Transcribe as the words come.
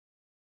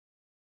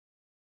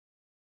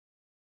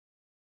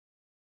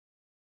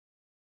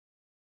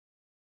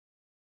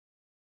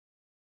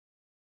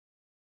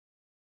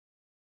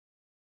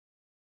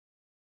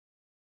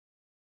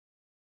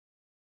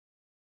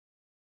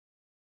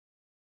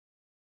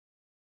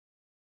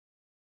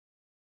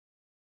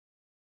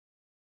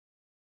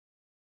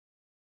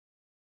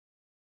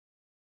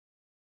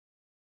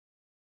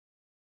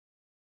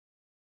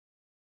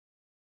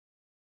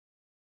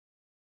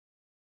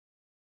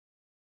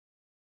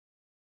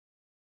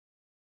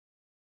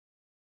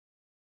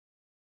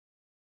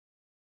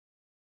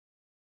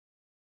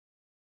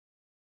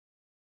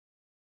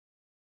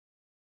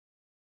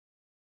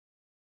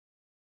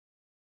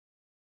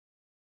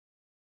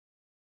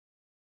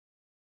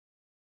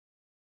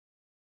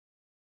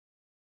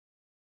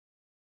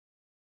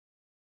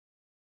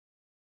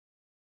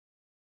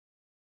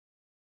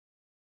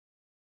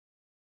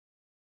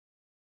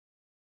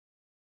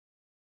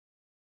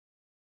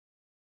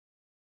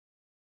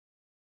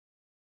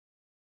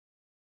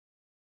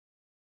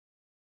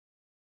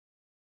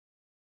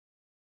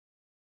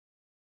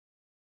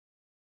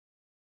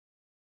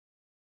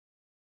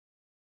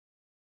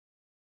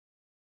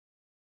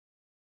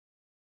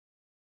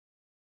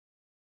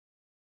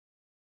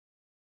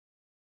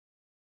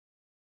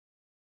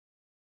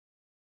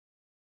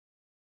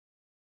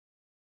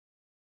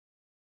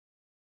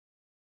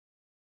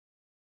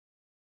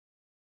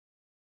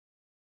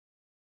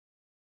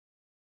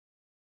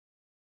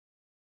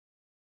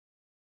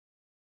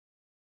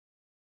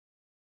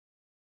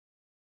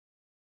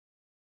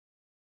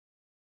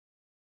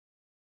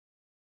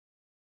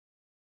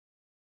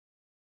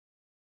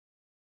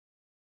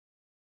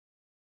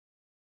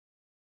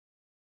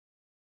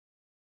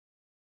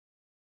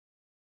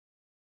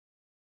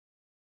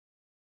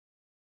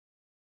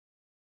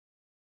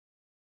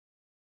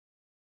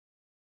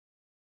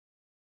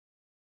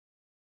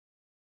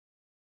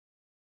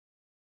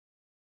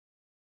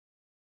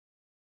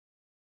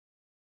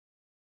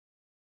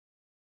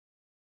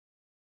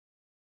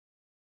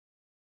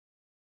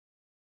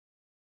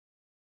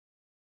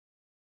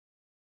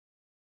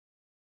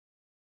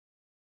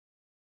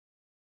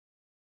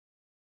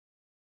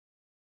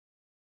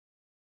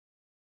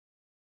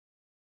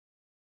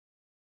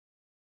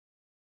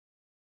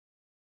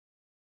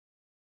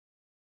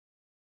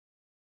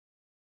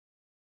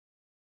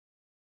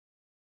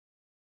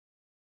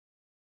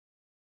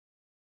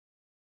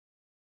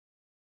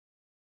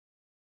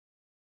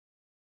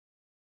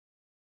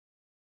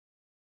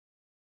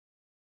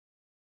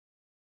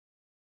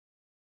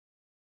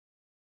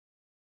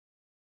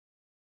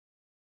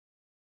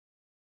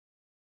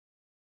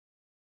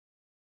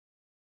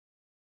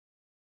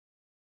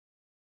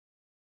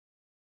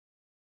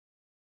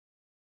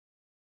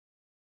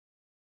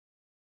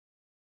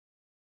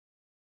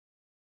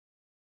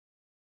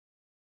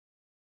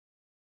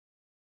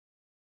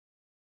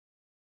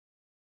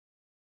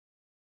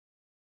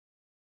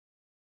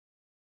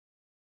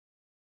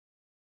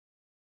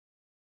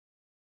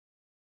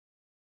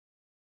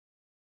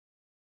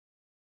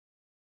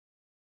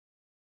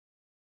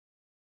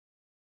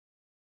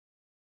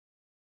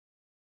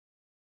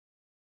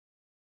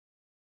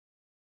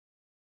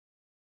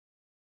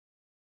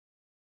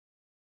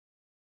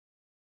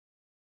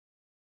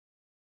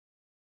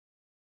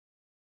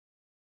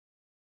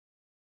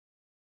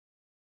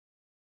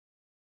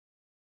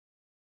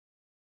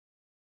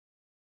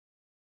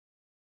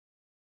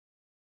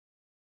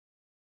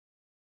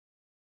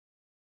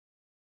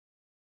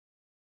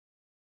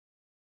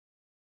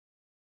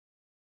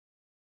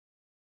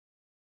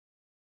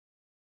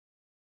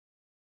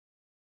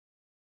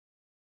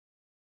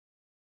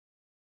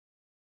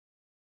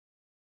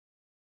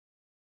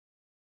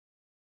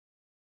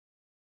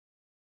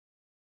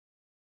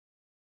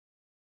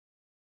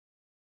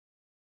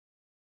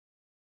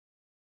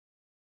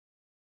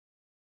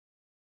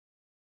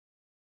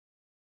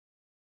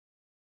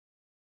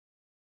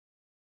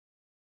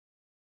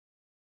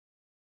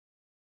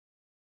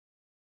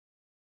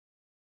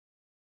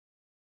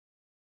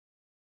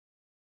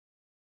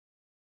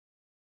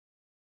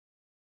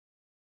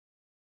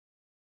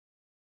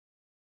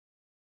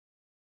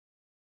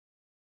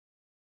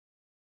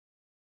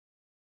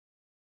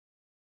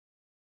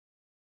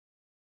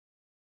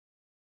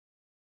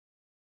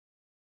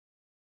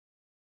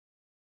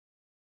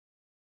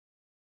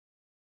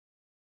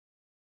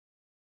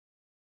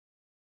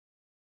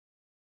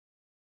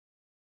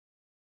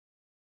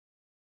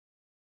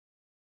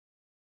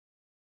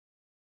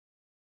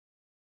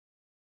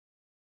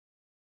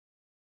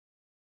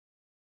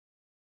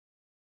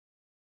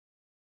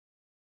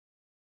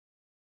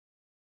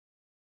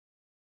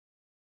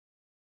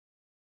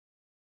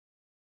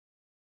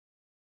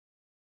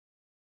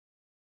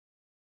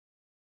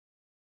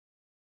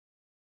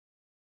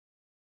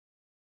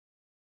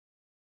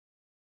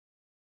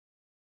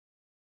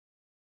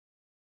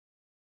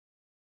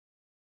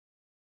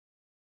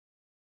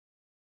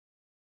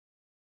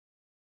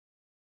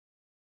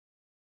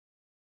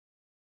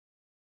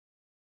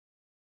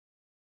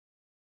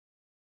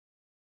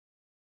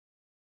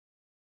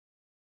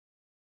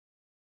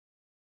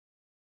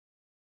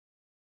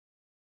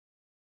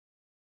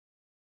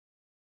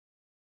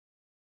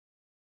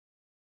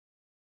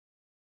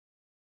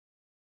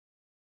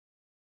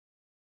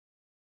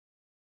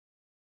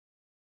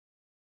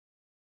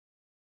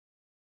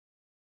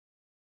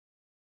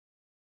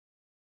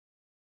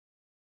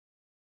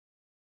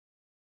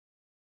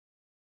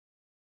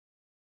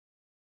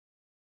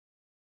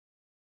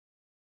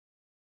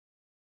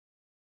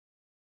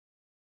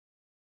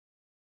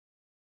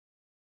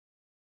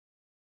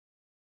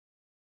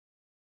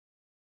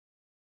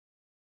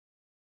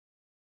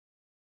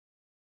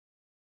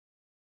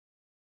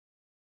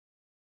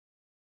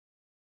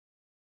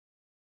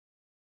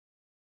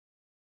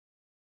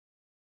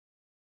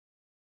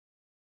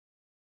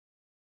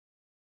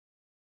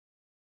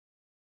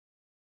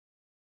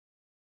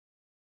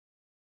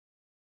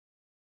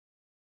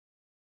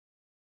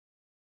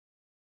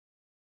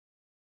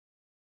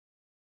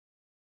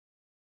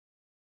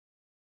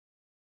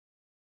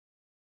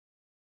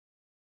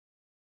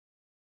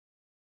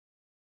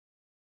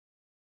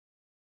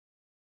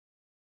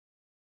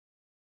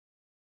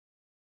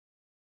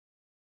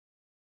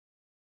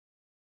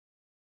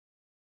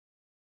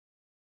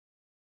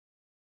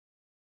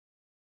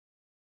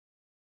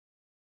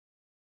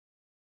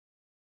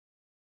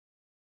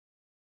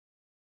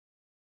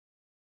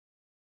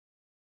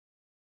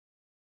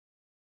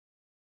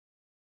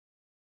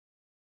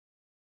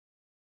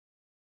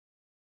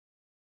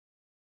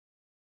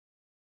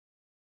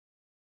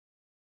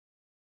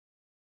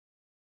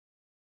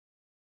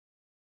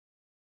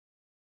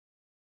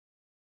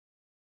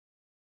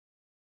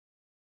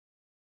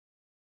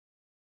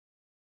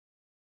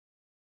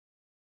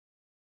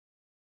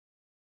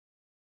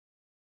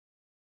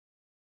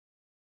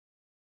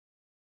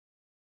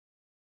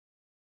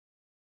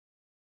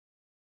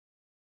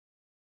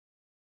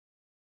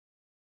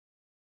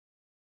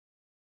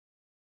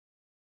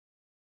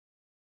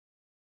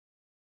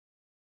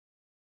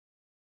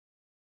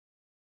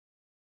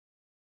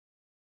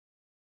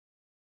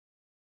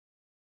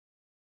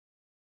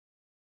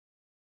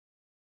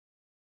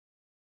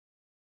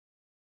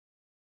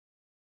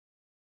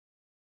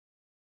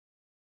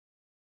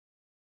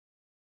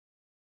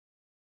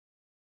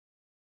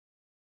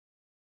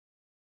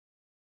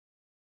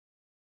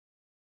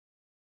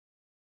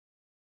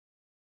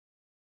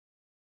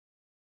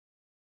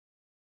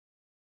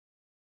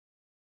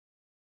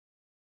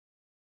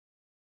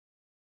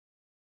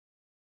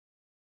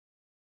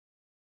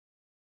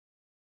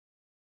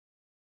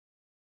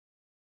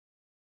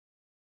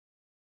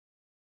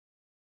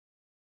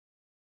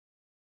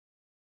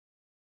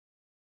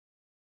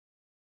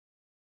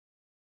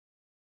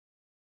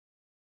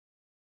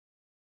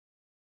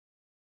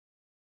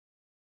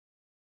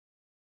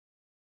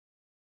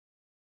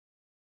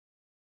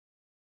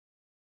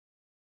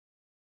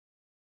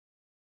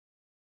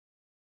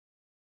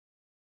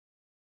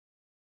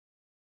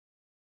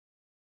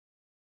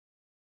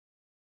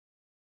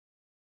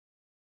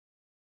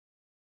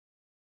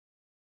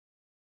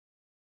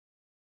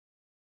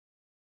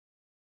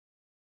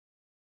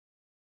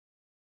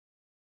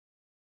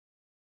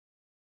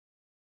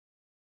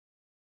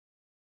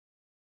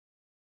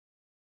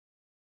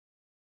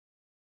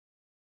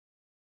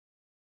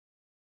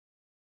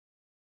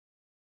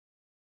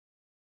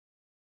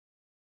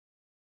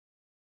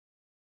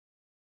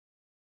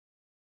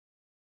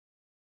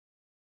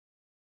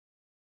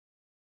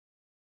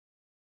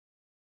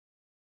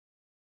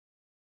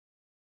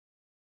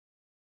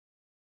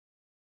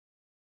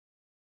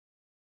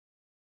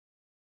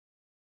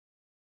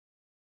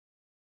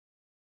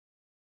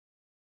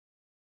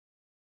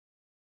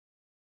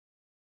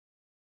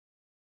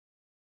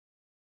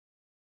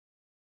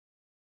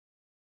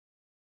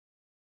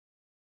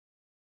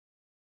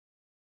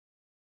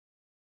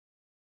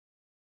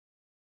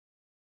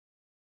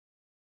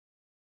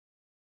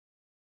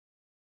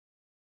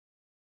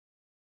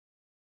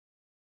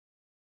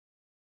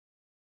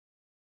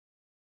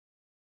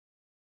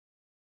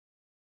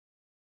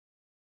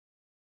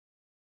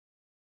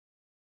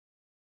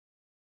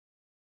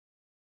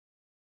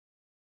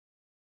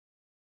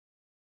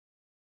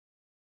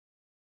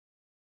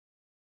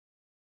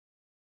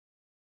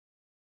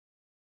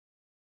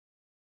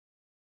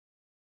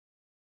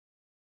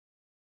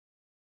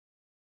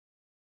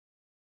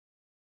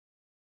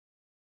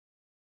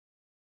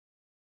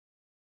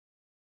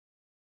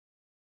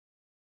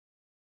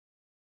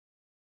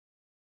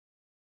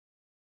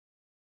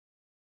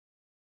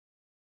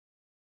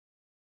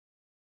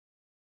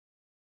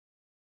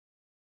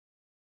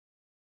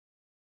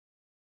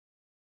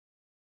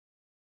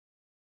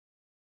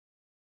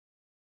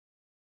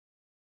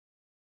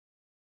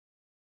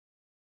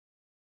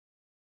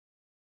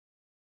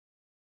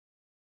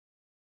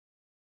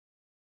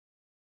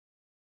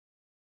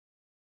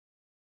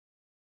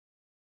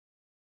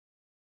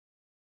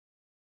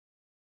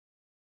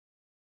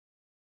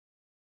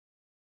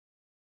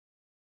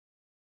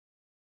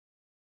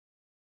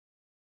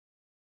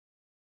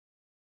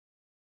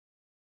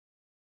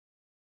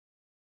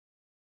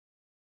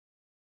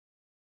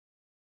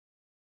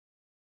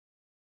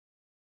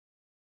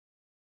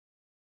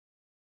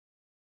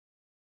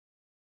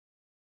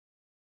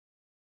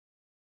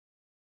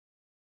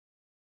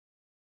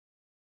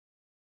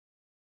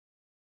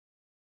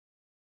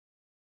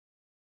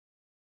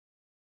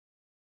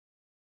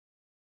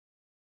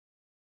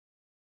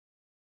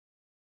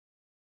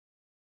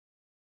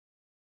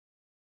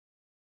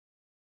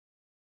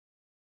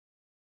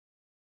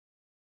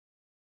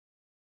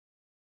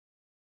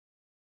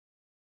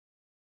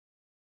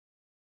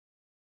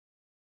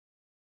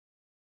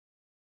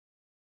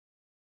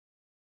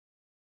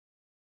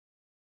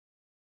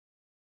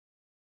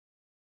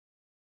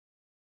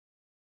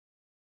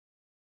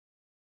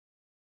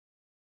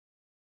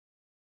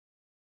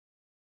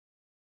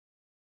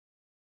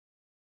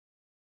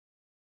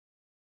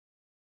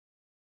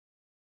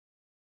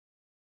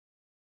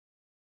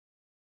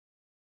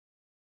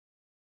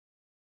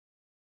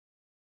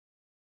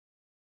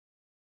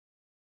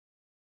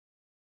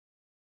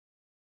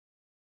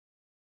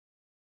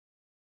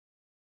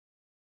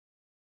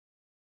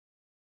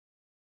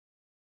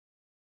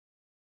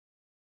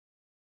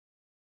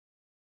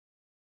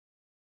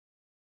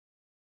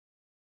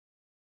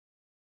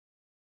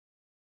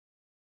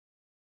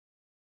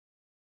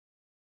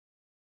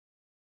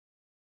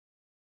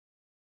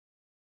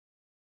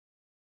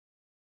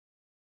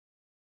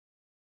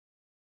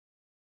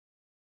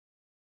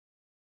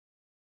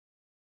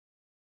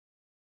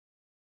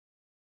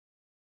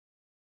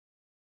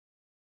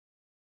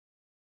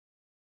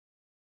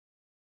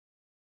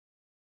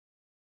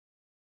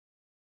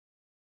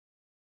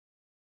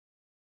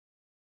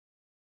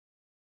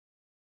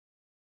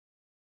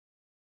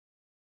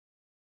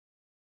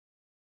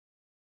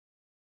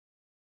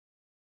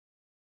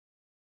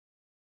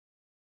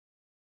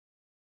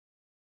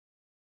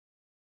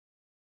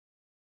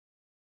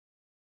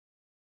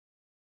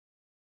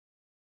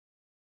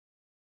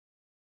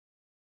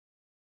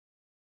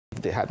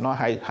they had not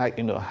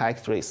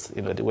hiked rates,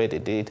 the way they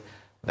did,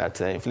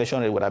 that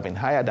inflation rate would have been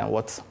higher than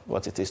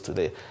what it is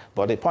today.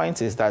 But the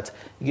point is that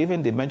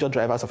given the major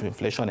drivers of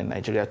inflation in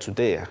Nigeria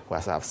today,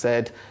 as I've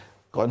said,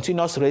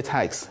 continuous rate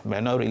hikes may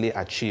not really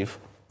achieve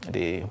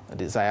the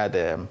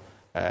desired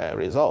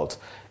result.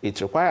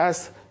 It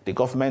requires the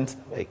government,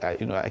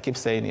 I keep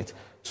saying it,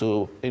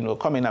 to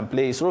come in and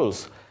play its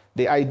roles.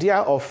 The idea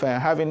of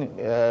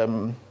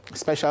having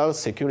special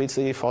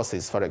security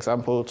forces, for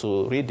example,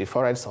 to rid the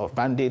forests of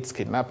bandits,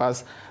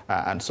 kidnappers,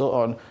 and so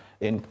on,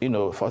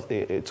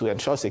 to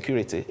ensure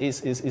security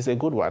is a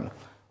good one,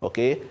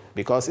 okay?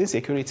 Because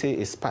insecurity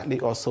is partly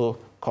also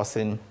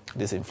causing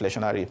this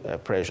inflationary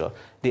pressure.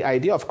 The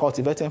idea of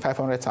cultivating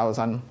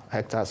 500,000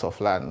 hectares of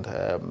land,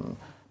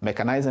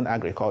 mechanizing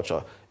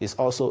agriculture, is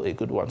also a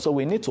good one. So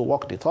we need to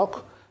walk the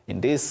talk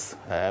in these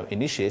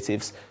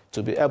initiatives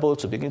to be able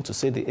to begin to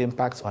see the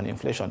impact on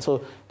inflation.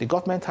 So the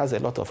government has a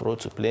lot of role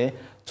to play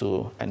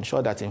to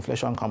ensure that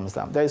inflation comes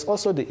down. There is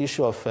also the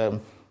issue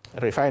of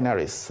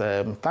refineries.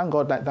 Thank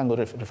God that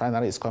Dangote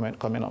refinery is coming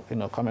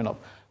up.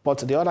 But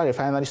the other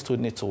refineries too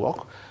need to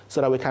work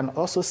so that we can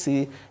also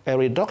see a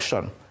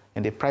reduction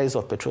in the price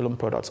of petroleum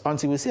products.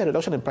 Until we see a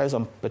reduction in price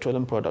of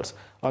petroleum products,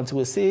 until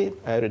we see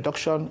a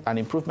reduction and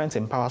improvement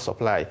in power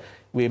supply,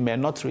 we may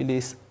not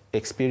really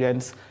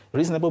experience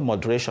reasonable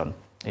moderation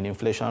in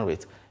inflation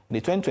rate. In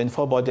the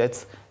 2024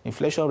 budget,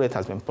 inflation rate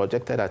has been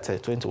projected at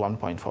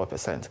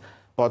 21.4%.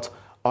 But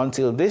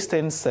until these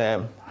things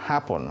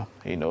happen,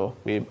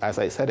 as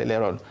I said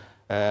earlier on,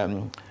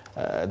 the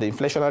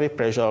inflationary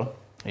pressure,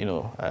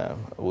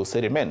 will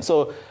still remain.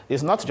 So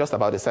it's not just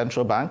about the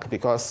central bank,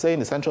 because saying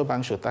the central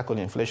bank should tackle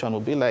inflation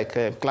would be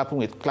like clapping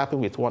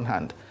with one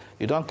hand.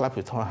 You don't clap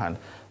with one hand.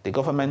 The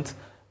government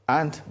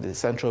and the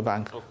central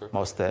bank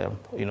must,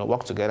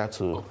 work together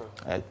to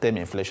tame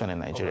inflation in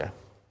Nigeria. Okay.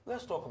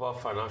 Let's talk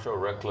about financial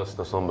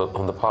recklessness on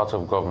the part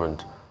of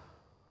government.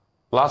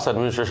 Last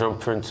administration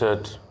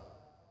printed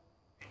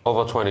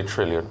over 20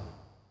 trillion.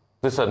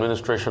 This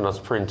administration has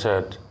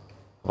printed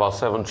about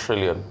 7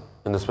 trillion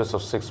in the space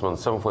of 6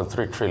 months,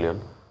 7.3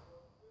 trillion,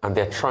 and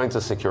they're trying to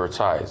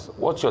securitize.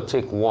 What's your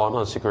take, one,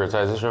 on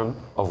securitization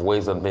of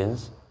ways and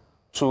means?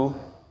 Two,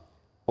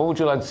 what would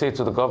you like to say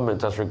to the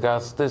government as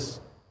regards this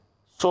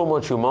so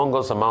much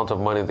humongous amount of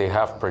money they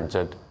have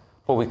printed,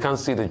 but we can't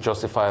see the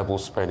justifiable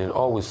spending?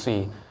 All we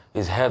see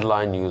is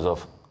headline news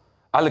of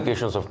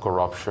allegations of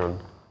corruption.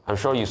 I'm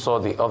sure you saw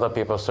the other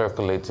paper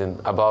circulating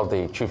about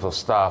the chief of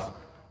staff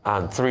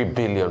and 3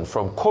 billion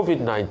from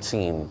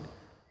COVID-19,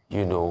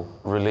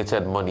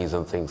 related monies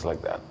and things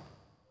like that.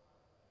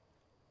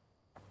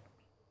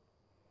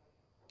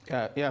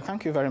 Yeah,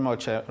 thank you very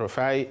much,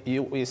 Rufai.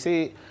 You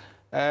see,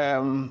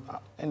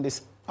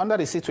 under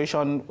the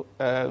situation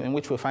in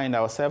which we find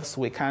ourselves,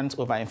 we can't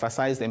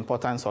overemphasize the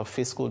importance of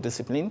fiscal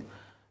discipline.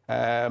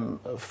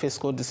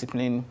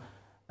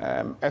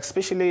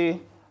 Especially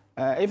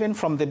even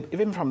from the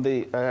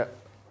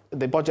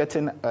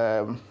budgeting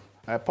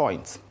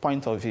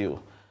point of view.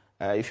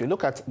 If you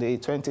look at the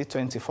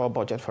 2024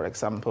 budget, for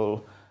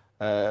example,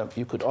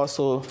 you could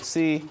also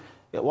see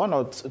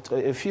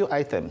a few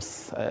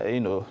items,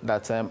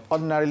 that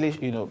ordinarily,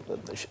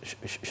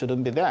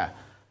 shouldn't be there.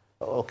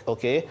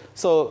 Okay,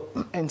 so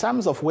in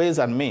terms of ways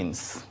and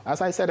means,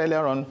 as I said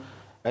earlier on,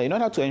 in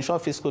order to ensure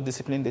fiscal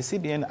discipline, the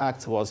CBN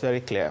Act was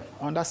very clear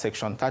under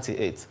Section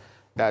 38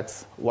 that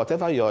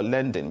whatever you're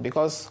lending,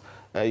 because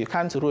you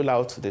can't rule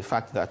out the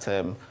fact that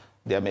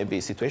there may be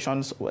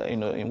situations where,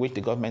 in which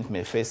the government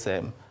may face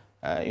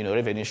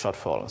revenue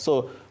shortfall.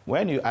 So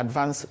when you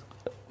advance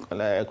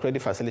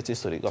credit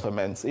facilities to the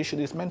government,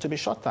 it's meant to be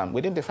short term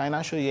within the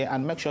financial year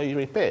and make sure you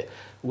repay.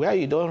 Where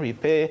you don't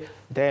repay,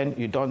 then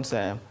you don't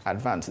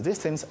advance. These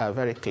things are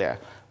very clear.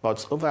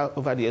 But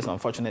over the years,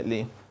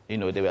 unfortunately,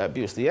 they were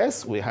abused.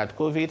 Yes, we had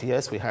COVID.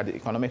 Yes, we had the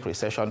economic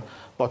recession.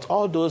 But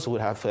all those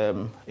would have,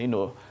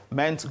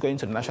 meant going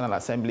to the National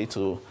Assembly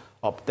to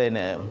obtain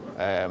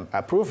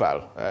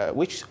approval,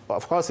 which,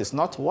 of course, is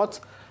not what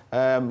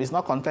is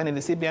not contained in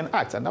the CBN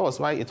Act, and that was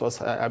why it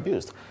was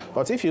abused.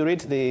 But if you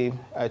read the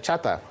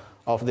charter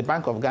of the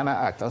Bank of Ghana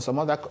Act and some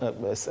other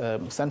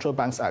Central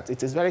Banks Act,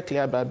 it is very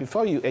clear that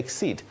before you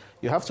exceed,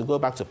 you have to go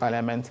back to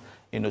Parliament,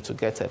 to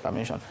get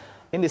permission.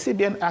 In the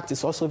CBN Act,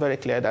 it's also very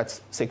clear that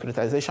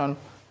securitization,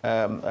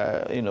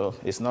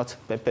 is not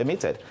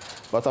permitted.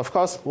 But of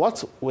course,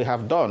 what we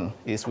have done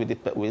is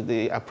with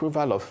the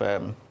approval of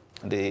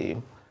the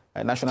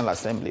National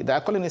Assembly, they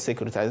are calling it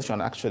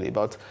securitization actually,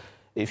 but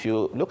if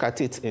you look at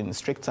it in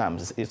strict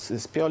terms,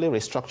 it's purely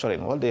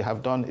restructuring. What they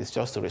have done is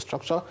just to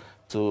restructure,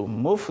 to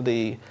move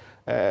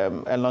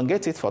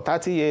elongate it for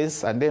 30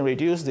 years and then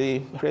reduce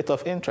the rate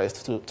of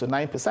interest to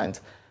 9%.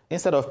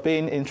 Instead of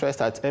paying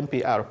interest at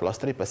MPR plus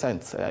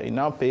 3%, you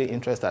now pay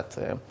interest at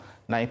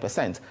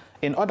 9%.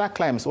 In other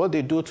claims, what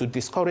they do to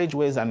discourage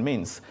ways and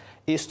means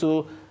is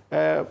to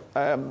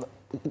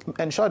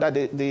ensure that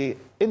the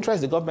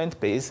interest the government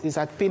pays is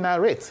at penal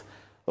rate,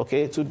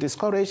 okay, to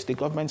discourage the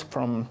government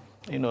from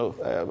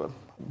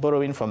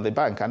borrowing from the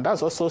bank, and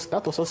that also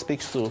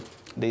speaks to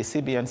the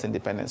CBN's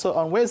independence. So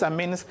on Ways and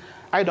Means,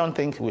 I don't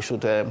think we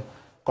should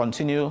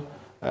continue,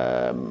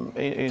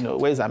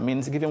 Ways and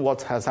Means, given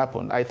what has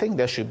happened. I think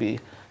there should be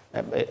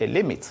a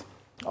limit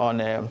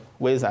on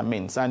Ways and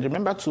Means. And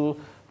remember,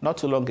 not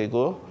too long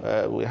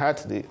ago, we had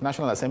the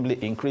National Assembly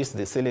increase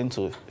the ceiling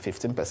to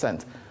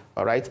 15%.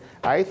 All right.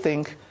 I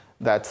think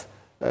that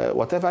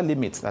whatever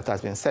limit that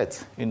has been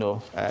set,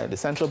 the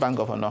central bank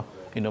governor,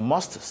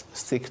 must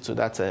stick to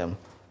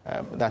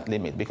that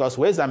limit, because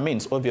Ways and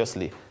Means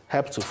obviously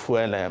help to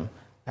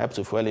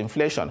fuel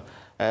inflation.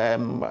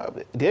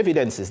 The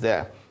evidence is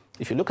there.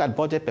 If you look at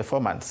budget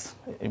performance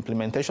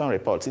implementation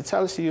reports, it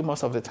tells you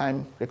most of the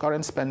time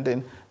recurrent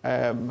spending,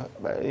 at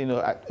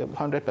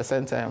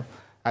 100%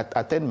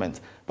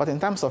 attainment. But in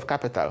terms of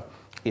capital,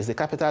 it's the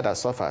capital that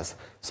suffers.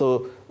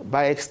 So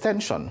by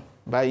extension,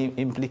 by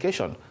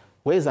implication,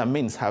 Ways and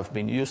Means have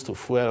been used to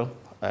fuel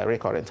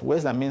recurrent.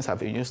 Ways and Means have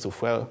been used to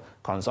fuel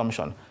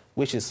consumption,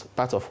 which is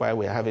part of why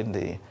we're having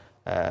the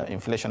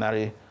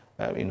inflationary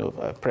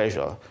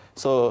pressure.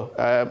 So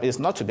it's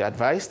not to be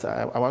advised.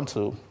 I want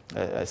to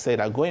say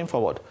that going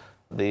forward,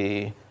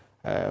 the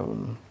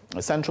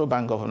central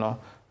bank governor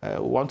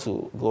want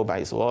to go by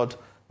his word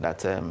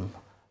that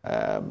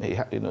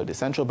the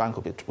central bank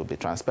will be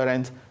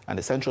transparent, and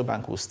the central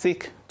bank will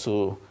stick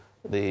to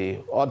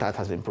all that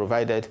has been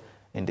provided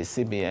in the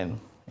CBN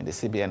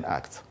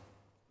Act.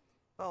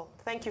 Well,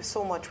 thank you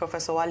so much,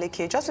 Professor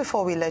Waleke. Just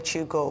before we let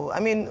you go, I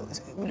mean,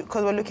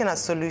 because we're looking at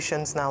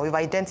solutions now, we've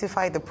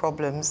identified the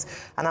problems,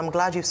 and I'm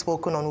glad you've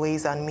spoken on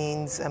Ways and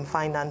Means and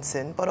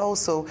financing, but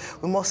also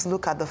we must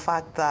look at the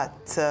fact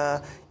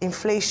that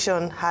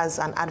inflation has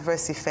an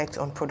adverse effect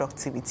on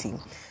productivity.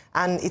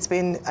 And it's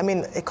been, I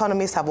mean,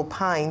 economists have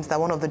opined that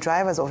one of the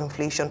drivers of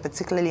inflation,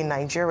 particularly in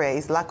Nigeria,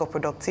 is lack of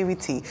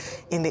productivity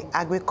in the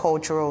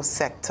agricultural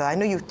sector. I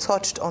know you've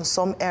touched on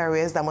some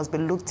areas that must be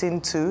looked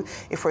into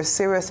if we're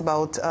serious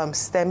about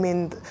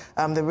stemming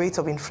the rate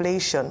of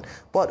inflation.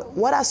 But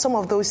what are some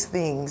of those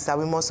things that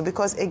we must,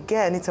 because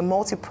again, it's a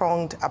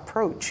multi-pronged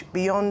approach.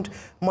 Beyond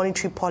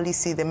monetary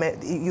policy,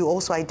 you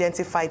also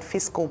identified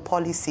fiscal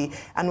policy,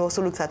 and we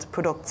also looked at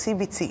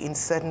productivity in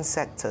certain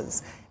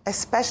sectors,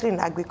 especially in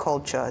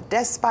agriculture.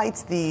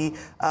 Despite the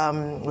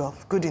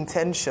good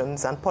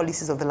intentions and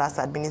policies of the last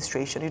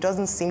administration, it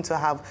doesn't seem to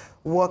have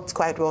worked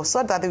quite well,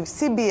 so that the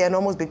CBN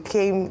almost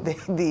became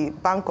the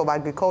Bank of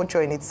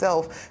Agriculture in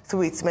itself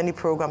through its many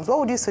programs. What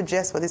would you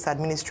suggest for this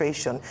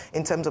administration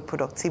in terms of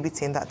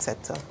productivity in that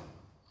sector?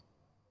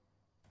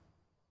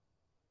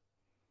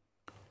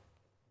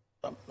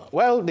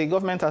 Well, the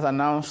government has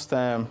announced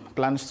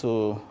plans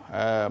to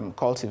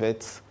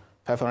cultivate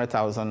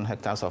 500,000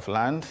 hectares of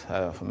land,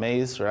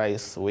 maize,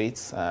 rice,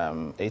 wheat,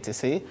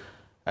 etc.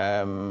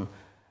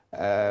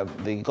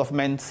 The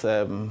government,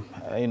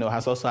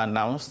 has also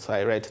announced,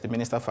 I read the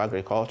Minister for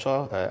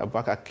Agriculture,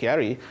 Abubakar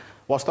Kyari,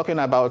 was talking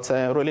about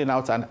rolling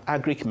out an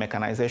agric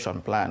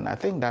mechanization plan. I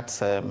think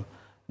that's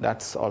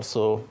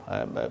also,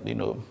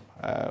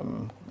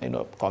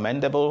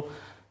 commendable.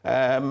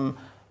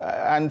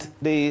 And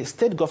the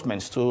state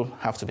governments too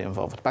have to be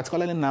involved,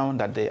 particularly now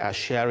that they are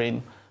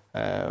sharing.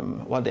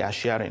 What they are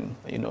sharing,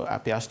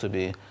 appears to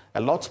be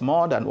a lot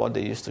more than what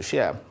they used to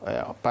share,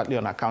 partly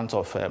on account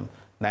of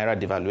Naira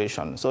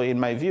devaluation. So in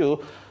my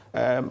view,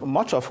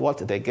 much of what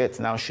they get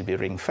now should be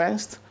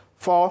ring-fenced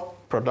for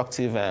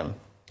productive,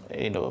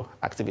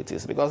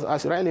 activities. Because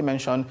as you rightly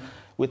mentioned,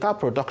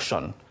 without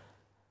production,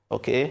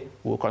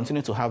 we'll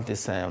continue to have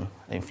this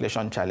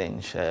inflation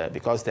challenge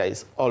because there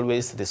is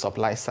always the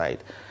supply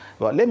side.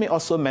 But let me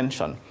also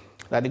mention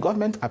that the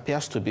government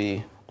appears to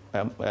be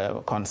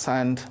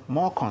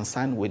more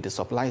concerned with the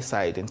supply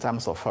side in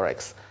terms of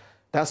forex.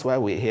 That's why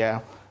we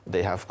hear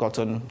they have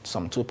gotten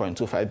some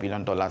 $2.25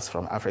 billion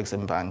from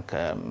Afreximbank.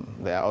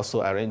 They are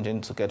also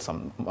arranging to get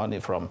some money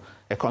from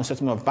a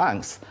consortium of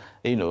banks,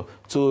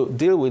 to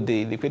deal with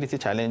the liquidity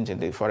challenge in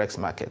the forex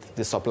market,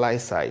 the supply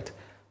side,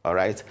 all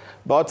right?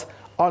 But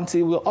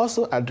until we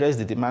also address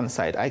the demand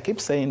side, I keep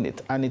saying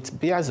it, and it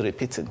bears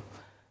repeating,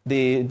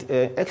 the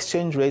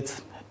exchange rate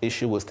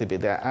issue will still be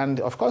there. And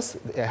of course,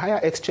 a higher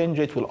exchange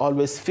rate will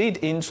always feed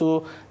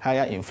into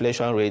higher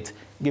inflation rate,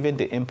 given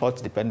the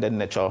import-dependent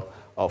nature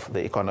of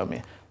the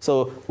economy.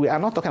 So we are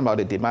not talking about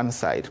the demand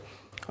side,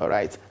 all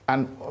right?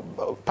 And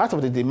part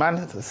of the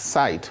demand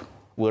side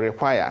will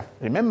require,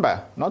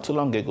 remember, not too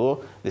long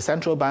ago, the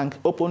central bank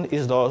opened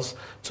its doors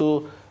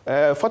to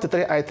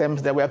 43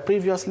 items that were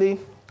previously,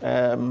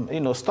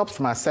 stopped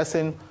from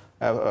assessing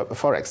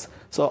forex.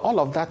 So all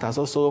of that has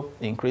also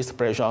increased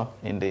pressure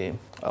in the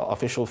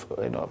official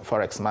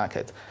forex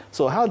market.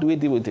 So how do we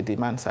deal with the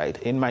demand side?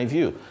 In my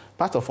view,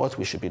 part of what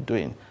we should be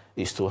doing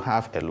is to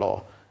have a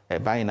law, a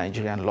Buy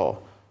Nigerian law.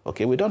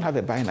 We don't have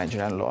a Buy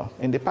Nigerian law.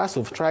 In the past,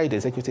 we've tried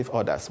executive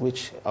orders,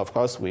 which of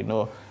course we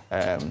know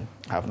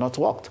have not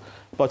worked.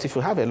 But if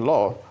you have a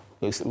law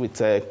with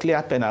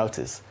clear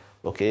penalties,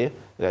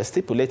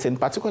 stipulating,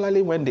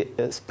 particularly when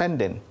the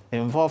spending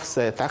involves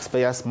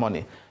taxpayers'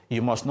 money,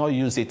 you must not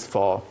use it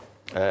to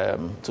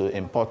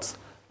import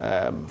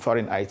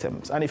foreign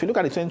items. And if you look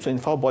at the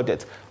 2024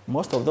 budget,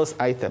 most of those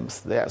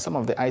items there, some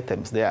of the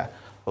items there,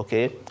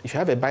 okay, if you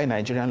have a Buy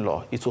Nigerian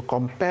law, it will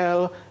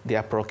compel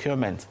their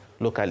procurement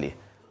locally,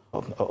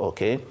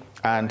 okay?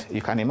 And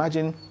you can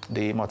imagine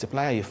the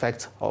multiplier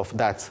effect of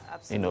that,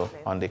 you know,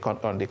 on the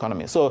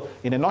economy. So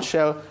in a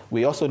nutshell,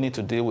 we also need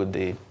to deal with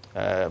the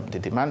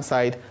demand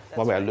side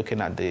while we are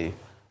looking at the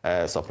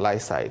supply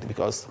side,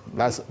 because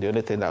that's the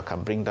only thing that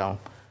can bring down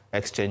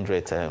exchange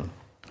rate,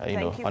 you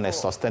know, on a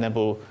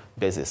sustainable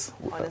basis,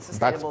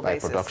 backed by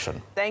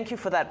production. Thank you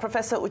for that.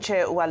 Professor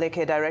Uche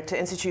Uwaleke, Director,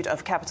 Institute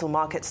of Capital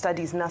Market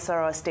Studies,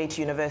 Nasarawa State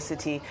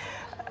University.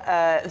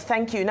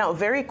 Thank you. Now,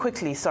 very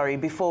quickly, sorry,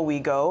 before we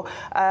go,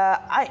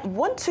 I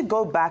want to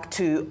go back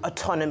to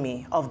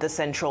autonomy of the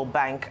central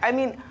bank. I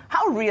mean,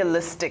 how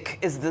realistic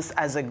is this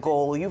as a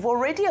goal? You've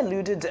already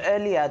alluded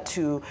earlier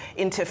to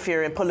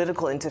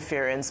political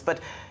interference, but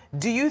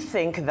do you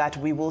think that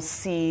we will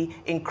see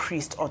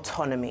increased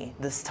autonomy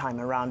this time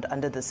around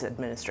under this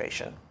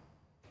administration?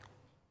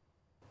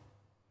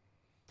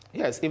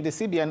 Yes, if the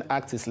CBN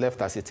Act is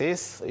left as it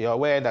is, you're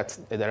aware that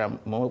there are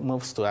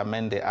moves to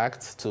amend the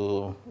Act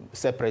to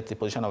separate the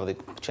position of the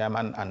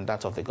chairman and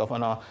that of the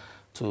governor,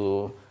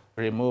 to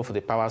remove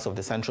the powers of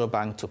the central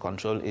bank to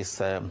control its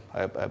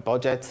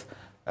budget.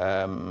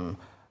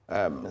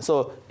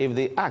 So if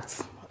the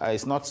Act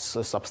is not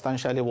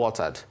substantially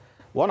watered,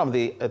 one of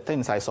the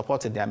things I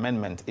supported the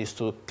amendment is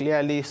to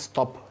clearly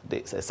stop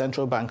the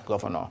central bank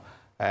governor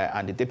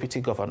and the deputy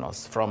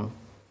governors from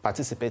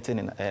participating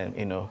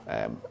in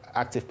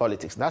active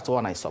politics. That's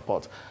one I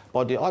support.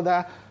 But the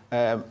other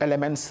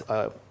elements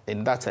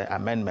in that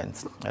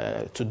amendment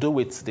to do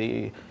with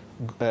the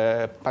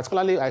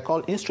particularly I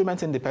call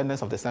instrument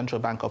independence of the central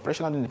bank,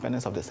 operational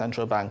independence of the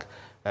central bank,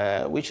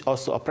 which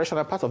also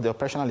part of the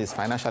operational is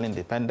financial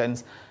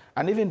independence,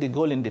 and even the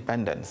goal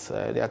independence.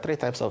 There are three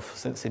types of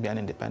CBN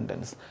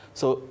independence.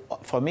 So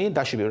for me,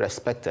 that should be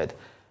respected.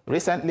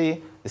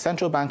 Recently, the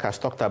central bank has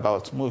talked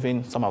about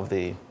moving some of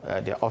their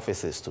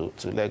offices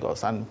to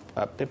Lagos, and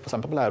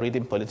some people are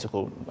reading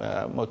political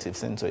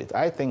motives into it.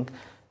 I think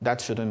that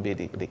shouldn't be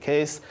the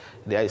case.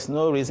 There is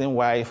no reason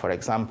why, for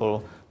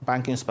example,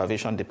 Banking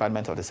Supervision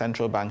Department of the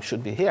Central Bank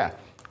should be here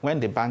when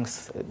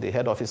the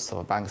head office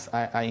of banks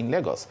are in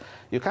Lagos.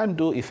 You can't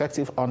do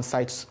effective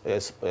on-site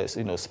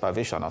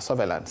supervision or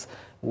surveillance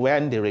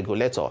when the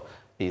regulator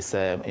is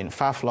in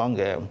far-flung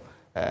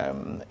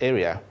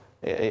area,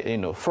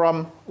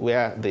 from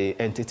where the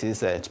entities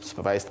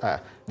supervised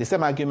are. The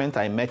same argument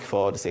I make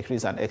for the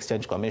Securities and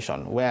Exchange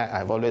Commission, where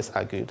I've always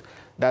argued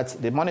that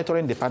the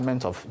monitoring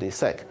department of the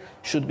SEC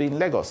should be in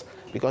Lagos,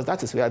 because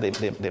that is where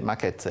the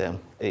market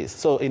is.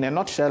 So in a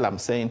nutshell, I'm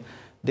saying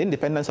the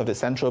independence of the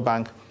central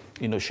bank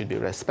should be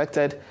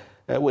respected.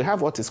 We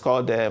have what is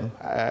called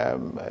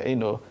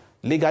legal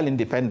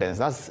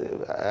independence,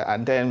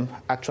 and then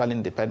actual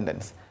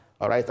independence.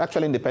 All right,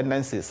 actual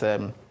independence is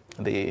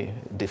the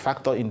de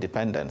facto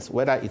independence,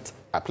 whether it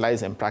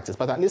applies in practice,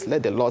 but at least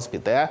let the laws be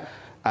there.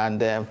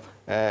 And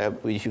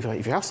if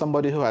you have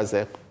somebody who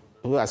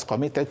has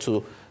committed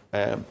to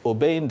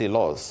obeying the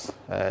laws,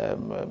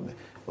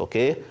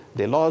 okay,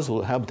 the laws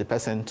will help the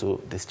person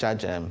to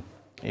discharge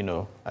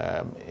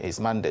his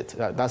mandate.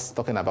 That's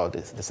talking about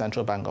the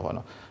central bank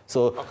governor.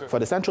 So for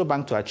the central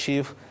bank to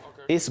achieve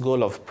its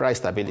goal of price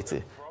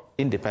stability,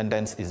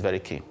 independence is very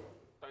key.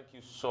 Thank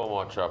you so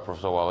much,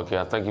 Professor Uwaleke,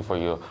 and thank you for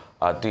your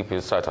deep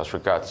insight as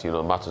regards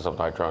matters of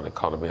Nigerian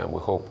economy, and we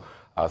hope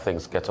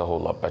things get a whole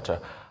lot better.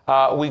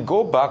 We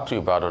go back to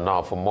Ibadan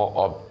now for more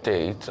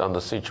updates on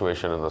the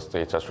situation in the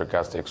state as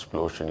regards the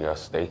explosion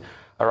yesterday.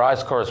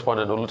 Arise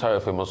correspondent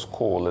Olutayo Famous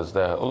Call is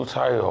there.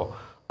 Olutayo,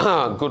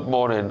 good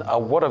morning.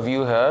 What have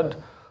you heard?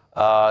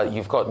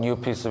 You've got new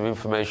piece of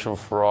information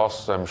for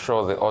us. I'm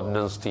sure the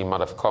ordnance team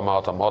might have come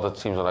out, and other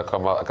teams might have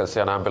come out. I can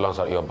see an ambulance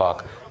at your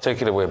back.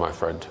 Take it away, my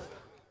friend.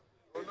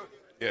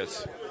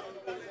 Yes.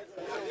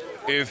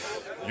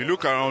 If you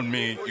look around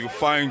me, you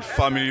find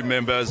family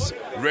members,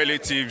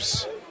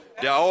 relatives,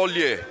 they are all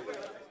here.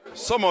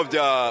 Some of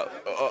their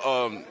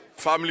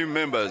family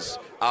members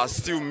are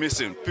still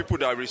missing, people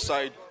that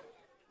reside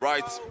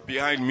right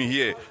behind me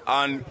here.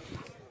 And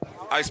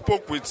I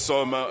spoke with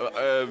some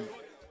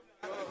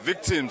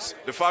victims,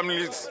 the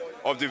families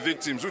of the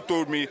victims, who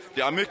told me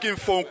they are making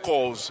phone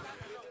calls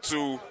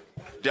to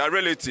their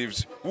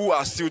relatives who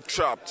are still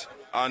trapped,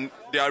 and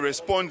they are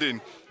responding.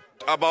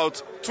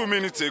 About 2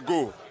 minutes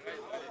ago,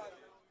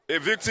 a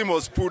victim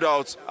was pulled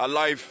out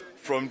alive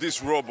from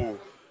this rubble.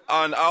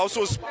 And I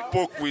also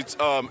spoke with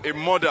a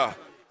mother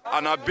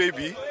and a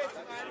baby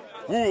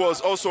who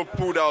was also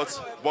pulled out,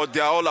 but they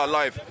are all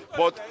alive.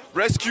 But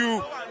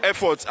rescue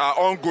efforts are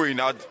ongoing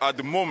at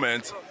the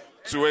moment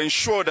to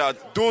ensure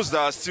that those that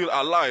are still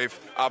alive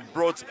are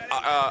brought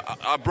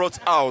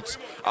out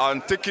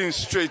and taken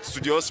straight to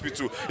the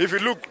hospital. If you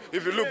look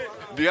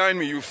behind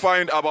me, you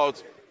find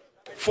about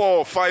 4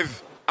 or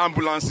 5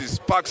 ambulances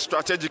parked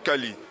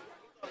strategically.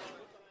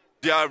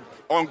 They are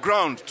on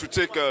ground to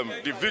take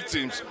the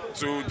victims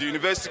to the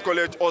University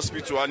College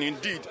Hospital and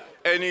indeed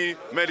any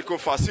medical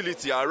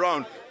facility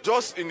around,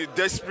 just in a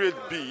desperate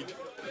bid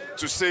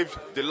to save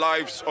the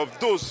lives of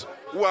those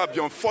who have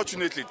been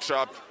unfortunately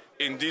trapped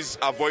in these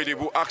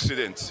avoidable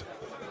accidents.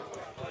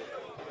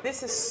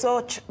 This is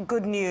such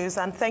good news,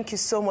 and thank you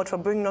so much for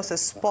bringing us a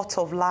spot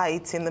of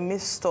light in the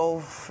midst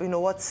of,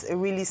 what's a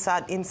really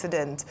sad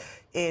incident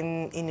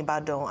in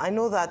Ibadan. I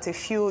know that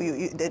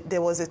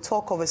there was a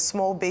talk of a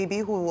small baby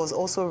who was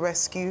also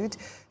rescued.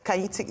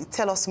 Can you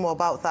tell us more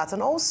about that?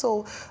 And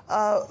also,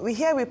 we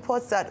hear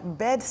reports that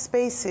bed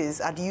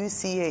spaces at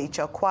UCH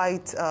are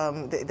quite,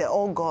 they're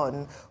all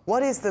gone.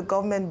 What is the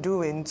government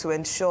doing to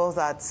ensure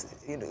that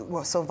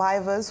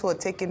survivors who are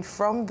taken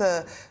from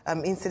the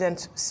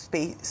incident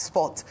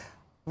spot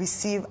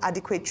receive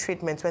adequate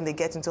treatment when they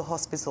get into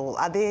hospital?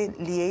 Are they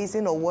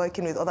liaising or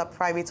working with other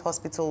private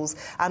hospitals?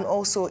 And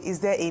also, is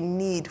there a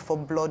need for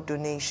blood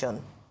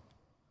donation?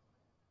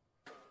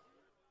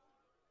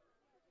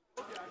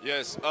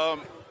 Yes.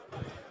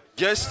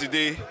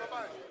 Yesterday,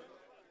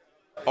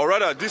 or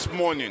rather this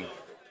morning,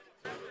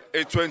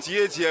 a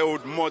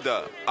 28-year-old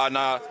mother and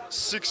a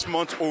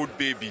 6-month-old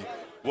baby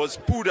was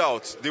pulled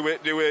out. They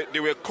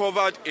were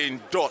covered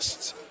in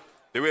dust.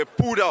 They were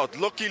pulled out.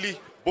 Luckily,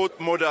 both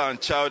mother and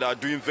child are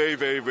doing very,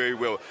 very, very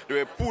well. They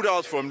were pulled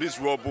out from this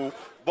rubble.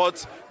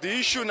 But the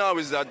issue now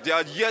is that they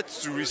are yet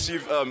to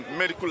receive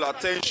medical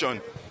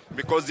attention,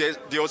 because the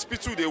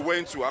hospital they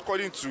went to,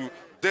 according to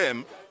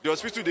them, the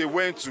hospital they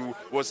went to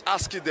was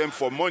asking them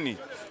for money.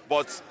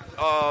 But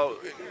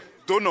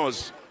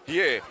donors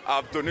here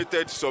have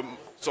donated some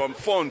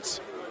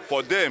funds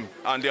for them,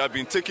 and they have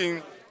been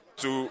taken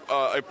to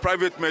a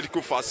private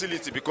medical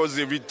facility because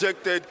they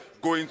rejected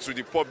going to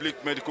the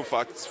public medical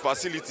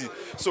facility.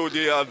 So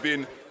they have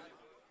been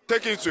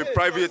taken to a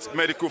private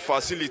medical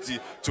facility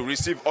to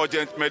receive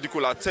urgent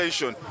medical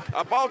attention.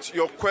 About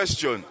your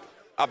question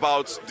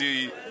about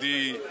the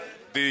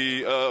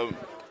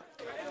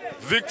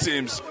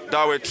victims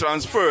that were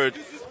transferred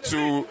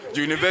to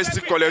the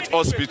University College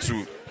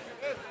Hospital,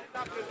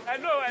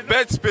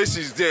 bed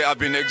spaces there have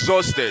been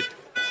exhausted.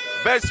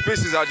 Bed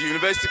spaces at the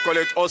University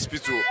College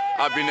Hospital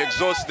have been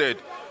exhausted,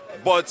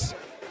 but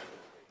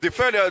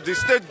the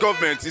state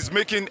government is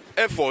making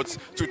efforts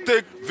to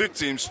take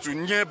victims to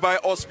nearby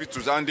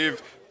hospitals, and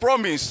they've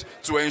promised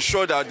to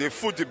ensure that they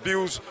foot the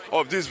bills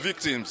of these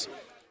victims.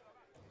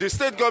 The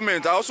state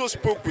government, I also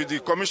spoke with the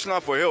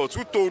Commissioner for Health,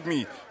 who told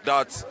me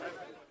that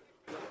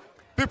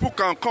people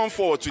can come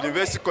forward to the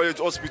University College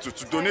Hospital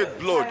to donate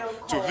blood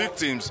to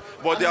victims,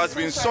 but there has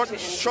been such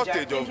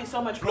shortage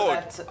of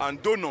blood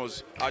and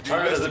donors at the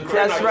University College.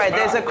 That's right.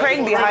 There's a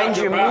crane behind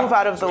you. Move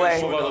out of the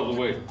way.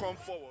 Come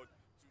forward.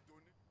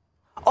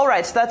 All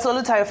right, that's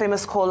Olutayo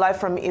Famous Call live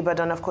from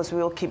Ibadan. Of course,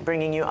 we will keep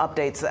bringing you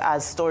updates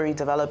as story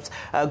develops.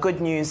 Good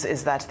news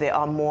is that there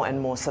are more and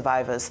more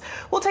survivors.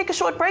 We'll take a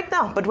short break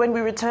now, but when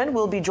we return,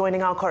 we'll be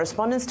joining our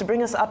correspondents to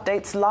bring us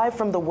updates live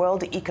from the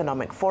World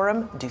Economic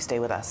Forum. Do stay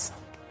with us.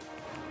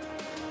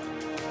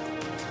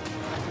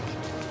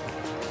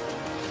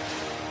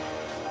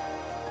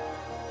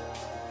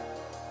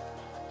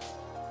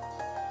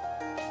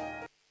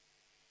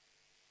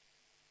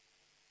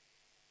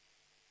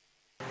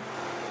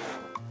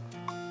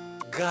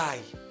 Guy,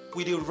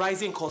 with the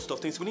rising cost of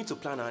things, we need to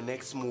plan our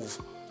next move.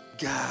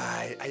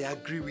 Guy, I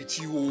agree with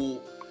you.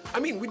 I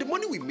mean, with the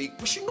money we make,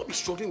 we should not be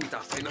struggling with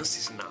our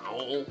finances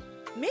now.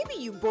 Maybe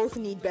you both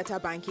need better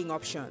banking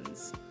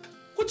options.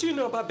 What do you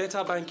know about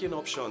better banking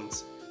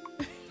options?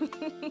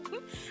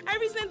 I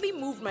recently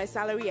moved my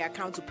salary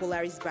account to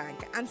Polaris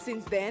Bank, and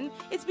since then,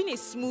 it's been a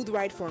smooth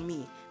ride for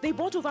me. They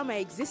bought over my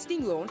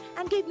existing loan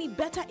and gave me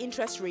better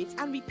interest rates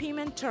and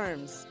repayment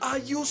terms. Are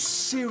you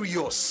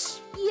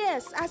serious?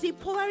 Yes, as a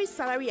Polaris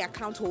salary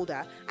account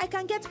holder, I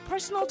can get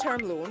personal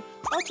term loan,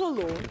 auto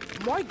loan,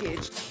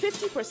 mortgage,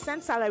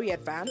 50% salary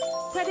advance,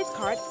 credit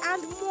card,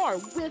 and more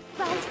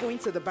without going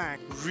to the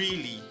bank.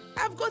 Really?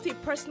 I've got a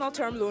personal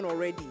term loan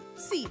already.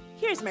 See,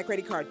 here's my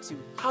credit card too.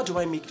 How do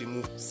I make the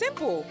move?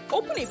 Simple.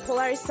 Open a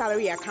Polaris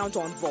salary account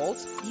on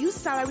Vault. Use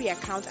salary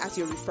account as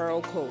your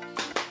referral code.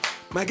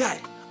 My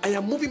guy, I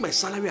am moving my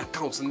salary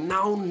account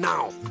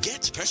now.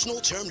 Get personal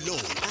term loan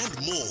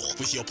and more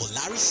with your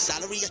Polaris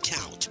salary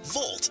account.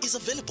 Vault is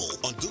available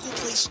on Google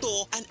Play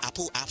Store and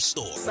Apple App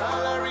Store.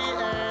 Salary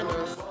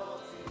earners.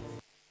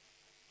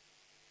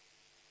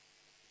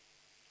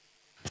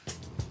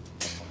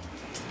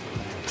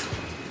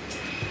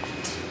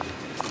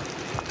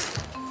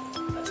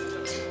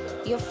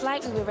 Your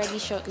flight will be ready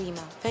shortly,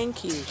 ma'am.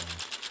 Thank you.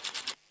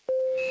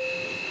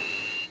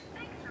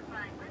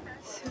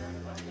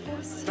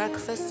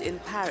 Breakfast in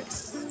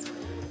Paris.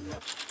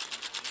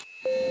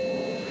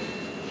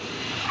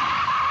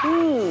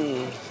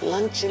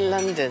 Lunch in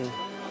London.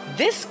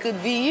 This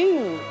could be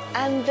you.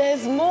 And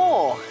there's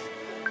more.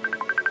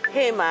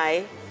 Hey,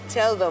 Mai,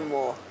 tell them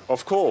more.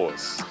 Of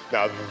course.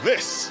 Now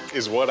this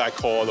is what I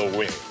call a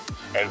win.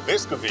 And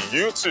this could be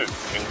you too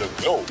in the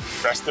Globe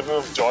Festival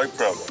of Joy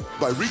promo.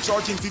 By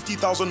recharging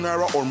 50,000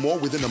 Naira or more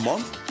within a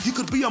month, you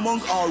could be among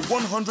our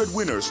 100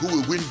 winners who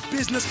will win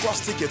business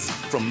class tickets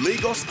from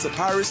Lagos to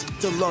Paris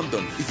to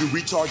London. If you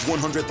recharge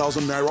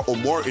 100,000 Naira or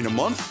more in a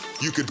month,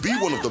 you could be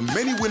one of the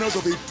many winners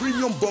of a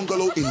premium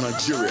bungalow in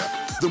Nigeria.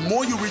 The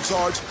more you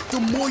recharge, the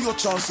more your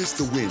chances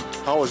to win.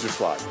 How was your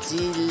flight?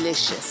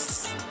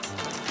 Delicious.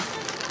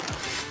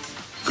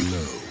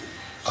 Glow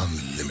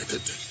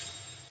Unlimited.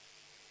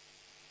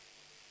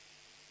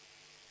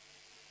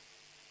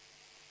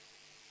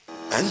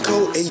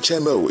 Anchor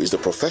HMO is the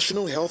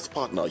professional health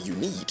partner you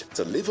need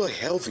to live a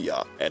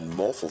healthier and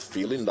more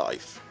fulfilling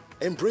life.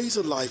 Embrace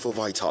a life of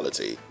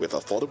vitality with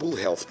affordable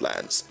health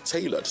plans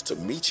tailored to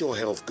meet your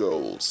health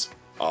goals.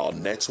 Our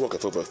network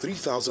of over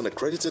 3,000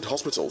 accredited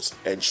hospitals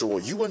ensure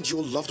you and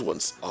your loved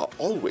ones are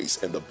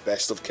always in the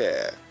best of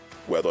care.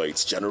 Whether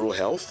it's general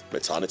health,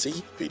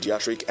 maternity,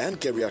 pediatric and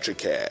geriatric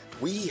care,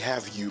 we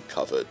have you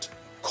covered.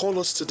 Call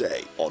us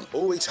today on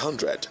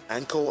 0800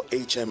 Anchor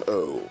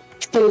HMO.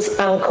 Choose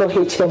Anchor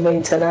HMO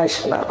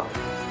International.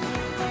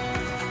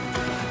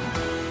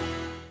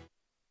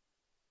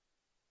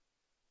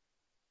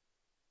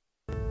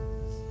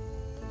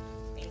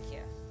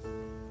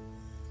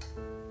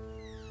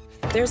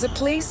 There's a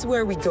place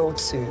where we go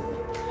to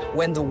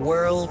when the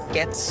world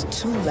gets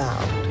too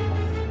loud.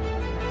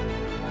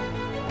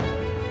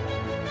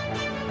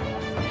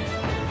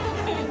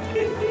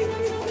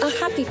 A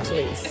happy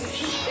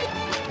place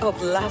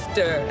of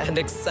laughter and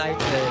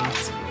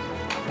excitement.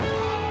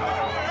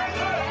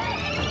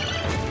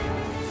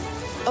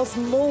 Of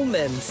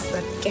moments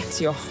that get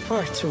your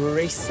heart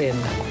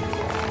racing.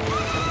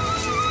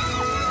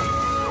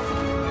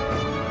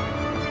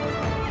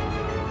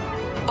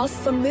 Of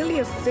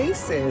familiar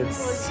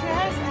faces.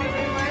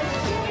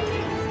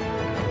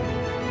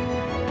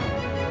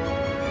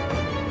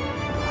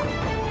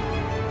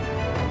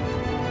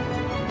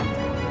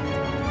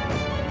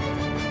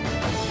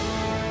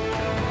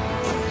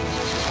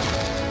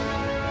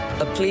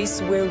 A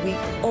place where we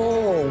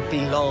all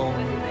belong.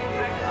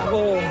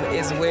 Home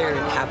is where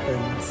it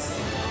happens.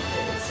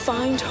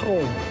 Find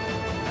Home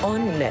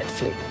on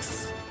Netflix.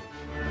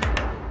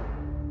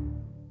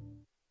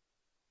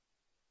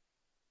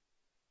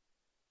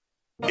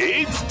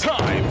 It's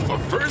time for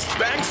First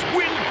Bank's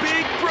Win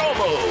Big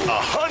promo.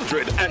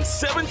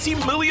 170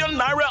 million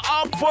naira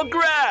up for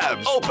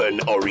grabs. Open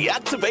or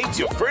reactivate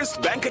your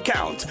First Bank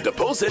account.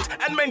 Deposit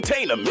and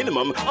maintain a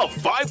minimum of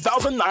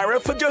 5,000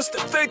 naira for just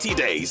 30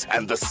 days.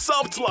 And the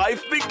soft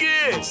life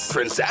begins.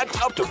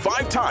 Transact up to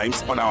 5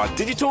 times on our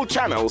digital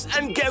channels.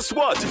 And guess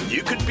what?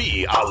 You could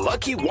be a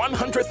lucky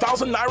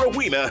 100,000 naira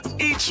winner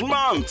each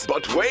month.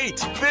 But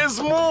wait, there's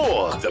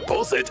more.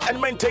 Deposit and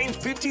maintain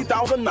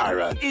 50,000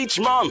 naira each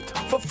month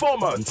for 4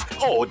 months,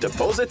 or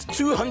deposit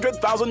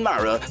 200,000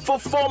 naira for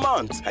 4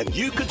 months, and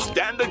you could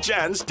stand a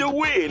chance to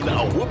win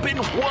a whooping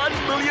 1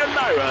 million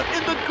naira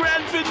in the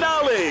grand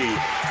finale.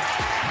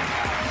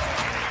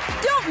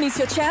 Don't miss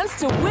your chance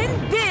to win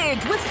big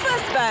with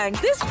First Bank.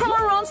 This promo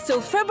runs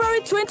till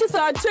February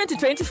 23rd,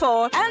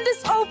 2024 and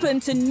is open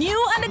to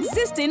new and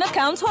existing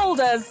account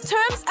holders.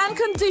 Terms and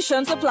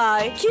conditions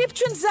apply. Keep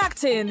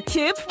transacting.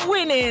 Keep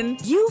winning.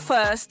 You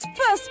first.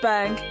 First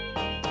Bank.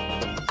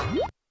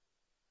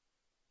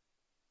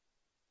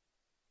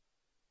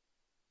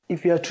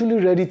 If you are truly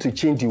ready to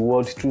change the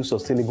world through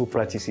sustainable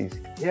practices,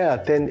 here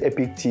are 10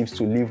 epic tips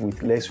to live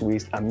with less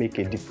waste and make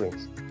a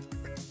difference.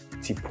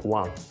 Tip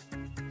 1.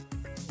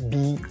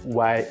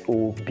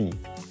 BYOB.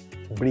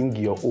 Bring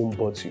your own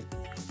bottle.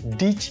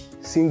 Ditch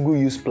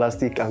single-use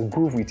plastic and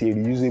groove with a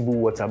reusable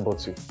water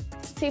bottle.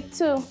 Tip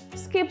 2.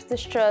 Skip the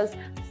straws.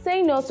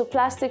 Say no to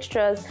plastic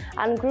straws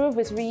and groove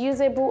with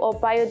reusable or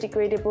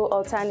biodegradable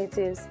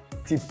alternatives.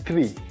 Tip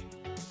 3.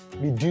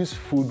 Reduce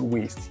food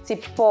waste.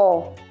 Tip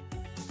 4.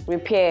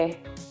 Repair.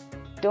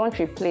 Don't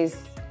replace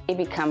if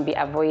it can be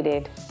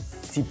avoided.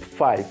 Tip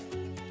 5.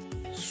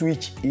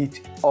 Switch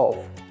it off.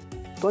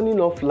 Turning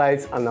off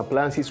lights and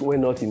appliances when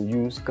not in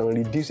use can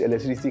reduce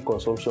electricity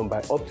consumption by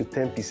up to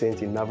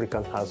 10% in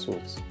African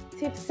households.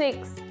 Tip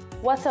 6.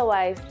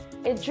 Water-wise.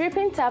 A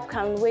dripping tap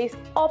can waste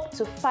up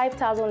to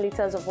 5,000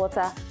 liters of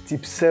water.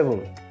 Tip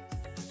 7.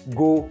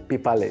 Go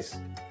paperless.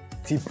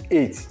 Tip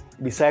 8.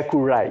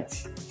 Recycle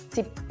right.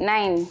 Tip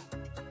 9.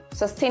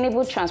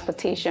 Sustainable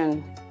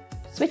transportation.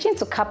 Switching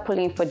to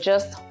carpooling for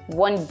just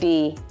 1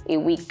 day a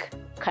week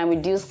can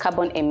reduce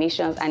carbon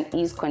emissions and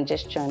ease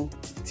congestion.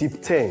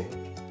 Tip 10.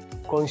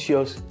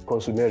 Conscious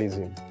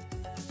consumerism.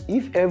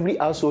 If every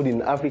household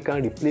in Africa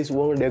replaces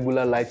one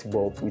regular light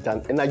bulb with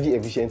an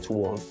energy-efficient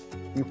one,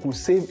 you could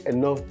save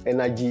enough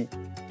energy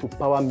to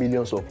power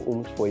millions of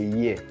homes for a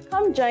year.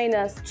 Come join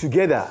us.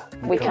 Together,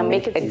 we can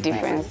make a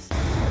difference.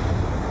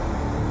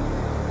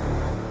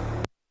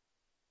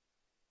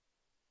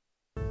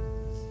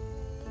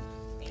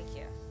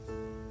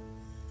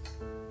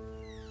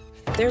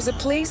 There's a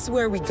place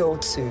where we go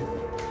to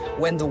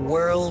when the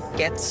world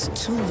gets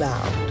too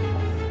loud.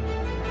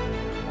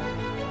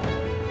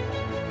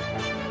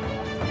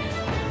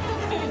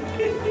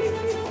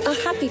 A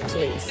happy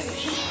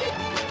place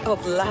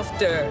of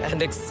laughter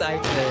and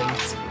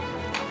excitement.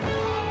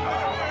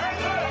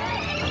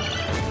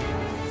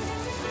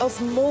 Of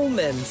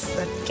moments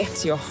that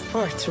get your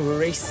heart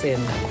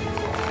racing.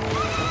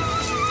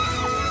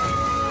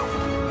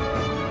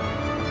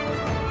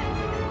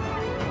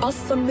 Of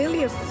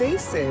familiar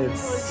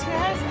faces.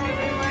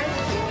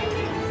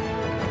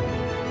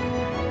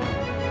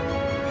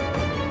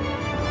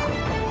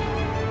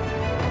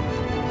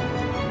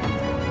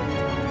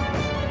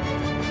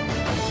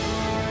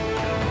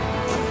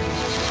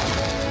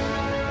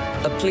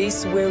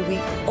 place where we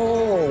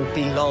all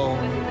belong.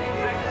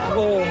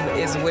 Home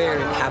is where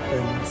it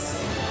happens.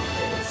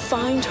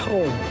 Find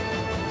home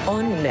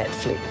on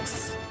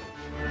Netflix.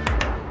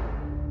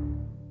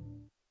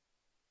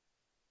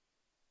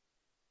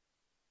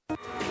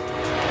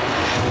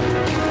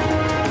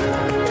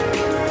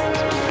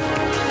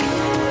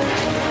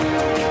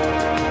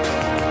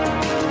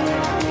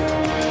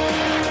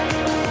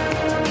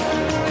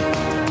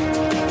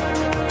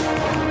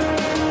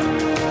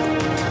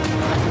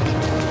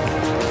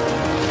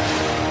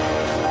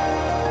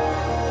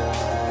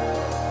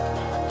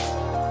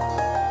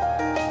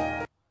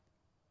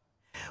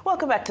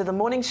 Welcome back to the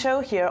morning show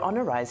here on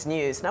Arise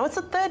News. Now, it's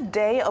the third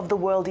day of the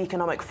World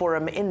Economic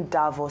Forum in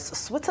Davos,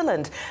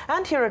 Switzerland.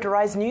 And here at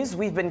Arise News,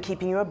 we've been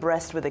keeping you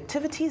abreast with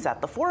activities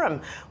at the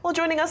forum. Well,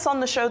 joining us on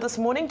the show this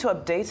morning to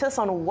update us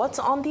on what's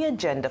on the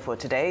agenda for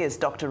today is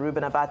Dr.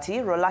 Reuben Abati,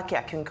 Rolake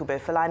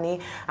Akinkunbi-Filani,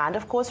 and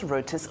of course,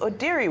 Rotus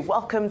Odiri.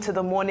 Welcome to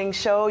the morning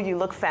show. You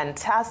look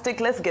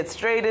fantastic. Let's get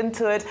straight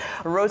into it.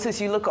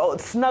 Rotus, you look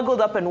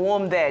snuggled up and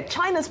warm there.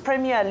 China's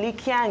Premier Li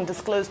Qiang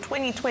disclosed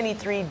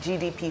 2023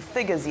 GDP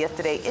figures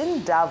yesterday in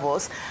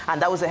Davos,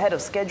 and that was ahead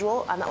of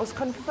schedule, and that was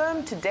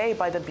confirmed today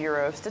by the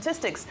Bureau of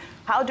Statistics.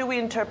 How do we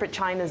interpret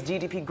China's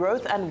GDP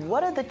growth, and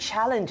what are the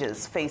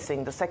challenges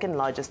facing the second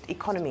largest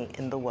economy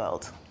in the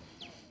world?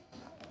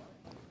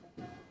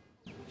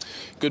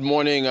 Good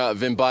morning,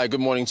 Vimbai.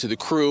 Good morning to the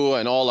crew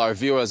and all our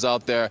viewers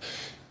out there.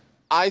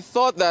 I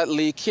thought that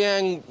Li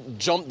Qiang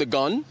jumped the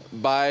gun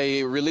by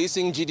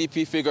releasing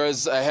GDP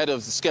figures ahead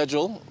of the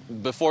schedule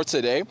before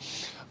today.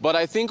 But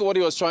I think what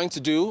he was trying to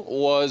do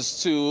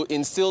was to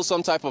instill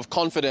some type of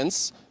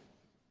confidence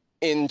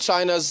in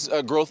China's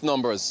growth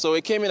numbers. So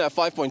it came in at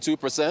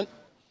 5.2%,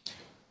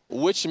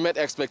 which met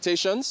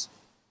expectations.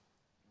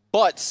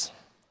 But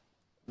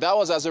that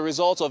was as a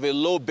result of a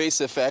low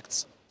base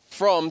effect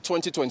from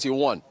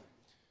 2021.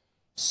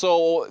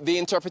 So the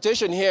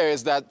interpretation here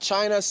is that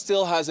China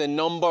still has a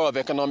number of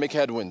economic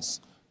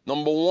headwinds.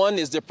 Number one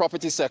is the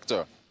property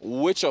sector,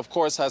 which of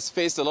course has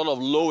faced a lot of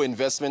low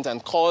investment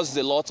and caused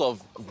a lot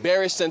of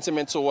bearish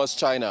sentiment towards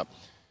China.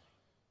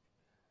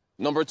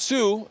 Number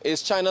two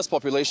is China's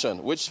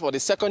population, which for the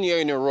second year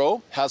in a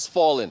row has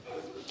fallen.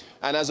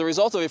 And as a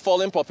result of a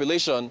falling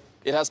population,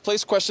 it has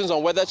placed questions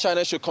on whether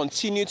China should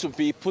continue to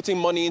be putting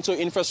money into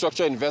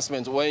infrastructure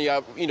investment when you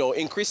have,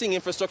 increasing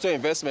infrastructure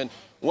investment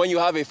when you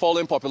have a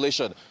falling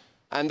population.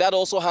 And that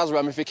also has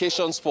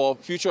ramifications for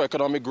future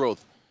economic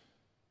growth.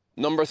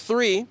 Number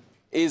three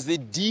is the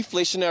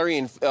deflationary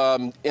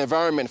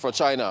environment for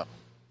China.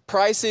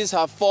 Prices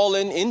have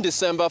fallen in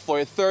December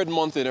for a third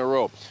month in a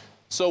row.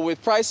 So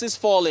with prices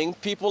falling,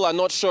 people are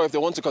not sure if they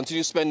want to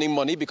continue spending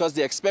money because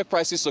they expect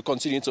prices to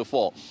continue to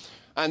fall.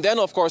 And then,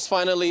 of course,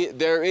 finally,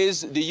 there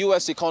is the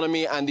U.S.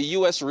 economy and the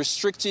U.S.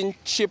 restricting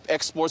chip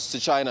exports to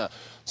China.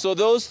 So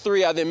those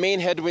three are the main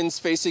headwinds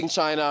facing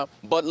China.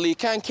 But Li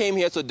Qiang came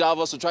here to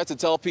Davos to try to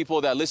tell people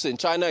that, listen,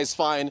 China is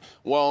fine,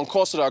 we're on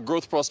course with our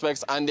growth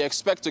prospects, and they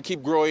expect to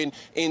keep growing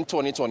in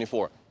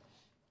 2024.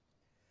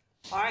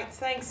 All right,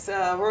 thanks,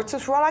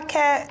 Rotus.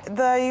 Rolake,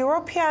 the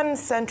European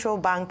Central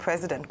Bank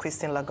President,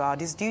 Christine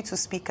Lagarde, is due to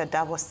speak at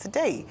Davos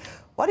today.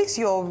 What is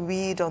your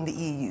read on the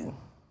EU?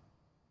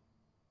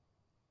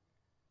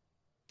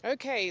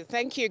 Okay,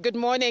 thank you. Good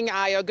morning,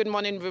 Ayo. Good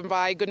morning,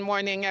 Vimbai. Good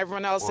morning,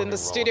 everyone else in the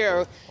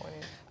studio.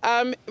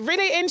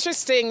 Really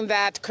interesting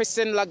that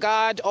Christine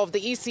Lagarde of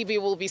the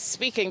ECB will be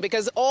speaking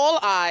because all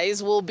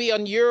eyes will be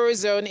on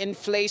Eurozone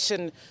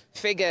inflation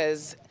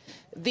figures.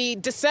 The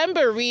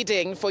December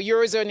reading for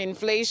Eurozone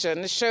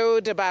inflation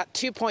showed about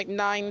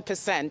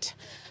 2.9%.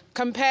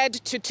 compared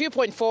to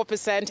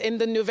 2.4% in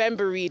the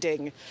November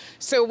reading.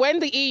 So when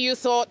the EU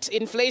thought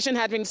inflation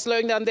had been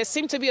slowing down, there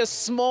seemed to be a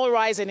small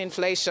rise in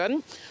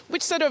inflation,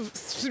 which sort of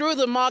threw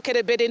the market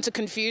a bit into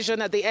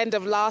confusion at the end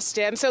of last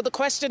year. And so the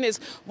question is,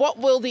 what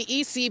will the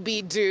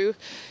ECB do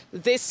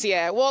this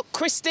year? Well,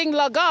 Christine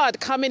Lagarde,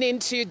 coming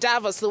into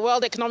Davos, the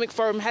World Economic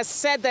Forum, has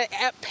said that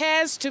it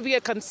appears to be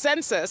a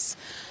consensus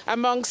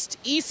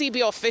amongst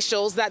ECB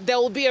officials that there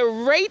will be a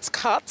rate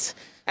cut,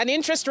 an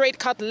interest rate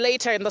cut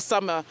later in the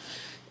summer.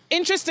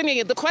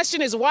 Interestingly, the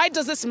question is, why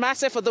does this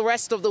matter for the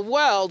rest of the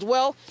world?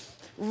 Well,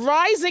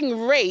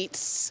 rising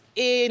rates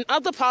in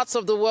other parts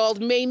of the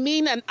world may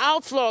mean an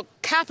outflow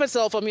of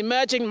capital from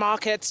emerging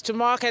markets to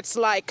markets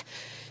like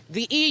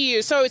the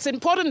EU. So it's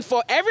important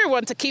for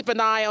everyone to keep an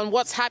eye on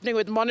what's happening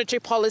with monetary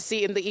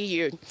policy in the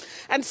EU.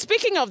 And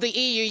speaking of the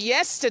EU,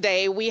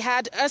 yesterday we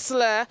had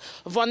Ursula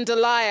von der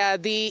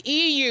Leyen, the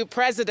EU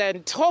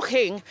president,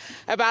 talking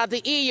about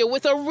the EU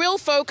with a real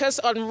focus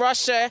on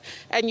Russia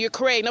and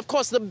Ukraine. Of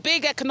course, the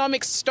big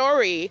economic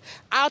story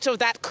out of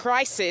that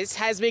crisis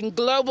has been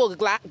global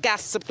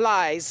gas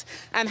supplies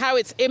and how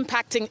it's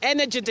impacting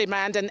energy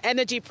demand and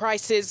energy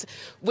prices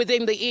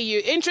within the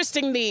EU.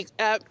 Interestingly,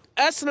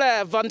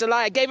 Ursula von der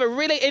Leyen gave a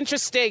really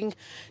interesting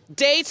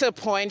data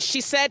point. She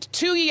said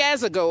 2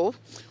 years ago,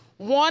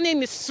 1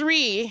 in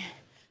 3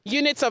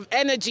 units of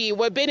energy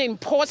were being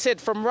imported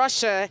from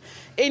Russia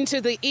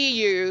into the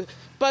EU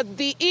but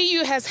the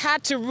EU has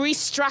had to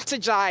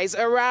re-strategize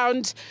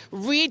around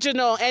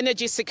regional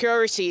energy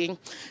security.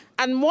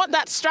 And what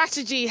that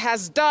strategy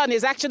has done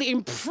is actually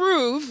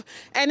improve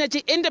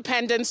energy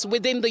independence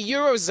within the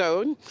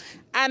Eurozone.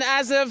 And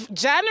as of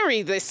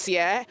January this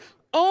year,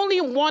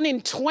 only 1 in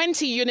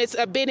 20 units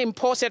are being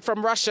imported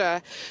from Russia.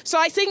 So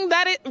I think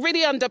that it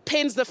really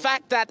underpins the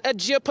fact that a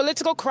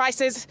geopolitical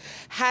crisis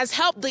has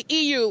helped the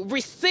EU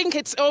rethink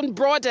its own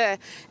broader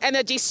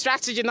energy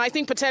strategy. And I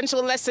think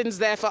potential lessons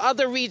there for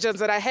other regions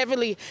that are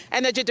heavily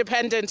energy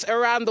dependent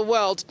around the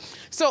world.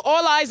 So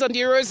all eyes on the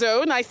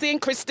Eurozone. I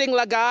think Christine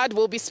Lagarde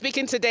will be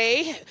speaking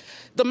today.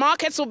 The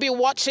markets will be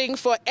watching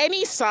for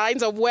any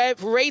signs of where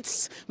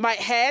rates might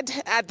head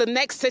at the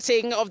next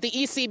sitting of the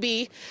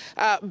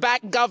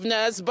ECB-backed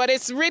governors. But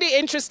it's really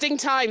interesting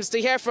times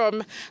to hear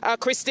from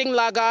Christine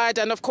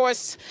Lagarde and, of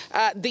course,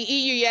 the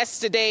EU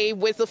yesterday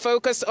with the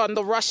focus on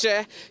the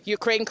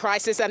Russia-Ukraine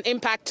crisis and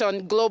impact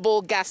on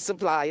global gas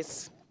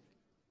supplies.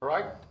 All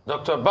right.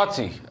 Dr.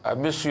 Bati, I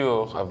miss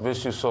you. I've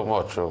missed you so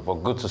much, but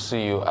good to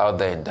see you out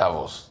there in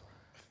Davos.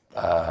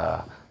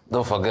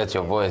 Don't forget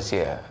your voice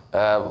here.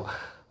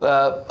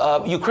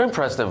 Ukraine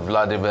President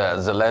Vladimir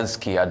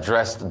Zelensky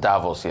addressed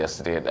Davos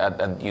yesterday,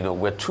 and you know,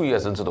 we're 2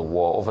 years into the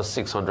war, over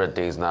 600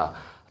 days now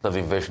of the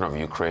invasion of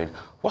Ukraine.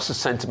 What's the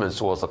sentiment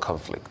towards the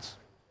conflict?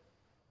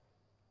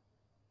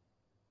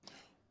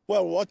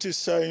 Well, what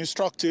is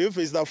instructive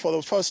is that for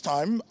the first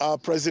time,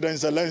 President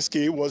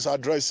Zelensky was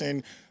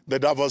addressing the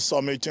Davos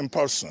summit in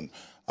person.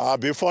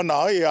 Before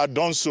now, he had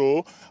done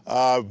so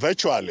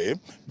virtually,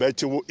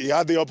 but he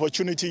had the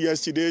opportunity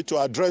yesterday to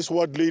address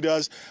world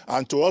leaders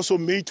and to also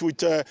meet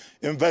with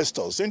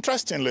investors.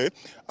 Interestingly,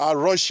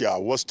 Russia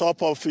was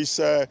top of his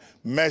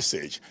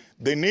message.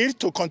 They need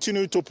to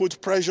continue to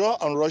put pressure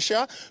on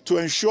Russia to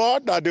ensure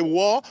that the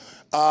war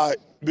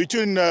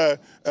between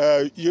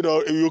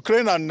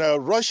Ukraine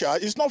and Russia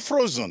is not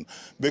frozen,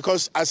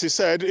 because, as he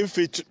said, if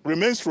it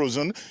remains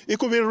frozen, it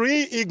could be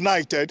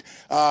reignited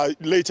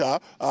later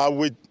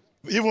with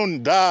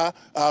even dire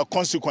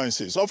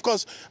consequences. Of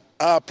course,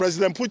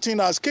 President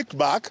Putin has kicked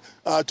back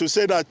to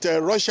say that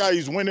Russia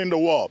is winning the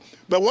war.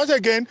 But what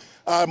again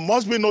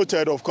must be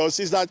noted, of course,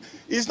 is that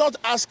he's not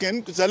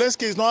asking,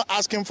 Zelensky is not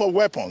asking for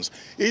weapons.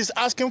 He's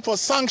asking for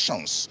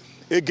sanctions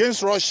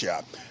against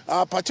Russia,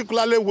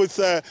 particularly with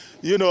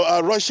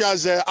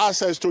Russia's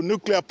access to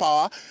nuclear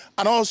power.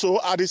 And also,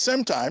 at the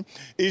same time,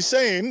 he's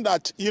saying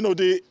that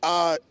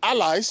the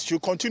allies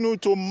should continue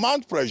to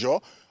mount pressure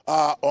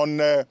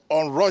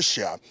on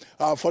Russia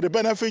for the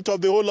benefit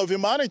of the whole of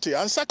humanity.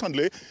 And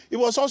secondly, he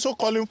was also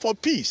calling for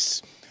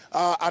peace,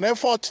 an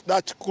effort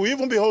that could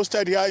even be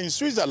hosted here in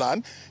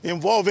Switzerland,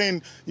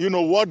 involving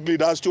world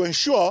leaders to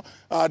ensure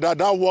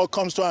that war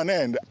comes to an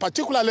end,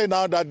 particularly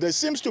now that there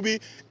seems to be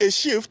a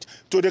shift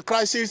to the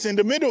crisis in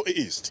the Middle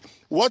East.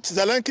 What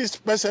Zelensky's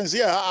presence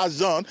here has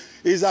done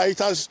is that it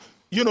has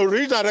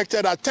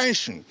redirected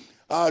attention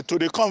to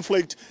the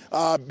conflict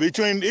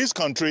between his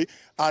country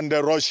and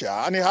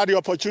Russia. And he had the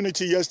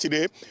opportunity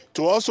yesterday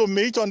to also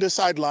meet on the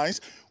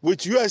sidelines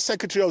with U.S.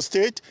 Secretary of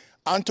State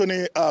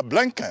Antony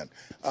Blinken,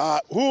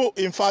 who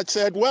in fact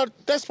said, well,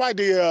 despite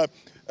the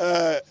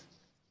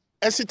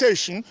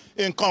hesitation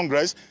in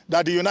Congress,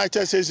 that the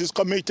United States is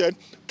committed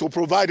to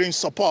providing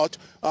support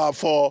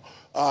for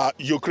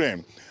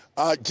Ukraine.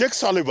 Jake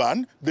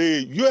Sullivan,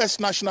 the U.S.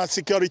 National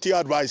Security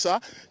Advisor,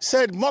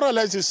 said more or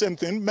less the same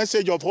thing,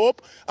 message of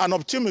hope and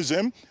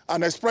optimism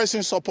and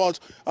expressing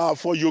support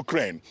for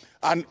Ukraine.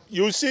 And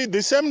you see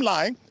the same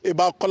line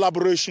about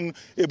collaboration,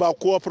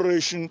 about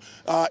cooperation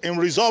in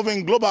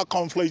resolving global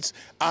conflicts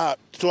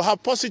to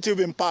have positive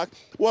impact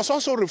was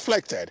also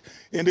reflected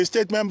in the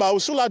statement by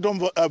Ursula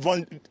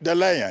von der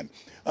Leyen,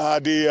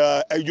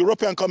 the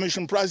European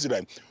Commission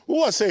President, who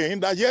was saying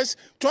that, yes,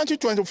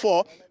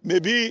 2024 may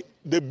be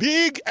the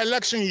big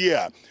election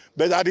year,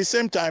 but at the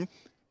same time,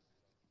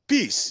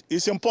 peace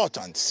is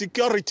important,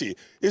 security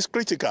is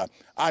critical,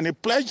 and he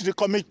pledged the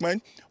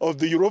commitment of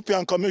the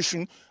European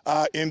Commission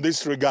in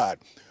this regard.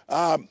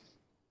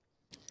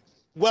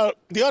 Well,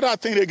 the other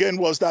thing again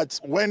was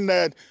that when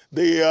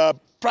the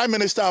Prime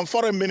Minister and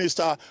Foreign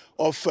Minister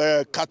of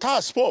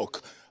Qatar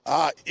spoke,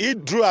 he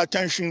drew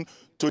attention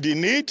to the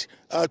need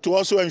to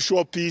also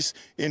ensure peace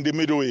in the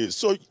Middle East.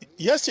 So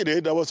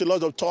yesterday, there was a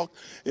lot of talk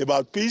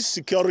about peace,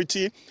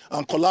 security,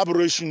 and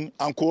collaboration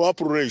and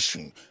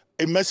cooperation,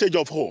 a message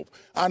of hope.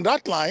 And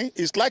that line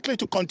is likely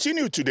to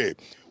continue today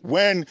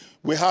when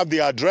we have the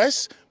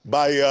address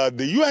by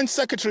the UN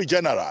Secretary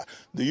General.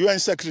 The UN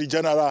Secretary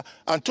General,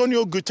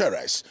 Antonio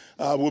Guterres,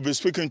 will be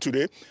speaking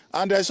today.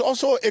 And there's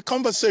also a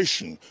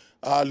conversation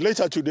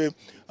later today,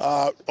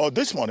 or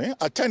this morning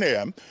at 10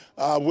 a.m.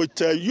 With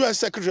U.S.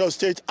 Secretary of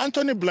State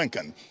Antony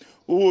Blinken,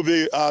 who will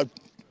be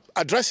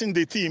addressing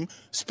the theme,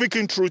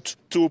 Speaking Truth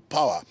to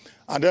Power.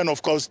 And then,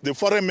 of course, the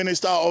Foreign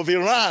Minister of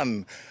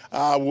Iran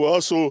will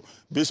also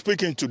be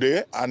speaking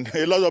today. And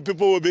a lot of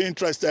people will be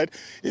interested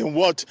in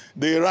what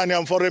the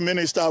Iranian Foreign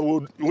Minister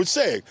would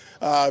say,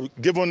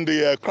 given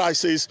the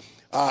crisis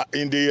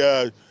in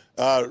the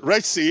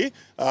Red Sea,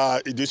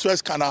 the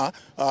Suez Canal,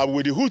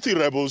 with the Houthi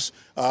rebels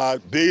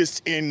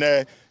based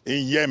in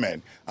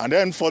Yemen. And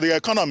then for the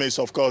economies,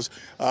 of course,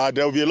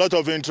 there will be a lot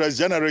of interest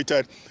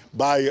generated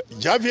by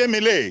Javier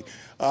Milei,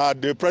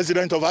 the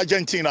president of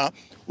Argentina,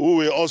 who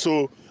will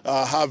also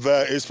have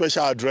a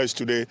special address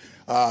today,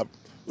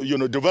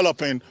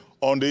 developing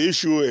on the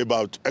issue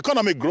about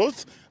economic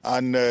growth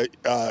and,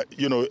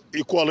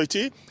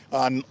 equality,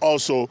 and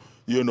also,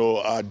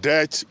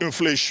 debt,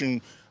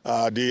 inflation,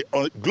 the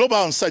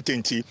global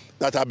uncertainty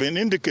that have been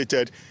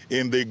indicated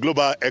in the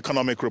Global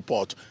Economic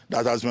Report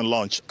that has been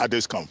launched at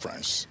this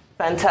conference.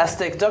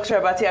 Fantastic. Dr.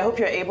 Abati, I hope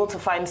you're able to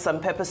find some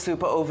pepper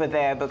soup over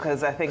there,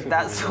 because I think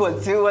that's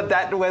what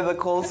that weather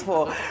calls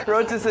for.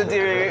 Roti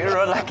Sodiri,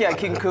 Rolake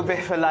Akinkube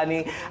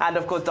Felani, and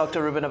of course,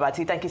 Dr. Reuben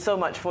Abati, thank you so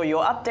much for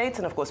your updates.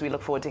 And of course, we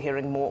look forward to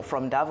hearing more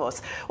from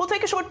Davos. We'll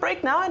take a short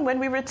break now, and when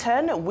we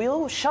return, we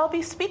shall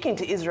be speaking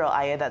to Israel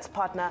Ayer, that's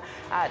partner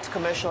at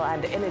Commercial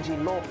and Energy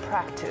Law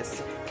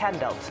Practice,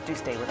 Candelt. Do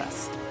stay with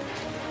us.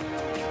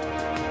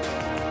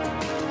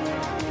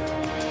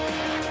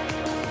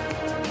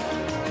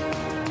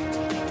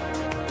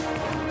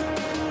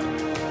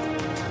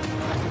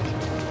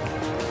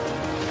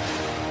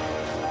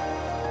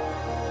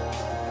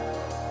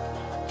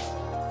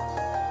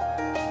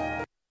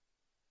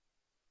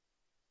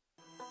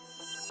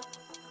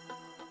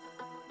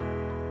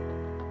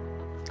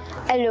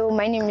 Hello,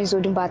 my name is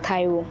Odumba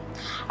Taiwo.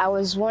 I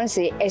was once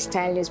a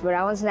hairstylist, but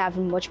I wasn't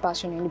having much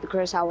passion in it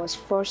because I was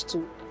forced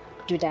to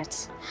do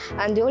that.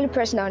 And the only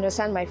person that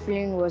understand my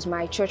feeling was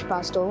my church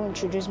pastor, who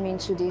introduced me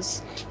into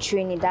this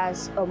training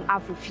that's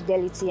Afro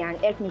Fidelity, and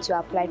helped me to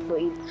apply for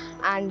it.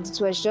 And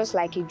it was just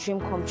like a dream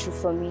come true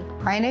for me.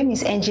 My name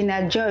is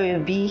Engineer Joy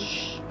Obi,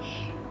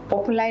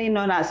 popularly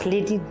known as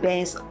Lady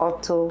Benz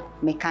Auto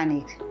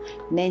Mechanic,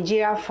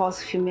 Nigeria's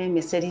first female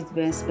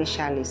Mercedes-Benz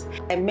specialist.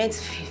 I met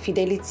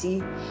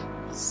Fidelity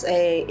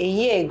a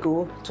year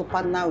ago to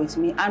partner with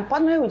me, and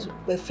partnering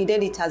with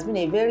Fidelity has been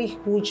a very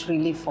huge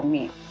relief for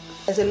me.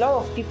 There's a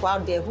lot of people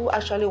out there who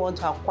actually want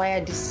to acquire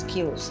these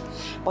skills,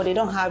 but they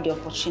don't have the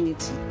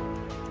opportunity.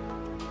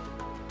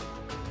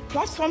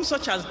 Platforms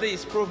such as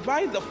this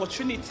provide the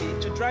opportunity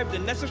to drive the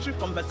necessary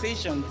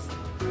conversations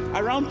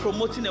around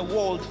promoting a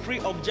world free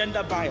of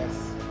gender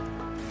bias.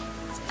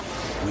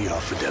 We are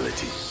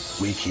Fidelity.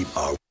 We keep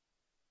our...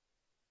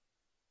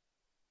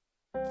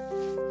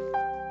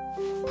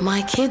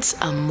 My kids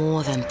are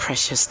more than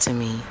precious to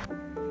me.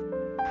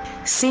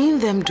 Seeing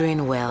them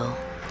doing well,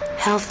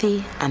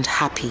 healthy and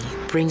happy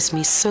brings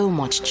me so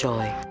much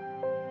joy.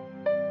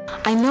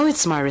 I know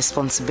it's my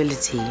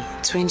responsibility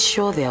to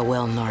ensure they are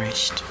well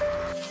nourished.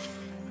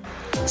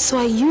 So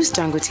I use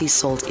Dangote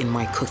salt in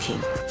my cooking.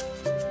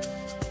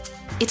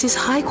 It is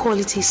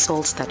high-quality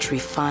salt that's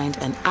refined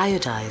and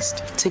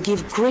iodized to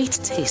give great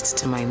taste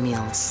to my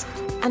meals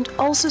and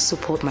also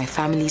support my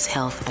family's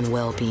health and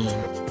well-being.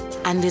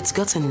 And it's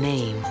got a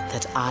name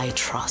that I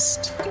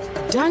trust.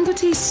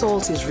 Dangote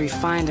salt is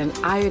refined and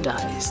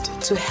iodized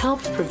to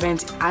help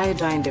prevent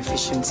iodine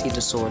deficiency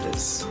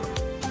disorders.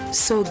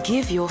 So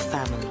give your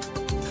family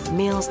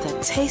meals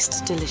that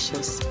taste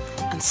delicious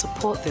and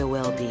support their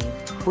well-being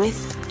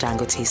with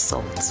Dangote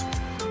salt.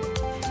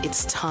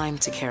 It's time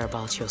to care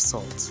about your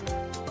salt.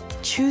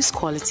 Choose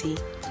quality,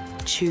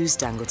 choose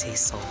Dangote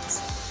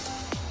salt.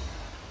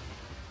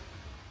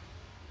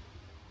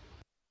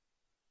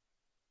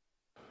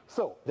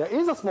 So, there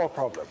is a small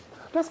problem.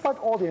 Despite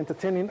all the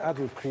entertaining ads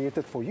we've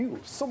created for you,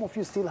 some of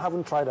you still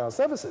haven't tried our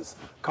services.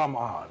 Come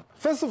on.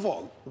 First of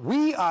all,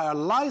 we are a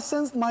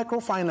licensed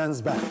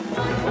microfinance bank.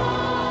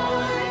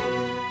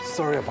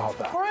 Sorry about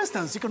that. For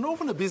instance, you can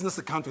open a business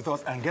account with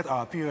us and get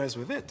our POS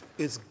with it.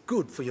 It's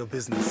good for your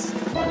business.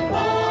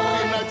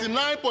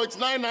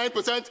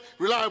 99.99%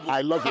 reliable.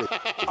 I love it.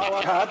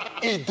 Our card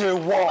is the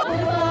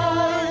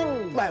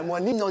one. My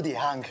money no dey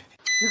hang.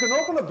 You can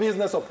open a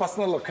business or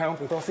personal account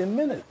with us in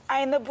minutes.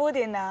 Ai na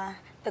bude na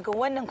daga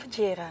wannan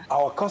kujera.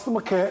 Our customer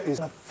care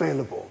is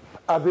available.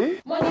 Abby?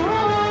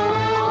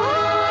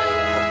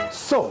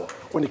 So,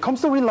 when it comes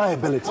to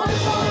reliability,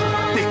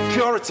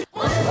 security,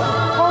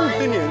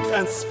 convenience,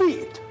 and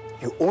speed,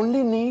 you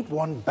only need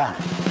one bank.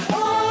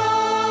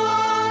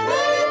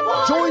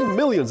 Join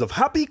millions of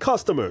happy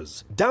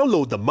customers.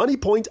 Download the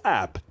MoneyPoint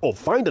app or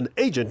find an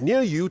agent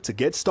near you to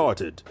get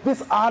started.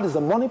 This ad is a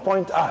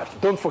MoneyPoint ad.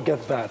 Don't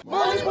forget that.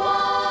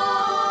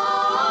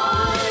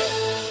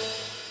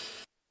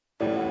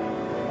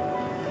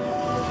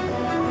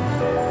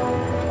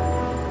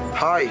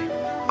 Hi,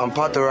 I'm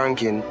Pat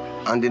Rankin,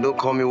 and they don't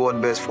call me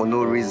World Best for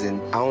no reason.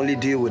 I only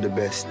deal with the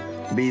best.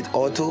 Be it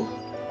auto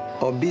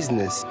or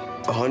business,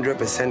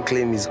 100%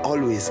 claim is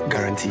always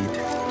guaranteed.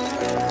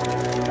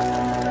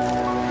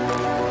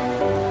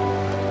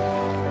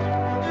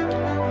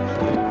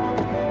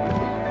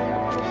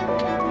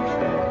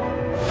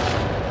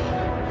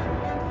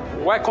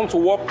 Welcome to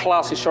World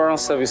Class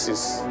Insurance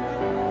Services.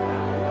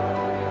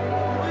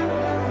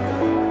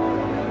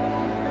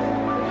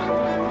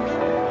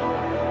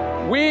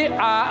 We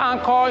are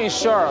Anchor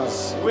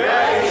Insurance,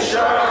 where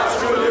insurance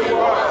truly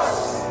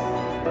works.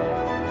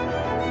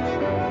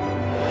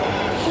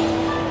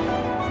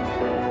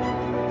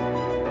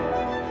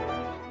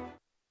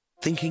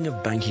 Thinking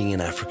of banking in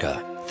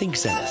Africa? Think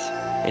Zenith.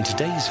 In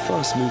today's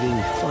fast-moving,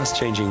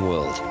 fast-changing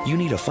world, you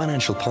need a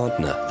financial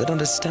partner that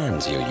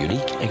understands your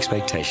unique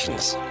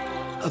expectations.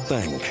 A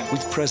bank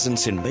with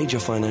presence in major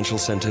financial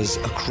centers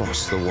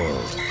across the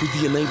world,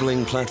 with the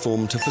enabling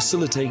platform to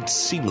facilitate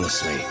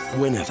seamlessly,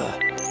 whenever,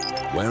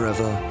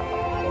 wherever,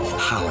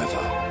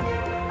 however.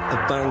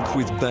 A bank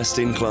with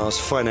best-in-class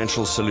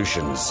financial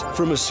solutions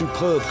from a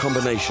superb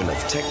combination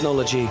of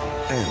technology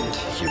and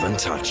human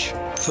touch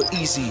for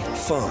easy,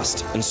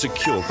 fast, and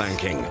secure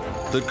banking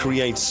that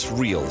creates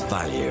real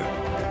value.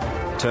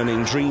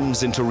 Turning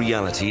dreams into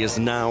reality is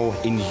now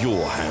in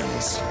your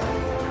hands.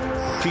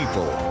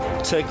 People,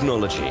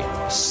 technology,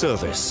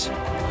 service.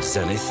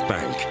 Zenith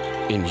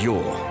Bank, in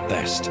your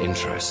best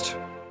interest.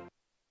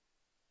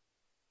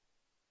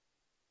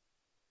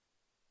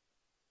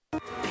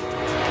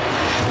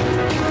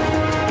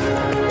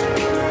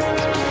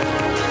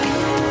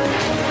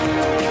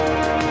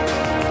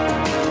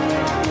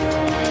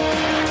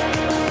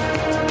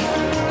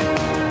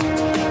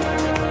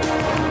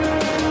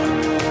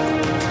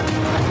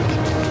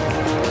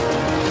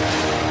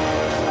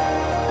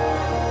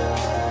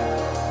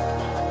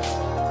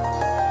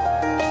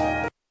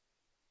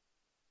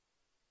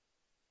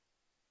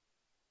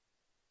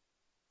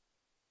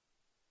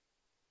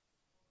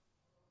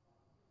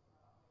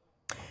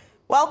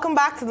 Welcome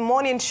back to the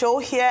morning show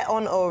here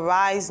on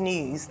Arise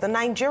News. The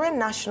Nigerian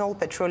National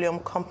Petroleum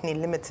Company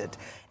Limited,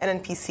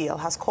 NNPCL,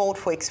 has called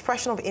for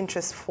expression of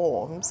interest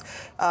forms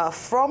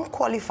from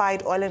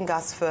qualified oil and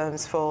gas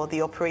firms for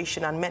the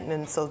operation and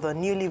maintenance of the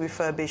newly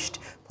refurbished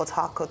Port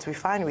Harcourt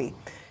refinery.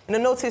 In a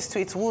notice to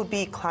its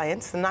would-be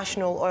clients, the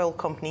National Oil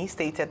Company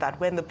stated that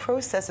when the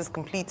process is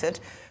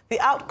completed, the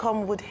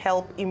outcome would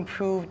help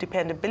improve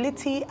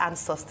dependability and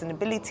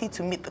sustainability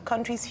to meet the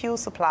country's fuel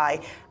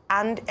supply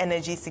and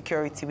energy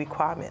security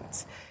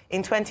requirements.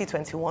 In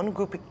 2021,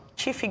 Group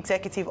Chief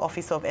Executive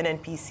Officer of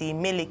NNPC,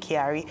 Mele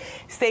Kyari,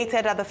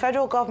 stated that the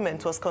federal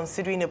government was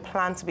considering a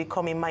plan to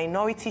become a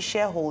minority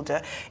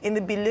shareholder in the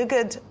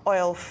beleaguered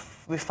oil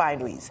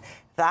refineries.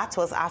 That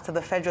was after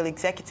the Federal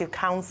Executive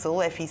Council,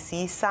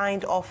 FEC,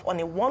 signed off on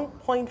a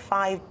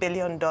 $1.5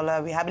 billion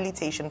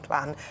rehabilitation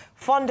plan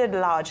funded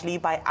largely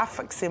by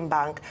Afrexim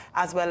Bank,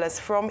 as well as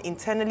from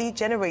internally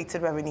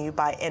generated revenue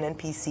by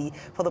NNPC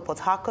for the Port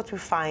Harcourt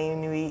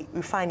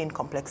refining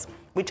complex,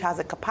 which has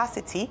a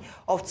capacity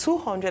of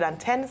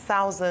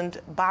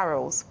 210,000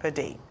 barrels per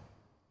day.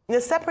 In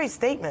a separate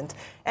statement,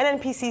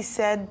 NNPC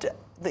said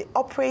the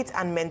operate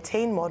and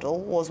maintain model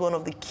was one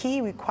of the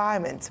key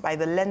requirements by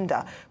the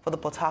lender for the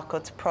Port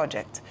Harcourt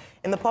project.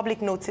 In the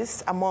public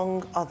notice,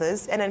 among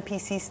others,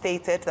 NNPC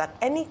stated that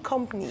any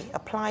company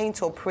applying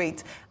to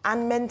operate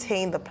and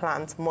maintain the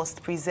plant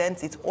must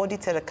present its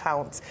audited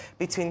accounts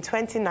between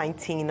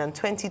 2019 and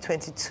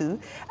 2022,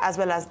 as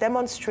well as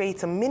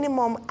demonstrate a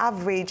minimum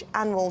average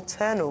annual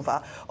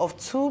turnover of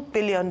 $2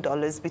 billion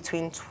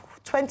between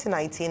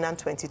 2019 and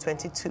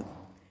 2022.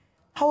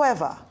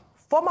 However,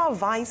 former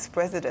Vice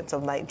President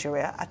of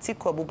Nigeria,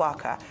 Atiku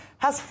Abubakar,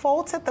 has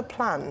faulted the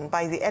plan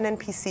by the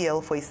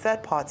NNPCL for a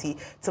third party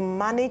to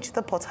manage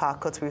the Port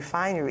Harcourt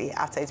refinery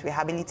after its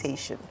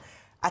rehabilitation.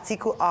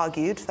 Atiku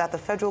argued that the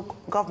federal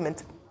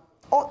government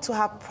ought to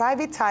have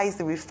privatized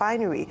the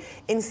refinery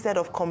instead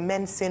of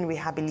commencing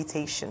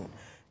rehabilitation.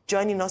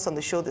 Joining us on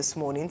the show this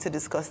morning to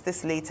discuss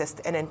this latest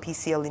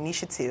NNPCL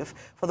initiative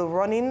for the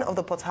running of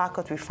the Port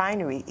Harcourt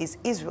refinery is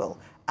Israel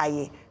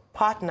Aye,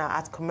 partner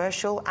at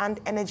Commercial and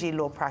Energy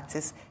Law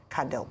Practice,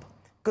 CANDELP.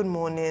 Good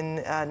morning,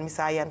 Ms.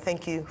 Aye, and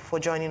thank you for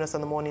joining us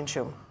on the morning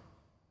show.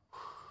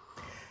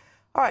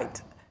 All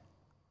right,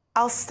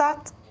 I'll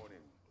start. Good morning.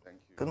 Thank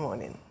you. Good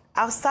morning.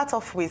 I'll start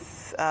off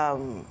with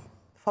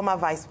former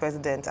Vice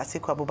President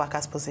Atiku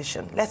Abubakar's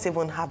position. Let's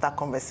even have that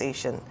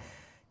conversation.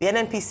 The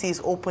NNPC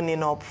is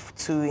opening up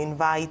to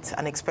invite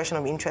an expression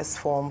of interest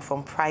form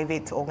from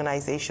private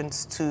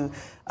organizations to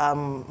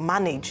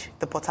manage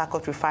the Port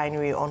Harcourt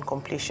refinery on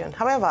completion.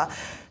 However,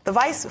 the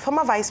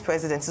former Vice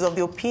President is of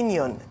the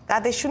opinion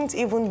that they shouldn't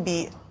even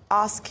be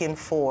asking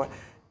for,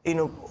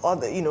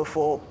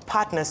 for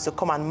partners to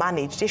come and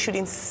manage. They should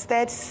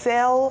instead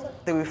sell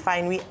the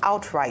refinery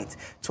outright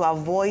to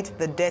avoid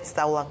the debts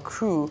that will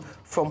accrue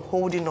from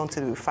holding on to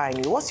the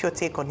refinery. What's your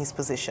take on his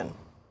position?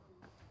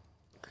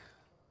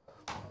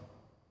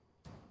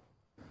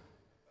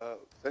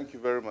 Thank you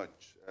very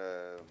much.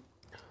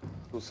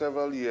 So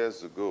several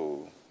years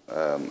ago,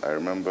 I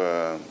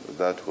remember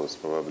that was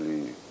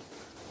probably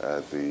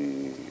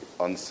the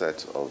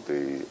onset of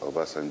the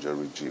Obasanjo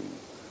regime.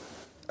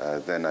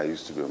 Then I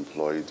used to be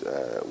employed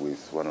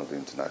with one of the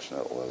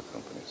international oil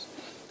companies.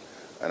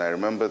 And I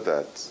remember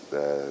that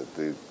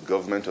the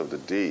government of the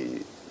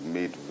day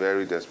made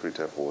very desperate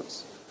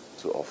efforts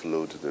to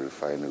offload the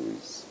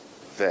refineries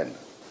then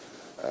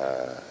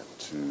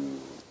to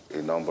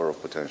a number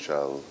of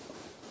potential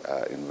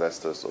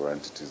investors or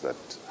entities that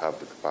have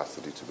the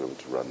capacity to be able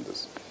to run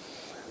this.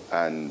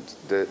 And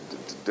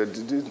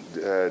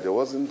there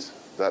wasn't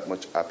that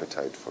much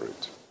appetite for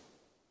it.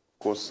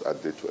 Of course,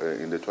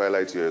 in the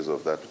twilight years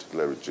of that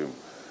particular regime,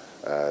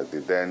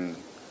 the then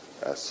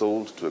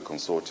sold to a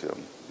consortium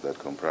that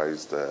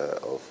comprised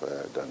of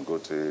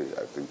Dangote,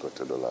 I think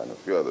Otedola, and a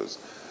few others,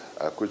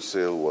 which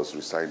sale was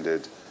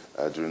rescinded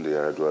during the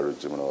Yar'Adua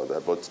regime and all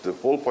that. But the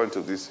whole point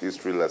of this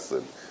history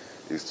lesson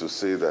is to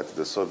say that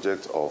the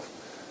subject of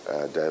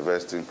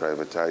divesting,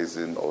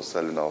 privatizing, or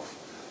selling off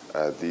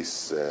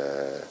these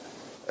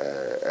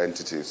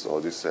entities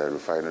or these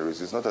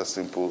refineries is not as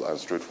simple and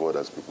straightforward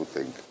as people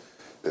think.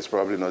 There's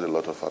probably not a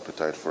lot of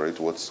appetite for it.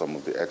 What some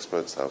of the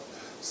experts have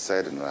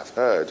said and I've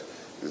heard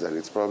is that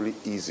it's probably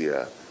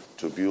easier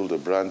to build a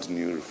brand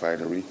new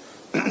refinery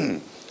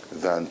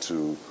than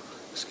to,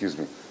 excuse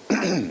me,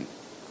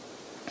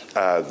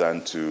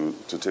 than to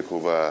take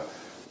over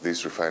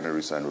these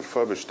refineries and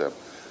refurbish them.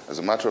 As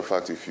a matter of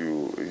fact, if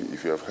you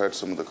have heard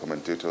some of the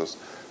commentators,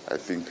 I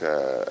think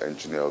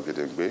Engineer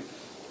Ogedengbe,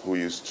 who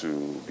used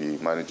to be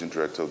managing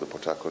director of the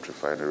Port Harcourt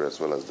refinery as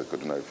well as the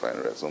Kaduna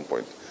refinery at some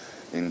point,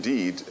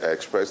 indeed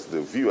expressed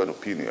the view and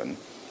opinion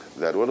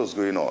that what was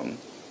going on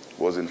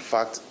was in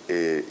fact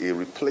a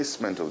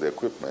replacement of the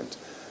equipment.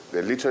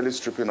 They're literally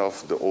stripping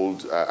off the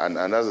old, and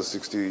that's a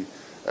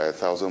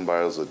 60,000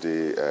 barrels a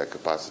day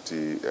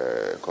capacity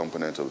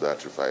component of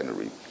that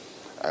refinery,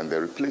 and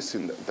they're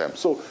replacing them.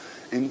 So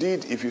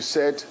indeed, if you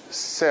said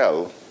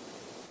sell,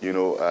 you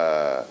know,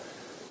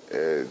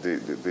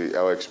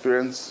 our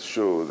experience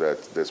show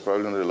that there's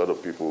probably not a lot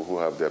of people who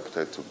have the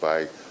appetite to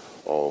buy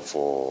or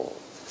for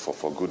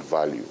good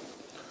value.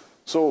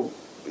 So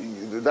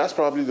that's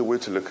probably the way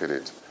to look at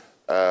it.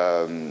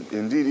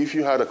 Indeed, if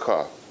you had a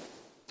car,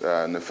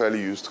 and a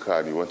fairly used car,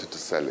 and you wanted to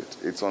sell it,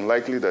 it's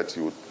unlikely that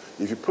you would,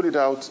 if you put it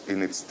out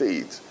in its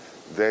state,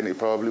 then it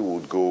probably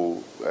would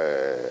go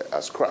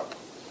as scrap.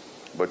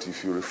 But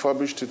if you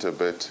refurbished it a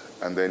bit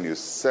and then you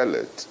sell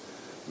it,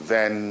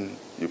 then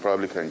you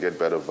probably can get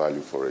better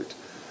value for it.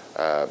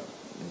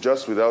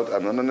 Just without,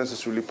 I'm not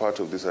necessarily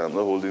part of this, and I'm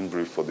not holding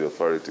brief for the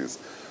authorities,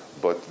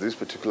 but this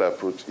particular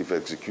approach, if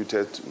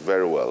executed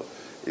very well,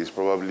 is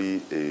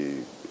probably a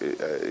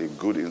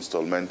good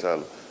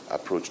instrumental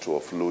approach to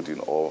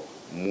offloading or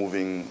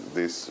moving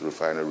these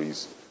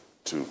refineries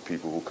to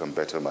people who can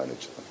better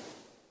manage them.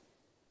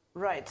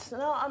 Right.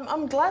 Now,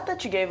 I'm glad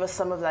that you gave us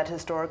some of that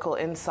historical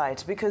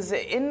insight, because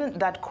in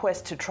that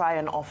quest to try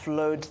and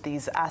offload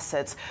these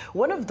assets,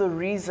 one of the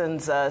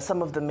reasons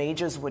some of the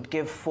majors would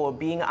give for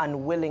being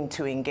unwilling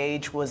to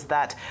engage was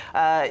that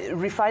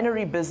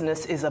refinery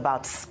business is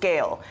about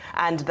scale,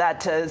 and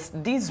that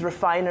these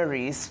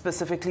refineries,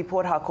 specifically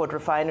Port Harcourt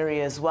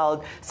refinery as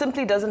well,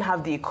 simply doesn't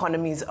have the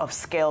economies of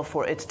scale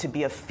for it to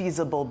be a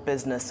feasible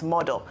business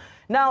model.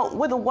 Now,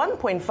 with a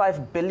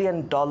 $1.5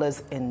 billion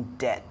in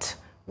debt,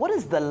 what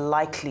is the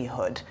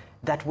likelihood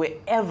that we're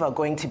ever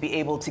going to be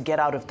able to get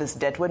out of this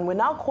debt when we're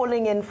now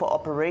calling in for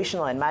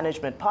operational and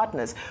management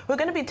partners who are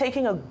going to be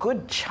taking a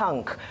good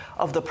chunk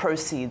of the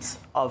proceeds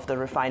of the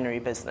refinery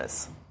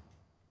business?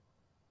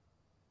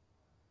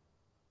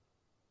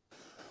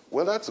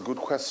 Well, that's a good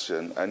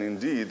question. And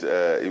indeed,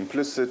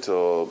 implicit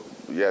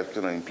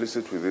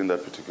within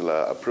that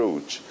particular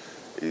approach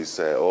is,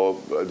 or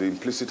the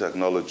implicit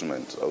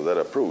acknowledgement of that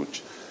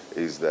approach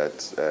is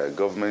that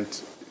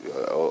government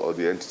or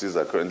the entities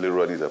that currently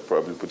run it are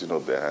probably putting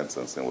up their hands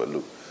and saying, well,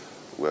 look,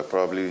 we're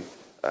probably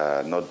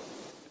not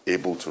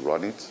able to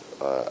run it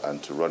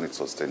and to run it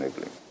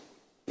sustainably.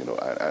 You know,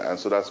 and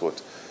so that's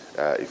what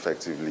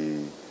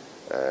effectively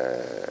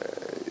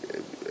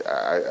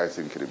I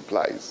think it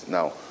implies.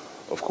 Now,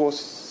 of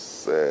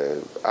course,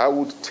 I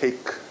would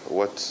take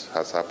what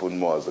has happened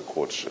more as a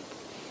courtship.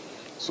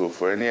 So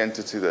for any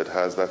entity that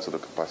has that sort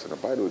of capacity,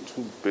 by the way,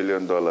 $2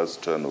 billion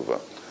turnover,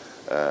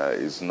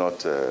 is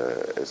not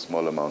a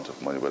small amount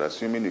of money, but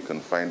assuming you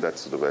can find that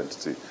sort of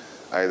entity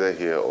either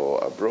here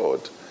or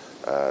abroad,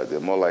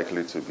 they're more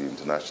likely to be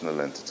international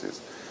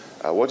entities.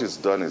 What it's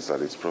done is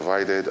that it's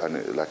provided,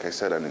 like I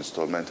said, an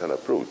instrumental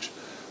approach.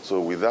 So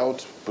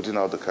without putting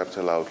out the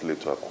capital outlay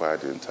to acquire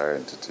the entire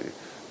entity,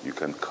 you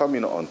can come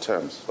in on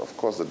terms. Of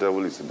course, the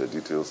devil is in the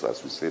details,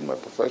 as we say in my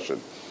profession.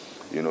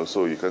 You know,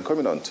 so you can come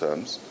in on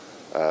terms,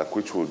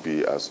 which would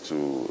be as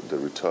to the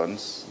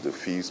returns, the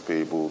fees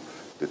payable,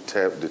 the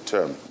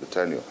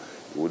tenure.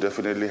 It will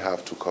definitely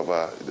have to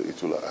cover.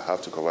 It will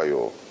have to cover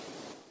your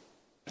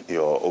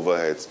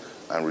overheads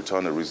and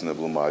return a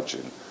reasonable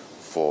margin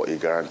for a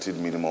guaranteed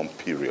minimum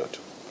period.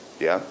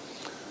 Yeah,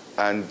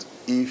 and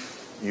if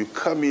you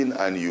come in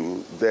and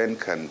you then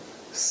can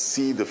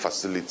see the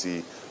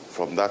facility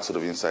from that sort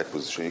of inside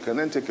position, you can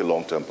then take a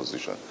long-term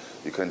position.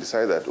 You can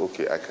decide that,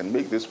 okay, I can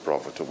make this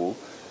profitable,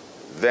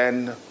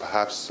 then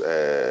perhaps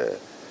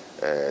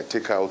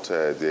take out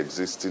the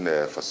existing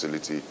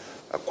facility,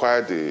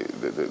 acquire the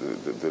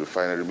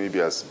refinery maybe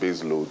as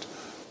base load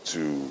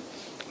to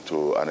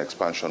an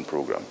expansion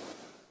program.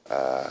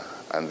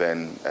 And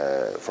then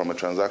from a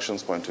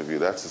transactions point of view,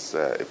 that is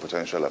a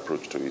potential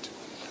approach to it.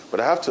 But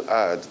I have to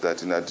add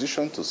that in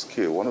addition to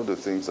scale, one of the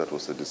things that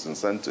was a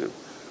disincentive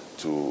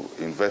to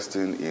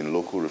investing in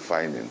local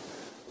refining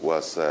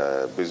was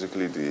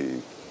basically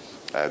the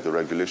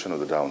regulation of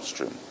the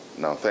downstream.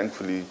 Now,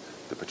 thankfully,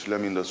 the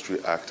Petroleum Industry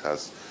Act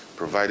has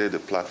provided a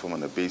platform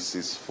and a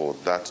basis for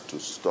that to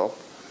stop.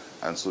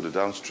 And so the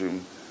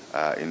downstream,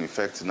 in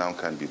effect, now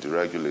can be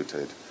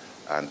deregulated,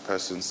 and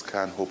persons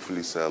can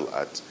hopefully sell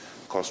at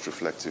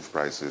cost-reflective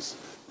prices,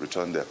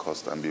 return their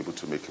cost, and be able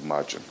to make a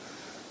margin.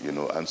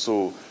 And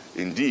so,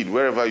 indeed,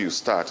 wherever you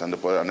start, and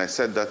I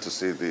said that to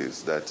say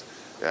this, that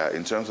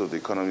in terms of the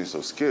economies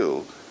of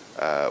scale,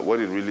 what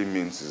it really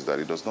means is that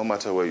it does not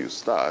matter where you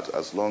start,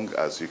 as long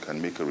as you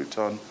can make a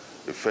return,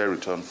 a fair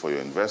return for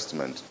your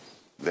investment,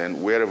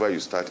 then wherever you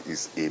start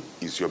is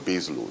your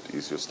base load,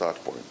 is your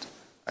start point.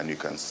 And you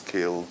can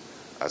scale,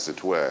 as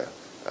it were,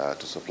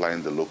 to supply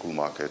in the local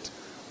market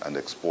and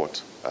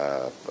export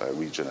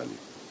regionally.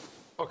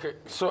 Okay,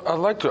 so I'd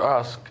like to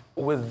ask,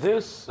 with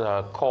this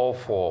call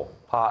for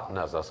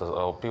partners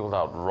or people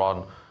that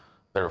run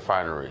the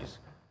refineries,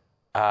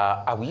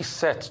 are we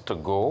set to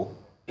go?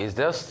 Is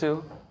there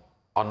still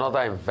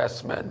another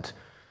investment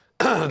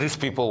these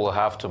people will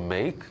have to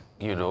make,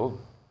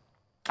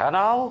 And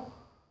how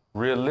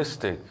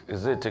realistic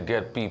is it to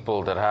get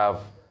people that have,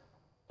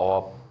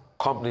 or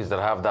companies that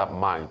have that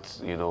might,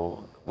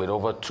 with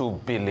over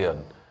 2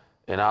 billion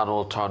in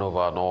annual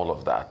turnover and all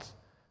of that?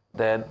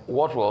 Then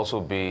what will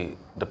also be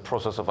the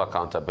process of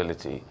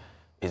accountability?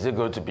 Is it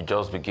going to be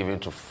just be given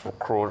to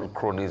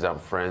cronies and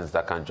friends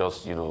that can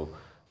just,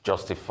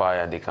 justify,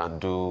 and they can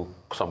do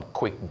some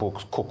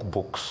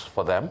cookbooks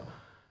for them?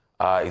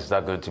 Is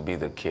that going to be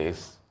the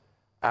case?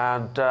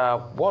 And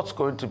what's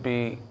going to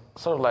be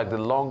sort of like the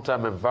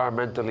long-term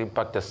environmental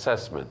impact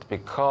assessment?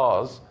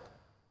 Because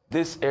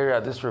this area,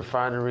 this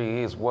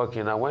refinery is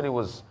working, and when it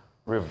was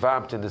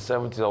revamped in the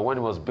 70s, or when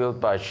it was built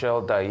by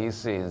Shell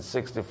Daisy in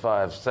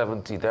 65,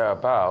 70,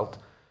 thereabout,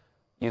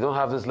 you don't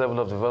have this level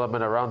of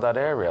development around that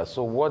area.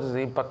 So what is the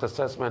impact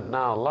assessment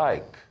now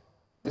like?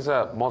 These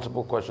are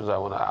multiple questions I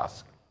want to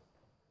ask.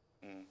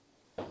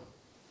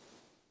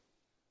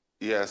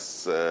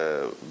 Yes,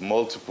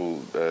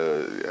 multiple.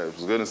 I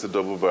was going to say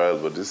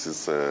double-barreled, but this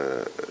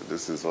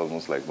is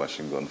almost like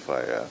machine gun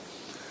fire.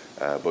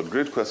 But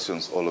great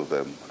questions, all of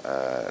them,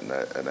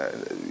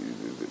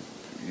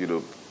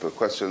 the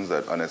questions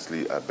that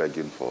honestly are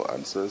begging for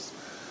answers,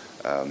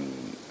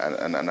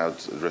 and I'll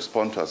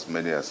respond to as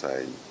many as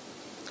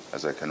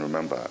I can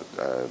remember.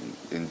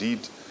 Indeed,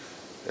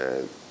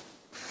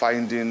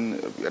 finding,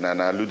 and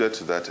I alluded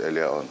to that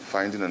earlier on,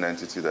 finding an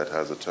entity that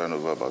has a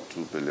turnover about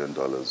 $2 billion.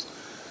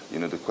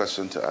 The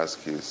question to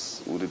ask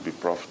is, would it be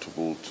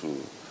profitable to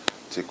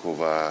take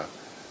over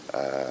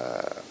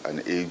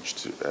an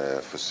aged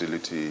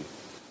facility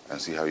and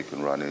see how you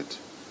can run it?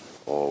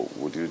 Or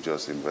would you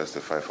just invest a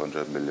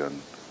 $500 million,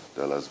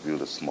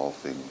 build a small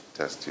thing,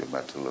 test your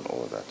metal and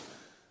all of that?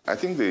 I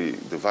think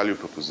the value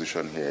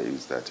proposition here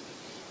is that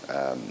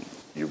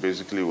you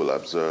basically will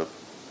observe,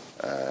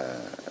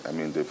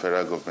 the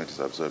federal government is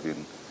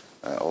observing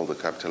all the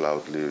capital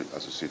outlay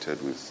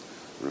associated with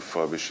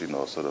refurbishing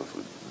or sort of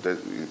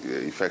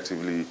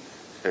effectively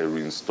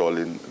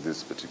reinstalling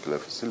this particular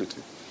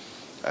facility.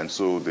 And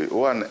so the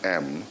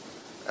O&M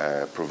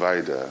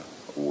provider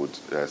would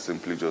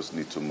simply just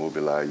need to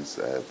mobilize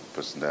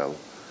personnel,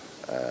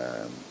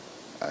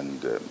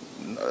 and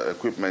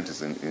equipment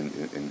is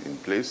in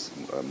place,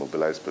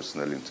 mobilize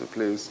personnel into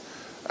place,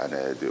 and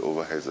the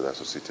overheads that are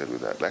associated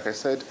with that. Like I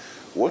said,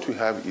 what we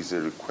have is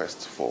a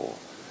request for,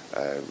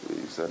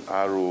 it's an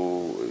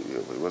RO,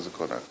 what's it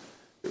called?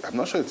 I'm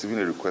not sure it's even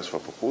a request for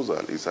proposal.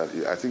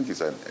 I think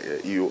it's an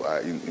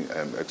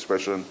EOI,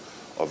 expression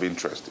of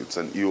interest. It's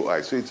an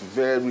EOI. So it's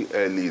very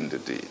early in the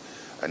day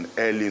and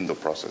early in the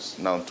process.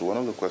 Now, to one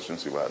of the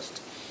questions you've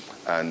asked,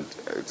 and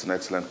it's an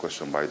excellent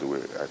question, by the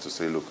way, to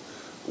say, look,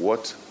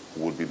 what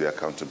would be the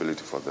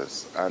accountability for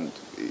this? And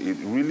it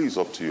really is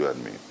up to you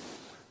and me.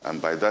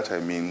 And by that, I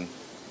mean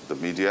the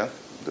media,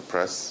 the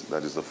press,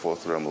 that is the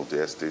fourth realm of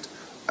the estate,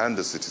 and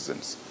the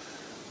citizens,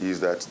 is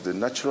that the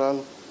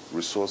natural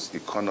resource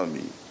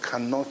economy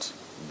cannot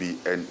be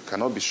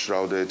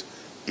shrouded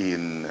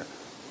in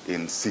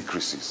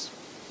secrecies,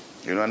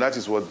 and that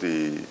is what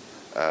the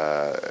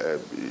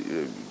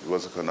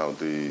what's it called now,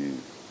 the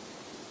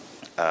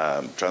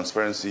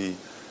Transparency,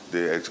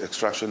 the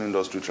Extraction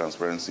Industry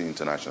Transparency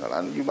International,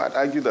 and you might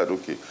argue that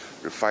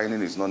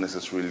refining is not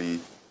necessarily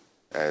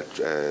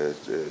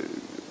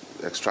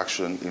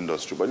extraction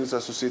industry, but it's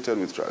associated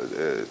with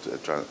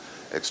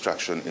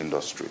extraction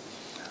industry,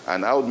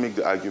 and I would make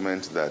the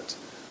argument that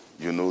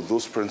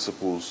those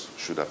principles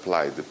should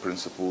apply, the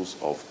principles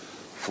of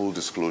full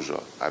disclosure.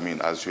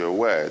 As you're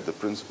aware, the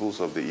principles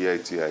of the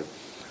EITI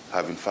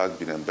have in fact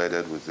been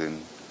embedded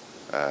within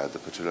the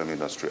Petroleum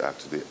Industry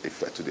Act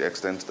to the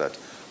extent that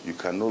you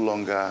can no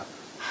longer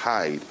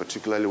hide,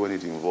 particularly when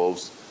it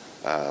involves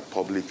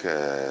public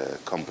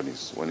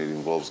companies, when it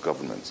involves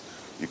governments.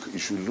 You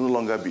should no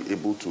longer be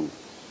able to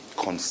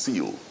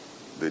conceal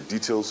the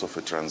details of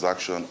a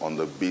transaction on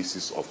the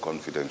basis of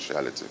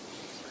confidentiality.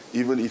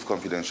 Even if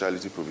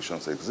confidentiality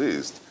provisions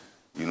exist,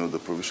 the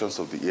provisions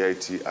of the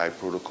EITI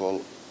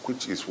protocol,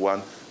 which is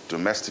one,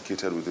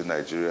 domesticated within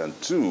Nigeria,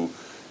 and two,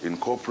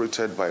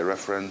 incorporated by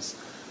reference,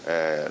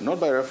 not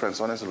by reference,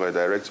 honestly, by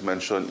direct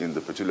mention in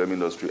the Petroleum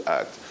Industry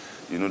Act,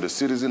 you know, the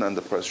citizen and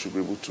the press should be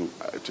able to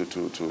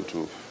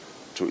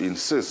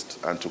insist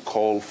and to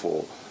call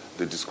for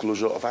the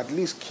disclosure of at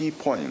least key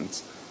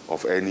points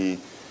of any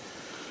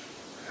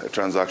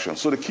transaction.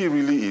 So the key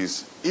really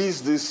is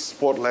this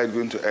spotlight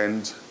going to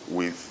end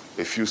with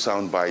a few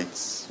sound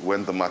bites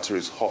when the matter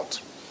is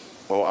hot?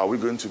 Or are we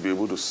going to be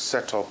able to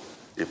set up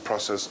a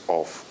process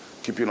of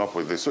keeping up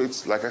with this? So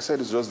it's, like I said,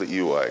 it's just the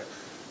EOI.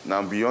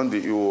 Now, beyond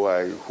the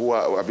EOI,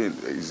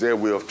 is there a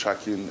way of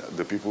tracking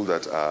the people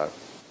that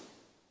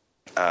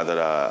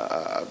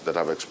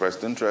have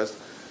expressed interest,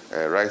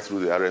 right through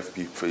the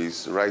RFP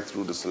phase, right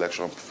through the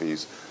selection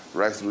phase,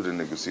 right through the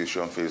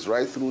negotiation phase,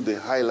 right through the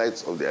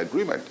highlights of the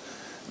agreement?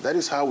 That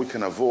is how we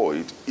can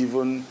avoid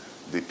even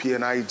the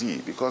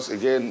PNID, because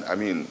again, I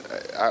mean,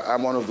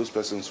 I'm one of those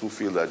persons who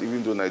feel that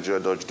even though Nigeria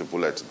dodged a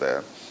bullet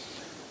there,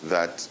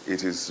 that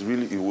it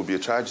would be a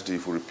tragedy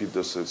if we repeat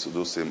those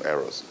same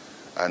errors.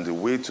 And the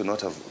way to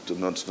not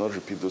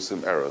repeat those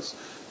same errors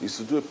is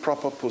to do a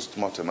proper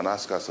post-mortem and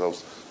ask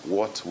ourselves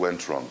what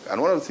went wrong.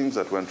 And one of the things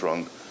that went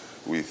wrong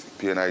with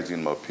PNID,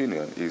 in my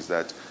opinion, is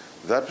that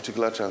that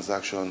particular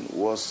transaction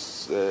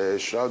was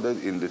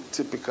shrouded in the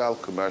typical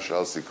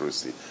commercial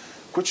secrecy,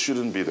 which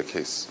shouldn't be the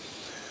case.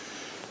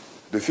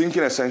 The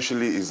thinking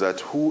essentially is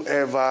that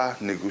whoever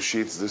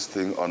negotiates this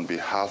thing on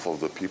behalf of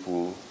the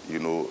people, you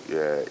know,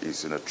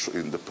 is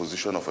in the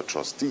position of a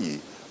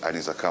trustee and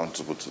is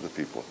accountable to the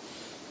people,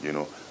 you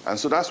know. And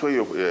so that's where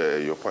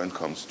your point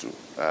comes to.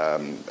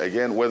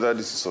 Again, whether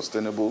this is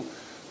sustainable,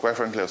 quite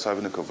frankly, I was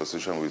having a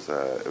conversation with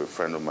a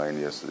friend of mine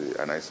yesterday,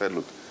 and I said,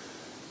 look,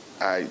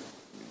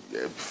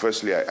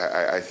 firstly,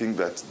 I think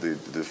that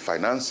the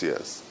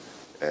financiers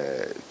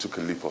took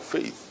a leap of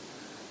faith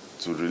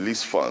to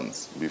release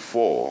funds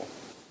before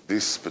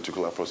this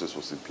particular process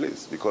was in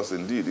place. Because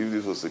indeed, if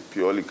this was a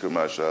purely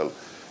commercial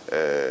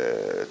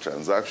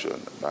transaction,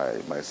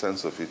 my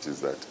sense of it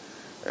is that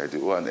the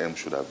O&M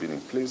should have been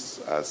in place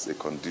as a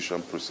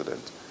condition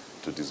precedent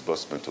to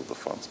disbursement of the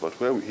funds. But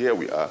here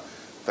we are,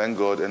 thank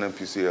God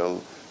NNPCL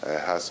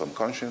has some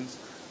conscience,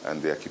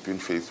 and they are keeping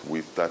faith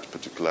with that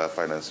particular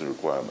financing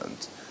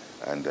requirement,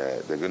 and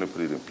they're going to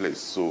put it in place.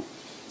 So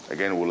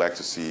again, we'd like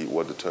to see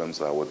what the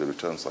terms are, what the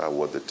returns are,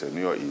 what the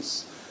tenure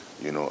is,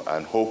 you know,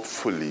 and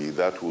hopefully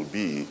that will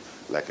be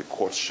like a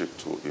courtship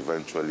to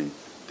eventually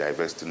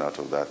divesting out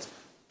of that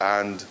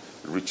and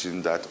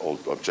reaching that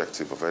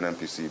objective of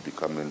NNPC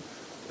becoming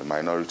a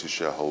minority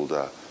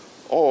shareholder,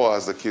 or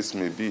as the case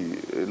may be,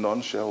 a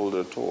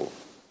non-shareholder at all.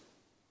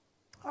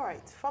 All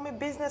right, from a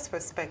business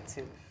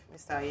perspective,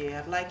 Mr. Aye,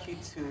 I'd like you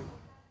to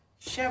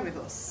share with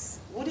us,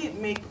 would it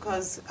make,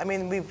 because, I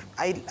mean,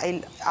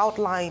 I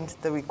outlined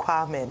the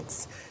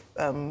requirements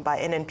by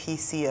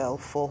NNPCL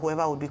for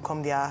whoever would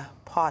become their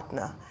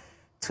partner,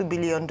 $2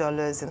 billion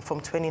from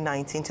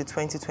 2019 to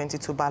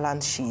 2022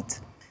 balance sheet.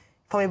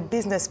 From a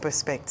business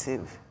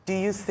perspective, do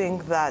you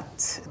think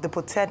that the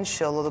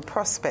potential or the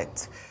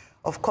prospect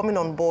of coming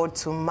on board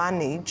to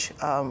manage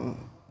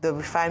the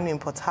refinery in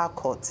Port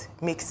Harcourt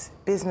makes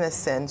business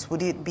sense?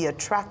 Would it be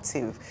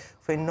attractive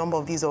for a number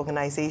of these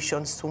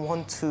organizations to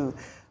want to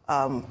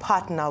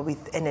partner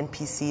with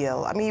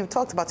NNPCL? I mean, you've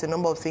talked about a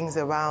number of things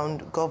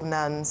around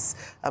governance,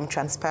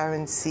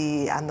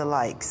 transparency, and the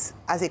likes.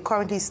 As it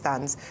currently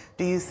stands,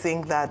 do you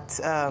think that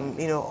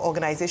you know,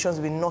 organizations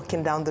will be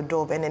knocking down the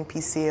door of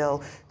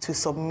NNPCL to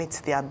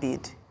submit their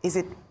bid? Is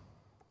it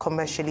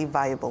commercially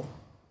viable?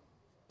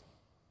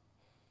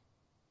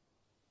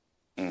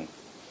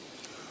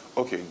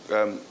 Okay,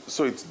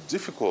 so it's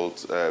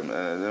difficult, and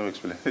let me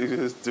explain.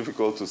 It's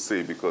difficult to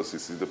say because you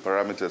see the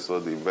parameters or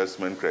the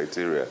investment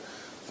criteria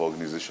for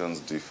organizations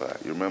differ.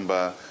 You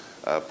remember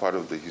part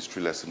of the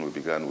history lesson we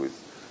began with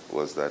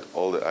was that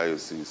all the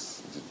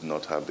IOCs did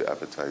not have the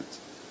appetite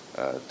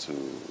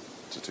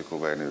to take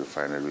over any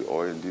refinery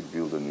or indeed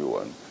build a new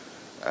one.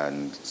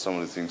 And some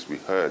of the things we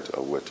heard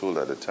or were told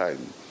at the time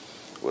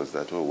was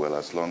that, oh, well,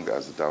 as long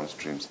as the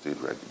downstream stayed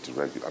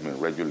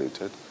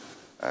regulated,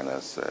 and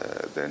as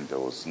then there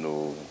was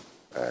no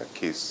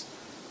case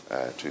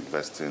to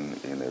invest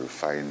in a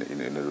refinery,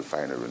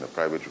 in a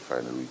private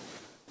refinery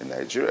in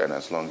Nigeria, and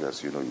as long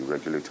as, you know, you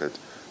regulated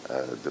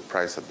the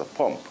price at the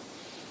pump.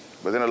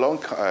 But then along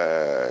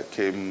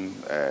came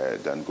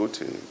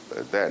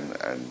Dangote then,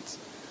 and,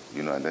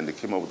 you know, and then they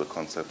came up with the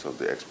concept of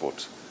the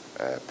export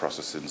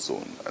processing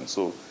zone. And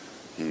so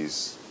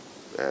he's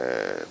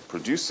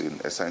producing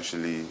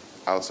essentially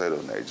outside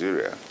of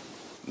Nigeria,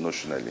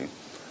 notionally,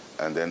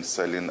 and then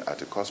selling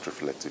at a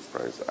cost-reflective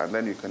price. And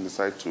then you can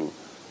decide to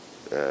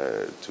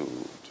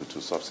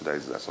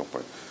subsidize it at some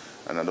point.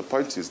 And then the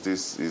point is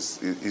this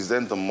is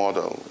then the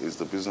model, is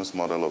the business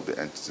model of the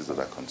entities that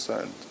are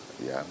concerned.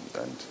 Yeah,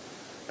 and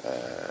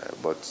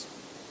but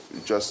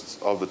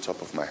just off the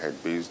top of my head,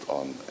 based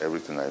on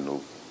everything I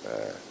know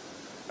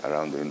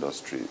around the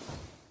industry,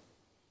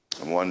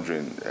 I'm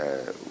wondering,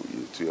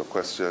 to your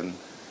question,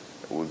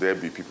 will there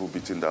be people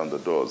beating down the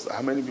doors?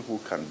 How many people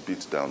can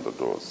beat down the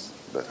doors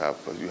that have?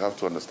 You have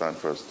to understand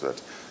first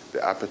that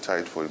the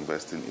appetite for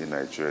investing in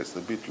Nigeria is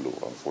a bit low,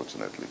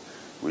 unfortunately.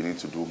 We need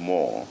to do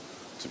more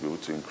to be able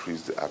to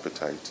increase the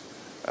appetite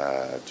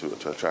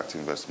to attract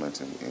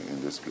investment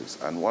in this place.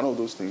 And one of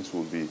those things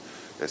will be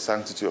a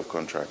sanctity of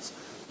contracts,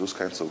 those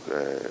kinds of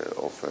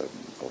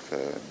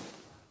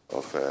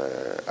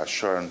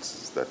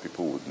assurances that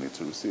people would need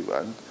to receive.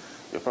 And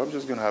you're probably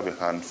just going to have a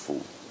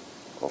handful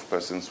of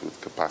persons with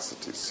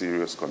capacity,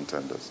 serious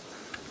contenders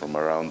from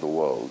around the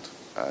world.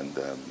 And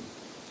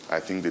I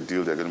think the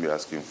deal they're going to be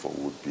asking for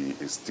would be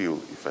a steal,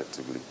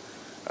 effectively.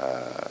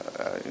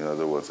 In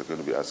other words, they're going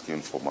to be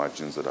asking for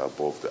margins that are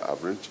above the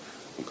average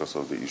because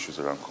of the issues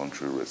around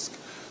country risk.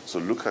 So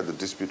look at the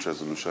dispute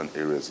resolution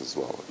areas as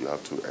well. You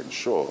have to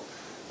ensure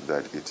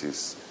that it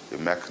is a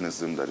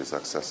mechanism that is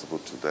accessible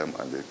to them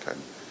and they can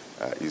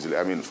easily.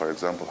 I mean, for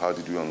example, how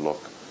did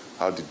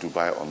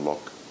Dubai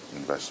unlock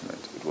investment?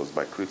 It was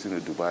by creating a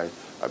Dubai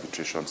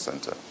arbitration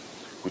center,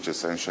 which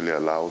essentially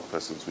allowed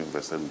persons who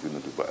invested within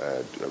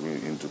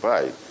in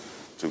Dubai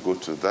to go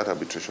to that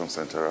arbitration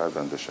center rather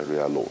than the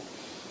Sharia law.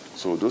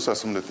 So those are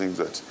some of the things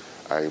that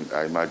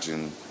I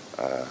imagine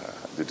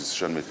the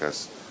decision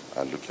makers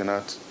are looking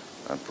at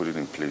and putting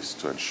in place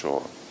to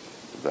ensure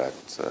that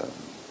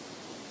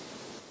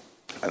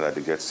that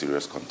they get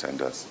serious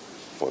contenders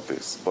for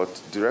this. But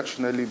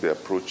directionally, the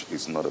approach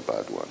is not a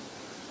bad one.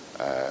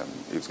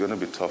 It's going to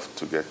be tough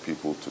to get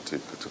people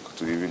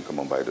to even come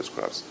and buy the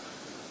scraps.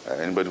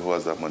 Anybody who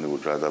has that money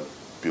would rather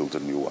build a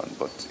new one.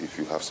 But if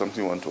you have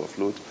something you want to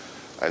offload,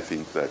 I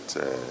think that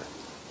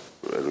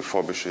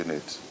refurbishing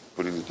it,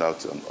 putting it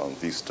out on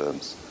these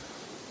terms,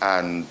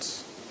 and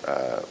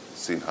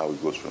seeing how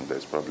it goes from there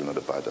is probably not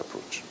a bad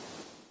approach.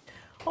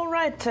 All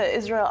right,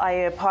 Israel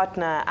Ayer,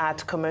 partner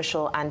at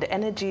Commercial and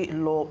Energy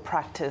Law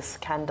Practice,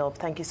 Candel.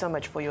 Thank you so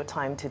much for your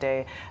time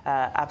today.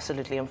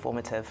 Absolutely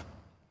informative.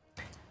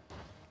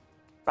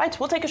 Right,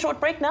 we'll take a short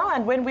break now,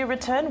 and when we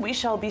return, we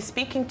shall be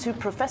speaking to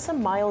Professor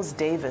Miles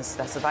Davis,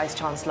 that's the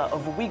Vice-Chancellor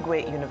of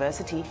Wigwe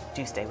University.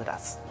 Do stay with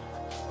us.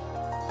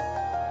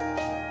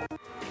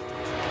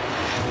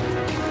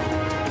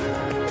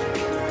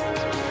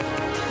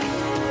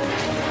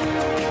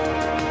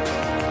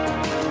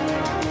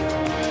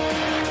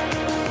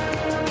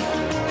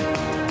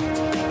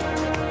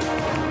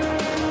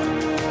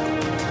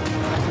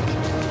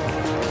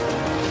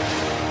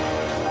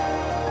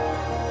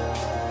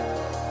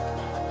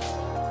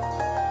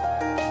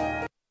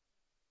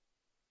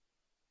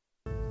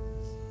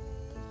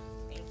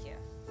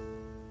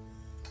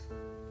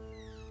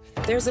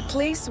 There's a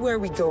place where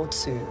we go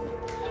to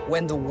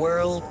when the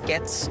world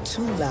gets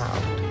too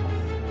loud.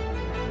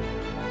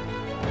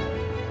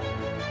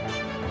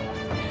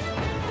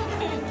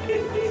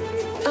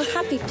 A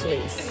happy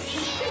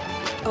place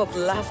of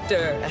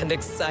laughter and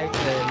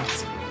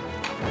excitement.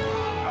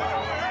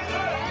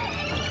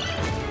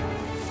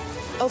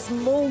 Of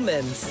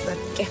moments that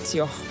get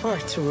your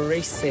heart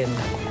racing.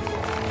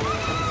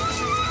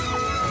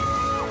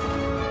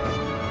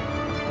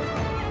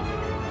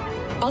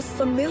 Of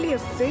familiar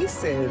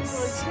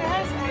faces.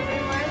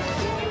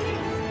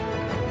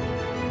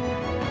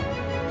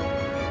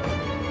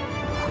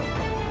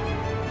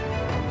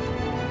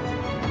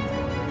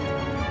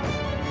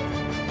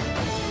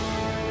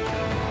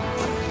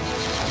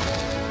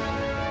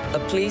 A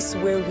place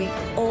where we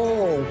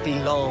all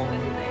belong.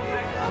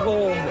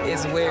 Home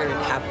is where it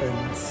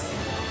happens.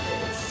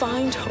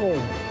 Find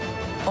Home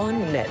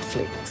on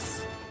Netflix.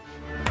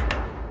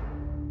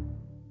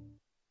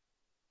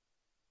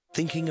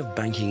 Thinking of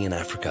banking in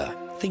Africa?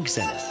 Think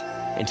Zenith.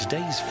 In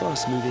today's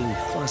fast-moving,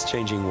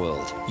 fast-changing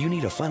world, you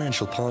need a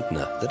financial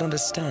partner that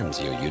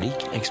understands your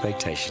unique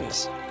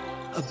expectations.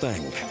 A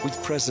bank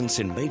with presence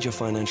in major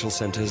financial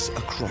centers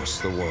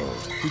across the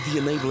world, with the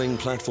enabling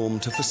platform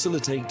to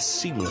facilitate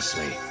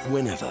seamlessly,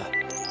 whenever,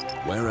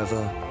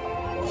 wherever,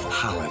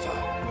 however.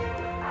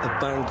 A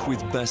bank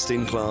with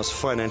best-in-class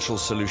financial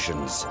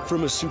solutions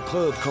from a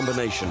superb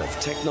combination of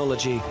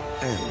technology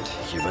and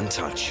human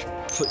touch.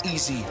 For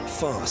easy,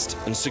 fast,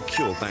 and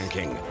secure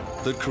banking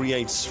that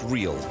creates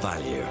real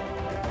value.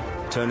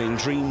 Turning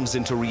dreams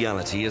into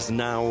reality is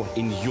now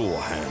in your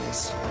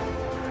hands.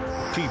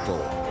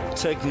 People,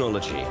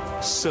 technology,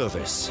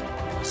 service.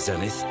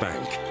 Zenith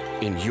Bank,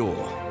 in your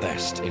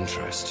best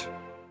interest.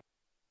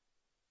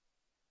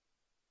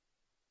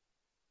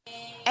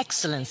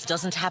 Excellence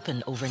doesn't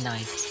happen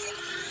overnight.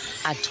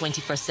 At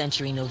 21st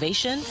Century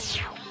Innovation,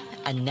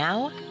 and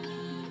now,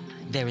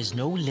 there is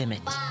no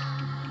limit.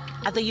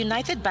 At the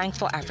United Bank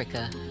for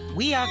Africa,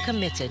 we are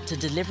committed to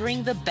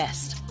delivering the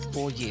best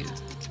for you.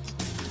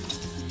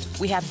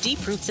 We have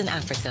deep roots in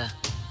Africa.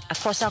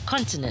 Across our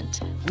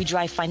continent, we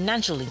drive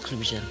financial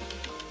inclusion,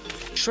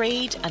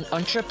 trade and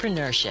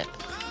entrepreneurship.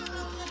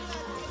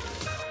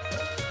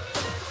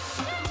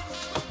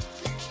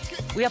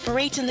 We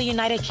operate in the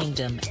United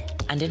Kingdom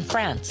and in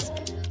France,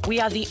 We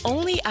are the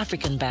only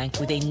African bank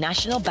with a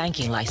national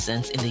banking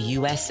license in the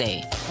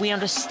USA. We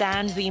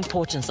understand the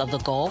importance of the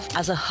Gulf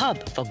as a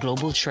hub for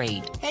global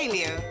trade. Hey,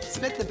 Leo,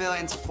 split the bill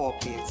into 4,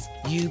 please.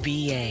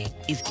 UBA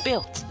is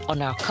built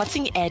on our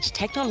cutting-edge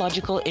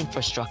technological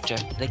infrastructure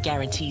that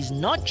guarantees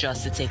not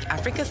just to take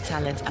Africa's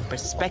talent and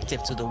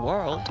perspective to the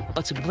world,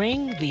 but to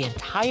bring the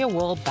entire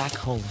world back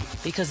home.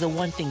 Because the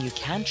one thing you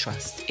can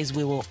trust is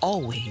we will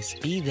always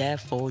be there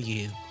for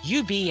you.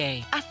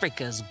 UBA,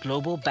 Africa's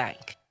global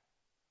bank.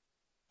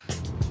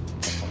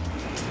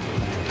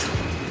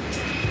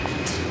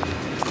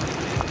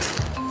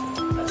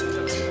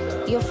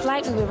 Your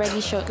flight will be ready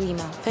shortly,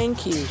 ma'am.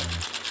 Thank you.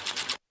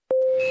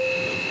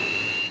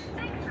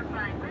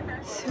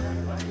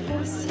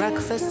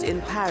 Breakfast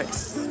in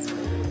Paris.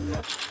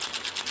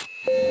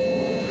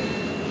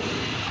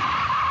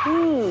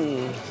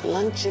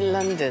 Lunch in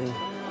London.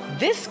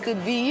 This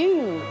could be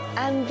you.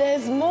 And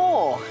there's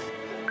more.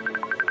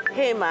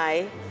 Hey,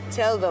 Mai,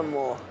 tell them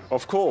more.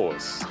 Of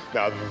course.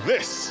 Now,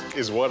 this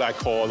is what I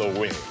call a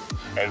win.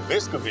 And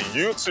this could be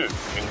you too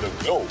in the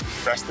Globe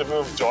Festival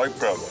of Joy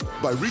promo.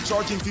 By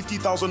recharging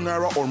 50,000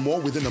 Naira or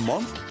more within a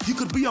month, you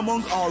could be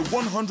among our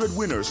 100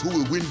 winners who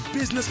will win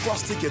business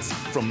class tickets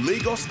from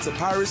Lagos to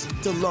Paris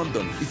to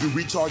London. If you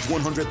recharge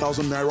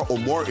 100,000 Naira or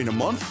more in a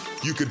month,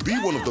 you could be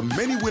one of the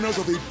many winners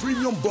of a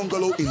premium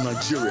bungalow in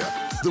Nigeria.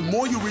 The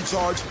more you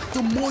recharge,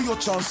 the more your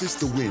chances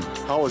to win.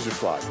 How was your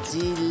flight?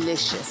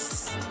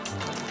 Delicious.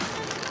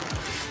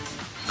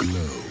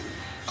 Glow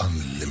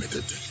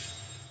Unlimited.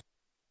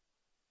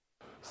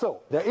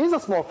 So, there is a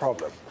small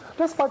problem.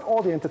 Despite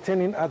all the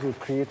entertaining ads we've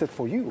created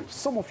for you,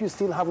 some of you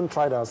still haven't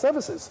tried our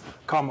services.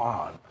 Come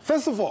on.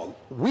 First of all,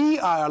 we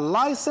are a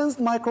licensed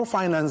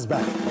microfinance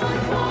bank.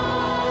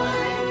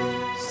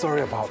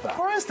 Sorry about that.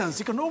 For instance,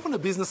 you can open a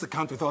business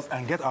account with us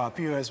and get our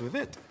POS with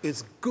it.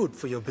 It's good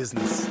for your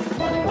business.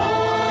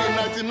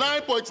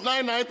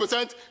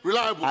 99.99%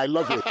 reliable. I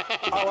love it.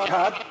 Our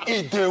card,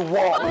 it dey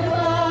work.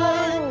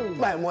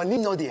 My money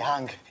no dey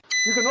hang.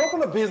 You can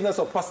open a business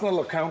or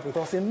personal account with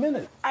us in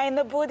minutes. Ai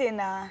na bude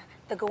na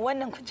daga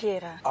wannan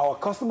kujera. Our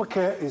customer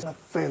care is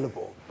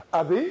available.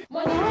 Abby?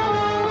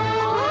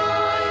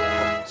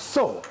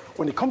 So,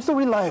 when it comes to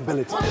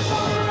reliability,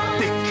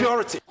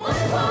 security,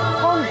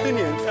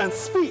 convenience, and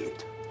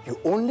speed, you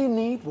only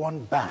need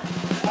one bank.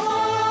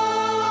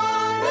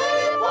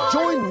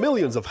 Join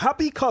millions of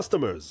happy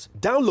customers.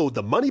 Download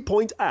the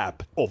MoneyPoint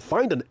app or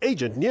find an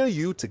agent near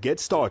you to get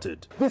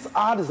started. This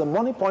ad is a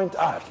MoneyPoint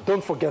ad.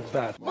 Don't forget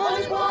that.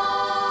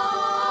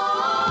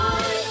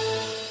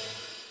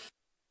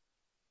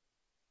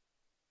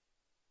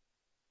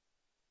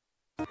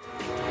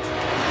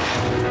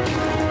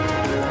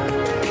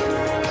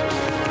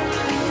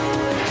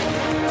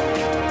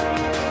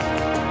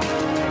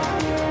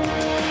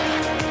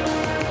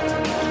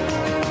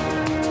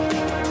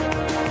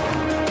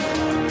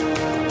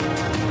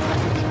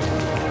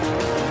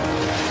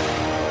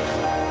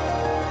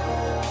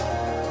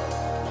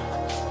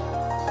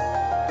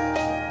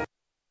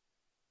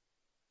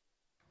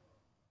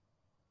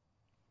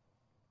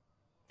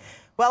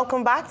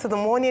 Welcome back to the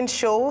morning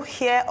show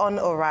here on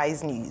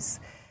Arise News.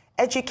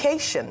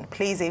 Education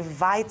plays a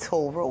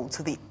vital role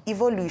to the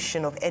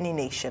evolution of any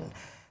nation.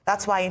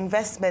 That's why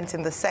investment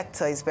in the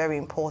sector is very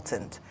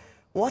important.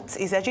 What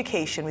is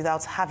education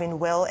without having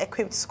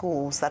well-equipped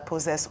schools that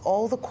possess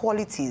all the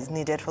qualities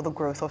needed for the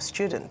growth of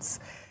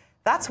students?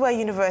 That's where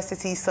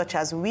universities such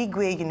as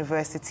Wigwe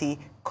University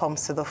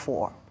comes to the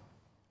fore.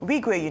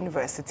 Wigwe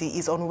University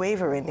is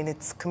unwavering in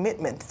its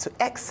commitment to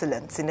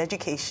excellence in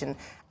education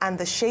and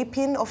the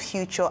shaping of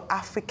future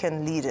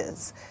African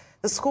leaders.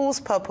 The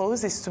school's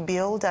purpose is to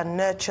build and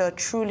nurture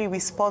truly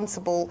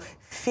responsible,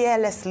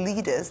 fearless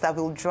leaders that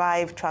will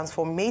drive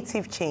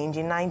transformative change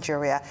in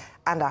Nigeria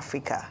and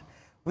Africa.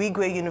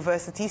 Wigwe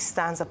University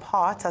stands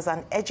apart as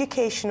an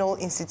educational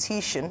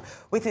institution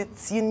with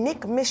its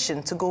unique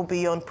mission to go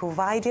beyond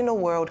providing a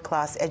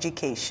world-class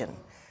education.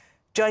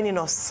 Joining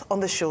us on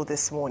the show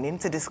this morning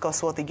to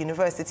discuss what the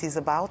university is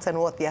about and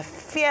what their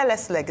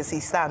fearless legacy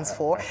stands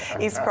for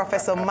is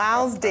Professor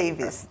Miles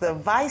Davis, the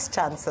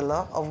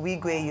Vice-Chancellor of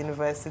Wigwe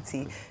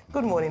University.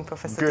 Good morning,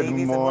 Professor Davis.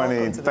 Good morning. And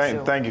welcome to the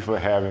show. Thank you for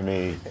having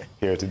me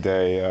here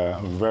today.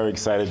 I'm very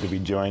excited to be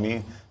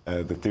joining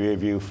the three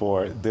of you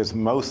for this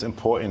most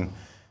important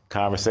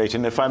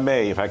conversation. If I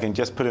may, if I can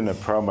just put in a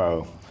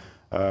promo,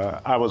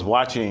 I was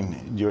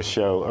watching your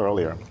show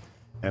earlier,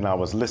 and I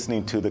was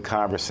listening to the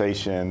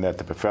conversation that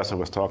the professor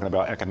was talking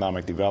about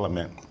economic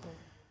development.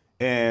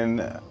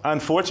 And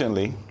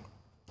unfortunately,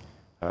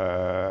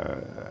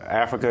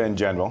 Africa in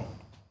general,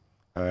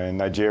 and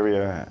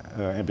Nigeria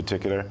in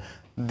particular,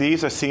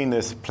 these are seen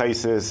as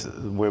places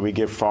where we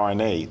give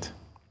foreign aid.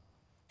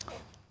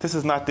 This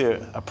is not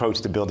the approach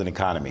to build an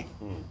economy.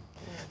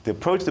 The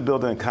approach to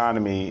build an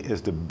economy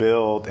is to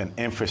build an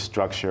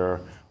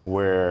infrastructure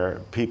where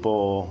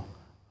people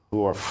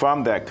who are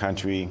from that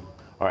country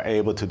are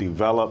able to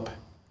develop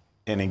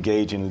and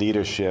engage in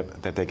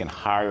leadership, that they can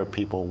hire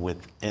people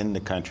within the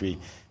country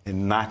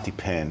and not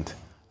depend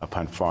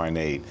upon foreign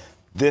aid.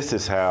 This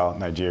is how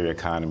Nigeria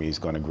economy is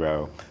going to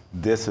grow.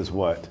 This is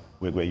what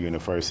Wigwe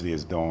University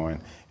is doing.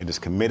 It is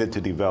committed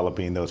to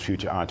developing those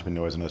future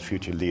entrepreneurs and those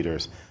future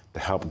leaders to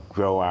help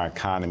grow our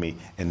economy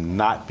and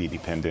not be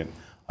dependent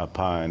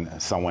upon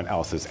someone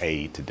else's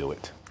aid to do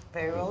it.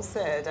 Very well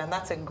said, and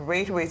that's a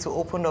great way to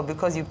open up,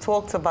 because you've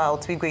talked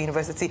about Wigwe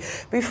University.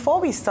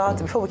 Before we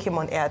came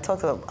on air, I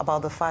talked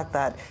about the fact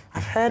that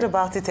I've heard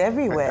about it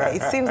everywhere.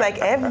 It seems like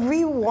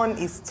everyone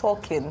is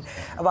talking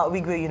about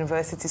Wigwe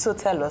University. So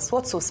tell us,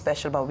 what's so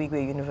special about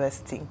Wigwe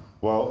University?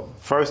 Well,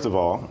 first of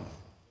all,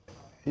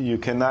 you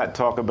cannot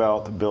talk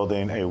about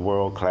building a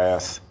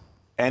world-class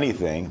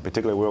anything,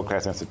 particularly a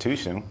world-class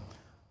institution,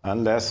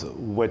 unless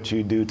what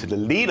you do to the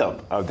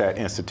lead-up of that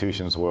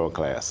institution is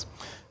world-class.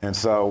 And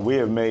so we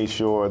have made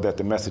sure that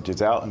the message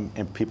is out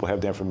and people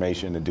have the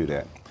information to do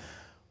that.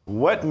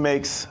 What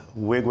makes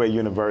Wigwe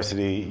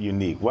University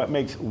unique, what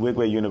makes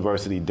Wigwe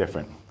University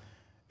different,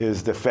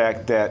 is the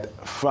fact that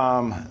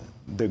from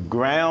the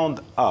ground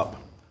up,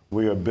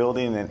 we are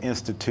building an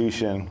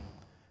institution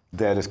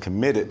that is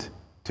committed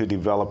to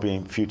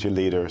developing future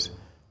leaders,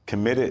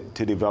 committed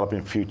to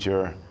developing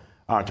future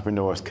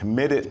entrepreneurs,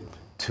 committed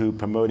to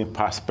promoting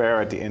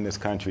prosperity in this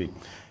country.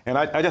 And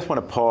I just want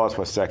to pause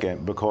for a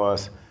second,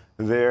 because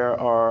there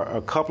are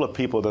a couple of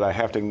people that I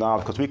have to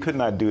acknowledge, because we could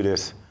not do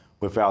this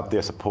without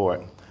their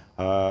support.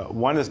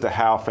 One is the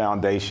Howe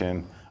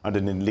Foundation, under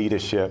the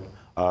leadership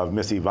of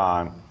Miss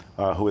Yvonne,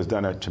 who has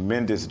done a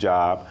tremendous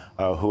job,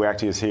 who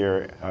actually is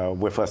here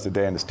with us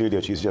today in the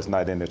studio. She's just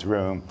not in this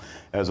room,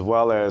 as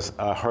well as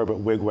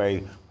Herbert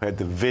Wigwe, who had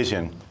the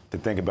vision to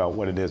think about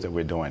what it is that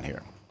we're doing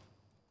here.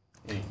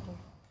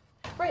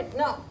 Right.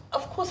 Now,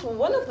 of course,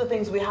 one of the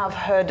things we have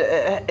heard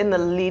in the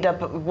lead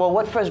up, well,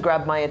 what first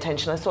grabbed my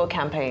attention, I saw a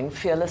campaign,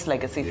 Fearless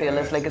Legacy,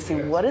 Fearless Legacy.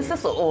 Yes. What is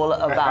this all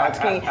about?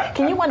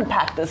 Can you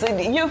unpack this?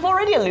 You've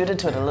already alluded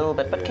to it a little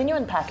bit, but can you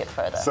unpack it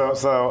further?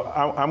 So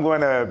I'm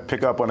going to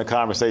pick up on the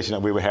conversation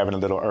that we were having a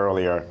little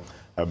earlier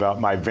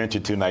about my venture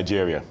to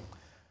Nigeria.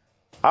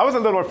 I was a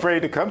little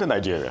afraid to come to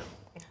Nigeria.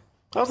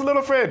 I was a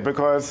little afraid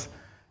because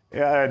I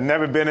had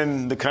never been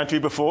in the country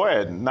before. I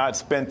had not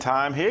spent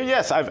time here.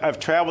 Yes, I've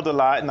traveled a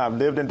lot and I've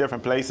lived in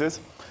different places.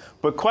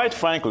 But quite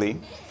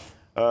frankly,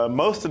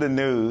 most of the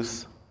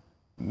news,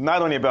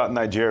 not only about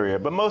Nigeria,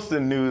 but most of the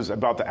news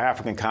about the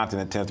African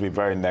continent tends to be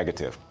very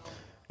negative.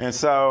 And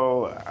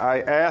so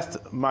I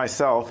asked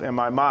myself in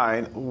my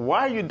mind,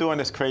 why are you doing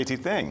this crazy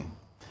thing?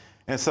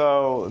 And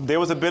so there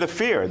was a bit of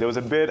fear. There was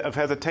a bit of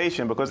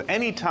hesitation, because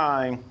any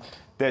time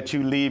that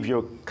you leave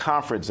your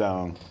comfort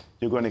zone,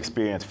 you're going to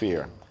experience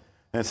fear.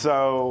 And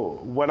so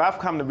what I've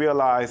come to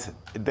realize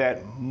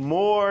that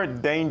more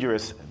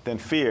dangerous than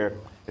fear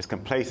is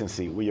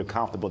complacency, where you're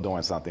comfortable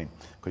doing something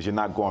because you're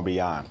not going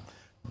beyond.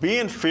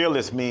 Being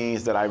fearless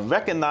means that I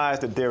recognize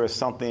that there is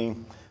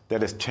something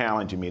that is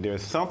challenging me. There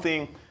is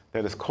something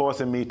that is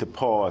causing me to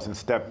pause and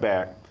step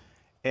back,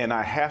 and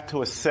I have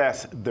to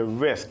assess the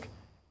risk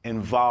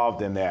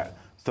involved in that.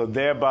 So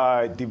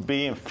thereby,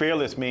 being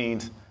fearless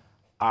means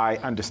I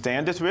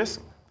understand this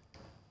risk,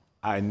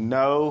 I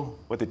know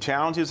what the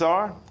challenges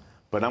are,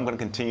 but I'm going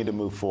to continue to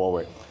move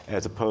forward,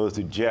 as opposed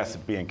to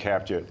just being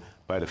captured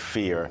by the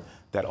fear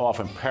that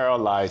often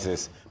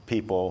paralyzes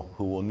people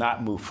who will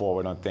not move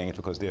forward on things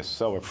because they're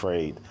so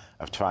afraid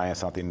of trying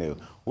something new.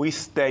 We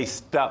stay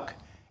stuck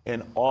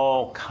in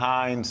all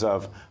kinds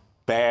of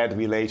bad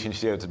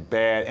relationships,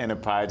 bad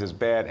enterprises,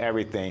 bad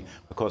everything,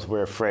 because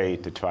we're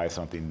afraid to try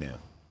something new.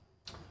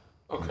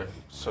 Okay,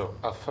 so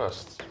at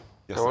first,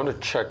 I want to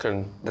check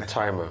on the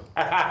timer.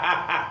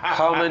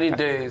 How many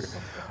days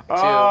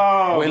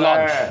till we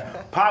launch?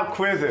 Pop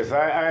quizzes.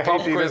 I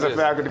hate these as a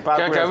faculty.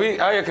 Pop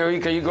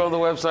quizzes. Can you go on the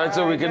website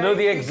so we can know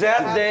the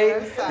exact day,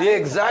 the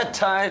exact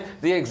time,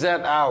 the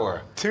exact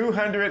hour?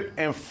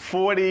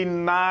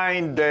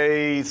 249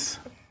 days.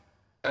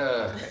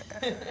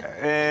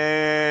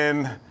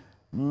 And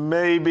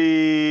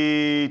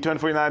maybe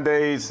 249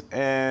 days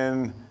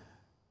and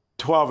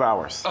 12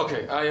 hours.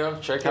 Okay,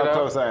 Ayo, check it out. How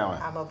close I am?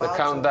 I'm about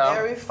to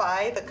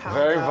verify the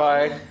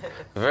countdown.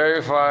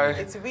 Verify.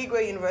 It's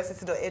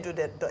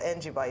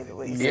wigweuniversity.edu.ng, by the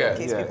way, so in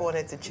case people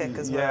wanted to check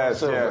as well.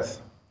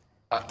 Yes.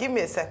 Give me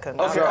a second.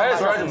 Okay, so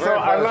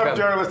I love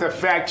journalists that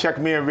fact check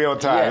me in real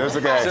time. That's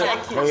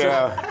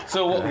okay.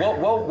 So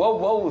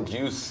what would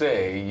you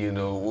say,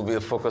 will be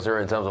the focus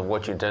area in terms of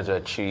what you intend to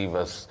achieve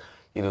as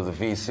the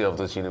VC of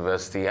this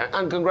university?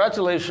 And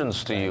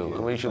congratulations to you. I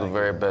wish you the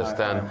very best.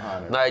 And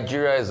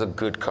Nigeria is a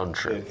good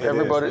country.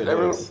 Every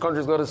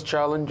country's got its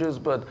challenges,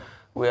 but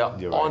we are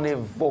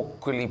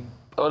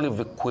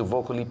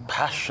unequivocally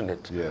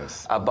passionate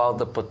about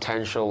the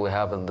potential we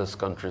have in this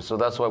country. So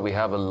that's why we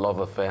have a love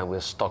affair and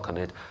we're stuck on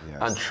it.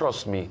 And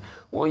trust me,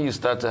 when you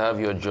start to have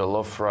your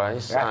jollof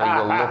rice and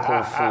your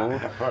local food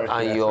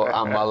and your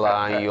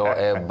amala and your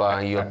eba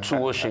and your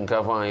tuwo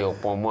shinkafa and your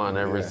pomo and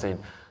everything,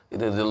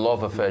 the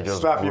love affair just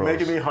Stop, grows. you're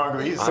making me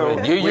hungry. I So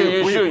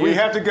mean, we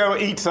have to go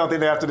eat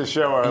something after the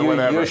show or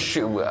whatever. You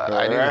should.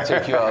 I need to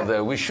take you out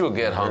there. We should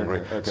get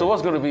hungry. Okay. So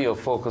what's going to be your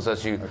focus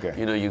as you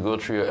you go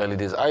through your early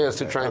days? Are you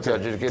still trying to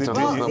adjudicate on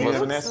these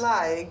numbers? It looks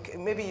like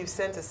maybe you've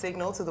sent a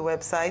signal to the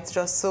website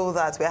just so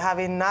that we're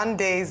having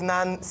days,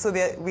 so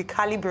they're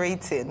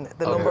recalibrating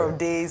the number of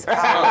days,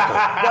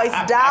 hours. But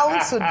it's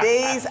down to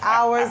days,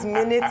 hours,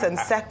 minutes, and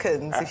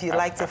seconds if you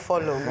like to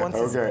follow once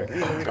it's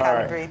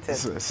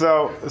recalibrated. Right.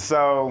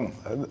 So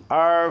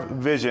our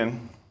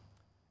vision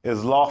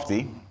is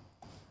lofty,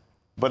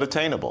 but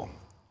attainable.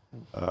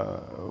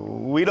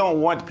 We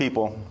don't want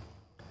people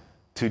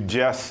to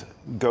just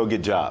go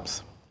get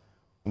jobs.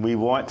 We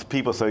want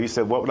people, so you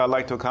said, what would I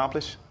like to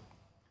accomplish?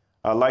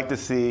 I'd like to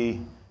see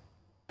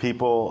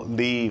people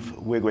leave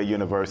Wigway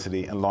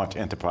University and launch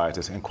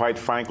enterprises. And quite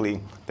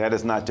frankly, that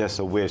is not just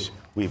a wish.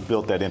 We've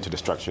built that into the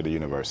structure of the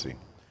university.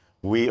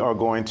 We are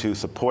going to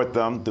support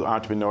them through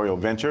entrepreneurial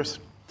ventures.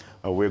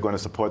 We're going to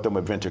support them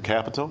with venture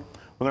capital.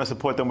 We're going to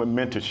support them with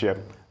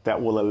mentorship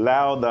that will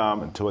allow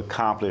them to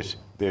accomplish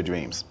their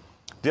dreams.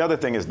 The other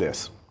thing is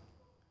this.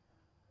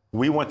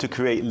 We want to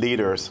create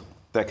leaders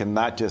that can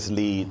not just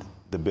lead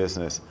the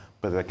business,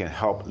 but that can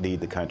help lead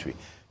the country.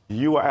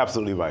 You are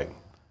absolutely right.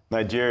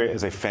 Nigeria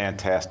is a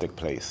fantastic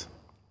place.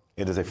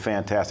 It is a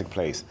fantastic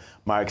place.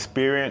 My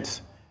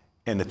experience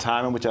in the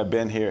time in which I've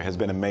been here has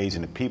been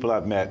amazing. The people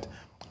I've met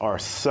are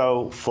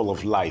so full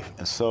of life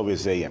and so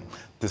resilient,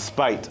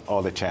 despite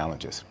all the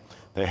challenges.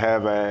 They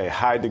have a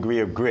high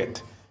degree of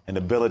grit and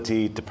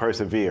ability to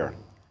persevere,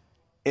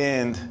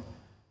 and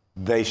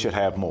they should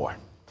have more.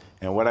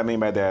 And what I mean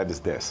by that is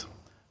this.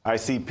 I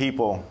see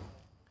people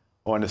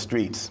on the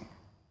streets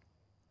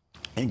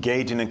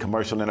engaging in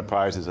commercial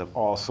enterprises of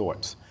all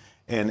sorts.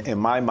 And in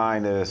my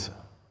mind is,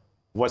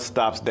 what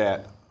stops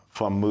that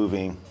from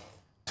moving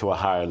to a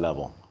higher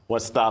level?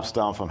 What stops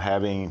them from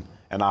having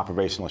an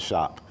operational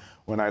shop?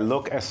 When I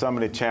look at some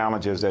of the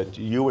challenges that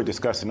you were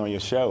discussing on your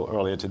show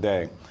earlier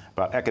today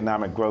about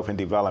economic growth and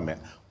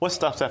development, what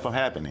stops that from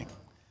happening?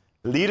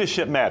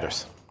 Leadership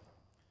matters.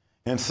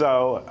 And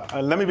so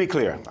let me be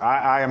clear.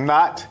 I am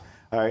not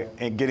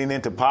getting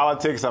into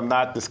politics. I'm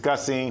not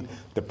discussing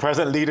the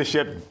present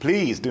leadership.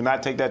 Please do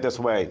not take that this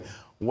way.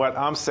 What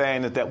I'm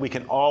saying is that we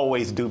can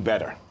always do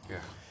better. Yeah.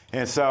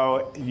 And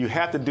so you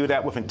have to do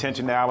that with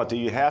intentionality.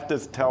 You have to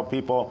tell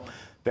people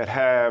that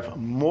have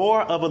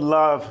more of a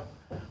love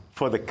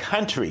for the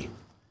country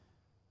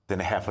than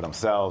they have for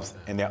themselves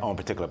in their own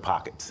particular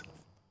pockets.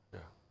 Yeah.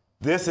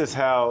 This is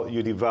how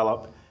you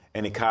develop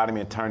an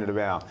economy and turn it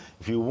around.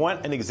 If you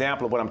want an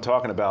example of what I'm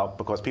talking about,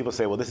 because people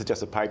say, well, this is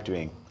just a pipe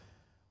dream.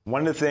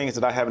 One of the things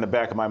that I have in the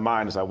back of my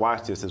mind as I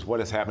watch this is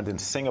what has happened in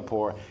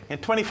Singapore in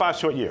 25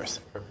 short years.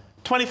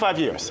 25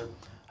 years.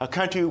 A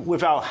country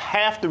without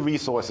half the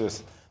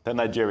resources that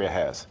Nigeria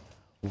has.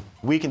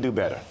 We can do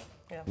better.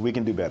 Yeah. We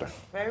can do better.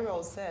 Very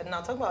well said.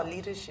 Now, talk about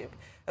leadership.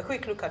 A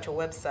quick look at your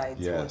website.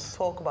 Yes.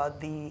 We'll talk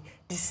about the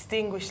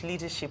distinguished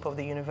leadership of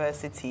the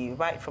university,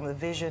 right from the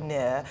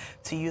visionary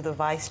to you, the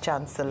vice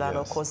chancellor, and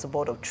of course the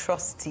board of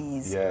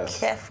trustees,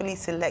 carefully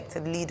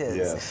selected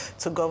leaders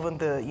to govern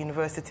the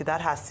university. That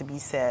has to be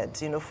said.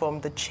 You know, from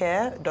the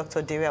chair,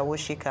 Dr. Dere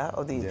Awoshika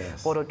of the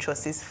board of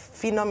trustees,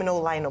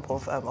 phenomenal lineup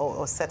of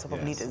or setup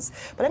of leaders.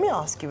 But let me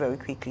ask you very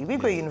quickly.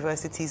 Wigway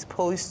University is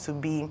posed to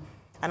be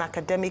an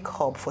academic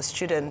hub for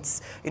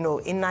students, you know,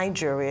 in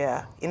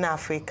Nigeria, in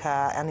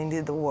Africa, and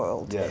indeed the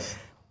world. Yes.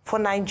 For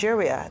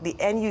Nigeria, the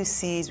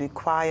NUC's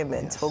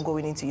requirement for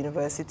going into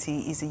university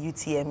is a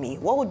UTME.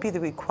 What would be the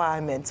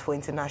requirements for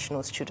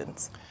international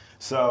students?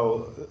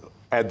 So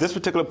at this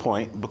particular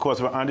point,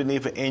 because we're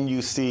underneath an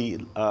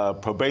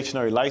NUC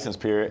probationary license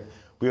period,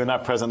 we are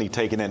not presently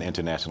taking in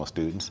international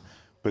students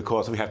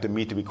because we have to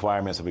meet the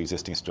requirements of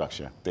existing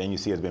structure. The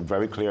NUC has been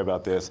very clear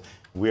about this.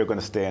 We are going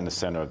to stay in the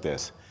center of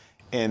this.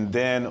 And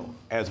then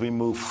as we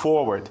move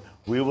forward,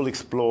 we will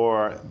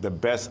explore the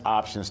best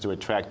options to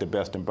attract the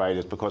best and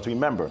brightest, because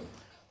remember,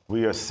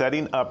 we are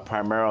setting up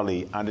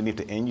primarily underneath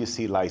the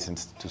NUC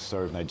license to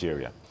serve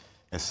Nigeria.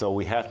 And so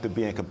we have to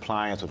be in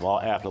compliance with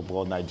all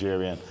applicable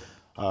Nigerian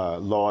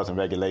laws and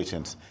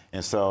regulations.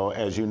 And so,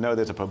 as you know,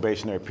 there's a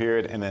probationary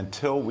period, and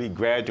until we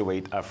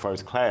graduate our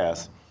first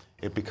class,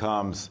 it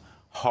becomes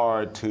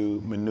hard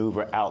to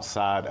maneuver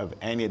outside of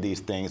any of these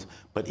things.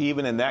 But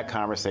even in that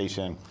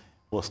conversation,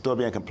 we'll still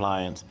be in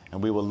compliance,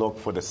 and we will look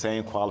for the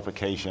same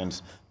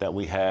qualifications that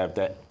we have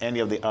that any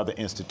of the other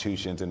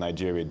institutions in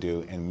Nigeria do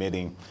in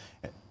admitting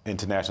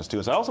international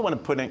students. I also want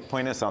to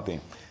point in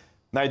something.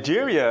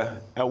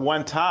 Nigeria, at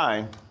one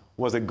time,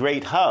 was a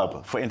great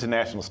hub for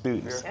international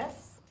students.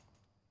 Yes.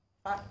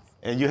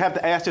 And you have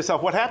to ask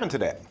yourself, what happened to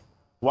that?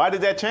 Why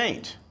did that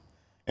change?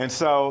 And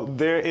so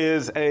there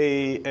is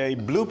a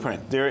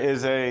blueprint. There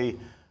is a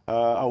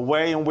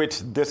way in which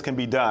this can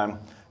be done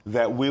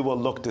that we will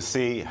look to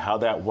see how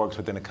that works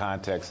within the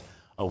context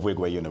of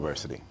Wigway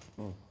University.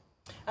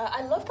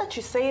 I love that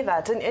you say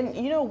that. And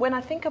you know, when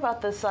I think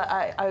about this,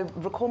 I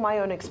recall my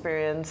own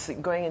experience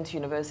going into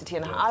university,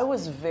 and I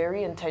was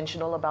very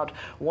intentional about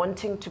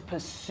wanting to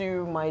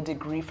pursue my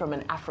degree from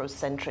an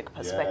Afrocentric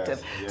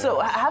perspective. So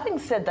having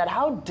said that,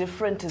 how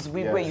different is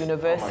Wigwe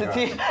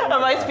University?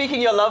 Am I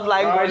speaking your love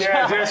language?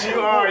 Yes,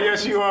 you are.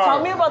 Yes, you are.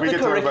 Tell me about the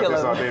curriculum. We can talk about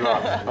this all day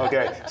long.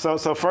 Okay,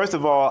 so first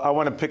of all, I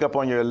want to pick up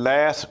on your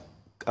last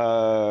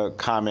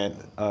comment,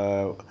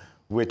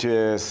 which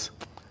is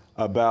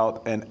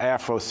about an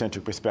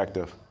Afrocentric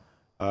perspective.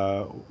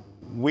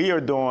 We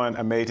are doing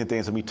amazing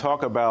things, and we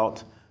talk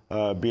about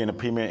being a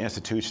premier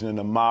institution and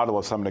the model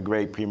of some of the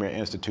great premier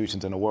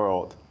institutions in the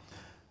world.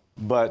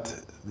 But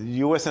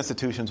U.S.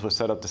 institutions were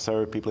set up to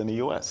serve people in the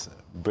U.S.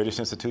 British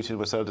institutions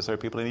were set up to serve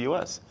people in the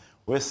U.S.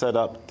 We're set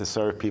up to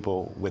serve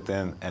people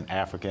within an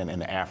African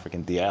and the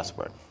African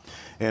diaspora.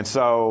 And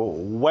so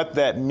what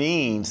that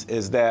means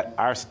is that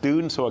our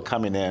students who are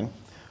coming in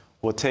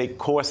will take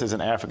courses in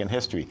African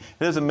history.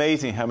 It is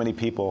amazing how many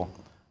people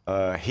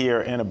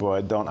here and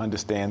abroad don't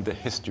understand the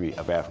history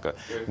of Africa.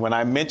 When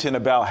I mention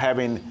about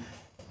having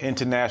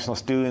international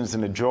students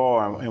in the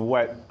drawer and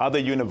what other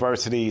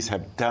universities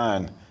have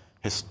done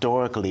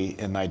historically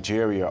in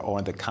Nigeria or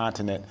on the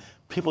continent,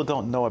 people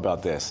don't know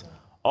about this.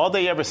 All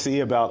they ever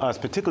see about us,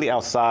 particularly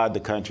outside the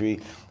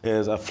country,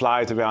 is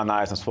flies around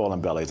eyes and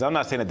swollen bellies. I'm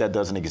not saying that that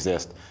doesn't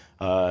exist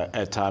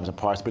at times and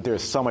parts, but there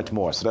is so much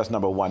more. So that's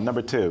number one.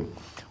 Number two,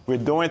 we're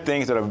doing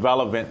things that are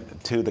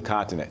relevant to the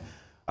continent.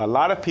 A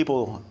lot of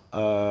people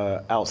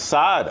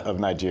outside of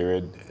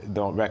Nigeria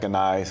don't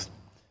recognize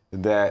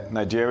that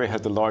Nigeria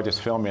has the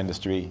largest film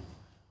industry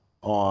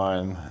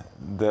on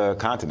the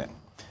continent.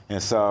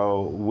 And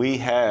so we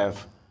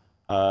have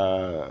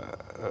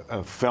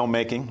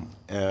filmmaking,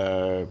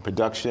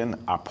 production.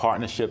 Our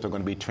partnerships are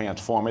going to be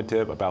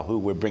transformative about who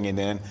we're bringing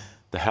in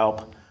to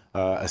help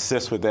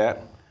assist with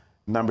that.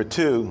 Number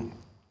two,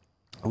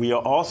 we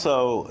are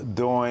also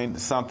doing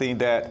something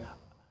that,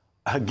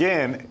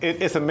 again,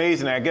 it's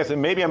amazing. I guess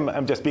maybe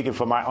I'm just speaking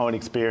from my own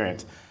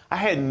experience. I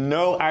had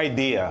no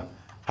idea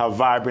how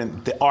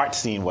vibrant the art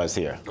scene was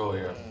here. Oh,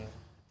 yeah.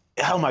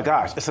 Oh, my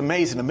gosh. It's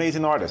amazing,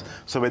 amazing artists.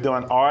 So we're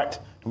doing art,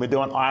 and we're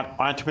doing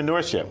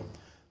entrepreneurship.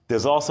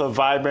 There's also a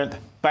vibrant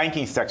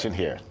banking section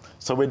here.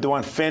 So we're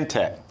doing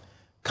fintech,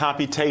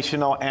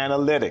 computational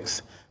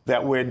analytics,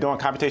 that we're doing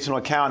computational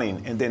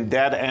accounting and then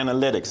data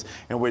analytics.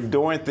 And we're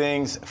doing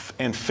things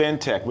in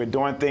fintech. We're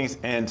doing things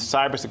in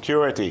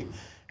cybersecurity.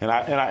 And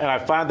I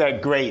find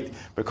that great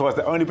because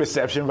the only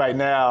perception right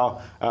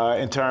now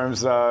in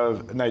terms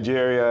of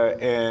Nigeria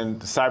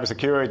and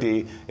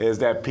cybersecurity is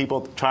that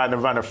people trying to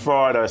run a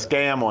fraud or a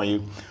scam on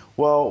you.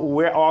 Well,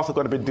 we're also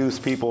going to produce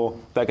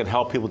people that can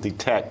help people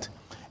detect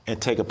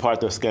and take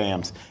apart those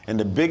scams. And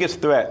the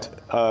biggest threat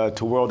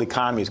to world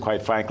economies,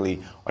 quite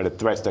frankly, are the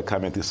threats that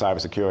come in through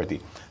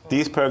cybersecurity.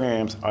 These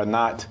programs are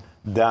not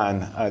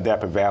done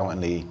that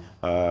prevalently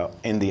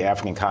in the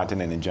African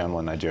continent in general,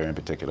 and Nigeria in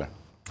particular.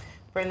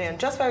 Brilliant.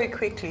 Just very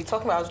quickly,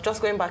 talking about,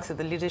 just going back to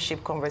the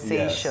leadership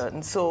conversation.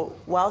 Yes. So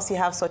whilst you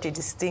have such a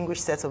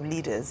distinguished set of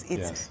leaders,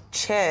 it's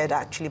chaired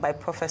actually by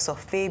Professor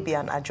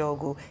Fabian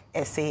Ajogu,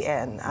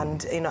 SAN.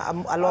 And, you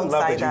know,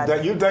 alongside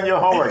that... You've done your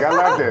homework. I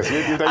love this.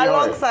 You've done your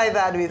alongside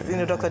that with, you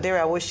know, Dr.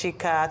 Deria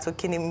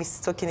Woshika,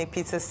 Miss Tokini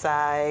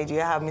Peterside,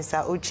 you have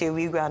Mr. Uche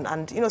Wigwe,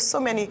 and, you know, so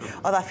many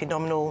other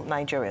phenomenal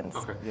Nigerians.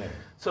 Okay. Yeah.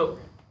 So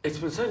it's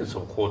been said in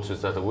some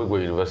quarters that the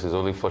Wigwe University is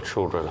only for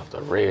children of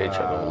the rich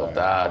and all of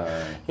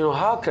that. You know,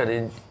 how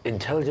can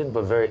intelligent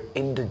but very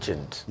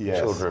indigent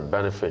children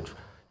benefit,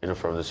 you know,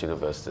 from these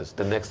universities?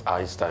 The next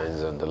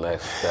Einsteins and the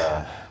next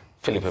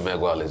Philip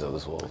Emeagwali's of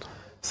this world.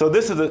 So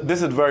this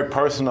is very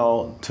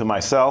personal to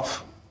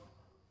myself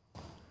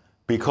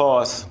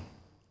because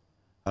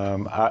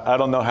I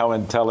don't know how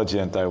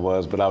intelligent I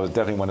was, but I was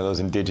definitely one of those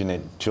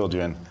indigenous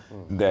children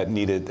that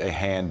needed a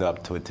hand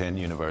up to attend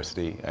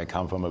university. I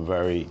come from a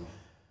very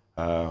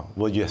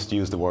we'll just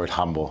use the word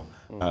humble,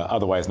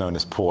 otherwise known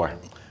as poor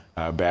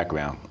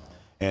background.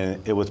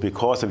 And it was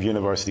because of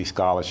university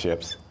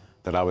scholarships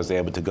that I was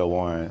able to go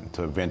on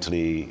to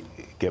eventually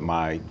get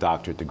my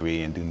doctorate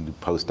degree and do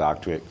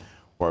postdoctorate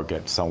work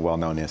at some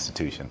well-known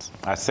institutions.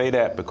 I say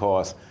that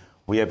because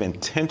we have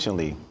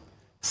intentionally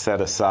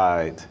set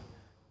aside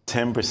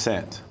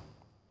 10%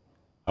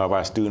 of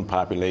our student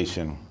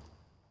population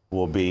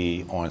will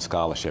be on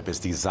scholarship. It's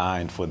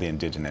designed for the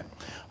indigenous.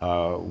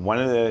 One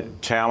of the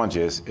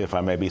challenges, if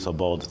I may be so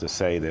bold as to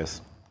say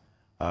this,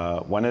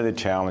 one of the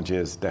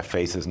challenges that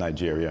faces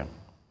Nigeria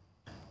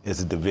is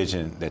the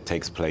division that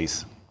takes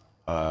place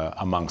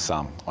among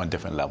some on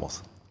different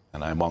levels.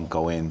 And I won't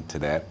go into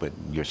that, but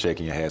you're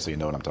shaking your head so you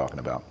know what I'm talking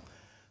about.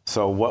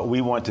 So what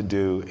we want to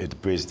do is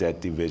bridge that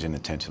division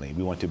intentionally.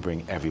 We want to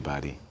bring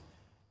everybody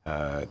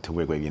to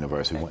Wigwe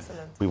University.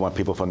 We want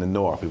people from the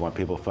north. We want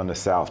people from the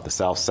south,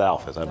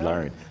 as I've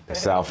learned, the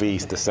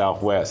southeast, the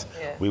southwest.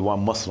 We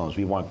want Muslims.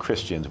 We want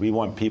Christians. We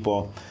want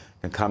people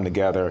to come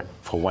together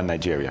for one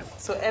Nigeria.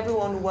 So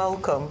everyone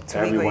welcome to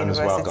Everyone Wigwe is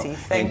University.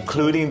 welcome,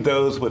 including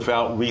those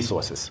without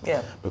resources,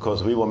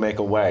 because we will make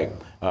a way.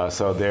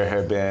 So there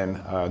have been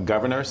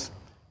governors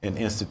and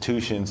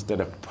institutions that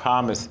have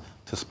promised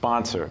to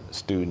sponsor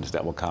students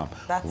that will come.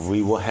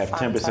 We will have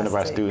 10% of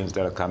our students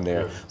that will come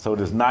there. So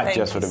it is not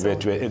just for the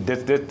rich.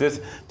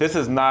 This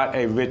is not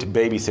a rich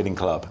babysitting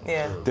club.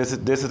 This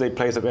is a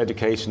place of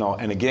educational.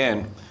 And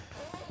again,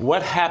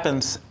 what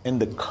happens in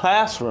the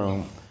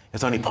classroom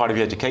is only part of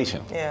your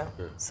education.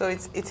 So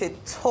it's a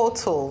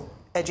total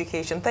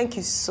education. Thank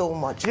you so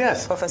much,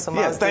 Professor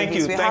Miles thank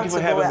Davis. you. Thank you for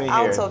having me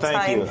here.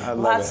 Thank you.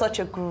 We had such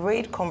a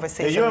great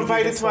conversation. And you're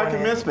invited to our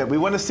commencement. We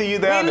want to see you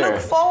down there. We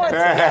look forward to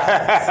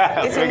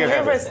that. It's in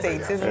River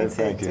State, isn't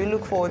it? We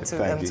look forward to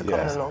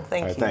coming along.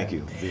 Thank you. Thank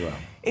you. Be well.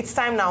 It's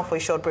time now for a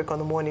short break on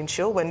the morning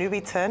show. When we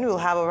return, we'll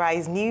have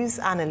Arise News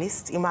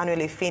analyst Emmanuel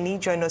Efeni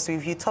join us to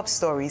review top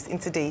stories in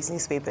today's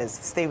newspapers.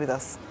 Stay with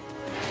us.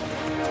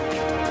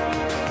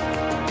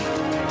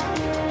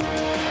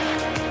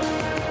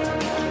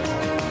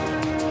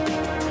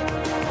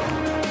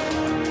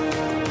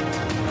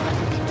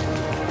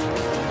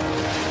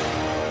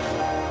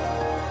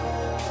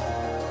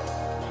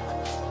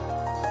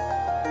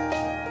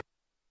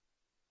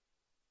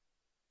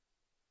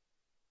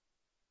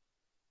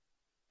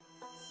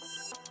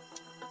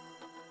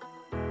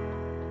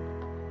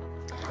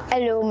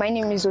 Hello, my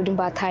name is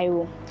Odumba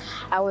Taiwo.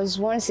 I was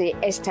once a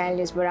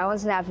hairstylist, but I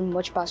wasn't having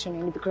much passion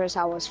in it because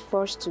I was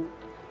forced to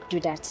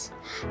do that.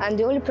 And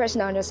the only person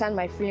that understand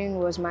my feeling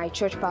was my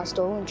church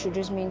pastor, who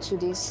introduced me into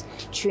this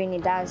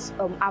training that's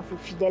Afro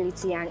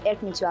Fidelity and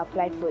helped me to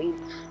apply for it.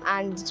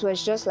 And it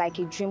was just like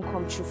a dream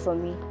come true for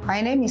me. My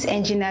name is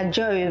Engineer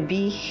Joy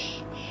Obi,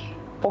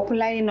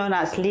 popularly known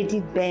as Lady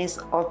Benz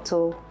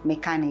Auto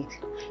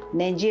Mechanic,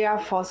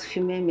 Nigeria's first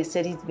female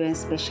Mercedes-Benz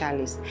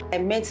specialist. I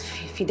met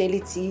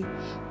Fidelity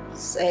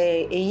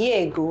a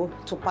year ago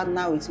to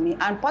partner with me,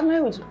 and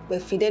partnering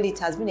with Fidelity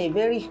has been a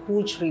very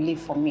huge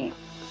relief for me.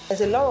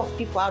 There's a lot of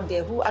people out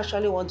there who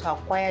actually want to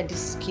acquire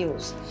these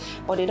skills,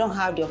 but they don't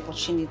have the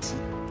opportunity.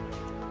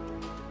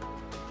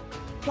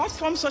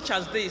 Platforms such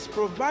as this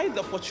provide the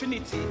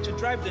opportunity to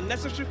drive the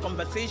necessary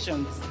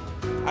conversations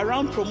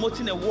around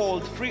promoting a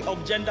world free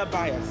of gender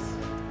bias.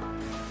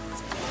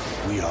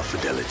 We are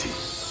Fidelity.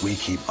 We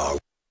keep our...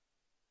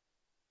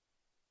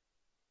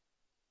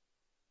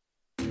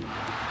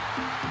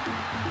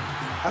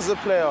 As a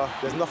player,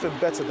 there's nothing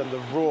better than the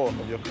roar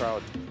of your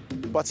crowd.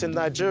 But in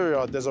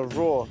Nigeria, there's a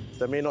roar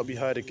that may not be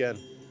heard again.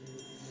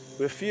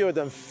 With fewer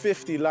than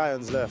 50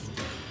 lions left,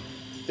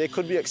 they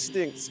could be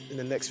extinct in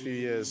the next few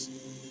years,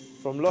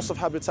 from loss of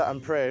habitat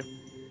and prey,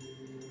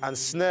 and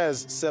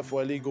snares set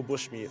for illegal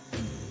bushmeat.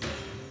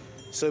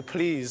 So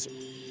please,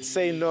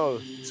 say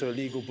no to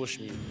illegal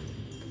bushmeat.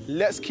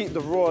 Let's keep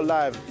the roar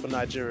alive for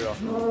Nigeria,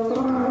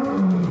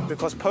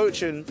 because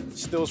poaching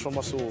steals from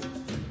us all.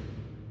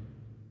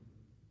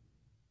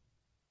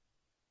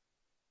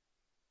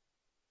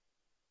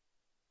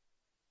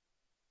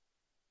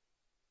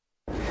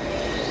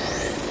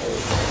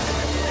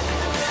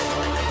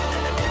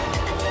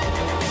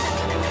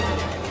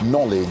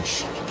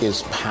 Knowledge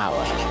is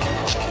power.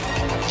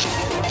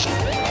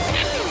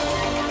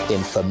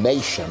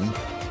 Information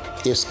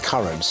is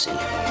currency.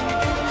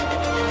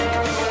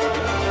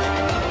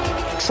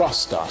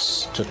 Trust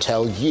us to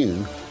tell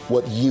you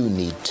what you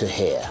need to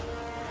hear.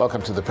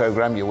 Welcome to the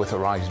program. You're with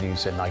Arise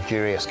News in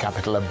Nigeria's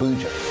capital,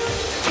 Abuja.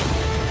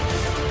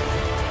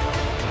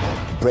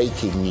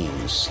 Breaking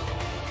news,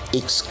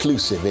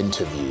 exclusive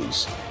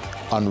interviews,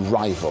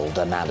 unrivaled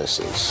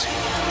analysis.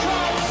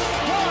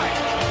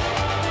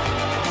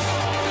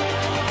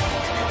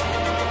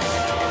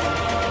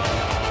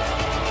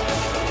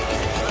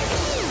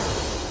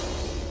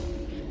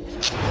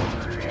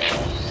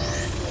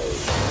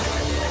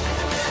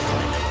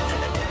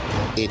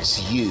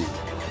 It's you,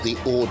 the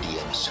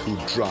audience, who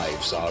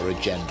drives our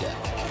agenda.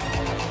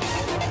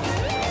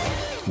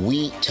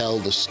 We tell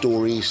the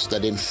stories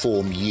that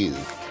inform you,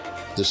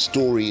 the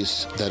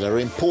stories that are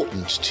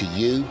important to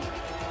you,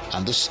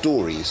 and the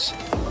stories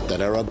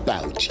that are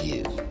about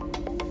you.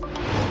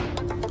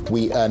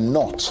 We are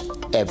not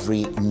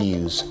every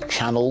news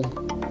channel.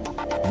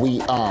 We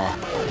are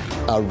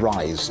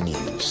Arise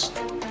News.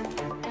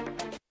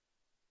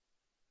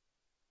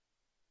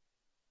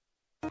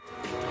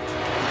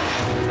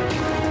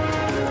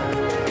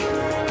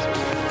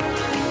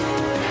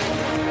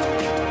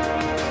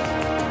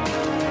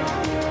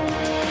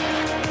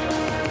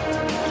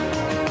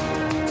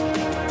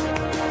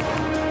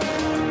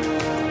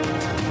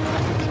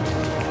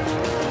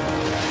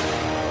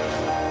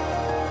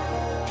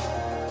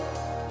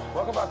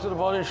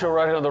 Show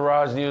right here on the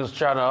Rise News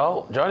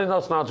channel. Joining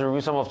us now to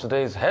review some of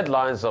today's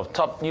headlines of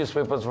top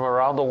newspapers from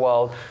around the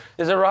world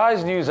is a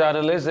Rise News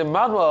analyst,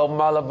 Emmanuel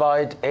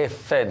Malabite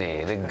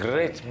Efeni, the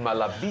great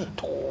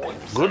Malabito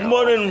himself. Good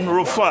morning,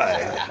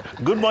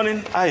 Rufai. Good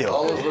morning,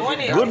 Ayo.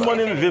 Good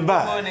morning, Viba.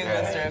 Good morning,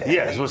 Mr.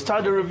 Yes, we'll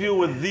start the review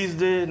with this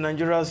day,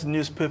 Nigeria's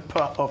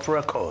newspaper of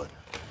record.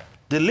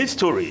 The lead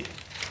story,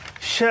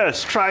 Shell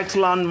strikes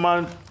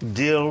landmark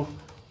deal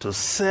to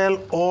sell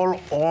all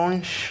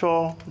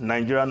onshore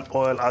Nigerian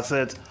oil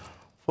assets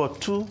for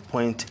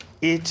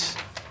 $2.8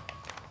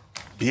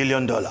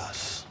 billion.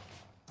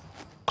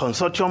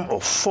 consortium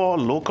of 4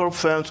 local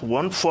firms,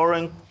 1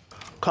 foreign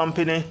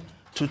company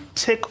to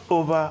take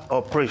over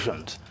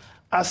operations.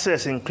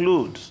 Assets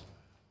include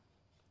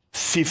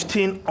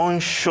 15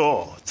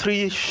 onshore,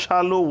 3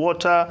 shallow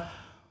water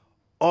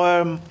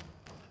oil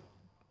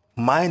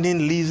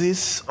mining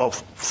leases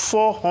of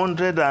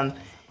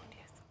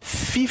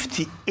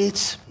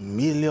 458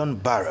 million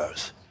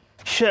barrels.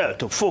 Shell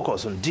to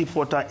focus on deep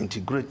water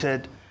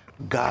integrated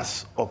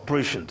gas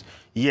operations.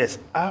 Yes,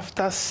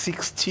 after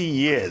 60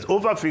 years,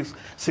 over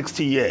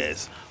 60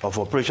 years of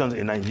operations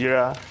in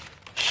Nigeria,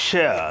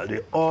 Shell,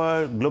 the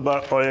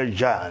global oil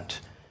giant,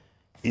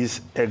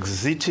 is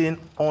exiting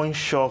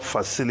onshore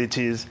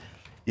facilities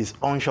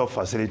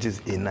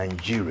in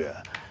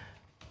Nigeria,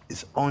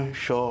 its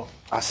onshore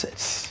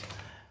assets.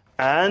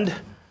 And,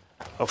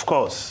 of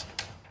course,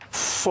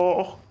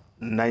 4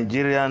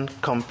 Nigerian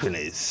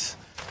companies,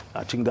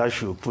 I think that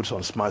should put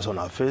some smiles on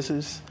our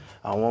faces,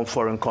 and 1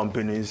 foreign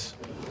companies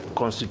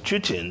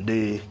constituting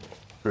the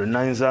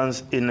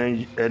Renaissance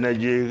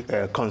Energy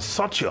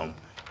Consortium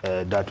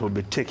that will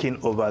be taking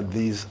over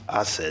these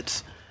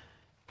assets.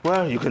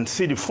 Well, you can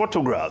see the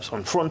photographs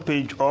on front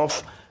page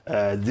of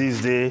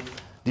this day.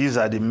 These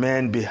are the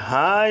men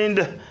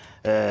behind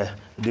the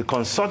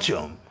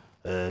consortium.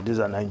 These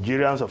are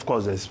Nigerians. Of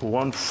course, there's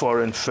 1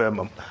 foreign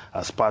firm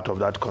as part of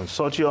that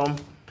consortium.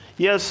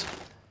 Yes,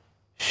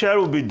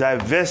 Shell will be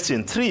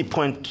divesting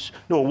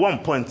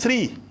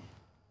 $1.3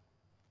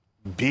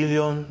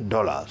 billion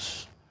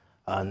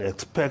and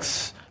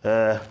expects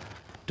to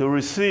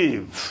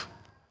receive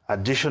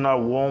additional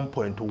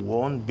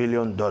 $1.1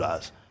 billion.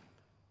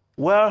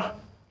 Well,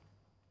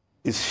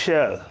 is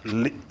Shell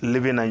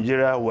leaving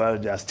Nigeria? Well,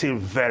 they are still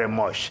very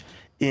much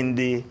in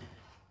the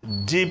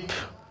deep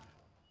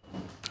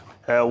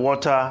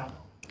water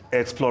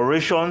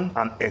exploration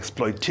and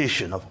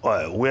exploitation of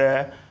oil,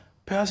 where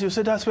perhaps you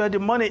say that's where the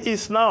money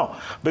is now,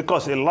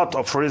 because a lot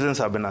of reasons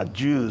have been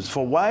adduced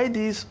for why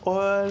these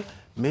oil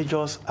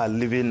majors are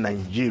leaving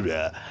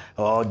Nigeria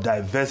or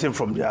divesting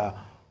from their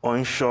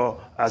onshore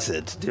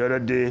assets. The other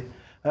day,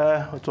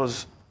 it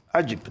was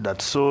Egypt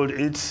that sold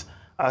its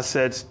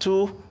assets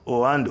to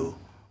Oando,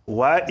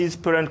 while its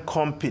parent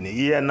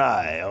company,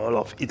 Eni, all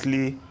of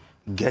Italy,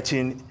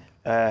 getting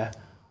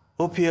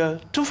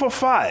OPL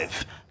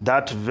 245,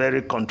 that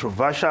very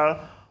controversial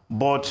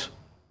but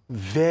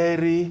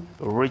very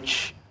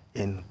rich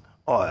in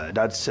oil.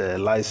 That's a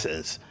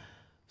license.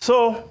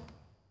 So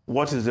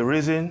what is the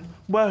reason?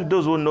 Well,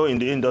 those who know in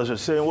the industry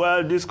saying,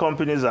 well, these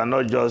companies are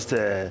not just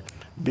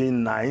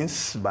being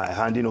nice by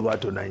handing over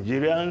to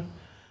Nigerians.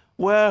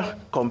 Well,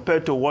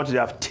 compared to what they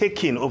have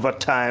taken over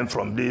time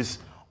from these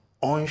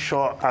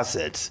onshore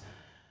assets,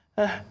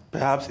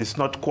 perhaps it's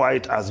not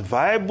quite as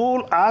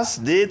viable as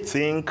they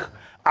think,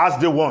 as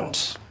they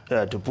want,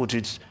 to put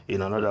it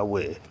in another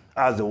way,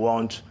 as they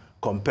want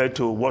compared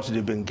to what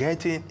they've been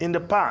getting in the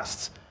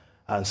past.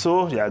 And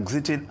so they are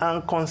exiting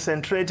and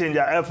concentrating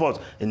their efforts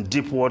in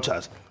deep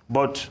waters.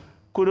 But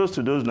kudos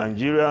to those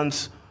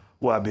Nigerians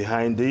who are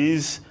behind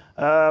this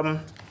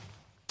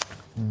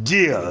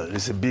deal.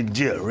 It's a big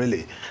deal,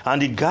 really.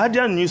 And the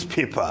Guardian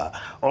newspaper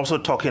also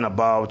talking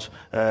about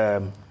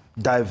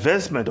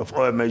divestment of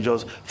oil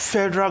majors.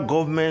 Federal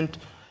government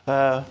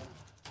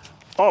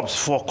opts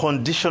for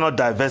conditional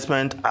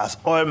divestment as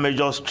oil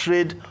majors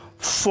trade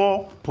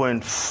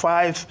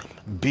 $4.5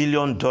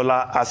 billion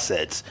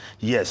assets.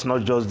 Yes,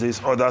 not just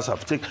this.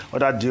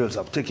 Other deals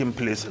have taken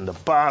place in the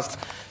past.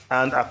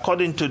 And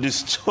according to the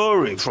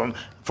story from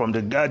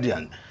the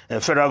Guardian, the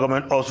federal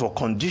government opts for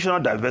conditional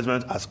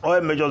divestment as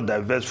oil majors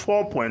divest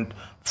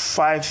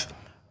 $4.5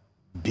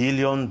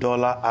 billion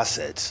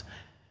assets.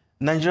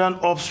 Nigerian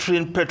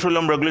Upstream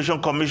Petroleum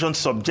Regulation Commission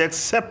subjects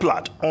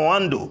Seplat,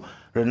 Oando,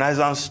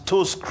 Renaissance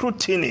to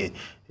scrutiny.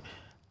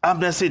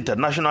 Amnesty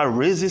International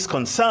raises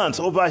concerns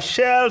over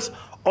Shell's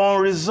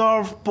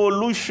unresolved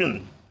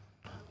pollution.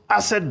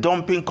 Asset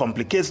dumping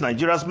complicates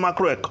Nigeria's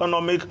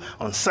macroeconomic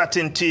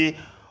uncertainty.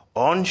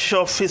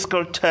 Onshore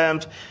fiscal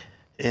terms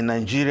in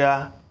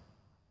Nigeria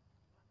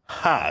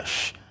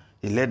harsh,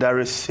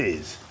 Iledare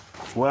says.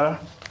 Well,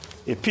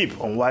 a peep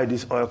on why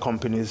these oil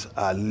companies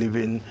are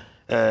leaving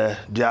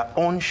their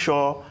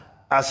onshore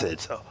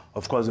assets.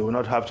 Of course, they will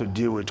not have to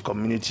deal with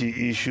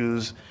community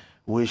issues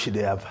which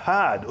they have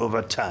had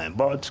over time.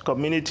 But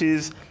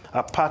communities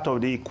are part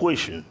of the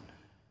equation.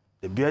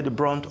 They bear the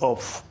brunt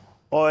of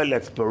oil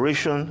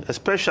exploration,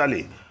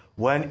 especially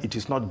when it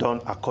is not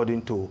done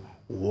according to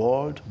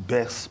world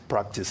best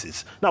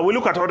practices. Now, we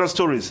look at other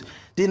stories.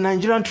 The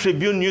Nigerian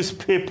Tribune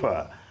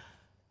newspaper,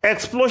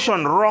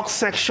 explosion rocks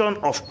section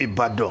of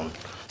Ibadan.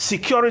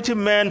 Security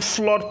men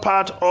flood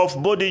part of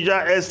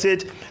Bodija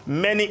Estate.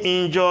 Many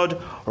injured,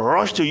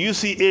 rushed to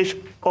UCH,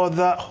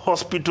 other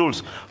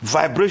hospitals.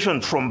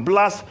 Vibration from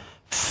blast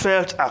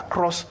felt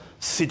across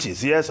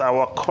cities. Yes,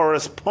 our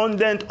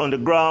correspondent on the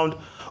ground,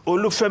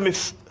 Olufemi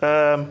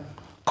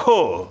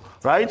Cole,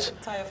 right?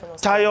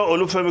 Tayo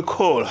Olufemi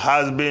Cole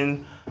has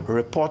been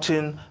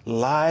reporting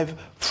live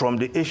from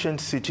the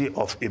ancient city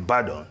of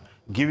Ibadan,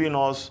 giving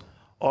us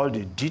all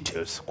the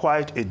details.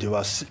 Quite a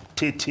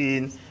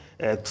devastating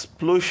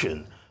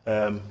explosion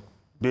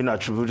being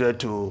attributed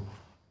to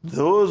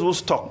those who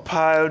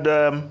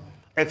stockpiled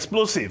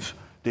explosives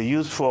they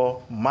used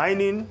for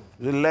mining,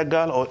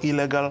 legal or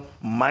illegal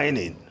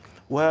mining.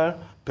 Well,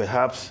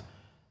 perhaps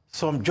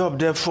some job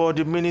there for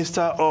the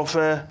Minister of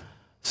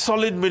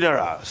Solid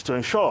Minerals to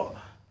ensure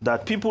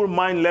that people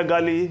mine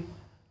legally,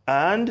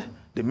 and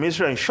the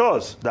ministry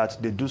ensures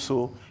that they do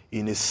so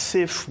in a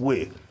safe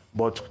way.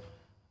 But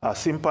our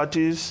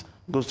sympathies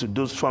goes to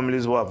those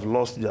families who have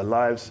lost their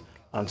lives,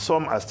 and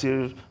some are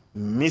still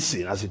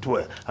missing, as it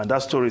were. And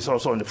that story is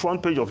also on the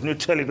front page of New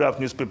Telegraph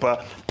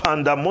newspaper.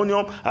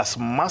 Pandemonium as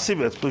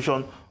massive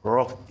explosion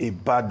rock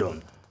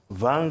Ibadan.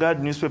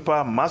 Vanguard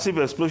newspaper, massive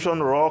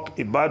explosion rock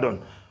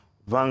Ibadan.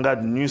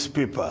 Vanguard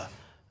newspaper.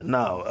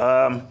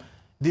 Now,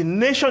 the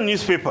Nation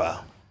newspaper,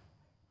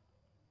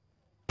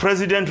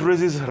 President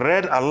raises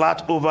red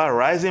alert over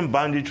rising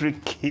banditry,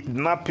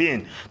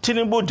 kidnapping.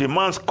 Tinubu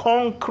demands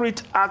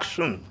concrete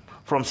action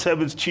from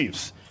service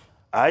chiefs.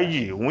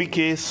 IG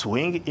Wike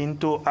swing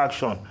into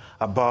action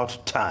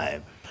about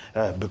time,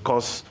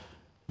 because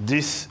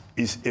this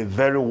is a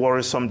very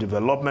worrisome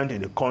development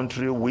in the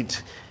country,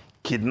 with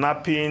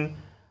kidnapping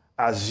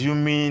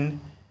assuming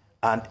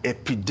an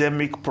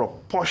epidemic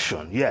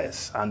proportion.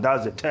 Yes, and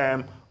that's the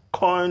term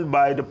coined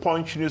by the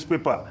Punch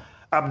newspaper.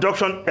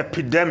 Abduction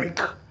epidemic.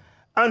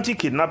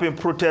 Anti-kidnapping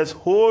protest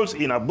holds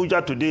in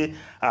Abuja today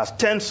as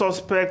 10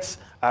 suspects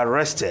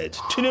arrested.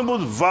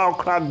 Tinubu's vow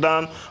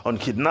crackdown on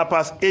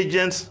kidnappers,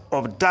 agents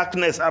of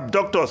darkness,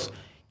 abductors,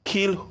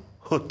 kill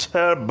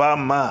hotel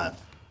barman.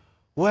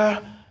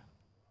 Well,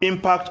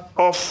 impact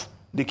of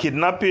the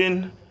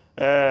kidnapping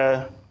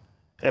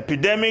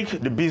epidemic,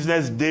 the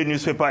Business Day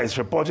newspaper is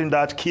reporting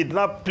that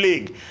kidnap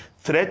plague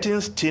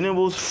threatens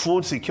Tinubu's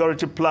food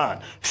security plan.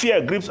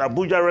 Fear grips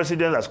Abuja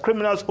residents as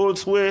criminals hold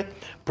sway.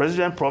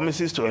 President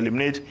promises to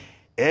eliminate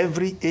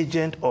every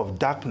agent of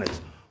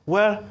darkness.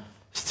 Well,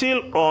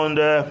 still on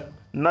the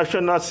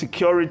national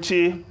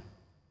security,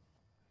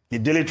 the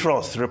Daily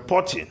Trust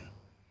reporting,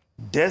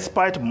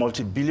 despite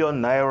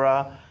multi-billion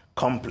naira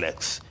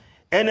complex,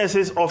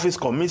 NSA's office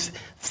commits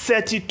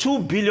 32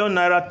 billion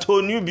naira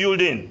to new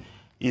building.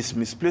 Is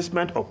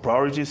misplacement of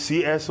priority,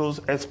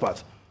 CSO's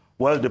experts.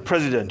 Well, the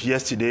president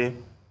yesterday,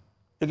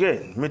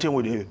 again, meeting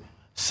with the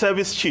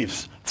service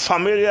chiefs,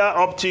 familiar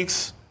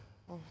optics,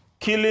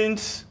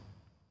 killings,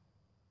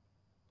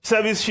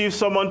 service chiefs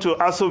summoned to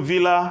Aso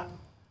Villa,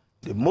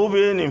 the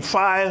moving in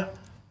file,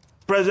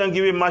 president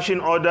giving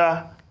marching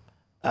order,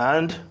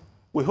 and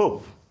we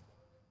hope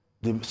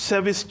the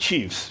service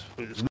chiefs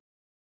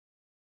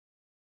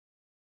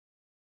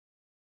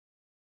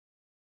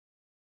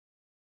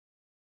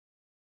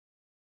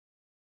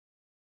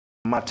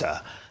matter.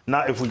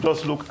 Now, if we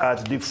just look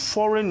at the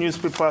foreign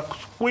newspaper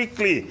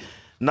quickly,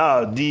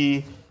 now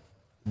the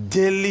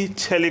Daily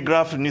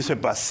Telegraph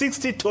newspaper,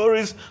 60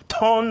 Tories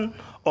turn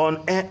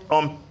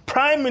on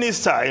Prime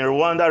Minister in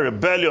Rwanda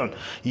rebellion.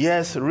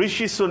 Yes,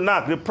 Rishi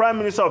Sunak, the Prime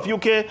Minister of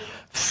UK,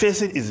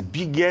 facing his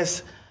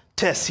biggest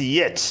test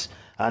yet.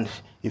 And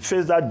he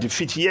faced that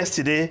defeat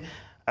yesterday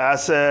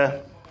as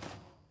the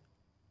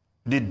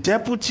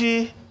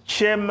deputy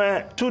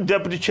chairman, two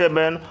deputy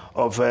chairmen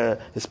of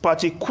his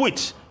party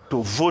quit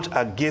to vote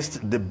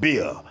against the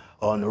bill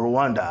on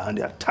Rwanda, and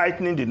they are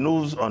tightening the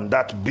noose on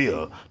that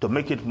bill to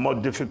make it more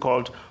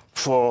difficult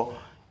for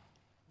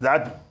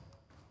that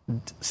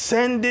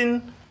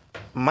sending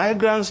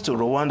migrants to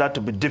Rwanda to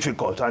be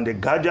difficult. And the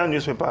Guardian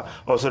newspaper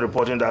also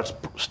reporting that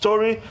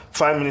story,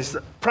 Prime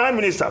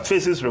Minister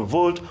faces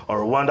revolt on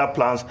Rwanda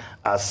plans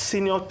as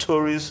senior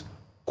Tories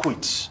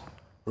quit.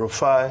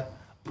 Rufai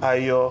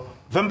Ayo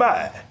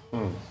Vembai.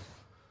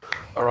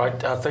 All right,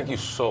 thank you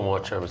so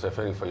much, Mr.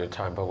 Feni, for your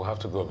time, but we'll have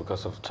to go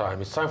because of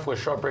time. It's time for a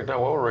short break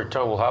now. When we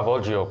return, we'll have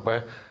Oji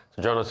Okpe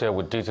to join us here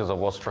with details of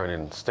what's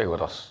trending. Stay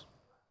with us.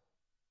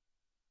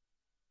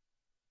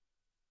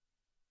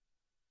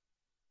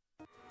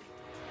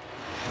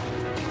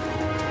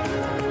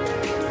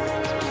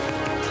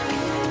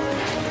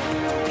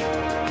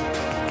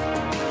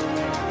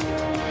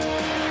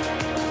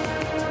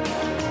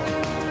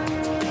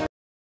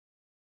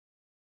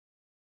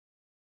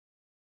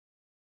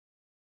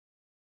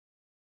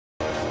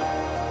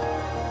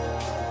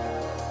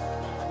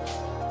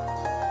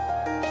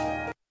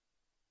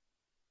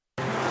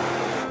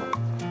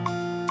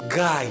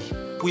 Guy,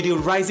 with the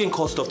rising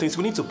cost of things,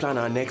 we need to plan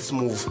our next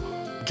move.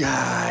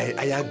 Guy,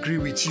 I agree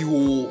with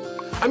you.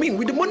 I mean,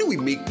 with the money we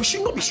make, we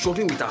should not be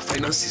struggling with our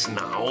finances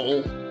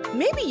now.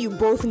 Maybe you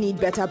both need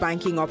better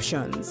banking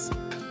options.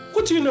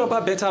 What do you know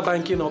about better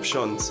banking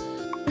options?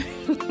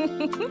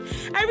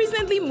 I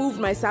recently moved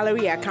my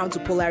salary account to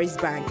Polaris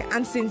Bank,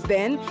 and since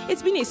then,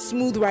 it's been a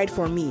smooth ride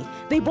for me.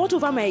 They bought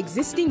over my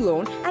existing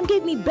loan and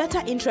gave me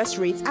better interest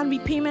rates and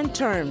repayment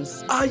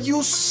terms. Are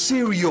you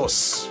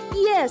serious?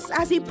 Yes,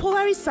 as a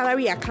Polaris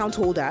salary account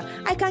holder,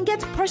 I can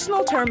get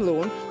personal term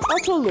loan,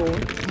 auto loan,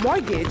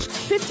 mortgage,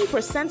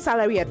 50%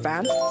 salary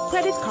advance,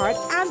 credit card,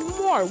 and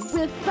more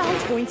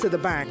without going to the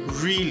bank.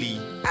 Really?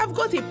 I've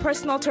got a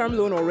personal term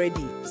loan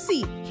already.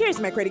 See, here's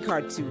my credit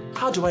card too.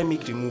 How do I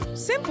make the move?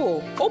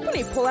 Simple. Open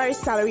a Polaris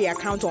salary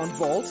account on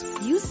Vault.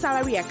 Use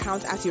salary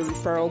account as your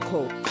referral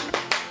code.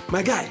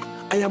 My guy,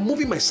 I am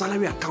moving my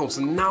salary accounts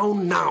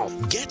now.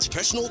 Get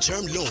personal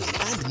term loan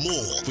and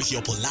more with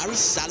your Polaris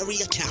salary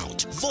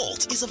account.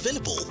 Vault is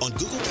available on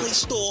Google Play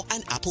Store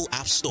and Apple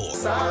App Store.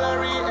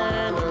 Salary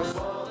earners.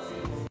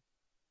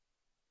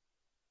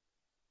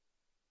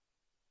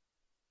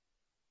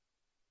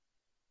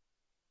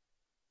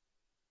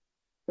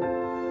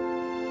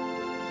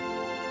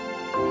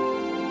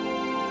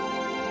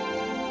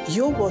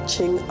 You're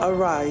watching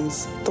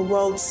Arise, the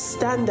world's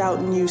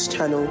standout news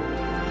channel.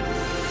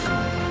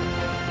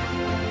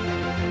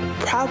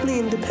 Proudly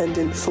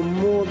independent for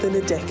more than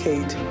a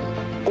decade.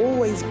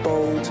 Always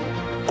bold,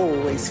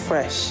 always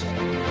fresh.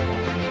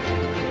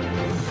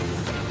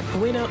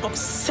 Winner of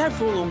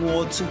several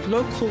awards,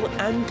 local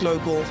and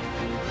global.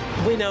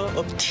 Winner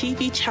of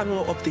TV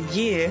Channel of the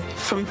Year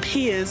from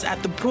peers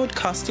at the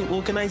Broadcasting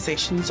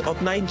Organizations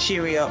of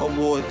Nigeria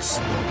Awards.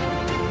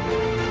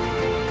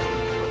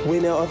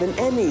 Winner of an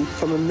Emmy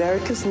from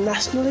America's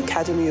National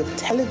Academy of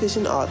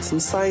Television Arts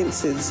and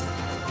Sciences.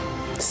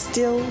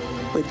 Still,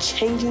 we're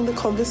changing the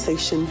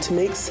conversation to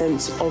make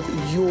sense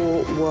of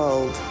your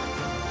world.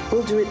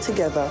 We'll do it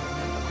together,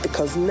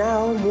 because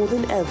now more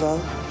than ever,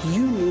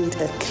 you need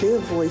a clear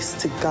voice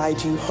to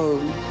guide you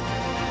home.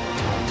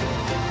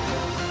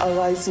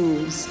 Arise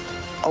News,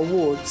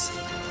 awards,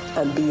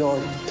 and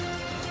beyond.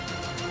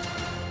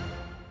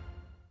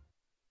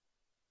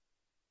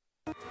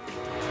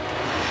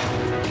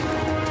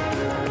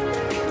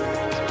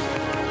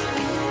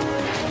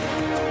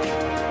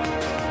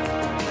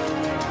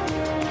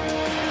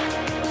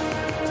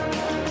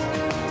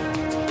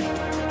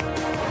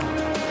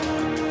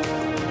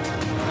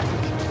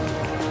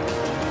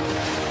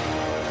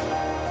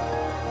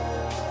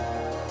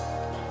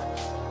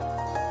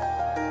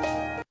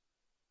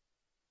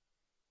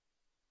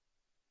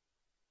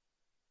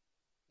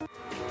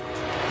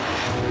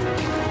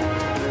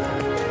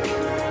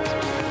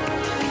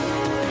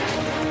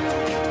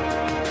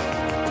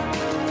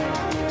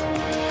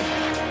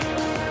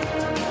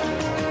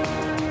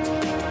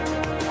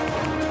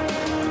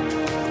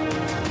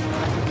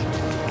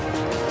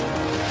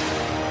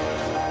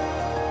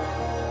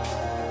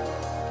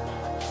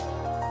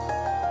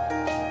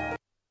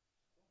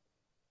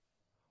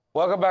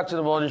 Welcome back to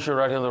the morning show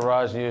right here on the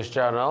Rise News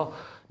Channel.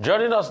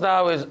 Joining us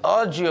now is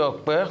Orji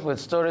Okpe with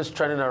stories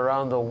trending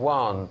around the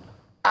world.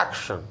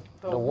 Action.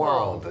 The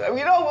world.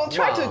 You know, we'll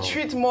try to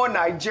treat more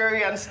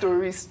Nigerian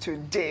stories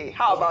today.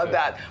 How about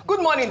that?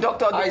 Good morning,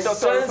 Dr. I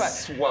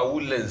sense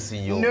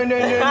Wawulensi. No.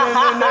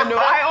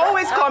 I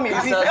always come in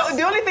peace.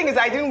 The only thing is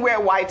I didn't wear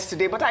white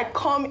today, but I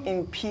come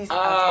in peace as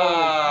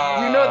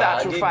always. You know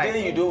that, Rufai. The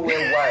day you don't wear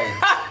white,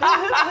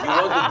 you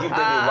want to give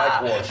them a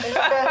whitewash.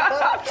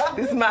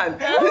 This man.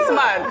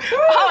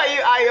 How are you,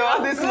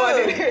 Ayo, this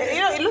morning?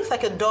 You know, it looks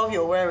like a dove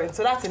you're wearing,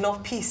 so that's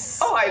enough peace.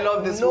 Oh, I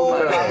love this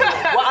woman.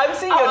 Well, I'm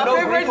seeing your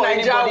favorite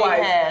Nigerian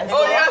hair.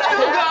 Oh, yeah,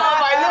 still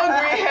got my no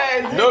green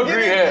hairs. No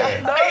green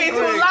hair. It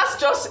will last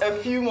just a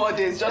few more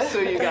days, just so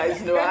you guys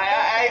know.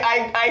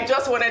 I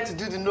just wanted to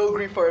do the no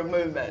green for a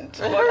moment.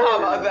 But how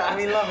about that?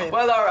 We love it.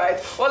 Well, all right.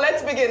 Well,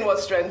 let's begin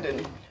what's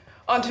trending.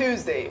 On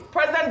Tuesday,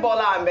 President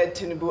Bola Ahmed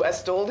Tinubu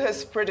extolled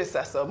his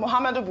predecessor,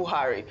 Muhammadu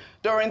Buhari,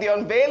 during the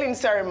unveiling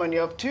ceremony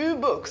of two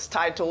books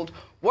titled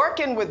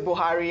Working with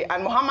Buhari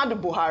and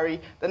Muhammadu Buhari,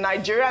 The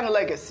Nigerian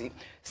Legacy,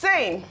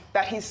 saying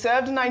that he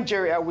served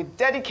Nigeria with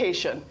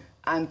dedication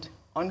and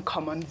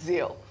uncommon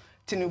zeal.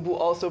 Tinubu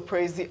also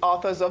praised the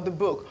authors of the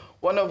book,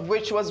 one of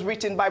which was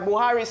written by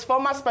Buhari's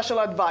former special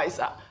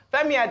advisor,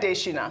 Femi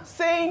Adesina,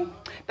 saying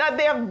that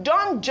they have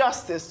done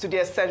justice to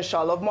the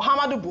essential of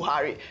Muhammadu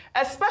Buhari,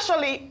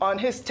 especially on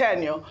his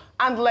tenure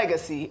and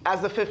legacy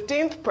as the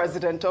 15th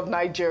president of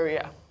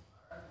Nigeria.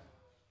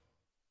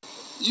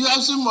 You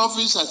assumed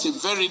office at a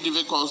very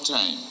difficult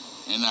time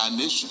in our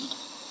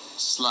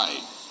nation's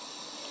life.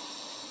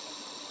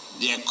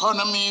 The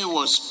economy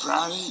was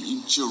plunging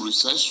into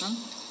recession.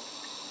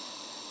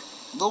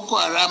 Boko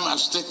Haram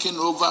has taken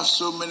over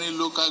so many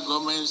local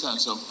governments and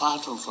some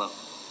part of our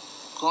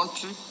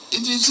country.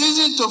 It is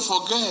easy to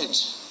forget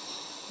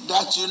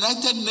that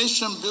United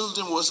Nations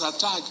building was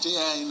attacked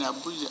here in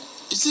Abuja.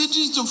 It's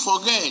easy to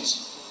forget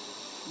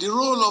the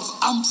role of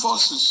armed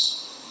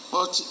forces.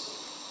 But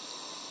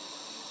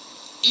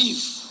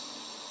if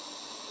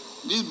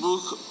this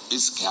book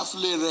is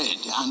carefully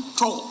read and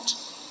taught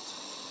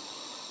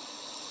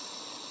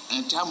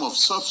in terms of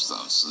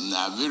substance in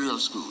our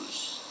various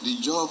schools, the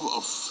job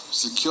of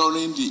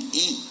securing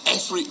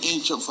every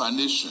inch of our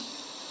nation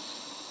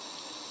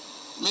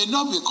may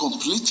not be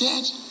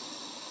completed,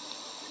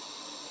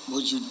 but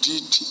you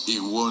did a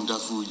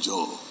wonderful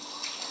job.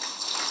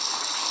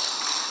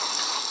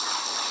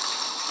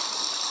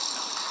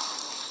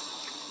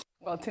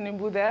 Well,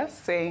 Tinubu there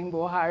saying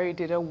Buhari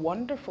did a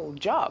wonderful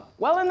job.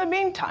 Well, in the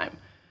meantime,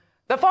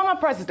 the former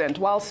president,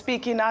 while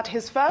speaking at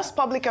his first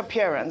public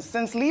appearance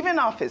since leaving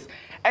office,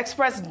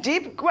 expressed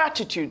deep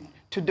gratitude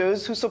to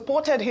those who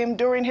supported him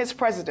during his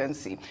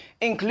presidency,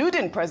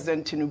 including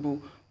President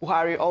Tinubu.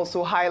 Buhari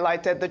also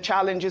highlighted the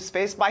challenges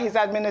faced by his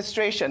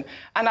administration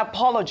and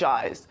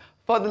apologized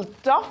for the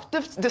tough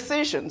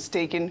decisions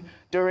taken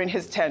during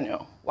his tenure,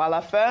 while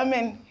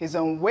affirming his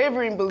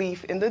unwavering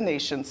belief in the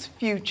nation's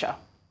future.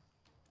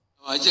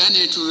 Our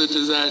journey to the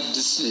desired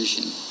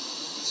destination,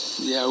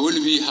 there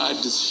will be hard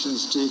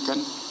decisions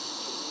taken,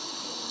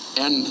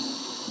 and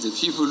the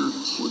people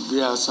would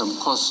bear some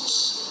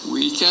costs.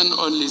 We can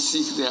only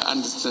seek their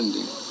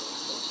understanding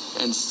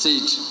and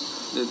state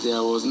that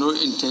there was no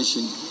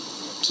intention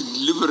to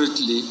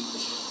deliberately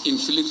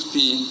inflict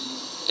pain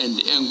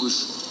and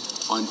anguish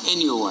on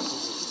anyone.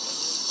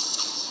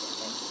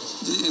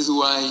 This is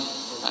why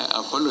I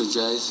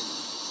apologize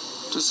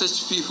to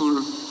such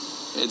people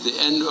at the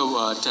end of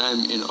our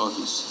time in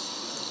office.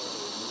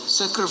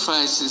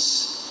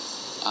 Sacrifices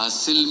are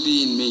still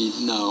being made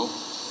now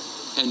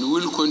and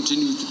will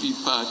continue to be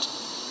part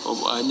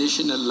of our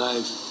national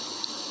life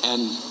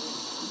and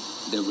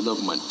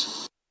development.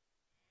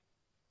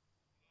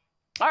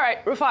 All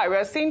right, Rufai,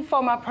 we're seeing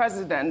former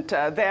president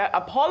there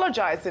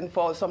apologizing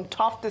for some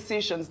tough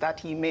decisions that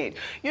he made.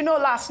 You know,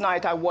 last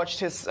night I watched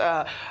his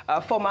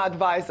former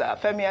advisor,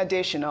 Femi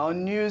Adesina,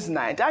 on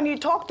Newsnight, and he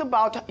talked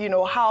about, you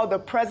know, how the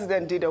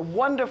president did a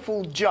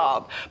wonderful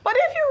job. But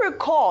if you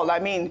recall, I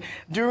mean,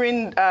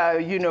 during,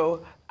 you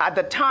know, at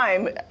the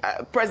time,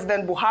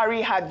 President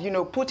Buhari had, you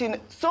know, put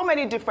in so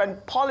many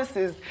different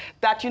policies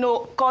that, you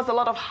know, caused a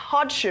lot of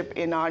hardship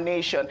in our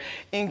nation,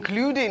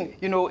 including,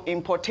 you know,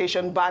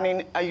 importation,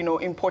 banning, you know,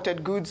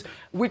 imported goods,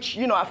 which,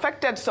 you know,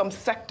 affected some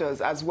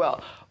sectors as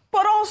well.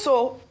 But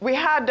also, we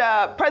had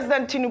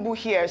President Tinubu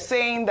here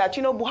saying that,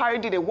 you know, Buhari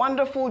did a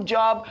wonderful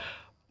job.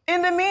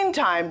 In the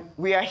meantime,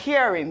 we are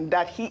hearing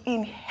that he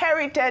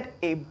inherited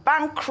a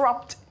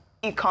bankrupt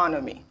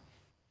economy.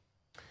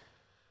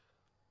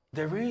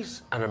 There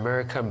is an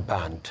American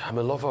band. I'm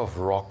a lover of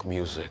rock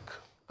music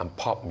and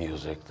pop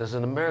music. There's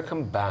an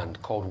American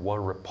band called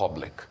One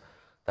Republic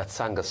that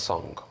sang a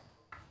song.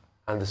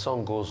 And the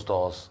song goes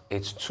thus: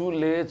 it's too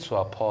late to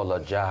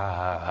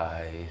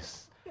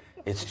apologize.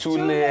 It's too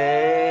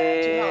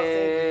late.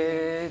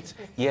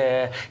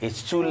 Yeah,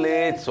 it's too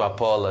late to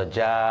apologize.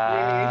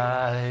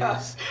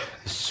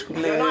 It's too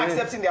late. You're not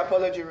accepting the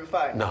apology,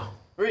 Rufai? No.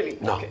 Really?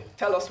 No. Okay,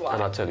 tell us why.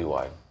 And I'll tell you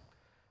why.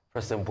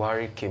 President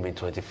Buhari came in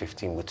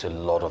 2015 with a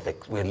lot of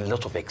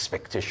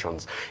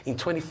expectations. In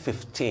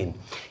 2015,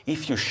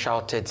 if you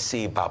shouted,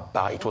 say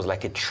Baba, it was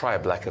like a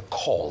tribe, like a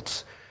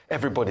cult.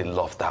 Everybody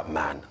loved that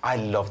man. I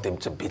loved him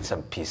to bits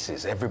and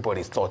pieces.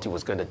 Everybody thought he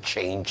was going to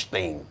change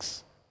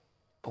things.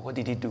 But what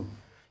did he do?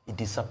 He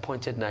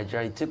disappointed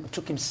Nigeria. It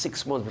took him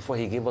 6 months before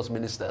he gave us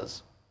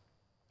ministers.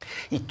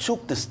 He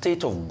took the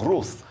state of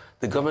growth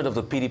the government of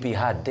the PDP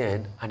had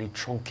then, and he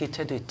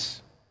truncated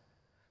it.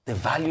 The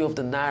value of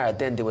the naira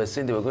then, they were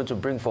saying they were going to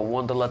bring from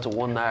 $1 to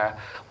 1 naira,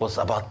 was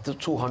about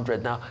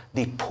 200 now.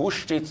 They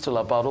pushed it till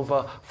about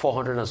over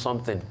 400 and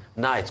something.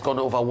 Now it's gone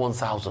over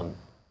 1,000.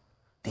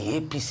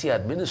 The APC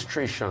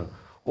administration,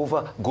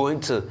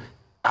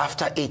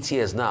 after 8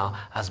 years now,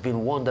 has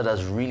been one that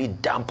has really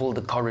dampened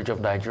the courage of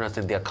Nigerians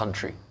in their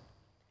country.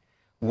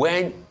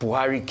 When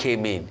Buhari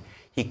came in,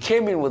 he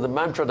came in with the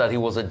mantra that he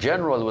was a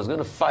general, he was going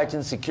to fight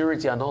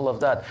insecurity and all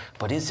of that.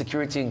 But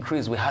insecurity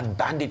increased. We had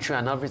banditry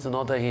and everything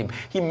under him.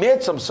 He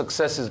made some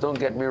successes, don't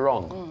get me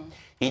wrong.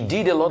 He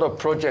did a lot of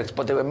projects,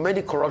 but there were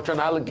many corruption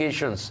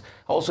allegations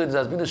also in his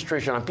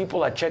administration. And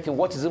people are checking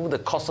what is even the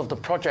cost of the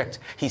project.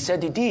 He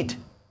said he did.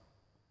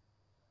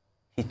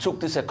 He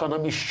took this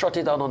economy, shut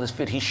it down on his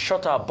feet. He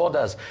shut our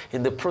borders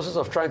in the process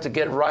of trying to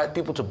get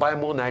people to buy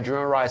more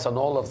Nigerian rice and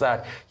all of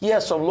that.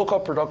 Yes, some local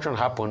production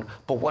happened,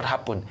 but what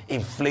happened?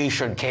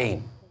 Inflation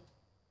came.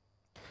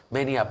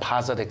 Many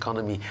haphazard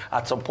economy.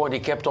 At some point, he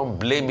kept on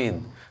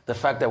blaming the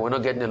fact that we're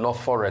not getting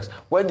enough forex.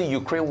 When the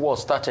Ukraine war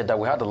started, that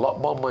we had a lot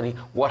more money,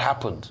 what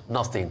happened?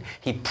 Nothing.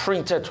 He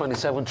printed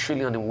 27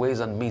 trillion in ways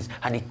and means,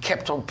 and he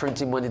kept on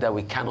printing money that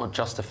we cannot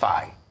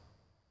justify.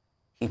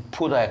 He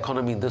put our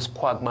economy in this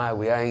quagmire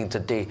we are in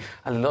today,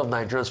 and a lot of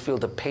Nigerians feel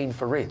the pain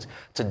for it.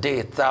 Today,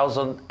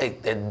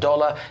 a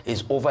dollar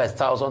is over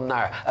 1,000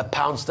 naira. A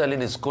pound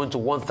sterling is going to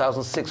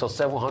 1,600 or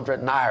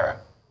 700 naira.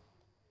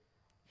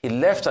 He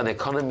left an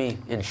economy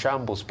in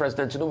shambles.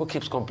 President Tinubu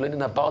keeps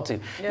complaining about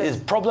it. Yes. His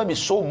problem is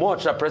so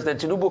much that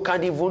President Tinubu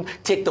can't even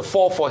take the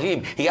fall for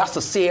him. He has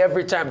to say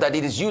every time that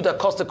it is you that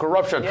caused the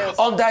corruption. Yes.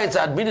 Under his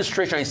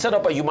administration, he set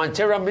up a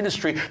humanitarian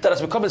ministry that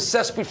has become a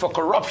cesspit for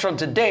corruption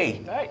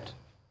today. Right.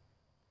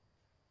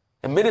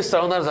 A minister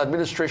under his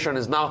administration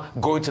is now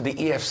going to the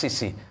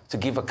EFCC to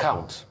give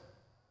account.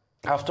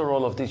 After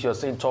all of this, you're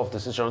saying tough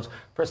decisions.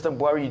 President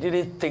Buhari, you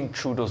didn't think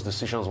through those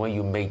decisions when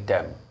you made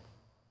them.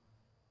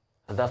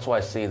 And that's why I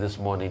say this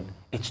morning,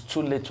 it's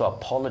too late to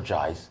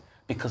apologize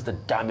because the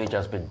damage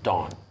has been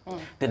done.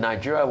 The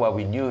Nigeria where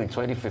we knew in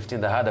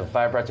 2015 that had a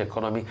vibrant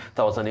economy,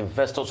 that was an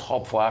investor's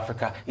hub for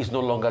Africa, is no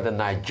longer the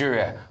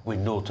Nigeria we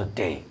know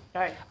today.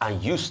 Right.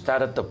 And you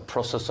started the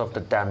process of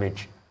the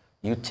damage.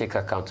 You take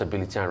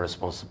accountability and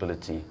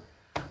responsibility.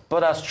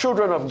 But as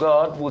children of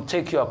God, we'll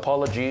take your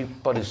apology,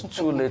 but it's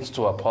too late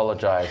to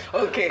apologize.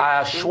 Okay.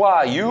 I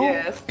assure you,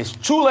 it's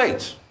too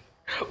late.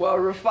 Well,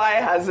 Rufai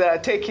has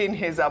taken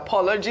his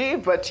apology,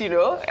 but, you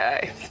know,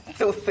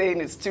 still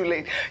saying it's too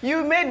late.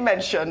 You made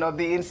mention of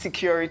the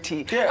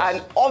insecurity. Yes.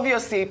 And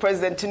obviously,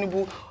 President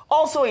Tinubu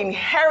also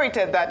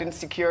inherited that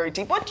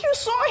insecurity. But you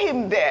saw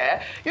him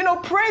there, you know,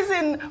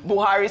 praising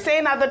Buhari,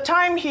 saying at the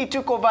time he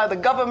took over the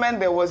government,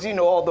 there was, you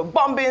know, all the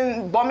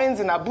bombings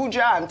in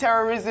Abuja and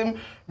terrorism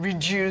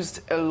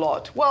reduced a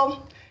lot.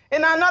 Well,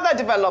 in another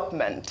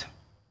development,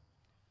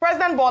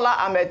 President Bola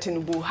Ahmed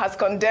Tinubu has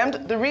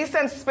condemned the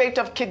recent spate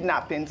of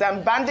kidnappings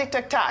and bandit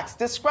attacks,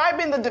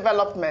 describing the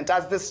development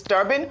as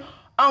disturbing,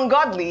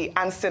 ungodly,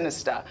 and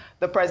sinister.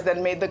 The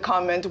president made the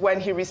comment when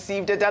he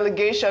received a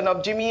delegation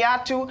of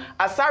Jamiatu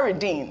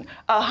Ansar-Din,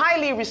 a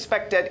highly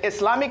respected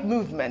Islamic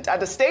movement, at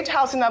the State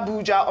House in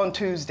Abuja on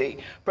Tuesday.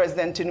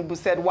 President Tinubu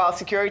said while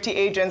security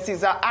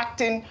agencies are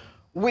acting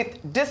with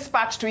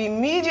dispatch to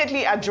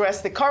immediately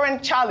address the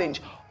current challenge,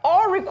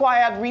 all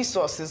required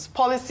resources,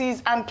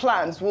 policies, and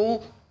plans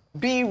will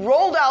be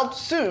rolled out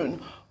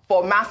soon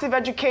for massive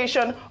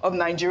education of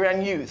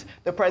Nigerian youth.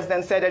 The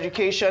president said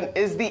education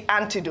is the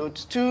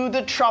antidote to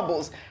the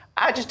troubles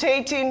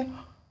agitating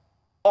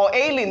or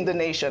ailing the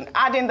nation,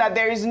 adding that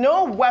there is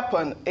no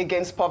weapon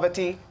against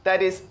poverty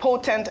that is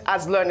potent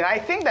as learning. I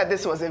think that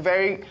this was a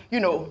very, you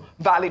know,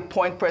 valid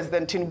point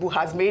President Tinubu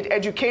has made.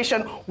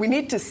 Education, we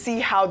need to see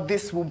how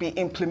this will be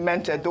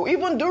implemented. Though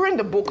even during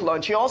the book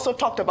launch, he also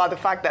talked about the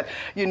fact that,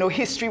 you know,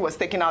 history was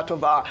taken out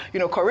of our, you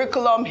know,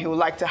 curriculum. He would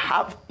like to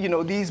have, you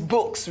know, these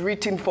books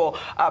written for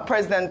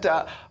President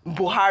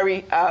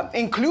Buhari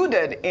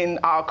included in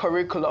our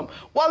curriculum.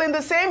 While in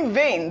the same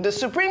vein, the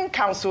Supreme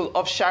Council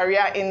of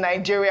Sharia in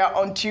Nigeria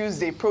on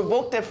Tuesday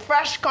provoked a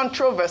fresh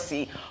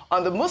controversy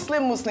on the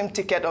Muslim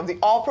ticket of the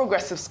All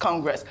Progressives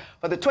Congress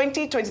for the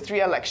 2023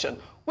 election,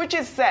 which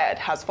is said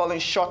has fallen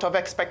short of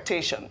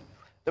expectation.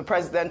 The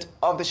president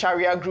of the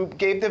Sharia group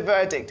gave the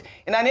verdict.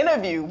 In an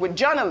interview with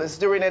journalists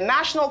during a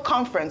national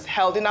conference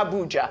held in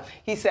Abuja,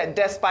 he said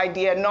despite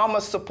the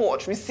enormous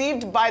support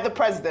received by the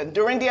president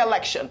during the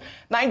election,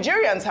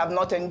 Nigerians have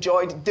not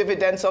enjoyed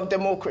dividends of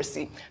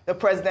democracy. The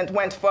president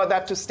went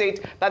further to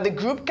state that the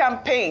group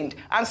campaigned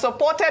and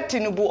supported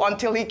Tinubu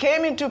until he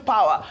came into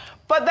power,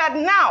 but that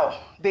now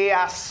they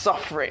are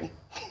suffering.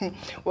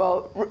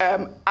 Well,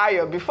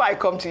 Ayo, before I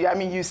come to you, I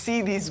mean, you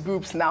see these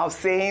groups now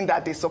saying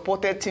that they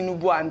supported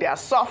Tinubu and they are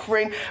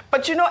suffering.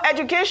 But, you know,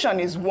 education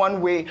is one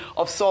way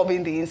of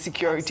solving the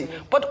insecurity.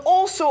 Absolutely. But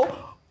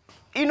also,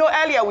 you know,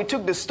 earlier we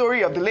took the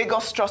story of the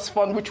Lagos Trust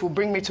Fund, which will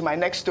bring me to my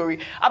next story,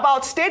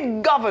 about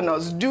state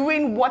governors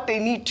doing what they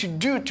need to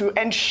do to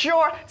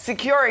ensure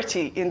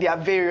security in their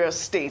various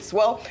states.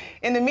 Well,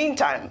 in the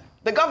meantime,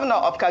 the governor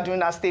of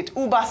Kaduna State,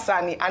 Uba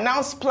Sani,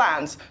 announced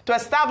plans to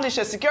establish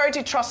a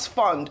security trust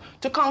fund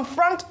to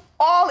confront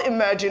all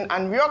emerging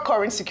and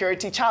recurring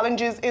security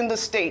challenges in the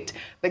state.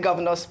 The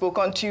governor spoke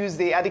on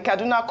Tuesday at the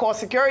Kaduna Core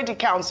Security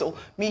Council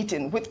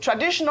meeting with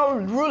traditional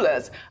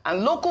rulers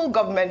and local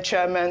government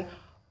chairmen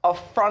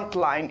of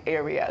frontline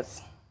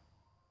areas.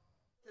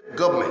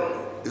 Government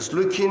is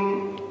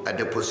looking at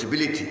the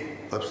possibility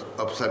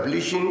of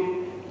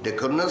establishing the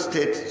Kaduna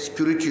State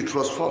Security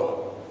Trust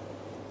Fund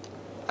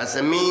as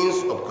a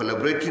means of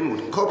collaborating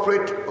with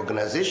corporate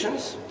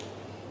organizations,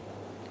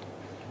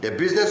 the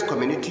business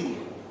community,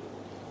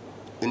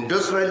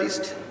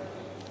 industrialists,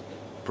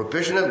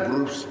 professional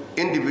groups,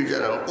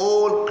 individuals, and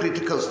all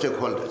critical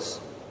stakeholders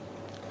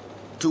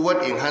toward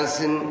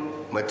enhancing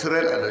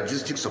material and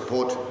logistic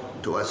support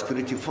to our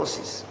security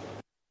forces.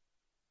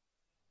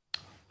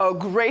 A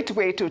great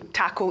way to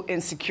tackle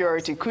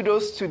insecurity.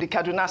 Kudos to the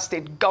Kaduna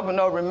State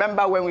governor.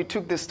 Remember when we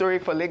took the story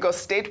for Lagos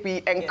State,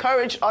 we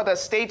encouraged other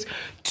states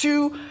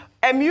to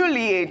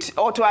emulate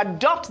or to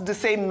adopt the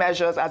same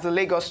measures as the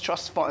Lagos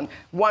Trust Fund,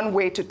 one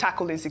way to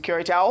tackle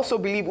insecurity. I also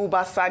believe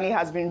Uba Sani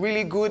has been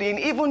really good in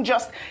even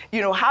just,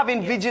 you know,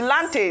 having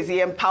vigilantes. He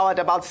empowered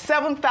about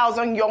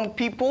 7,000 young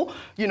people,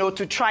 you know,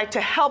 to try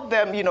to help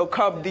them, you know,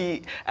 curb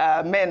the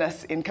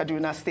menace in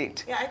Kaduna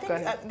State. Yeah, I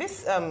think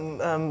this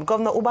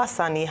Governor Uba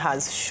Sani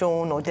has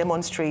shown or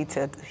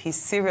demonstrated his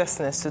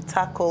seriousness to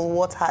tackle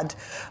what had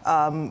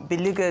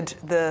beleaguered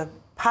the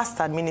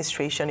past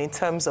administration in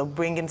terms of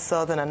bringing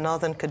southern and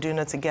northern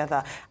Kaduna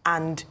together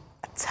and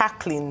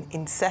tackling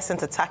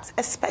incessant attacks,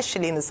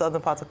 especially in the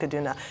southern part of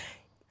Kaduna,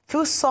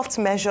 through soft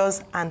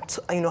measures and,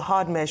 you know,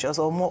 hard measures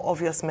or more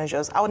obvious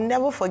measures. I would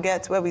never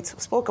forget where we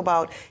spoke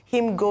about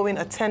him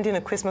attending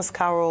a Christmas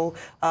carol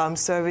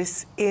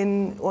service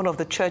in one of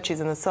the churches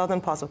in the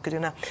southern parts of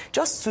Kaduna,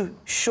 just to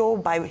show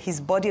by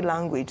his body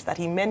language that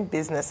he meant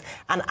business.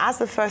 And as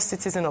the first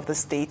citizen of the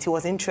state, he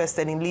was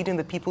interested in leading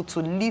the people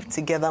to live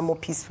together more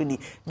peacefully.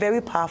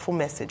 Very powerful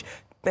message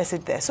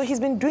there. So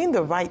he's been doing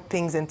the right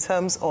things in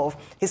terms of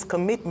his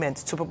commitment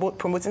to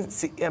promoting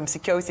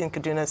security in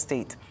Kaduna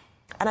State.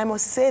 And I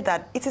must say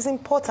that it is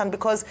important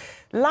because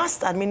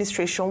last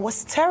administration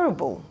was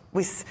terrible.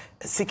 with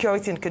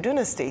security in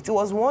Kaduna State. It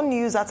was one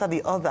news after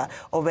the other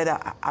of whether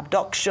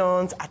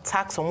abductions,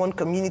 attacks on one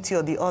community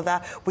or the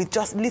other, with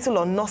just little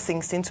or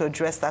nothing seemed to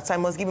address that. So I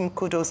must give him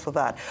kudos for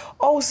that.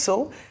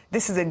 Also,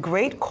 this is a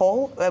great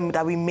call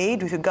that we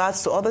made with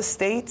regards to other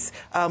states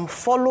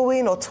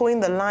following or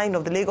towing the line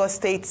of the Lagos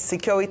State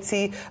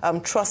Security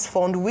Trust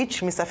Fund,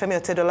 which Mr.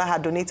 Femi Otedola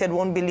had donated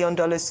 $1 billion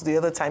to the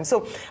other time.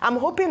 So I'm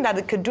hoping that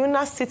the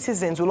Kaduna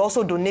citizens will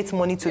also donate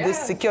money to this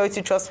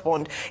Security Trust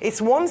Fund.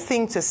 It's one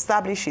thing to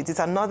establish it. It's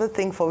another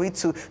thing for it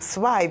to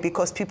thrive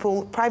because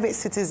people, private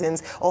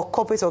citizens or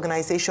corporate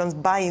organizations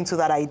buy into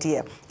that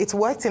idea. It's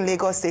worked in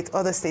Lagos State,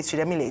 other states should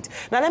emulate.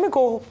 Now let me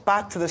go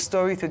back to the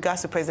story with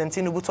regards to President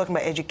Tinubu talking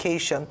about education.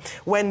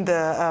 When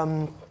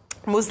the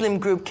Muslim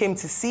group came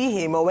to see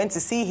him or went to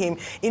see him,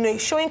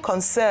 showing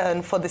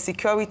concern for the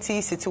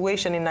security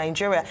situation in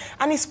Nigeria,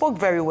 and he spoke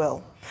very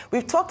well.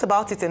 We've talked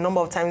about it a number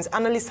of times.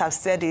 Analysts have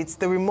said it's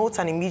the remote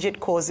and immediate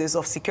causes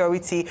of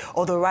security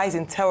or the rise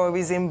in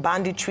terrorism,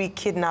 banditry,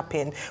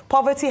 kidnapping.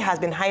 Poverty has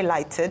been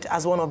highlighted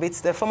as one of it.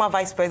 The former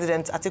Vice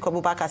President Atiku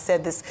Abubakar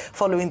said this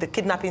following the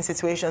kidnapping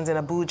situations in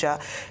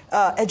Abuja.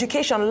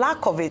 Education,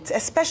 lack of it,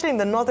 especially in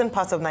the northern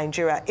parts of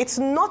Nigeria. It's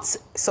not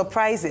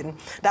surprising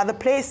that the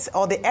place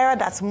or the area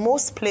that's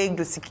most plagued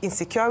with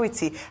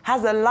insecurity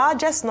has the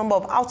largest number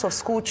of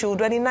out-of-school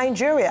children in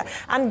Nigeria.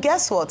 And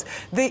guess what?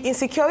 The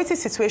insecurity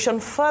situation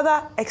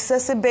further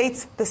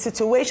exacerbates the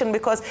situation,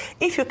 because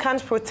if you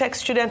can't protect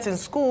students in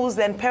schools,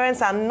 then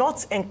parents are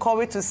not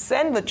encouraged to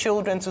send the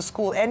children to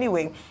school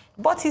anyway.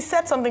 But he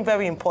said something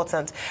very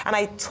important, and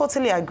I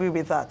totally agree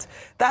with that,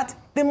 that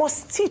they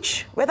must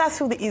teach, whether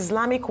through the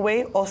Islamic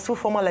way or through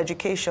formal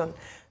education,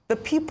 the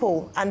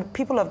people and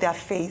people of their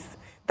faith,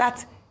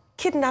 that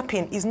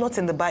kidnapping is not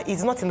in the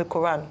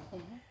Quran.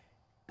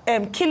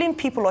 Killing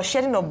people or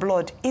shedding of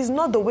blood is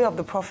not the way of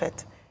the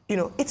Prophet.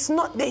 It's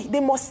not,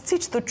 they must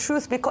teach the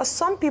truth, because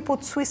some people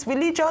twist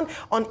religion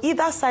on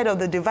either side of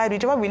the divide.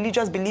 Whichever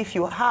religious belief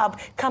you have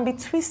can be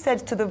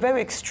twisted to the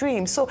very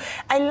extreme. So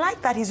I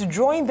like that he's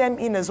drawing them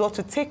in as well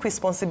to take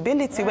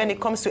responsibility when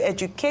it comes to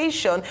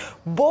education,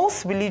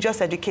 both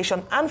religious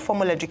education and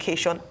formal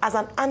education, as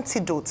an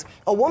antidote,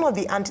 or one of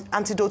the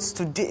antidotes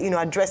to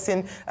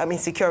addressing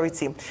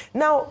insecurity.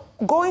 Now,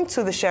 going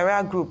to the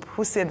Sharia group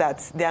who say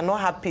that they are not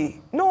happy.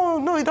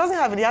 No, it doesn't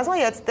have it. It has not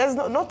yet. There's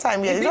no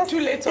time yet. Is it too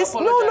late to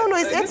apologize? No,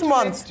 it's 8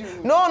 months.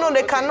 No,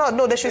 they cannot.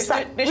 No, they should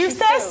start. We've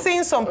started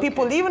seeing some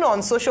people, even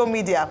on social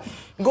media,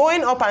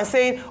 going up and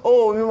saying,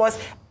 oh, we must...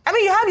 I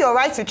mean, you have your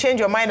right to change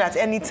your mind at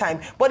any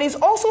time, but it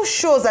also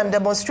shows and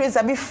demonstrates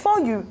that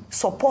before you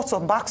support or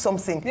back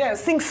something,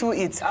 think through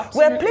it.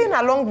 Absolutely. We're playing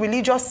along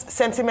religious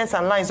sentiments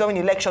and lines during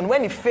election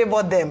when it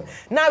favored them.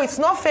 Now it's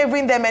not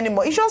favoring them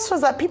anymore. It just shows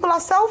that people are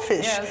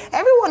selfish. Yes.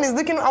 Everyone is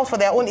looking out for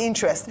their own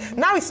interest.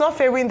 Now it's not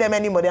favoring them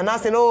anymore. They're now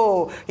saying,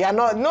 oh, yeah,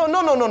 no.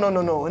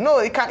 No,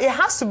 it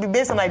has to be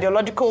based on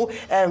ideological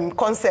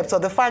concepts or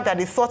the fact that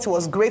they thought it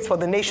was great for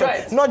the nation,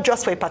 not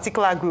just for a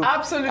particular group.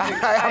 Absolutely.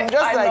 I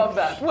love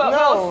that.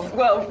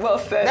 Well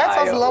said. That's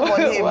us love on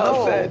him.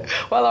 Well said.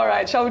 Well, all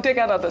right. Shall we take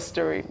another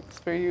story? It's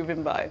for you,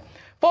 Vimbai.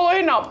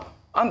 Following up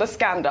on the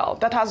scandal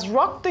that has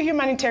rocked the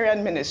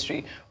humanitarian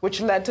ministry,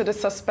 which led to the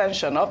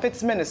suspension of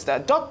its minister,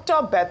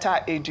 Dr.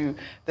 Betta Edu.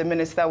 The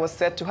minister was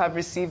said to have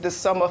received the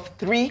sum of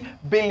 3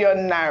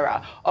 billion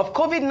naira of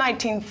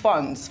COVID-19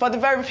 funds for the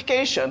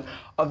verification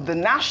of the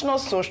National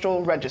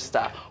Social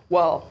Register.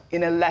 Well,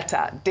 in a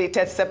letter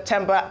dated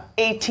September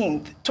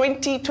 18th,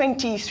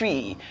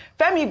 2023,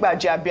 Femi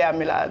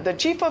Gbajabiamila, the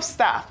chief of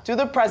staff to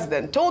the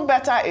president, told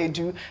Betta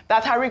Edu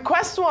that her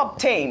request to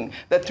obtain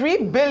the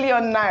 3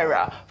 billion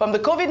naira from the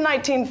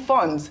COVID-19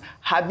 funds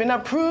had been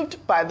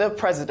approved by the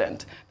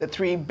president. The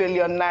 3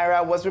 billion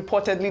naira was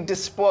reportedly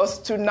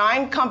disbursed to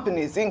 9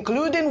 companies,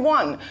 including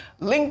one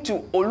linked to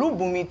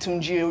Olubunmi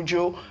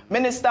Tunji-Ojo,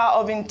 Minister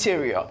of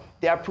Interior.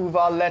 The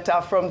approval letter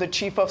from the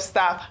chief of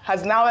staff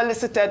has now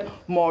elicited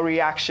more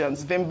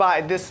reactions.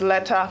 Vimbai, this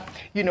letter,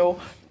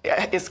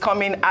 is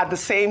coming at the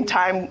same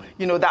time,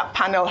 that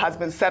panel has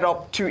been set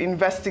up to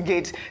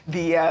investigate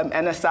the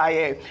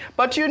NSIA.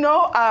 But,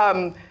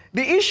 the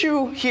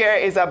issue here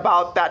is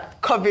about that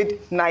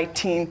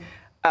COVID-19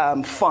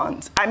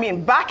 funds. I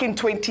mean, back in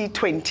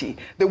 2020,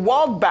 the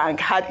World Bank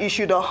had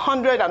issued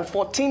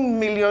 $114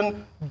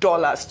 million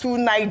to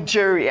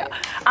Nigeria.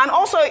 And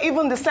also,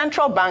 even the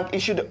central bank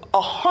issued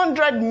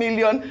 100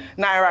 million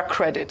naira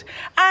credit.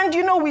 And,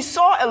 we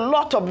saw a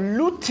lot of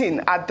looting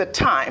at the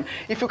time.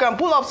 If you can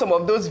pull up some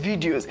of those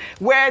videos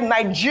where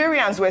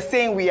Nigerians were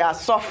saying we are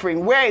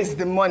suffering, where is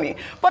the money?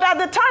 But at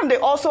the time, they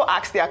also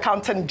asked the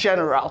Accountant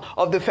General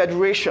of the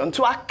Federation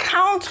to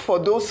account for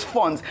those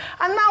funds.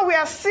 And now we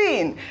are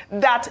seeing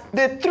that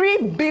the 3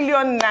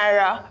 billion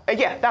naira,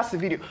 that's the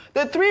video,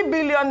 the 3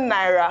 billion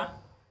naira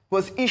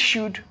was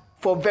issued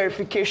for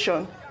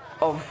verification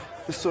of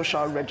the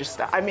social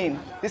register. I mean,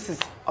 this is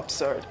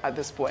absurd at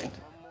this point.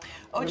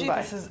 Oji,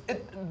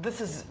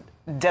 this is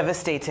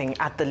devastating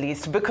at the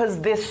least,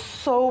 because there's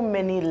so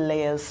many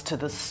layers to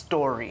the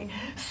story,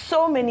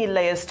 so many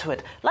layers to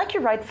it. Like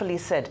you rightfully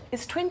said,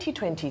 it's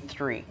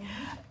 2023.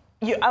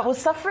 our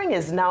suffering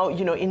is now,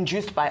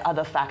 induced by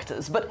other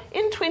factors. But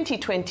in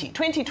 2020,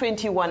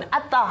 2021,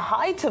 at the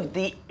height of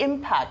the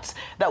impact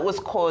that was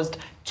caused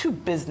to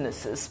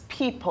businesses,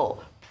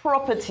 people,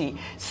 property,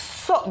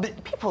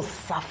 people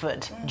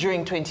suffered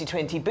during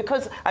 2020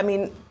 because,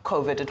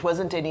 COVID, it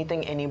wasn't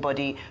anything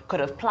anybody could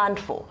have planned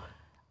for.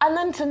 And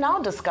then to now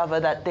discover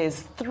that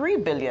there's 3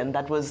 billion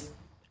that was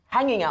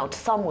hanging out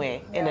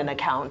somewhere in an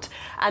account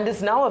and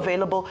is now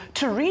available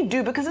to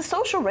redo, because the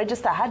social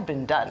register had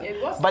been done,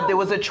 but there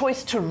was a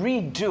choice to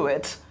redo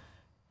it,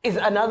 is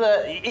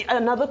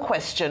another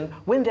question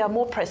when there are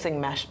more pressing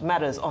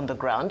matters on the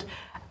ground.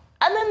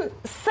 And then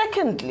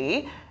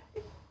secondly,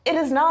 it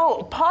is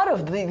now part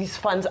of these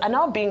funds are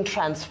now being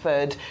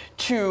transferred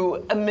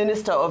to a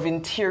Minister of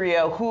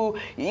Interior who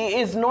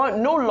is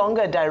no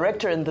longer a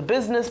director in the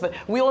business, but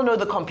we all know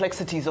the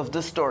complexities of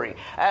this story.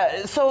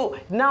 So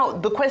now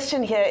the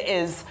question here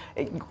is,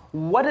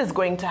 what is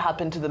going to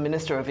happen to the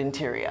Minister of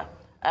Interior?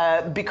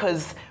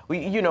 Because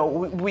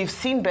we've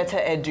seen Better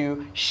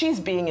Edu. She's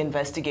being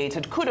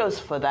investigated. Kudos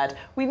for that.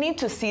 We need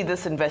to see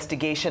this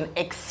investigation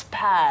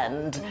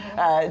expand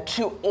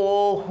to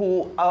all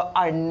who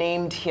are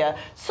named here,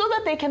 so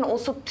that they can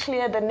also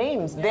clear their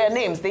names.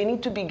 They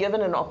need to be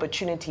given an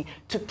opportunity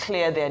to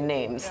clear their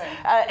names.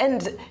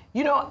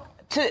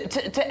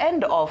 To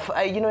end off,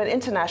 in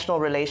international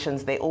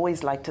relations, they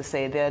always like to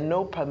say there are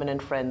no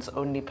permanent friends,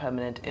 only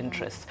permanent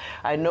interests.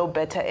 I know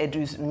Better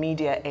Edu's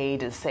media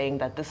aide is saying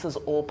that this is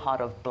all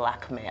part of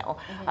blackmail.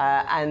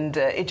 And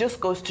it just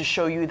goes to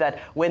show you that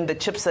when the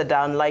chips are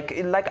down, like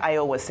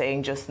Ayo was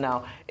saying just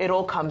now, it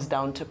all comes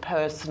down to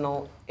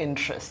personal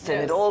interests,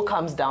 and it all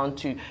comes down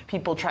to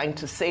people trying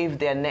to save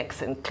their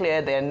necks and clear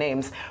their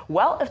names.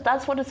 Well, if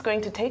that's what it's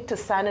going to take to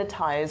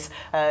sanitize,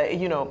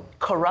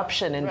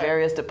 corruption in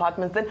various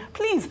departments, then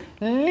please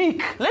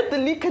leak. Let the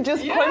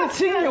leakages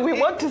continue. We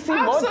want to see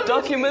more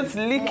documents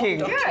leaking.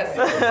 Yes,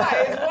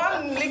 it's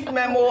one leak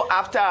memo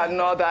after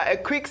another. A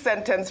quick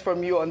sentence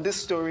from you on this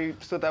story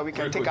so that we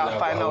can take our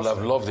final. I would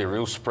have loved the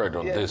real spread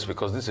on this,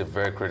 because this is a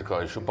very critical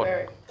issue.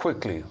 But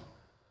quickly,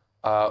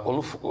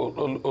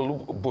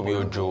 Olubunmi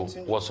Ojo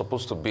was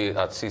supposed to be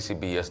at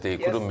CCB yesterday.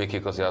 He couldn't make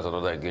it because he has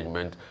another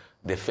engagement.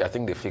 I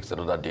think they fixed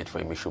another date for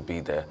him. He should be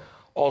there.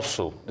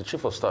 Also, the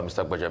Chief of Staff,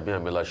 Mr.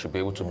 Gbajabiamila, should be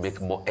able to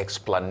make more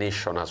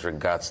explanation as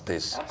regards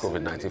this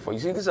COVID-19. You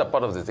see, these are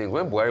part of the things.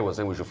 When Buhari was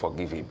saying we should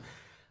forgive him,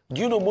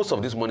 do you know most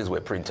of these monies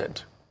were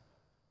printed?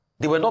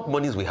 They were not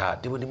monies we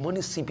had. They were the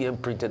monies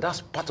CBN printed.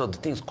 That's part of the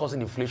things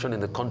causing inflation in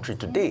the country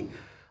today.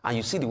 And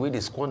you see the way they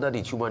squandered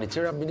it.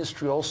 Humanitarian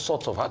ministry, all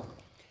sorts of...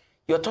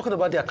 You're talking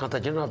about the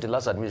Accountant General of the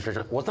last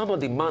administration. Was that not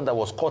the man that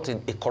was caught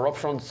in a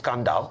corruption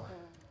scandal?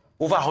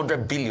 Over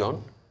 100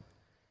 billion?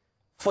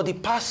 For the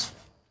past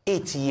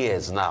 8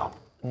 years now,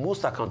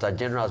 most Accountant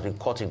General has been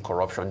caught in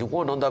corruption. The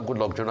one under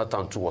Goodluck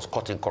Jonathan too was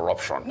caught in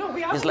corruption. No,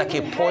 we it's like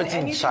a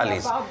poison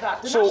chalice.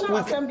 The National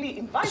Assembly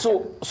invited.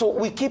 So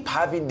we keep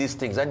having these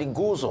things, and it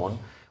goes on.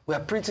 We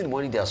are printing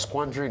money, they are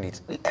squandering it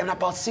in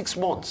about 6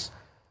 months.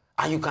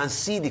 And you can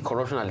see the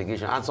corruption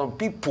allegation. And some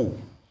people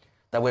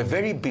that were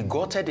very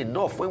bigoted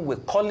enough when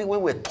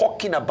we're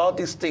talking about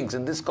these things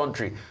in this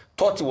country,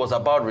 thought it was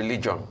about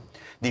religion.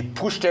 They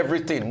pushed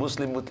everything,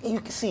 Muslim. You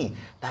can see,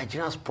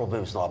 Nigeria's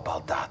problem is not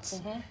about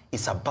that.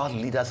 It's about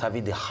leaders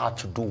having the heart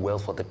to do well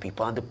for the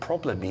people. And the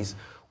problem is,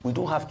 we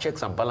don't have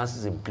checks and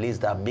balances in place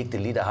that make the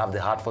leader have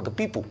the heart for the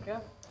people.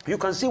 You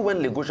can see when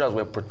Lagosians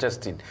were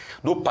protesting,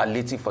 no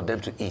palliative for them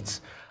to eat.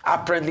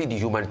 Apparently, the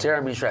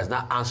humanitarian ministry is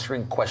now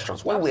answering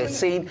questions. When we're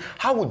saying,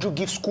 how would you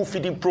give school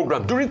feeding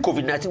program during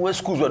COVID-19 when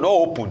schools were not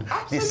open?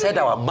 They said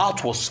our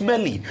mouth was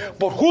smelly.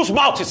 But whose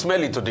mouth is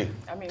smelly today?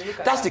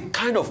 That's the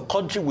kind of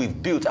country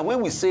we've built. And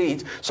when we say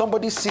it,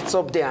 somebody sits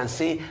up there and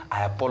say,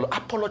 I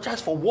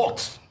apologize for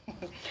what?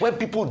 When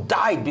people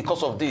died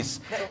because of this.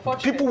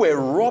 People were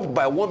robbed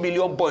by 1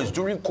 million boys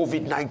during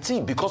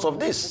COVID-19 because of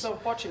this. It's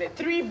unfortunate.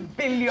 3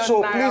 billion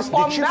So naira please,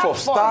 the Chief of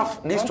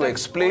Staff needs to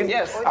explain.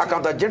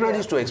 Accountant General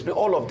needs to explain.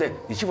 All of them.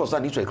 The Chief of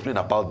Staff needs to explain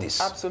about this.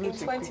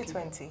 Absolutely. In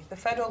 2020, the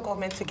federal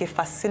government took a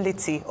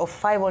facility of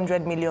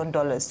 $500 million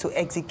to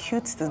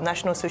execute the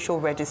National Social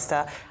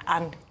Register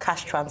and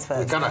cash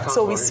transfers.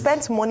 So we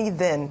spent money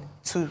then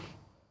to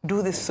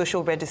do this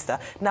social register.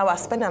 Now I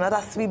spend another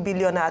 3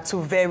 billion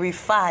to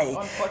verify.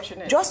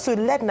 Unfortunate. Just to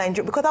let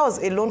Nigeria, because that was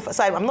a loan.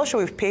 So I'm not sure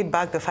we've paid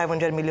back the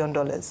 $500 million, and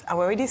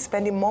we're already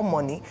spending more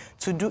money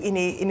to do in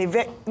a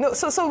very no.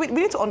 So we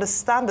need to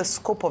understand the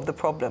scope of the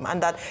problem,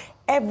 and that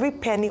every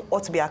penny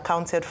ought to be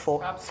accounted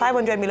for.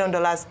 $500 million,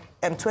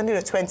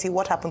 2020.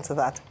 What happened to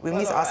that? We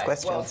need to ask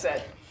questions. Well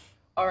said.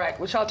 All right,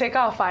 we shall take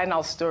our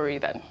final story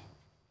then.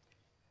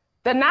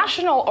 The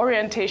National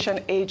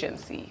Orientation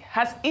Agency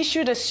has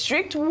issued a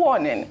strict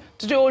warning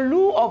to the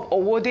Olu of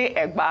Owode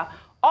Egba,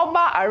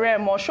 Oba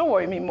Aremo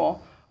Showoimimo,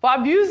 for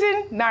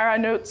abusing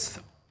Naira notes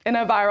in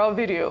a viral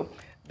video.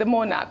 The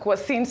monarch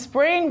was seen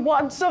spraying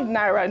wads of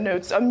Naira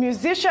notes on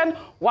musician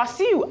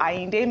Wasiu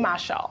Ayinde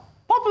Marshall,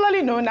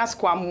 popularly known as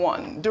Kwam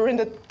I, during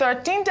the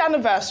 13th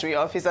anniversary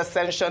of his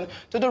ascension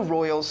to the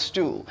royal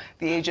stool.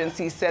 The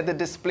agency said the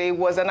display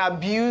was an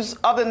abuse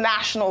of the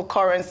national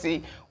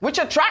currency, which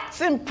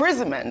attracts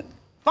imprisonment,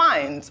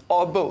 fines,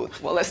 or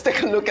both. Well, let's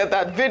take a look at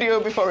that video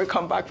before we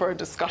come back for a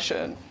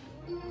discussion.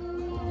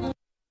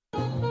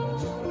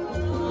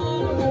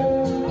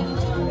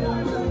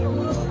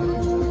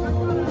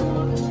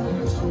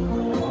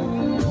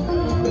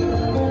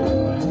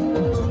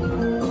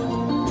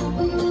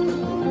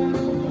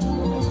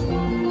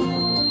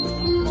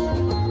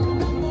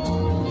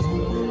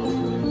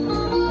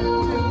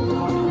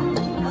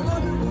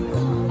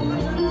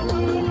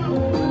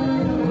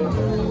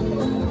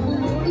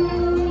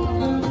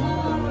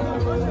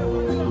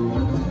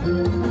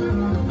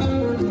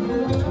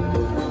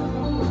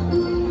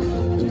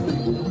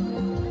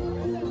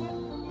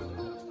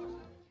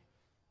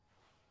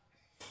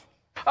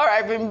 All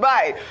right,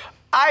 Vimbai.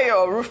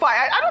 Ayo, Rufai,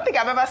 I don't think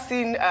I've ever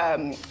seen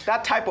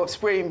that type of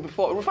spraying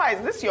before. Rufai,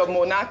 is this your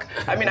monarch?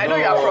 I mean, I know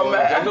you're from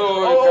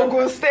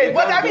Ogun State,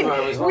 but I mean,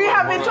 we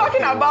have been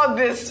talking about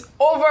this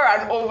over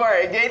and over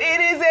again.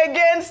 It is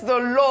against the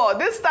law.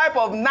 This type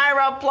of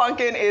naira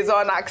plunking is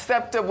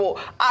unacceptable.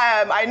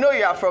 I know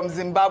you are from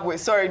Zimbabwe.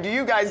 Sorry, do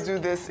you guys do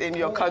this in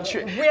your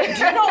country? Do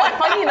you know what?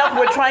 Funny enough,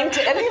 we're trying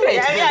to emulate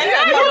this.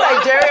 You know,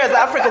 Nigeria is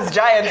Africa's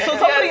giant. So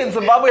somebody in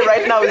Zimbabwe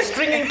right now is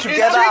stringing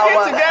together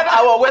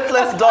our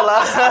worthless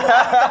dollar.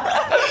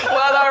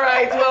 Well, all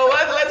right. Well,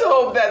 let's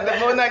hope that the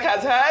monarch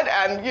has heard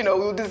and, you know,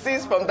 will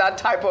desist from that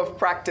type of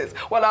practice.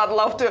 Well, I'd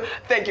love to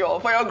thank you all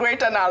for your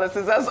great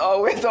analysis, as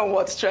always, on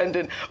What's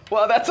Trending.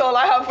 Well, that's all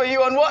I have for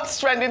you on What's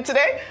Trending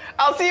today.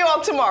 I'll see you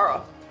all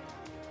tomorrow.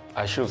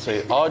 I should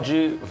say,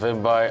 Audrey,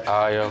 Vimbai,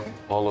 Aya,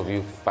 all of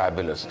you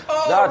fabulous.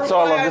 Oh, that's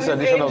all on this Rufai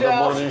and edition of the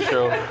Angels. morning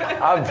show.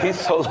 I'm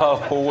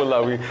Bisola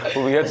Owolabi.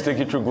 We'll be here to take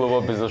you through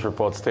Global Business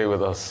Report. Stay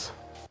with us.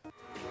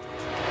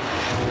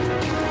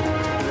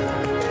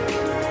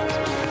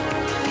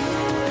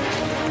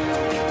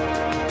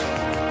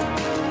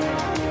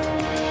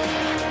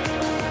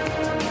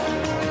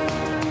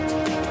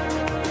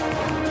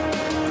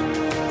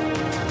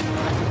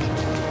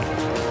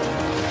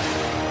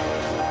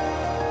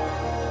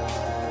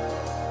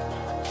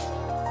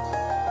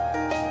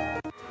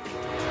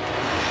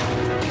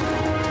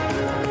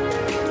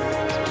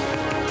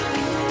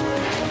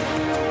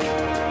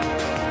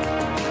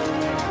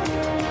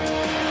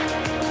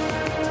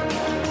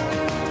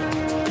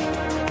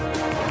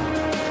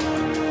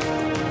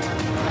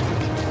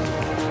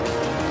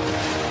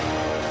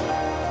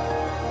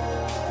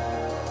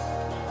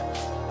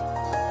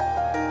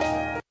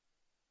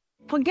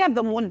 Forget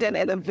the modern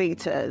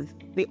elevators,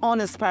 the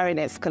unaspiring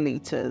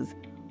escalators.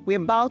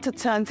 We're about to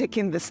turn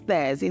taking the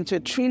stairs into a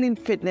thrilling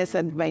fitness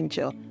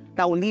adventure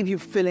that will leave you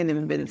feeling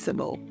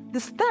invincible. The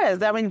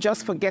stairs aren't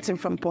just for getting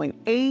from point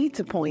A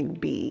to point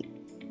B.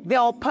 They're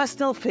our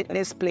personal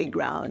fitness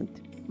playground.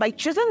 By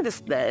choosing the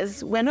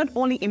stairs, we're not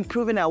only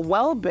improving our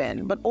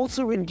well-being, but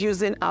also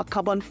reducing our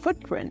carbon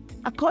footprint.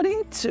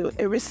 According to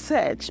a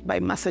research by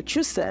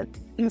Massachusetts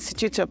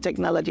Institute of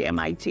Technology,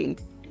 MIT,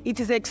 it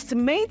is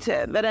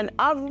estimated that an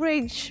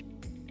average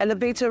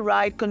elevator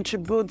ride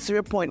contributes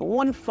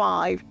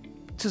 0.15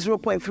 to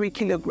 0.3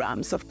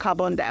 kilograms of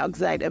carbon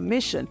dioxide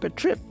emission per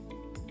trip.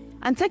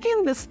 And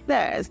taking the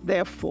stairs,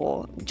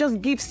 therefore,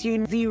 just gives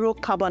you zero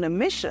carbon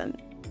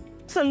emission.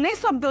 So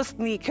lace up those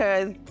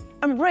sneakers,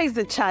 embrace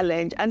the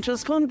challenge, and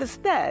transform the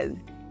stairs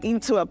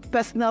into a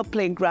personal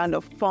playground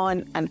of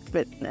fun and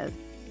fitness.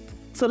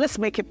 So let's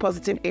make a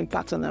positive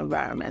impact on the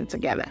environment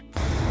together.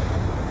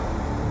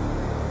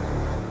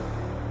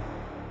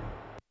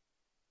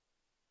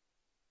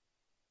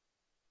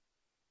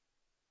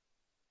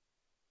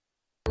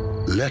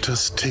 Let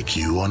us take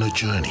you on a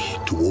journey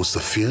towards the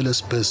fearless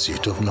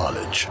pursuit of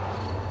knowledge.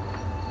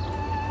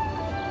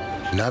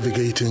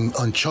 Navigating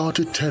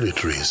uncharted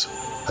territories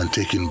and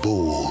taking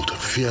bold,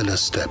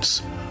 fearless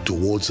steps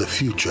towards a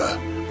future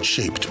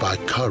shaped by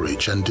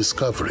courage and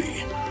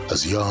discovery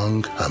as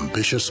young,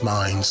 ambitious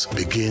minds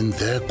begin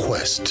their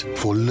quest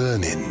for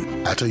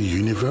learning at a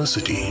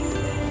university.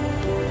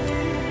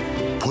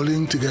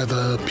 Pulling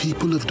together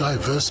people of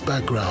diverse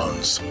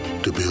backgrounds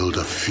to build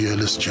a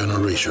fearless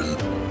generation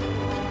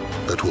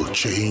that will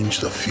change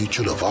the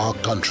future of our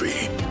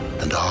country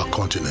and our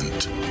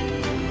continent.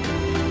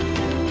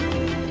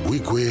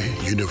 Wigwe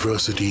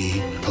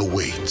University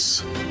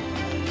awaits,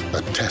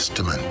 a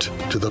testament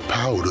to the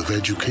power of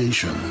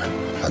education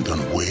and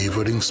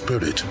unwavering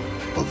spirit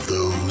of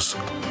those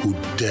who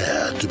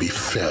dare to be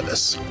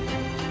fearless.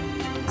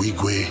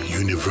 Wigwe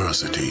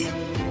University,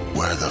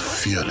 where the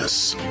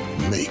fearless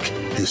make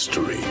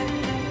history.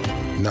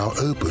 Now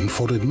open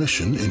for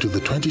admission into the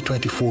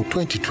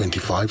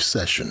 2024-2025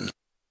 session.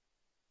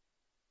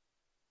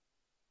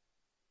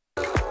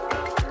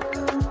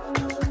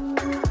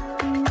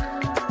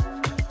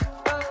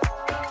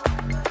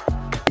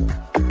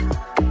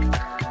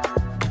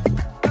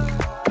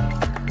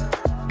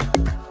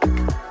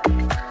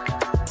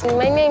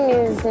 My name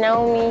is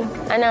Naomi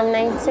and I'm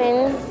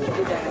 19.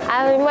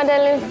 I've been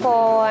modeling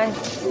for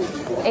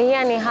a year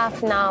and a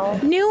half now.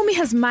 Naomi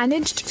has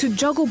managed to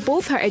juggle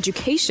both her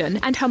education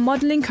and her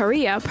modeling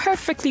career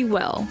perfectly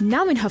well.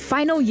 Now in her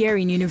final year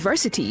in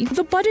university,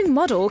 the budding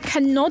model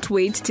cannot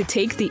wait to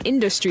take the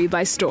industry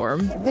by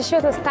storm. The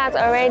show to start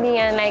already,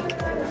 and like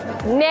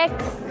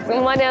next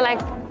model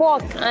like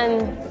walk,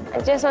 and I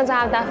just want to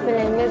have that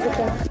feeling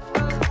basically.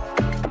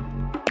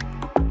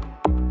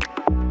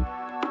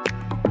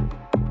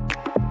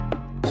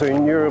 So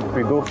in Europe,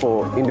 we go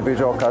for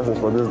individual castings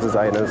for those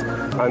designers,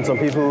 and some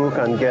people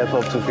can get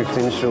up to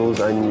 15 shows,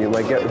 and you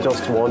might get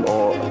just one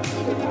or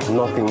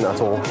nothing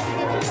at all.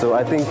 So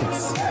I think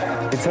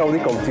it's healthy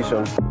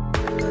competition.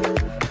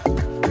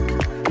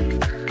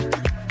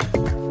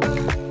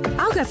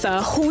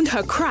 Agatha honed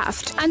her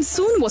craft and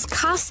soon was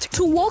cast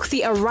to walk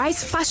the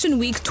Arise Fashion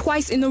Week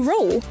twice in a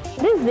row.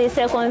 This is the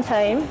second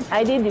time.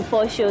 I did the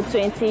first show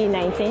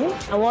 2019.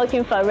 I'm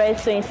working for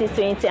Arise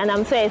 2020, and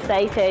I'm so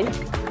excited.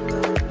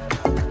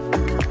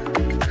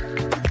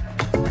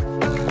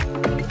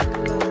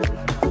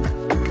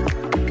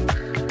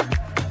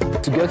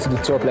 To get to the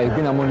top, like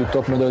being among the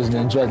top models in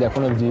Nigeria is like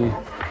one of the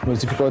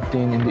most difficult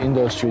things in the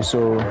industry.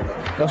 So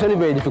it's actually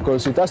very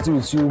difficult. So it has to do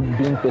with you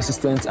being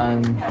persistent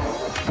and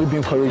you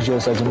being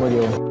courageous as a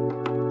model.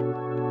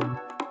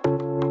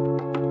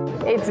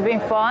 It's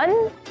been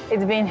fun.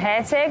 It's been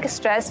hectic,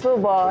 stressful,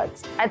 but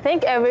I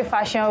think every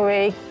fashion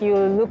week you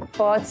look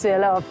forward to a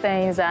lot of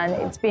things, and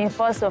it's been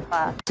fun so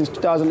far. Since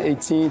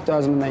 2018,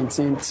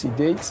 2019 to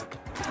date,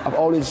 I've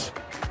always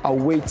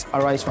awaited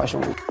Arise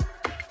Fashion Week.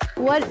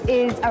 What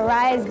is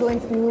Arise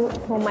going to do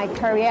for my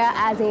career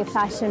as a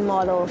fashion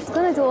model? It's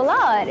going to do a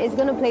lot. It's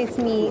going to place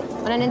me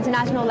on an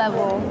international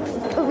level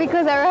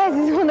because Arise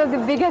is one of the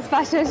biggest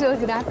fashion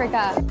shows in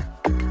Africa.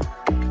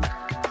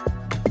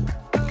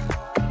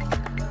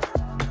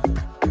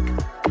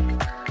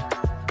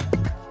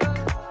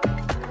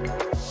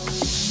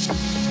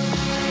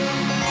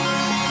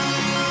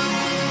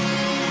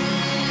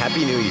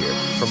 Happy New Year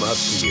from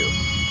us to you.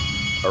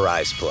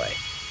 Arise Play.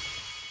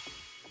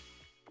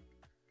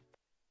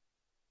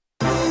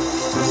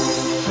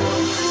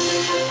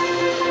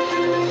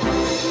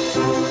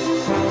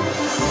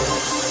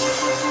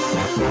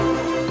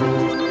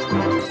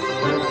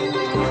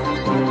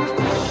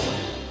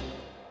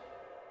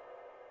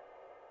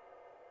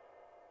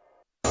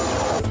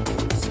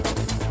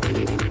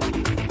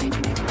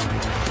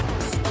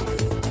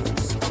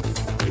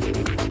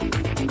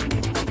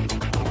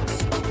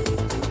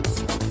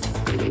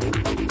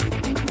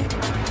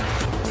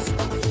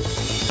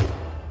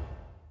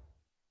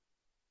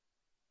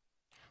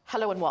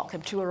 Hello and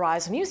welcome to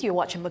Arise News. You're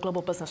watching the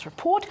Global Business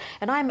Report,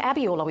 and I'm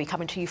Abby Olawi,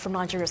 coming to you from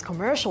Nigeria's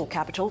commercial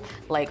capital,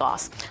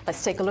 Lagos.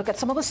 Let's take a look at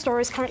some of the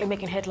stories currently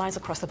making headlines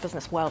across the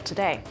business world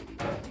today.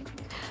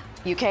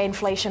 UK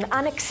inflation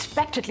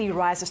unexpectedly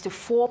rises to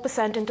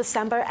 4% in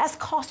December as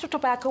cost of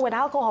tobacco and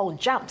alcohol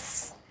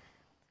jumps.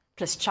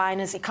 Plus,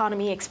 China's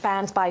economy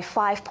expands by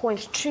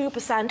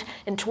 5.2%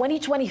 in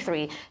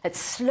 2023, its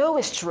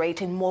slowest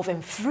rate in more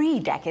than 3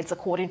 decades,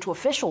 according to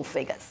official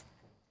figures.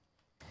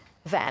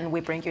 Then we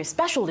bring you a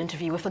special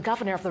interview with the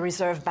Governor of the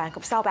Reserve Bank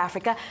of South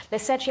Africa,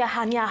 Lesetja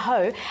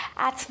Kganyago,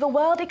 at the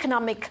World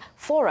Economic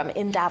Forum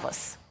in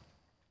Davos.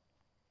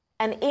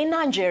 And in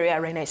Nigeria,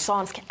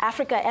 Renaissance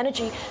Africa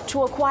Energy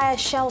to acquire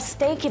Shell's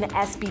stake in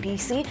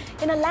SPDC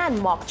in a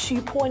landmark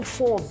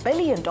 $2.4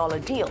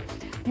 billion deal.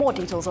 More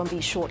details on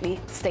these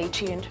shortly. Stay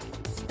tuned.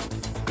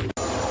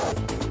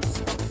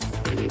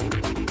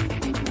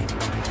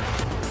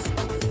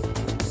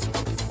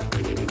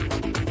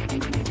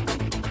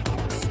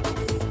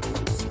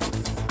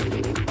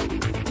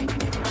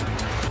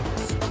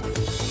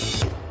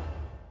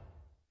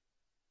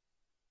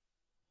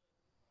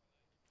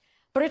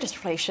 British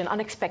inflation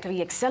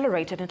unexpectedly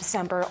accelerated in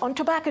December on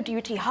tobacco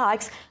duty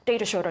hikes,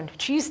 data showed on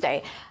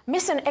Tuesday,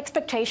 missing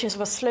expectations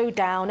of a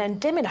slowdown and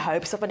dimming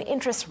hopes of an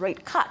interest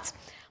rate cut.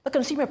 The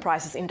Consumer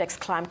Prices Index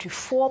climbed to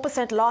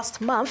 4%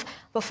 last month,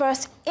 the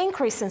first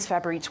increase since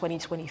February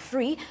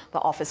 2023,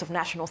 the Office of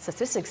National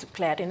Statistics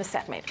declared in a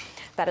statement.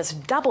 That is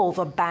double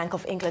the Bank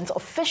of England's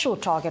official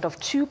target of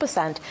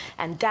 2%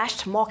 and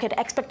dashed market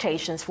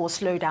expectations for a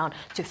slowdown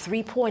to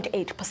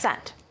 3.8%.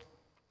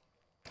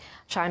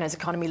 China's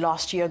economy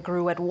last year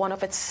grew at one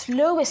of its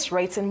slowest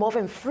rates in more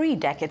than 3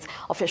 decades,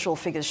 official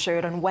figures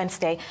showed on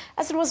Wednesday,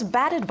 as it was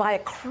battered by a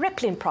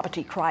crippling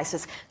property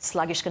crisis,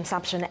 sluggish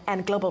consumption,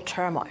 and global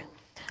turmoil.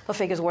 The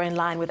figures were in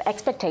line with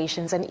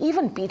expectations and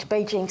even beat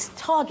Beijing's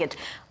target,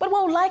 but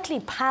will likely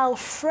pile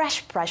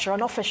fresh pressure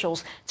on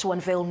officials to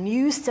unveil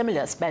new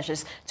stimulus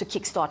measures to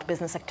kickstart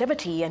business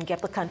activity and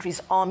get the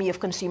country's army of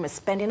consumers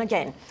spending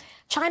again.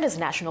 China's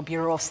National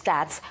Bureau of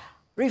Stats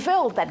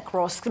revealed that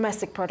gross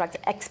domestic product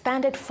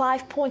expanded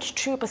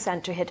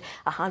 5.2% to hit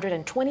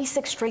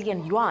 126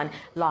 trillion yuan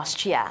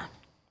last year.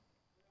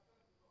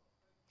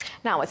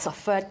 Now it's the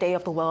third day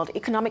of the World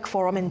Economic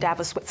Forum in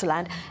Davos,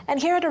 Switzerland. And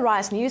here at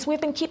Arise News,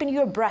 we've been keeping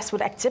you abreast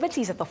with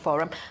activities at the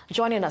forum.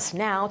 Joining us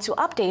now to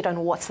update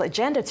on what's the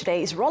agenda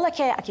today is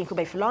Rolake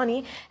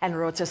Akinkube-Fulani and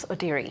Rotus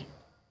Odiri.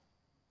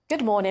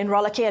 Good morning,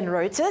 Rolake and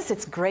Rotus.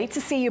 It's great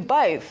to see you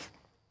both.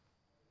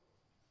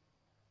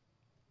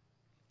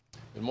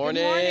 Good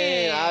morning,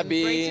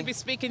 Abby. Great to be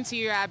speaking to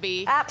you,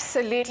 Abby.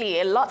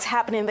 Absolutely. A lot's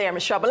happening there, I'm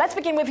sure. But let's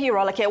begin with you,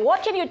 Rolake.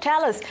 What can you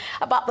tell us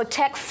about the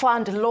tech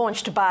fund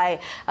launched by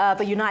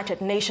the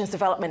United Nations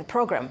Development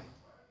Program?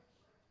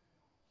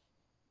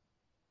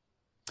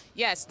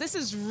 Yes, this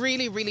is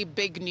really, really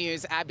big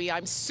news, Abby.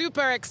 I'm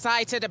super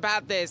excited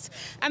about this.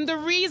 And the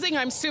reason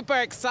I'm super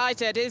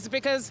excited is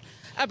because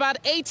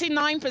about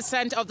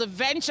 89% of the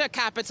venture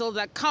capital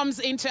that comes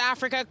into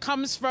Africa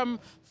comes from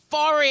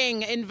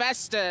foreign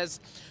investors.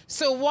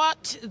 So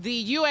what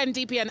the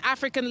UNDP and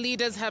African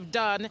leaders have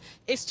done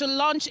is to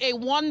launch a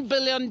 $1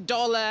 billion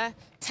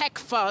tech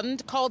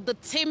fund called the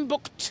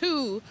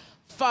Timbuktu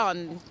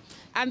Fund.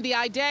 And the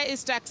idea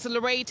is to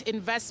accelerate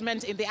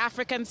investment in the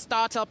African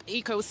startup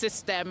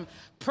ecosystem.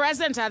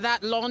 Present at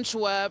that launch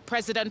were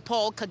President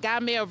Paul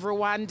Kagame of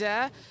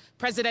Rwanda,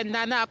 President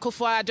Nana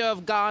Akufo-Addo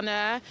of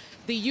Ghana,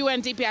 the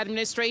UNDP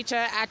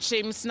Administrator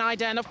Achim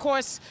Snyder, and of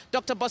course,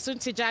 Dr. Bosun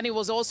Tijani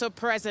was also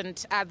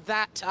present at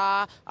that,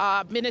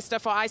 Minister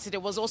for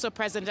ICT was also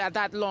present at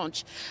that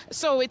launch.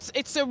 So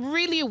it's a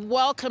really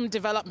welcome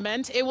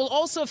development. It will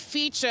also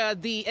feature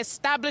the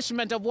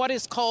establishment of what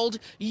is called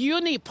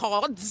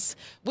unipods,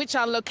 which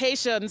are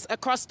locations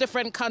across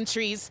different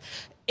countries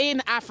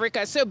in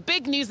Africa. So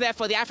big news there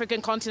for the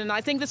African continent.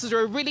 I think this is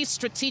a really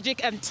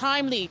strategic and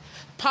timely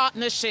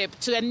partnership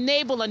to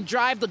enable and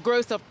drive the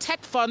growth of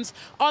tech funds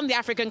on the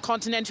African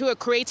continent who are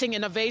creating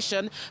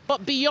innovation.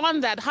 But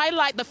beyond that,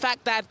 highlight the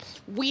fact that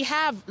we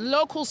have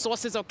local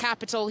sources of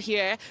capital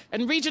here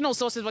and regional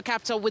sources of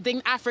capital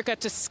within Africa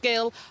to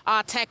scale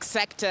our tech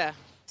sector.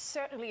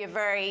 Certainly a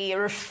very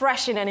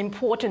refreshing and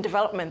important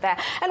development there.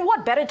 And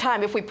what better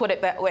time if we put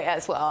it that way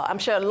as well? I'm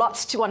sure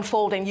lots to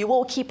unfold, and you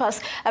will keep us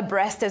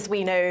abreast as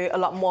we know a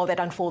lot more that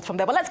unfolds from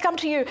there. But let's come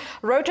to you,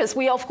 Reuters.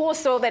 We, of course,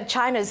 saw that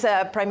China's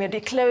premier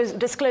disclosed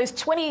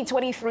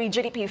 2023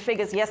 GDP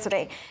figures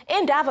yesterday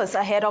in Davos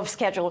ahead of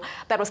schedule.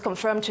 That was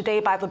confirmed today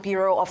by the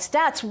Bureau of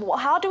Stats.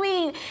 How do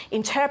we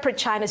interpret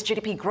China's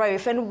GDP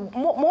growth? And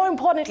more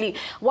importantly,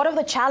 what are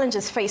the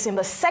challenges facing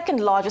the second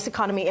largest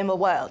economy in the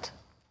world?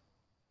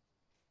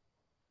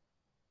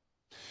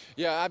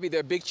 Yeah, Abby,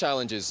 there are big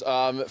challenges.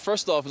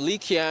 First off, Li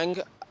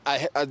Qiang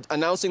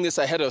announcing this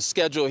ahead of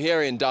schedule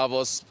here in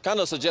Davos kind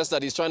of suggests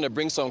that he's trying to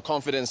bring some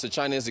confidence to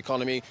China's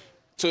economy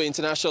to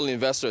international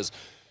investors.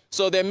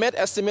 So they met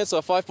estimates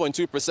of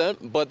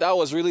 5.2%, but that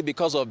was really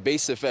because of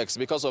base effects,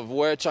 because of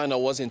where China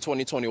was in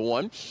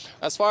 2021.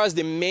 As far as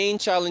the main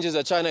challenges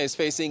that China is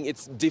facing,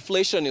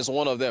 deflation is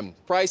one of them.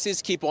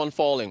 Prices keep on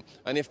falling.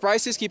 And if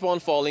prices keep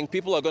on falling,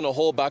 people are going to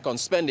hold back on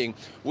spending,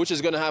 which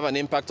is going to have an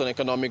impact on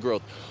economic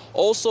growth.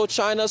 Also,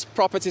 China's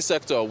property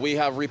sector. We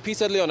have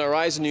repeatedly on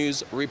Arise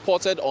News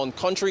reported on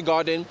Country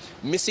Garden,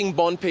 missing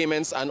bond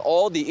payments, and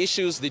all the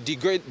issues, the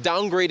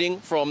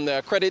downgrading from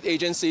the credit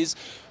agencies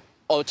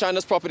of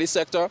China's property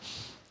sector,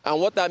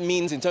 and what that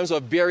means in terms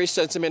of bearish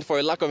sentiment for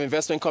a lack of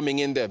investment coming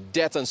in there,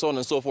 debt and so on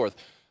and so forth.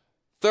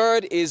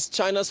 Third is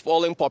China's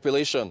falling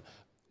population.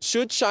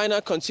 Should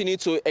China continue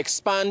to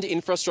expand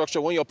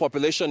infrastructure when your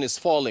population is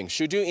falling?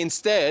 Should you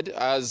instead,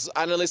 as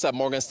analysts at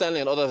Morgan Stanley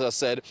and others have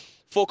said,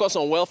 focus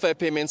on welfare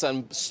payments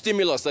and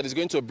stimulus that is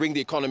going to bring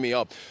the economy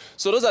up?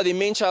 So those are the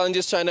main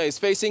challenges China is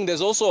facing.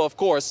 There's also, of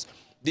course,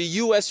 the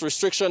U.S.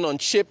 restriction on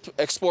chip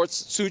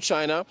exports to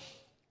China.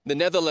 The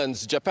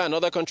Netherlands, Japan,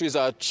 other countries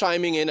are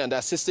chiming in and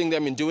assisting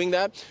them in doing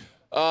that.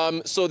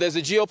 So there's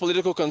the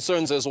geopolitical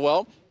concerns as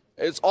well.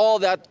 It's all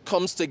that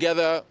comes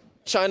together.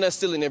 China's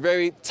still in a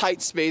very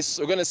tight space.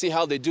 We're going to see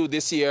how they do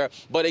this year.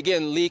 But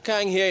again, Li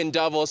Qiang here in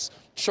Davos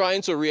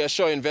trying to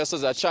reassure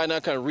investors that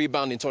China can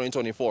rebound in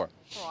 2024.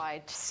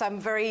 Right, some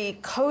very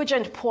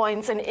cogent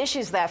points and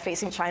issues there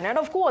facing China. And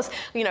of course,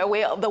 you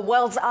know, the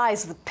world's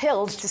eyes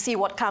peeled to see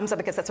what comes up,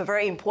 because that's a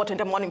very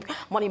important and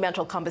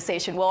monumental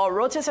conversation. Well,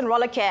 Reuters and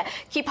Rolake,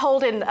 keep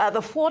holding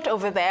the fort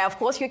over there. Of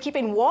course, you're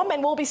keeping warm,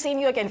 and we'll be seeing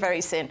you again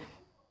very soon.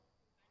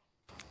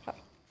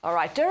 All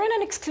right, during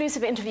an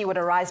exclusive interview with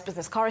Arise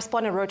business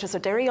correspondent Reuters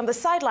Oderi on the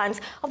sidelines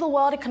of the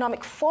World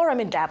Economic Forum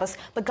in Davos,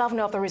 the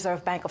governor of the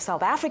Reserve Bank of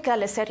South Africa,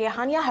 Lesetja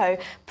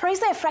Hanyaho,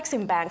 praised the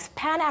Afreximbank's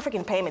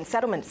Pan-African payment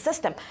settlement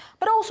system,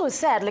 but also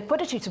said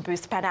liquidity to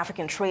boost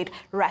Pan-African trade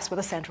rests with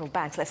the central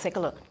banks. Let's take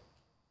a look.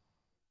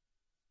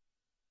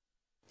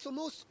 So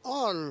most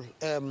all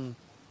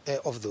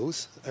of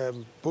those,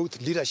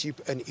 both leadership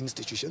and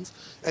institutions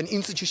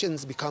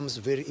becomes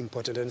very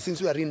important. And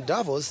since we are in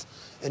Davos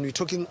and we're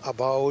talking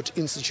about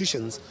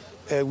institutions,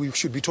 we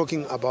should be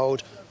talking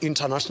about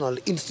international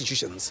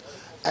institutions.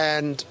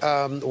 And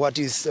what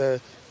is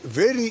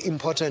very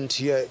important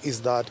here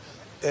is that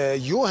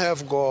you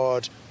have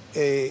got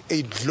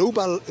a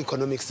global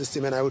economic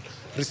system, and I would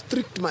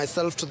restrict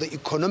myself to the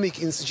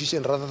economic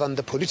institution rather than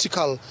the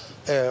political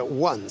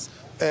ones.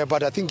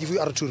 But I think if we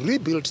are to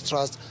rebuild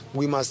trust,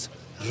 we must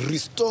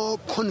restore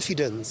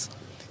confidence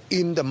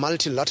in the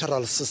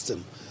multilateral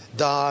system,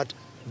 that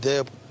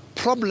the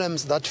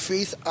problems that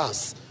face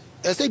us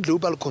as a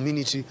global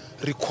community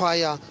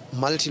require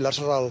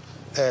multilateral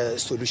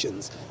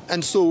solutions.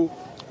 And so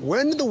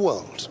when the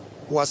world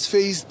was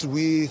faced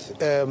with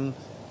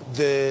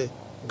the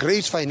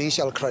great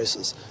financial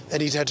crisis,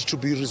 and it had to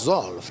be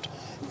resolved.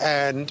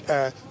 And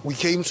we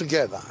came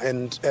together,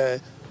 and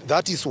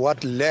that is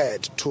what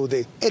led to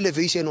the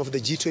elevation of the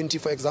G20,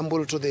 for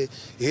example, to the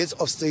heads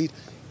of state.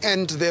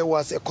 And there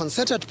was a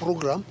concerted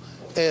program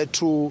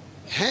to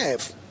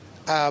have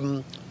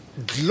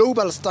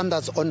global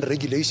standards on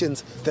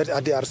regulations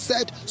that they are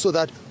set so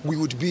that we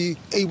would be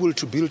able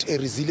to build a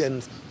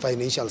resilient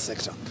financial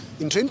sector.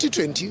 In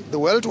 2020, the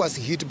world was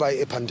hit by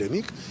a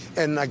pandemic,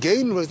 and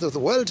again, with the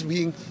world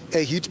being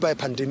hit by a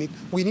pandemic,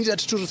 we needed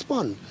to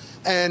respond.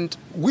 And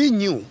we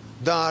knew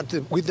that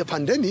with the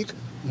pandemic,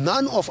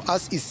 none of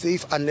us is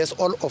safe unless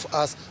all of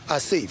us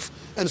are safe.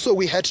 And so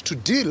we had to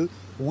deal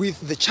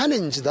with the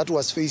challenge that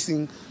was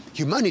facing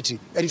humanity,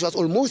 and it was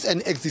almost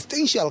an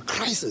existential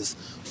crisis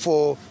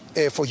for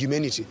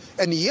humanity.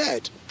 And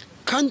yet,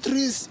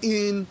 countries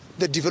in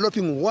the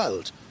developing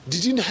world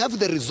didn't have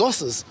the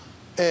resources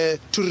to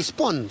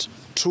respond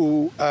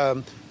to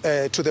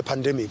the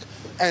pandemic.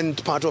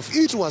 And part of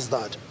it was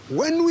that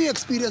when we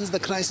experienced the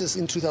crisis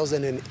in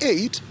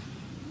 2008,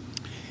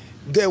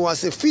 there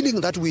was a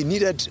feeling that we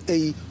needed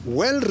a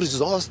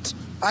well-resourced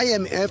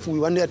IMF, we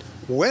wanted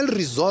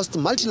well-resourced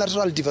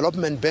multilateral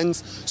development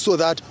banks so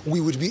that we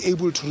would be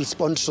able to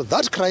respond to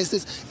that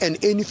crisis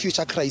and any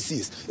future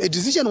crises. A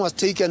decision was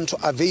taken to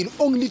avail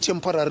only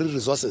temporary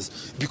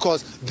resources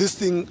because this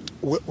thing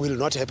will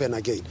not happen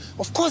again.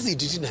 Of course, it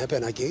didn't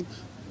happen again.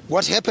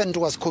 What happened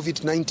was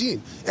COVID-19,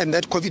 and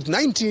that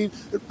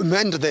COVID-19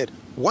 meant that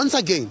once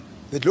again,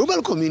 the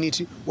global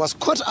community was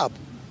caught up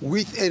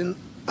with an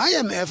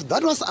IMF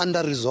that was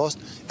under-resourced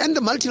and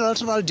the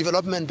multilateral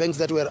development banks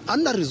that were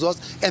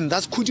under-resourced and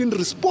thus couldn't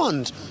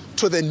respond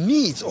to the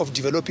needs of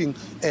developing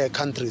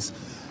countries.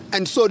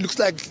 And so it looks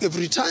like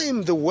every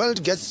time the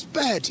world gets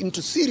spurred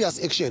into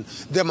serious action,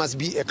 there must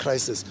be a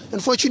crisis.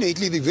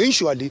 Unfortunately,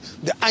 eventually,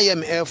 the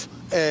IMF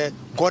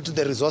got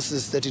the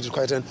resources that it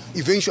required. And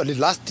eventually,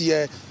 last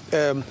year,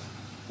 the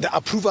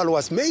approval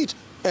was made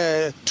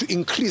to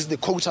increase the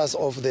quotas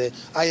of the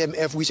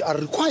IMF, which are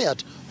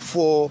required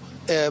for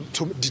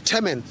to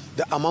determine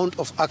the amount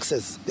of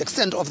access, the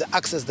extent of the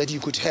access that you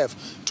could have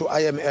to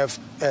IMF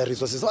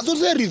resources. There was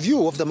also a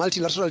review of the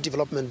multilateral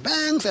development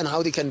banks and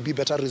how they can be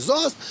better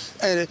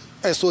resourced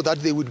so that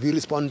they would be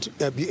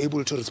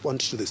able to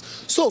respond to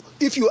this. So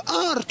if you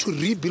are to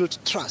rebuild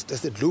trust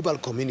as a global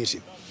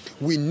community,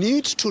 we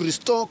need to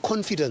restore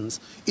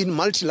confidence in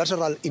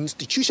multilateral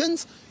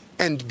institutions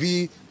and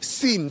be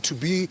seen to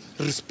be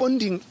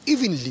responding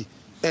evenly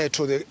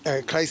to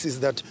the crisis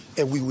that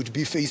we would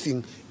be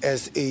facing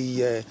as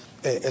a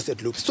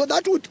globe. So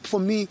that would, for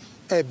me,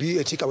 be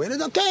a takeaway. And in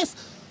that case,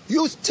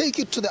 you take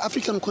it to the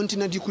African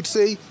continent, you could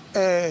say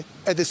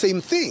the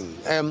same thing.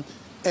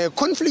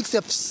 Conflicts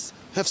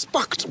have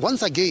sparked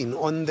once again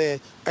on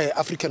the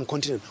African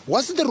continent.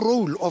 What's the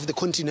role of the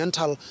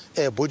continental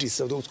bodies?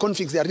 So those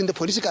conflicts, they are in the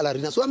political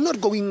arena. So I'm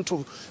not going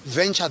to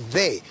venture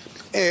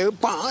there.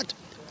 But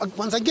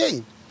once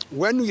again,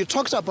 when we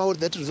talked about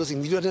that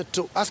resourcing, we wanted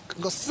to ask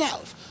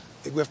ourselves,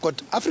 we've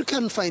got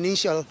African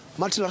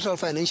multilateral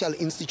financial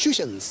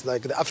institutions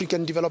like the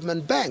African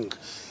Development Bank.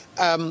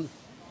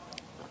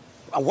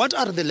 What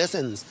are the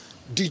lessons?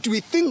 Did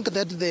we think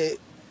that the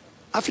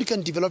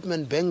African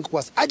Development Bank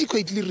was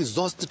adequately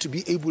resourced to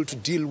be able to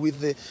deal with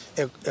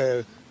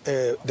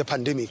the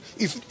pandemic?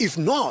 If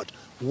not,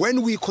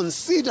 when we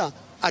consider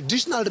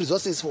additional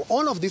resources for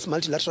all of these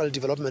multilateral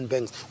development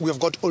banks, we have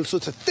got also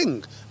to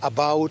think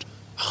about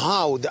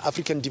how the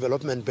African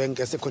Development Bank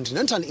as a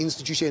continental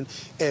institution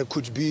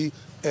could be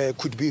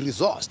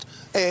resourced.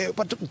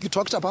 But you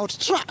talked about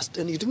trust,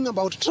 and you're talking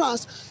about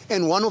trust,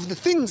 and one of the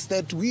things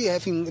that we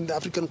have in the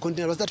African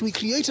continent was that we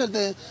created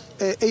the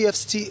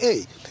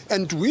AfCFTA.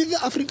 And with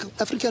the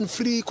African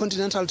Free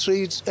Continental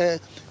Trade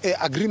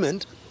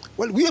Agreement,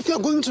 well, if we are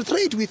going to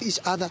trade with each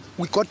other,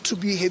 we got to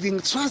be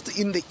having trust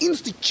in the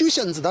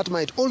institutions that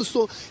might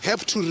also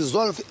have to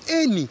resolve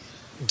any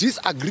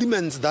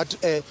disagreements that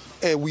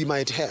we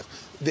might have.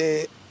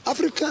 The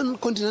African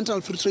Continental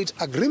Free Trade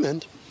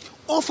Agreement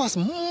offers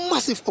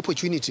massive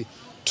opportunity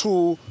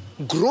to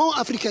grow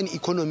African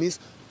economies,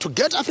 to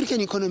get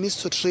African economies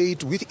to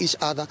trade with each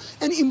other,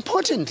 and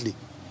importantly,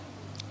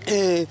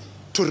 to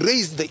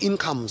raise the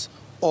incomes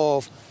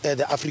of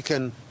the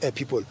African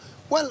people.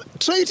 Well,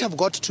 trade have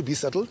got to be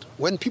settled.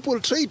 When people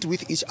trade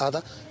with each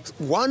other,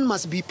 one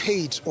must be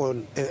paid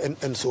on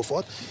and so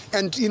forth.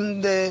 And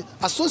in the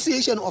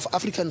Association of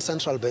African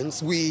Central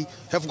Banks, we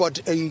have got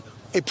a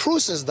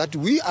process that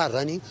we are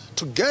running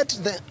to get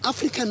the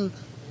African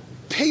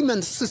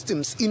payment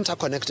systems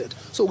interconnected.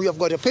 So we have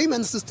got a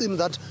payment system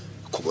that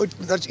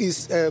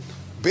is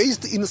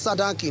based in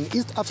SADC, in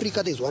East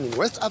Africa, there's one in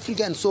West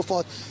Africa and so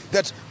forth,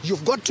 that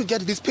you've got to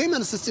get these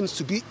payment systems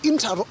to be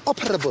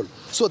interoperable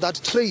so that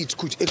trade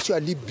could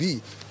actually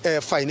be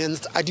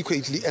financed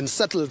adequately and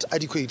settled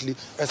adequately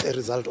as a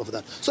result of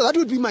that. So that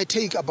would be my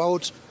take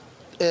about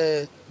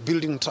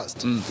building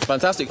trust.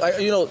 Fantastic.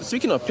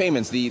 Speaking of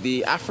payments,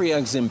 the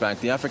Afrexim Bank,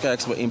 the Africa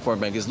Export-Import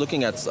Bank, is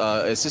looking at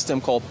a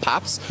system called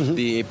PAPS,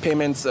 the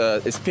payment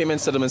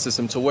settlement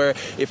system, to where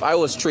if I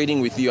was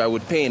trading with you, I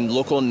would pay in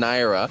local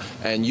naira,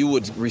 and you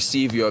would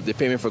receive the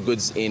payment for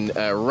goods in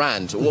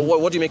rand.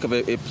 What do you make of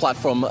a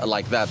platform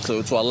like that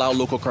to allow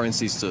local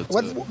currencies to?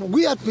 Well,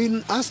 we have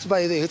been asked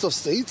by the heads of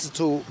states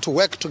to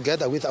work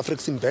together with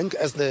Afrexim Bank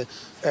as the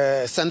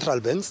central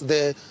banks.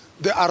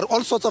 There are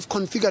all sorts of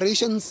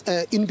configurations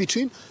in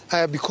between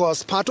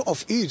because part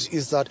of it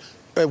is that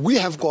we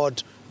have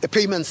got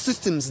payment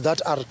systems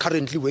that are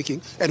currently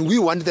working and we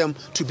want them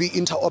to be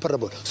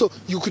interoperable. So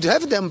you could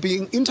have them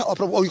being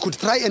interoperable, or you could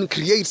try and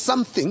create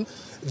something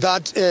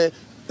that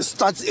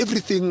starts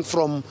everything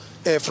from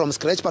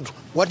scratch. But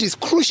what is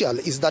crucial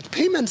is that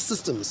payment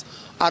systems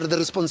are the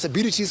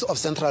responsibilities of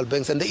central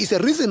banks, and there is a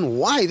reason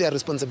why they are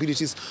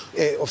responsibilities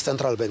of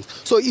central banks.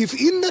 So if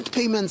in that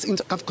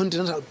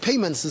intercontinental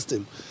payment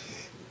system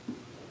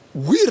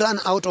we run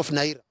out of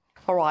naira.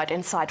 All right,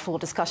 insightful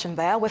discussion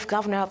there with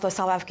Governor of the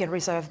South African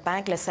Reserve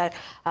Bank, Lesetja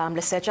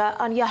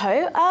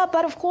Anyaho.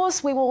 But of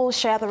course, we will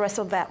share the rest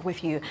of that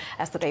with you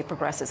as the day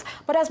progresses.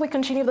 But as we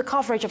continue the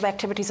coverage of the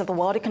activities of the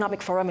World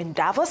Economic Forum in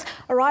Davos,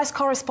 Arise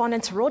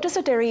correspondents Rhoda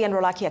Soderi and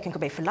Rolaki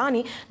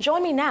Akinkobe-Fulani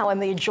join me now, and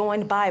they're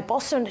joined by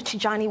Boston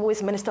Tijani, who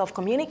is Minister of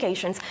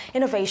Communications,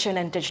 Innovation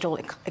and Digital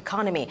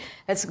Economy.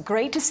 It's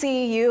great to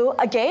see you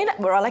again,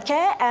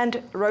 Rolake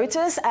and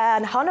Reuters,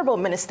 and Honourable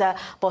Minister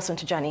Boston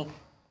Tijani.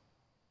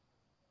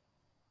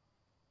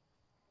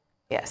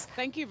 Yes.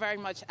 Thank you very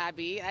much,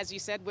 Abby. As you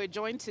said, we're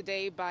joined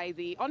today by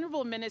the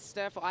Honourable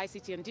Minister for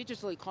ICT and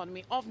Digital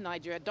Economy of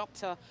Nigeria,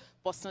 Dr.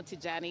 Boston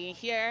Tijani,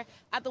 here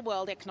at the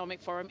World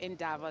Economic Forum in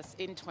Davos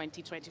in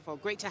 2024.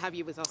 Great to have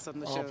you with us on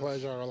the show. Our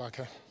pleasure,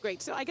 Rolake.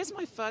 Great. So I guess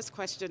my first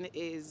question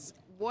is,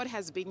 what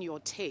has been your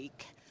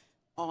take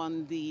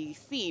on the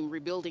theme,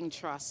 Rebuilding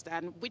Trust,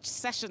 and which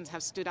sessions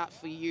have stood out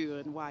for you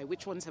and why?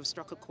 Which ones have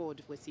struck a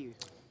chord with you?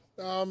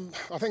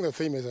 I think the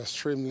theme is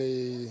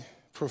extremely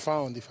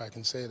profound, if I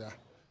can say that.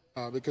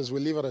 Because we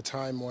live at a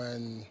time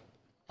when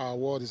our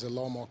world is a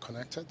lot more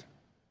connected,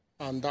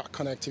 and that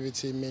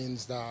connectivity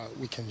means that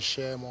we can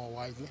share more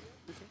widely.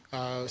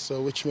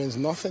 So which means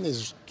nothing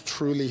is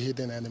truly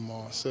hidden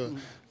anymore. So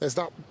there's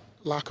that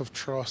lack of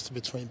trust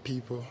between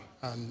people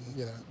and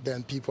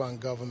then people and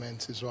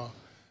government as well,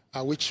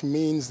 which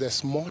means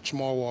there's much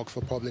more work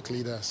for public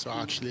leaders to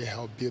actually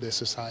help build a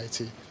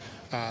society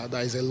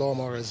that is a lot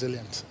more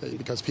resilient,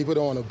 because people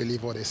don't want to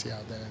believe what they see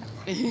out there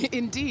anymore.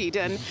 Indeed.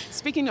 And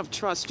speaking of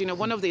trust,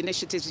 one of the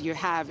initiatives you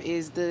have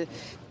is the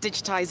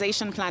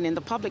digitization plan in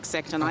the public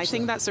sector. And I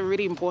think that's a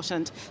really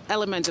important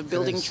element of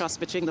building trust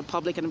between the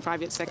public and the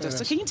private sector.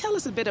 So can you tell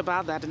us a bit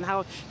about that and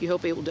how you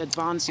hope it would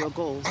advance your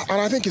goals?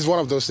 And I think it's one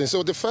of those things.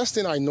 So the first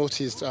thing I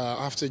noticed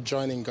after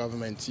joining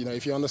government,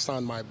 if you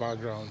understand my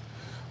background,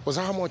 was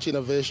how much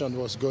innovation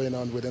was going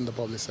on within the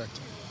public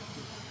sector.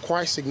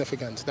 Quite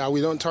significant that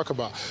we don't talk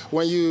about.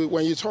 When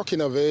you talk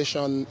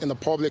innovation in the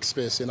public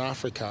space in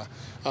Africa,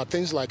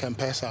 things like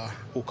M-Pesa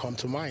will come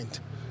to mind.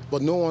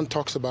 But no one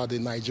talks about the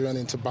Nigerian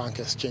interbank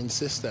exchange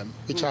system,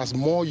 which has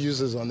more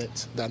users on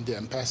it than the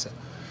M-Pesa.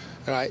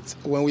 Right?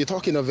 When we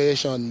talk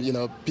innovation,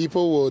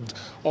 people would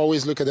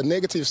always look at the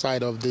negative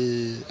side of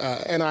the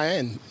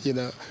NIN,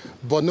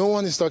 but no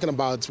one is talking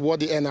about what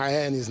the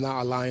NIN is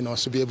now allowing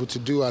us to be able to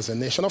do as a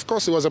nation. Of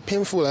course, it was a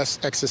painful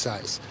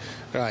exercise,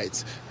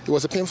 right? It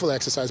was a painful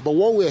exercise, but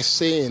what we're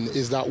saying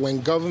is that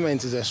when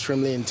government is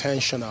extremely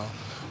intentional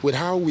with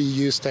how we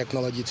use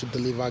technology to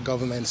deliver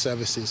government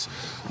services,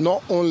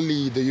 not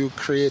only do you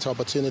create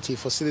opportunity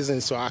for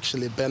citizens to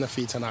actually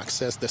benefit and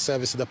access the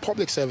services, the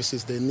public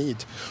services they need,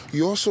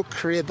 you also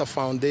create the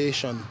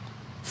foundation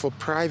for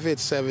private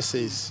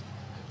services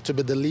to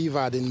be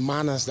delivered in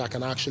manners that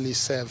can actually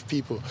serve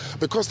people.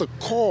 Because the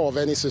core of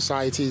any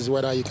society is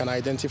whether you can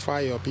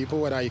identify your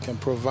people, whether you can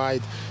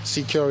provide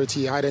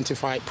security,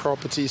 identify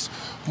properties.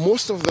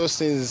 Most of those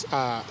things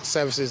are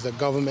services the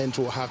government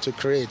will have to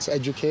create.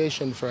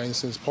 Education, for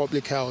instance,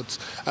 public health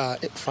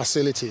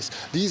facilities.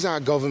 These are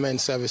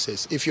government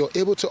services. If you're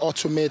able to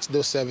automate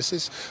those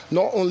services,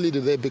 not only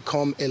do they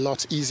become a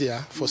lot easier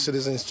for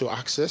citizens to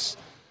access,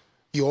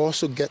 you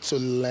also get to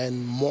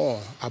learn more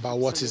about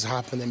what is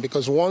happening,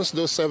 because once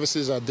those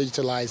services are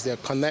digitalized, they're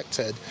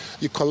connected,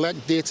 you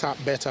collect data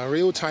better,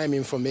 real-time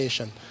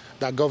information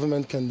that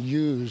government can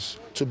use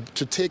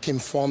to take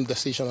informed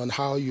decision on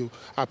how you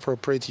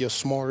appropriate your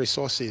small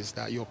resources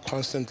that you're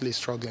constantly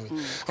struggling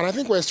with. And I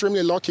think we're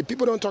extremely lucky.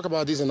 People don't talk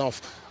about this enough.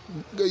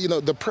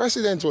 The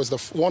president was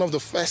one of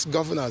the first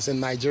governors in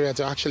Nigeria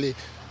to actually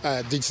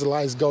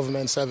digitalize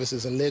government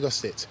services in Lagos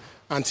State.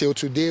 Until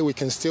today, we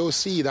can still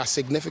see that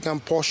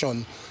significant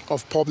portion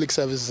of public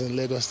services in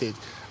Lagos State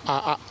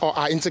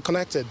are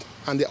interconnected,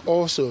 and they're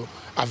also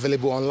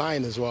available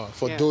online as well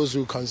for those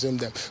who consume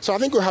them. So I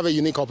think we have a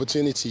unique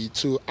opportunity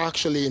to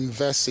actually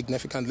invest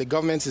significantly.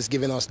 Government is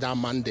giving us that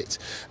mandate.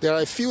 There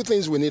are a few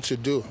things we need to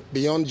do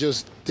beyond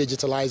just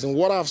digitalizing.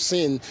 What I've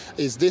seen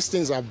is these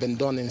things have been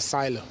done in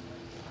silo.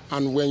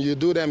 And when you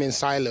do them in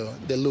silo,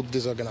 they look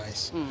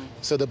disorganized.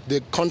 So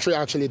the country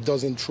actually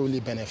doesn't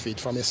truly benefit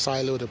from a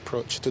siloed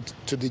approach to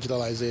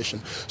digitalization.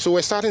 So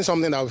we're starting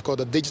something that we call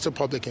the digital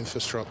public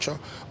infrastructure,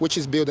 which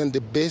is building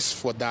the base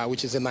for that,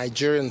 which is a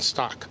Nigerian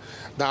stack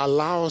that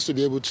allows us to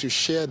be able to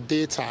share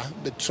data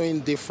between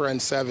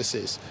different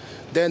services,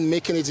 then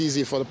making it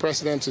easy for the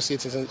president to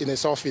sit in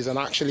his office and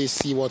actually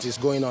see what is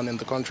going on in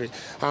the country.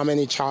 How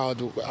many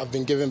child have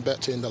been given birth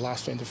to in the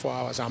last 24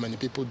 hours? How many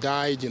people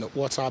died?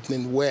 What's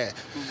happening where?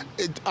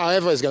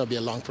 However, it's going to be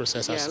a long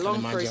process. Yeah,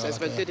 long process,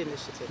 but good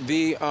initiative.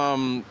 The,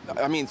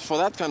 I mean, for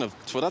that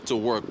to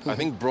work, I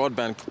think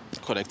broadband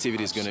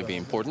connectivity is going to be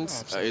important.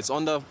 I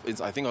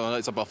think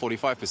it's about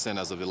 45%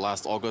 as of the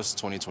last August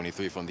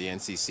 2023 from the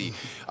NCC.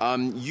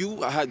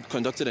 You had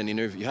conducted an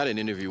interview. You had an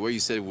interview where you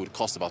said it would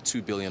cost about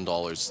 $2 billion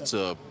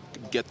to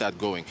get that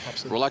going.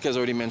 Rolake has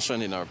already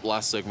mentioned in our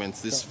last segment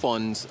this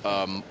fund.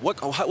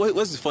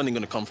 Where's the funding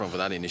going to come from for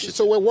that initiative?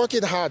 So we're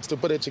working hard to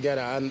put it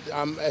together, and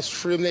I'm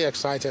extremely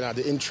excited at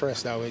the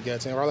interest that we're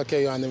getting.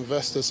 Rolake, you're an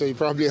investor, so you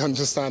probably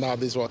understand how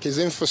this works. It's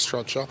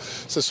infrastructure,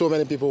 so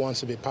many people want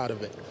to be part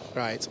of it,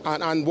 right?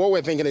 And what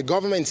we're thinking, the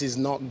government is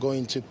not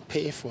going to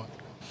pay for it,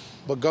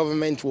 but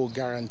government will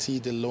guarantee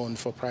the loan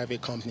for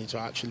private company to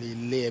actually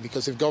lay,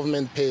 because if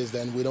government pays,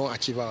 then we don't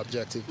achieve our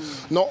objective.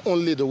 Not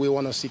only do we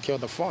want to secure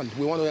the fund,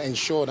 we want to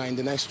ensure that in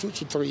the next 2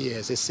 to 3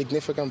 years, a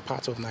significant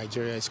part of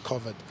Nigeria is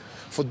covered.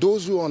 For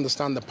those who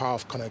understand the power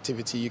of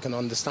connectivity, you can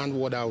understand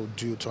what that will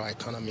do to our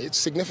economy. It's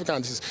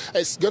significant.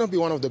 It's going to be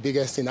one of the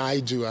biggest things I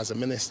do as a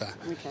minister,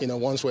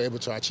 once we're able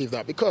to achieve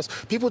that. Because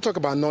people talk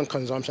about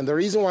non-consumption. The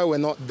reason why we're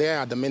not there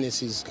at the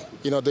minute is,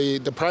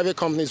 the private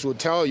companies will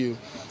tell you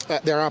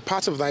that there are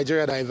parts of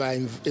Nigeria that if I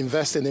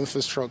invest in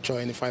infrastructure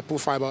and if I put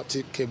fiber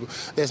optic cable,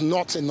 there's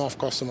not enough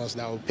customers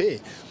that will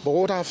pay. But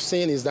what I've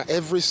seen is that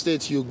every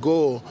state you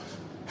go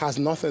has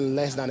nothing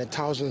less than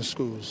 1,000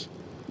 schools,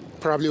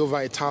 probably over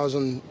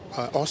 1,000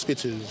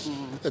 hospitals.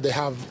 They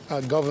have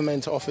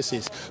government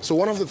offices. So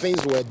one of the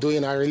things we're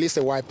doing, I released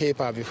a white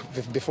paper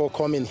before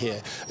coming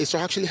here, is to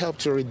actually help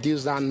to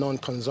reduce that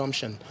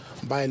non-consumption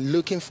by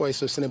looking for a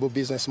sustainable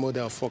business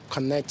model for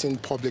connecting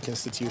public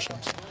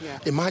institutions.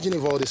 Imagine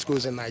if all the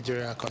schools in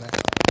Nigeria are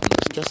connected.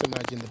 Just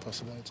imagine the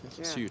possibilities.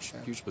 It's huge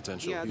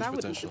potential. Yeah,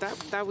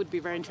 that would be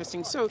very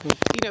interesting. So,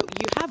 you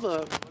have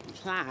a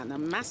plan, a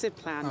massive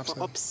plan for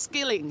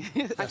upskilling,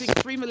 I think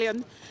 3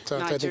 million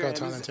Nigerians.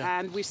 Talent,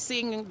 and we're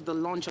seeing the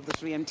launch of the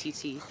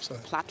 3MTT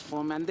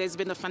platform, and there's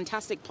been a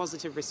fantastic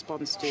positive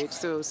response to it.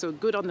 So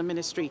good on the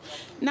ministry.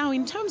 Now,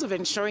 in terms of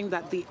ensuring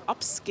that the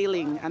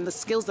upskilling and the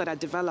skills that are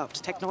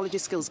developed, technology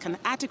skills, can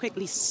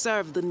adequately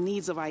serve the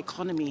needs of our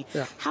economy,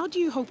 how do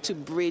you hope to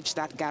bridge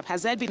that gap?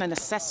 Has there been an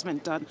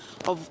assessment done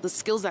of the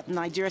skills that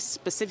Nigeria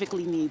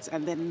specifically needs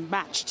and then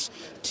matched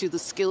to the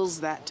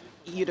skills that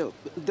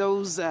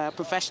those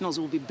professionals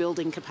will be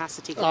building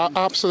capacity?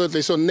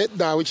 Absolutely. So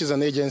NITDA, which is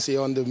an agency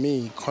under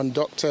me,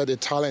 conducted a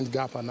talent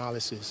gap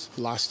analysis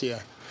last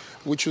year,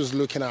 which was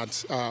looking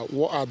at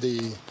what are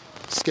the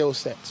skill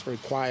sets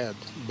required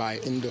by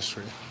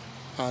industry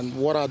and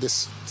what are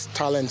the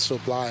talent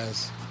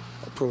suppliers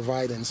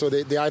providing. So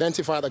they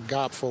identified a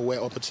gap for where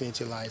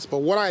opportunity lies. But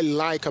what I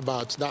like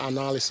about that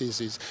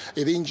analysis is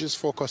it didn't just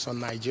focus on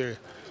Nigeria.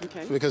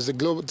 Because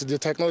the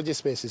technology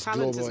space is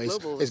global.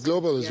 It's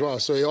global as well.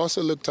 So it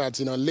also looked at,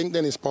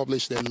 LinkedIn has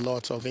published a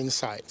lot of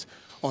insight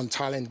on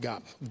talent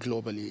gap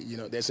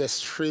globally. There's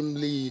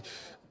extremely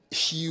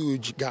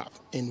huge gap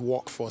in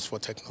workforce for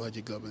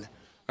technology globally.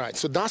 Right,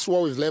 so that's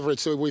what we've leveraged.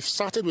 So we've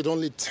started with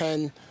only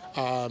 10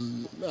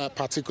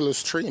 particular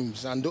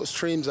streams, and those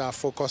streams are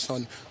focused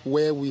on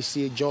where we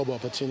see job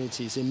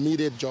opportunities,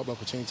 immediate job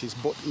opportunities,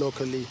 both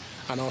locally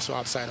and also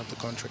outside of the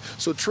country.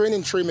 So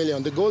training 3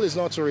 million, the goal is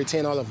not to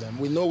retain all of them.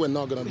 We know we're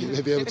not going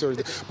to be able to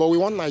retain, but we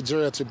want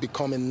Nigeria to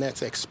become a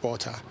net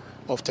exporter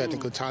of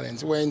technical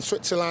talent. Where in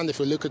Switzerland, if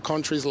we look at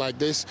countries like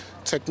this,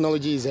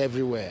 technology is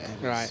everywhere,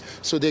 right?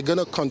 So they're going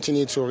to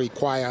continue to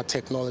require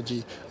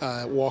technology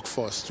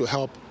workforce to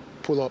help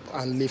pull up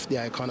and lift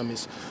their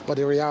economies. But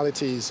the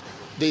reality is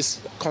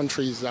these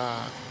countries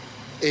are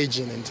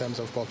aging in terms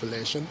of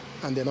population,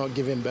 and they're not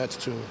giving birth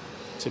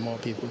to more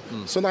people.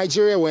 So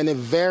Nigeria, we're in a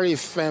very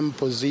firm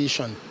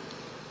position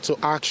to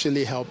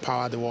actually help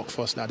power the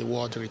workforce that the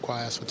world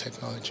requires for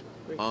technology.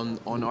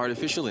 On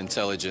artificial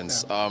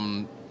intelligence,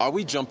 are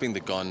we jumping the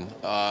gun?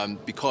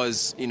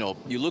 Because,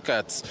 you look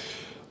at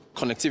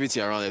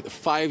connectivity around it.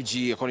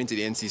 5G, according to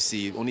the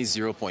NCC, only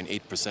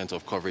 0.8%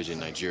 of coverage in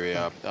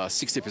Nigeria.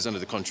 60% of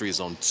the country is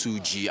on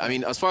 2G. I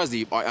mean, as far as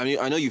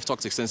I know you've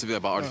talked extensively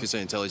about artificial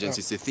intelligence.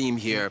 It's a theme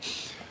here.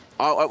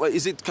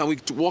 Can we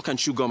walk and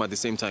chew gum at the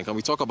same time? Can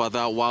we talk about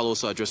that while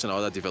also addressing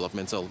other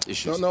developmental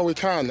issues? No, we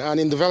can. And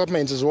in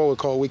development is what we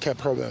call wicked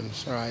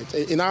problems, right?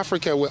 In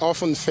Africa, we're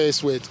often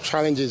faced with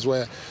challenges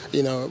where,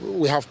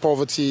 we have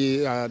poverty.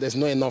 There's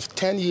not enough.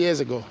 10 years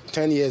ago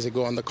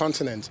on the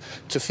continent,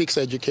 to fix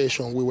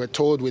education, we were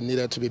told we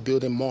needed to be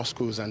building more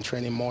schools and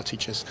training more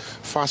teachers.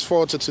 Fast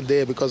forward to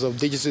today, because of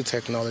digital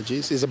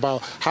technologies, it's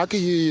about how can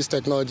you use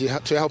technology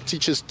to help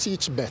teachers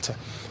teach better?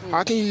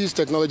 How can you use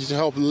technology to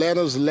help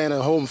learners learn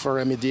at home for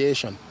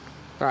remediation?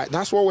 Right,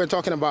 that's what we're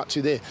talking about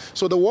today.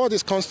 So the world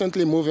is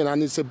constantly moving,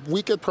 and it's a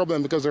wicked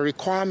problem because the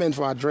requirement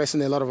for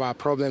addressing a lot of our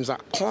problems are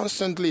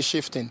constantly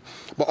shifting.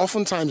 But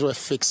oftentimes we're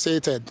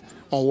fixated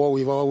on what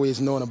we've always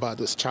known about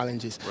those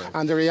challenges. Right.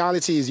 And the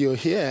reality is you're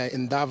here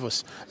in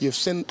Davos. You've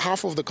seen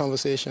half of the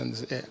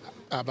conversations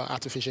about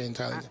artificial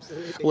intelligence.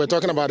 Absolutely. We're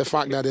talking about the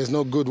fact that there's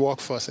no good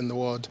workforce in the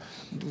world.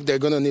 They're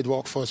going to need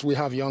workforce. We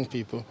have young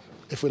people.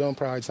 If we don't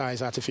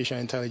prioritize artificial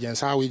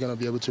intelligence, how are we going to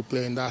be able to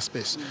play in that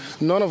space?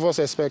 None of us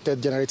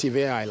expected generative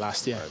AI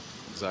last year. Right.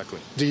 Exactly.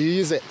 Do you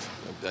use it?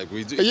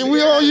 We do.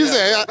 We all use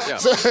it. Yeah.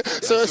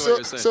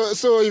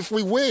 So if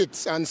we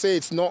wait and say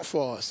it's not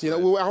for us, I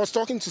was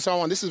talking to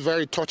someone, this is a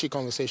very touchy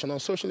conversation on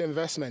social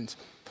investment.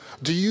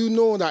 Do you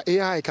know that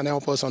AI can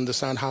help us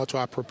understand how to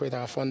appropriate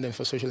our funding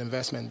for social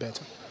investment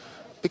better?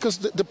 Because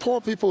the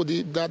poor people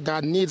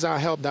that needs our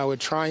help, that we're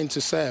trying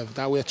to serve,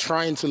 that we're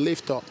trying to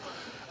lift up,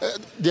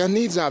 their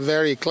needs are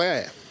very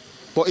clear.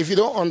 But if you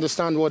don't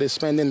understand what they're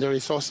spending the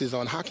resources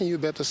on, how can you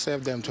better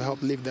serve them to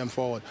help lift them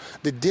forward?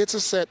 The data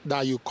set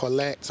that you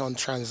collect on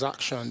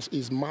transactions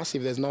is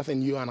massive. There's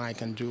nothing you and I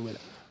can do with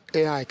it.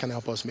 AI can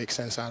help us make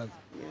sense out of it.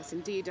 Yes,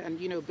 indeed. And,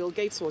 Bill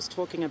Gates was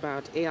talking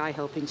about AI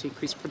helping to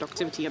increase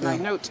productivity. And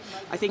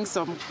I think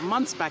some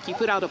months back, you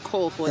put out a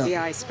call for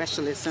AI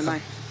specialists, and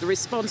the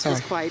response was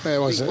quite It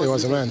was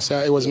immense.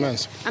 Yeah, it was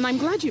immense. And I'm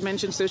glad you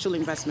mentioned social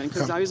investment,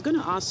 because I was going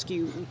to ask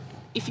you,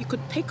 if you could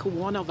pick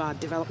one of our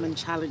development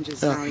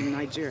challenges now in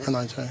Nigeria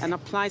and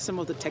apply some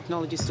of the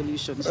technology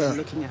solutions you're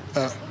looking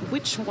at,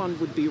 which one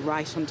would be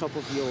right on top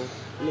of your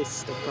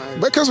list of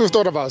priorities? Because we've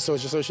thought about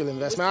social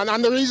investment.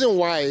 And the reason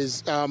why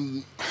is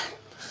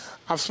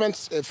I've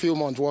spent a few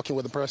months working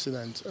with the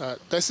president.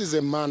 This is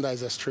a man that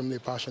is extremely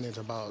passionate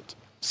about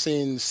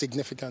seeing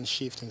significant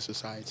shift in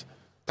society.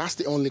 That's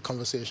the only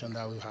conversation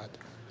that we've had.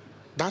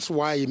 That's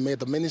why he made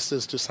the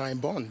ministers to sign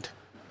bond.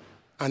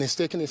 And he's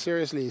taken it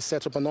seriously. He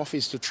set up an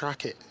office to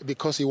track it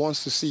because he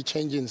wants to see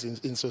changes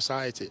in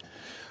society.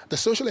 The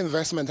social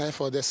investment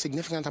effort, there's a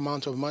significant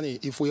amount of money.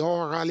 If we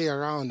all rally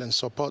around and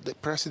support the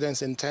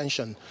president's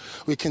intention,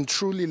 we can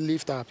truly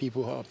lift our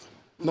people up,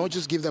 not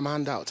just give them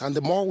handouts. And the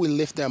more we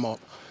lift them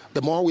up,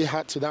 the more we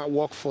add to that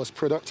workforce,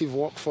 productive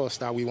workforce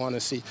that we want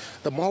to see,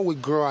 the more we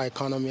grow our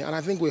economy, and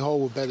I think we all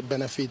will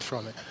benefit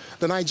from it.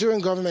 The Nigerian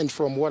government,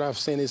 from what I've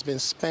seen, has been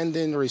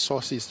spending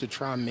resources to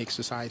try and make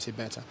society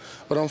better.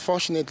 But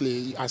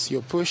unfortunately, as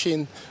you're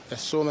pushing,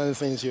 there's so many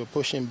things you're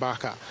pushing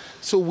back at.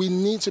 So we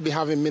need to be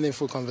having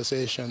meaningful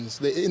conversations.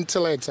 The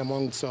intellect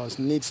amongst us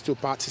needs to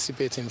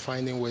participate in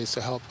finding ways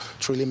to help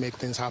truly make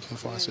things happen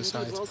for our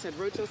society. Well said.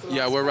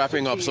 Yeah, we're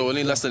wrapping up, so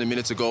only less than a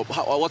minute to go.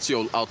 What's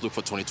your outlook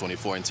for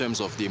 2024 in terms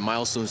of the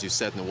milestones you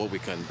set and what we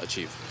can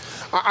achieve?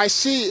 I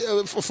see,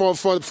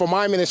 for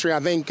my ministry,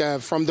 I think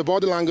from the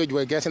body language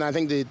we're getting, I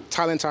think the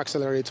Talent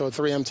Accelerator,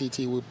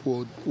 3MTT,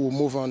 will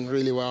move on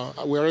really well.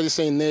 We're already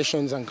seeing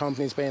nations and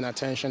companies paying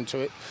attention to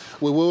it.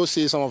 We will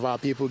see some of our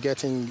people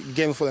getting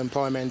gainful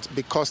employment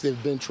because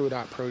they've been through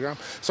that program.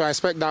 So I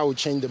expect that will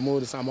change the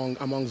moods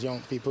amongst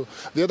young people.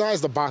 The other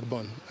is the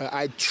backbone.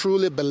 I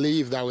truly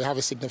believe that we have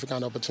a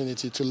significant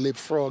opportunity to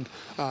leapfrog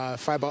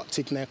fiber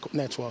optic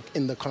network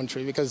in the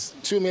country, because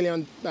 $2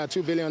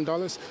 billion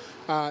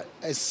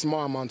a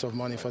small amount of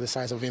money for the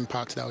size of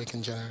impact that we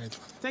can generate.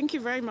 Thank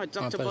you very much,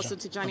 Dr. Bosso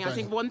Tijani. I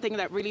think one thing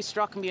that really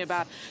struck me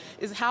about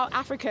is how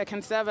Africa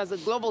can serve as a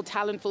global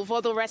talent pool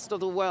for the rest of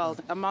the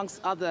world, amongst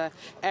other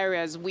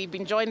areas. We've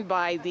been joined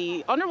by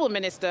the Honorable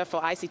Minister for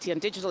ICT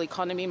and Digital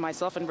Economy,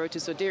 myself and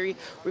Rotus Odiri,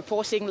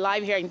 reporting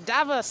live here in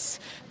Davos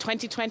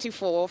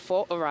 2024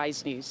 for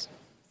Arise News.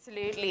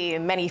 Absolutely.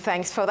 Many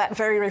thanks for that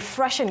very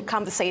refreshing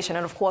conversation.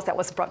 And of course, that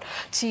was brought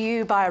to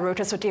you by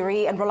Rotus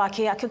Odiri and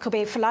Rolake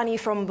Akikobe-Fulani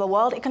from the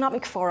World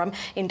Economic Forum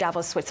in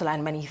Davos,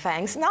 Switzerland. Many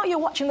thanks. Now you're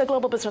watching the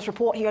Global Business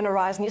Report here on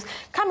Arise News.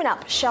 Coming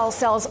up, Shell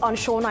sells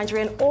onshore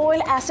Nigerian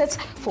oil assets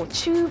for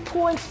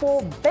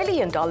 $2.4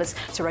 billion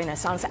to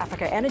Renaissance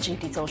Africa Energy.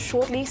 Details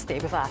shortly. Stay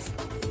with us.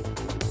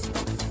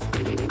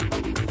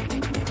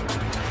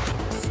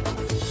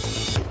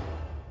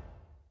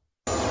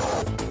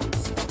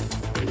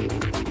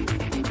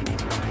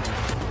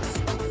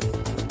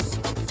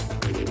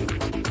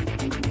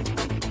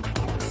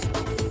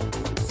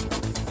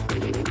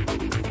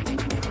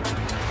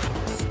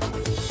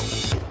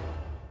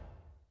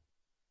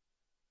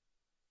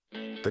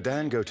 The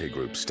Dangote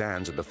Group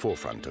stands at the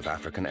forefront of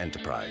African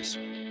enterprise.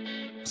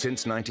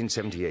 Since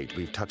 1978,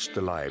 we've touched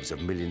the lives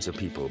of millions of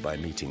people by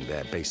meeting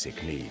their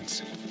basic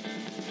needs.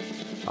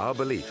 Our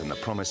belief in the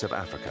promise of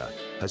Africa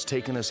has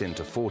taken us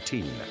into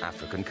 14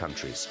 African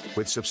countries,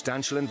 with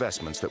substantial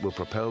investments that will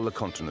propel the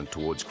continent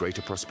towards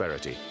greater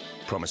prosperity,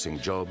 promising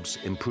jobs,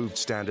 improved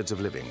standards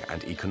of living,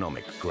 and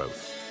economic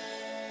growth.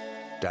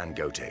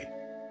 Dangote,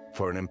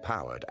 for an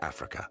empowered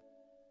Africa.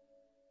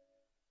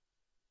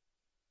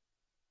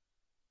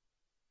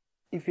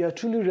 If you are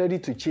truly ready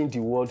to change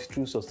the world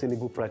through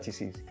sustainable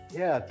practices,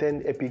 here are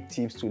 10 epic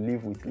tips to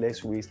live with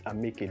less waste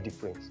and make a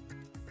difference.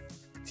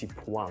 Tip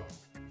 1.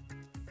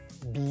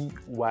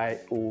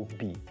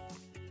 BYOB.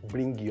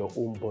 Bring your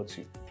own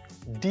bottle.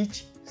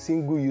 Ditch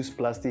single-use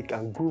plastic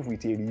and groove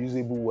with a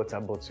reusable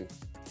water bottle.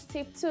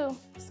 Tip 2.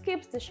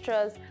 Skip the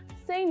straws.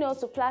 Say no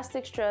to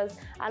plastic straws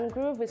and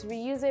groove with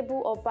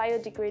reusable or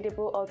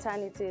biodegradable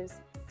alternatives.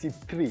 Tip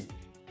 3.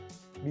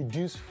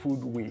 Reduce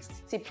food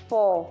waste. Tip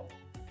 4.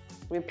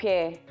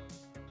 Repair.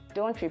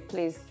 Don't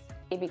replace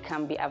if it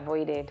can be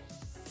avoided.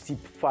 Tip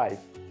 5.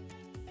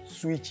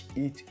 Switch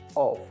it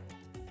off.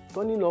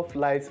 Turning off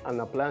lights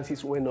and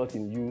appliances when not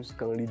in use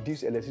can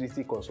reduce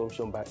electricity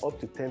consumption by up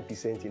to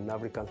 10% in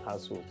African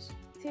households.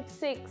 Tip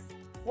 6.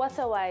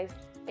 Water-wise.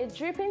 A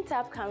dripping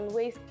tap can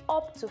waste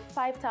up to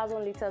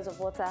 5,000 liters of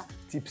water.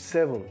 Tip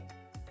 7.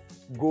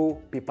 Go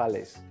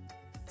paperless.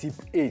 Tip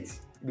 8.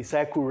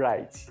 Recycle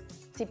right.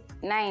 Tip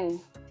 9.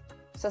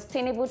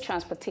 Sustainable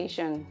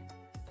transportation.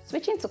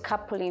 Switching to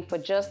carpooling for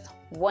just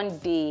 1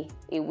 day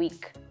a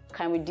week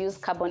can reduce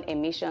carbon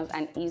emissions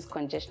and ease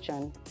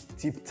congestion.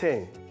 Tip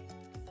 10.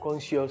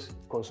 Conscious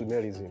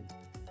consumerism.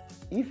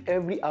 If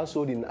every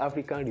household in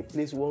Africa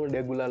replaces one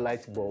regular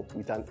light bulb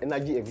with an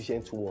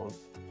energy-efficient one,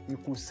 you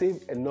could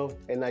save enough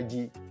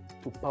energy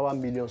to power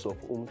millions of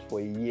homes for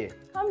a year.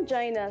 Come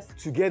join us.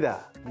 Together,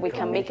 we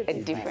can make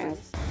a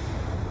difference.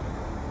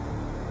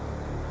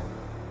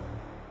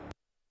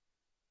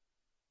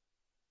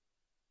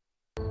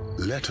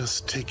 Let us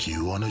take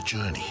you on a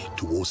journey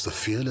towards the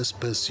fearless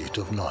pursuit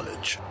of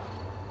knowledge.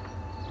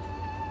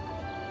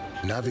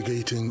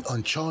 Navigating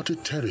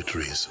uncharted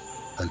territories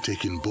and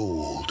taking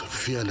bold,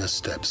 fearless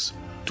steps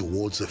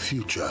towards a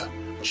future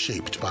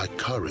shaped by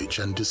courage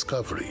and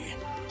discovery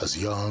as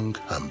young,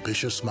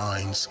 ambitious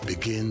minds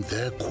begin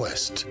their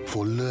quest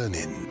for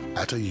learning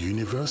at a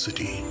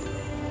university.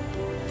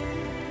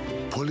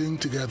 Pulling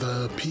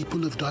together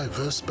people of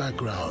diverse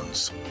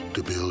backgrounds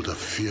to build a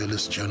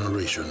fearless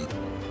generation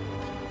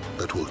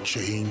that will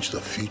change the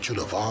future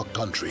of our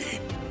country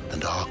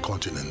and our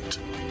continent.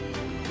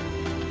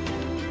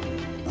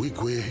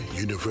 Wigwe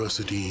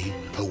University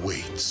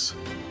awaits,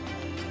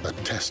 a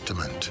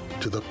testament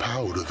to the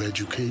power of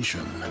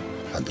education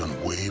and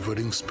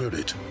unwavering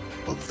spirit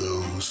of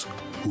those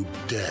who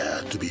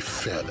dare to be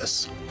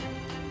fearless.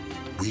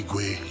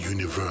 Wigwe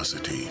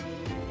University,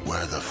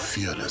 where the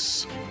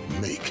fearless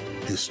make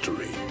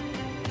history.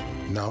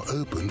 Now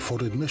open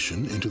for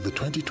admission into the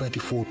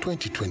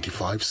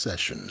 2024-2025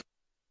 session.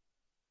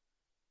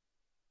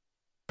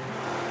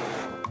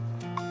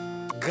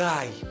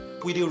 Guy,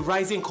 with the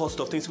rising cost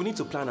of things, we need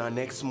to plan our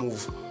next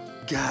move.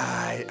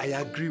 Guy, I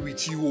agree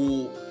with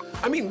you.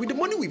 I mean, with the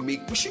money we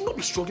make, we should not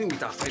be struggling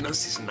with our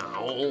finances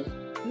now.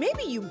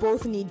 Maybe you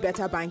both need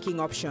better banking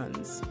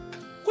options.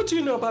 What do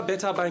you know about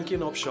better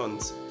banking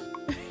options?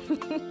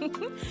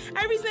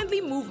 I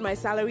recently moved my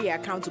salary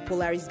account to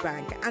Polaris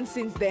Bank, and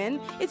since then,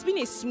 it's been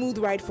a smooth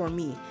ride for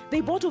me.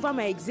 They bought over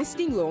my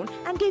existing loan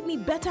and gave me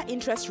better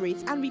interest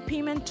rates and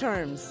repayment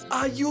terms.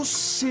 Are you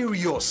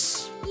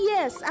serious?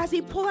 Yes, as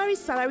a Polaris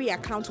salary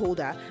account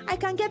holder, I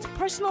can get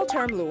personal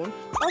term loan,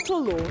 auto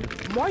loan,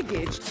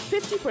 mortgage,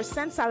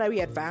 50% salary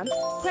advance,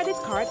 credit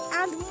card,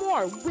 and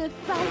more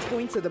without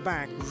going to the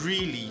bank.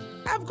 Really?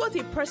 I've got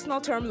a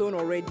personal term loan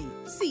already.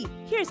 See,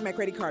 here's my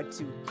credit card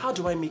too. How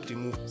do I make the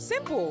move?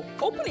 Simple.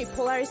 Open a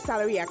Polaris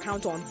salary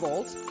account on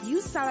Vault.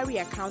 Use salary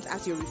account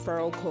as your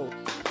referral code.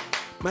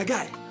 My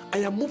guy, I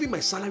am moving my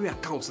salary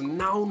accounts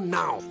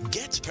now.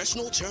 Get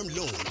personal term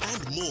loan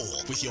and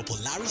more with your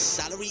Polaris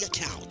salary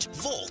account.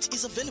 Vault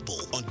is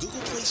available on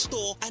Google Play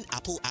Store and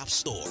Apple App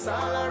Store.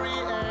 Salary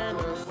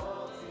earners.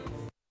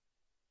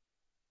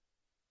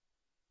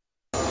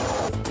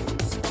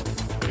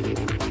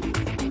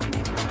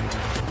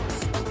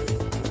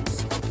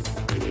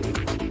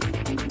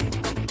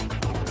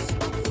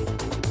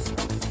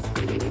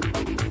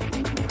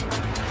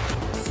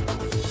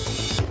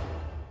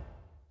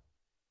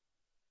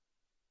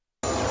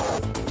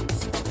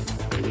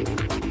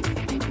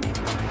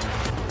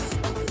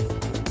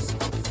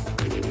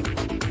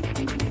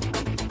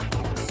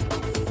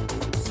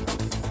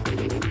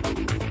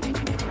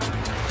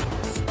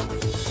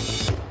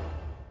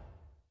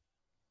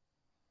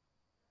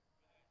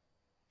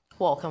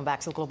 Welcome back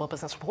to the Global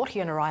Business Report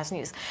here on Arise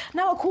News.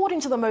 Now,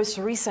 according to the most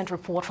recent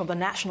report from the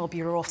National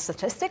Bureau of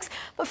Statistics,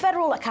 the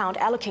Federal Account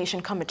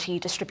Allocation Committee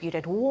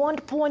distributed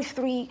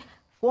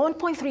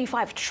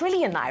 1.35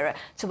 trillion naira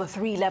to the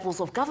 3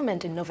 levels of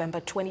government in November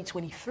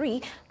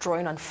 2023,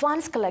 drawing on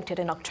funds collected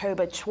in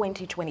October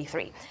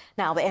 2023.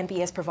 Now, the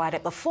NBS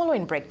provided the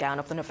following breakdown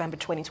of the November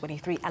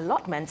 2023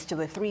 allotments to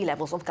the 3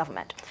 levels of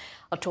government.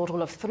 A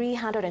total of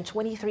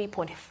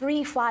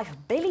 323.35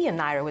 billion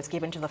naira was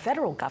given to the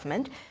federal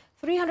government,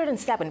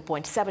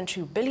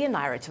 307.72 billion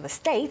naira to the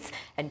states,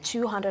 and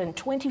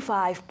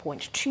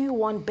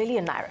 225.21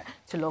 billion naira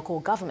to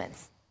local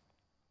governments.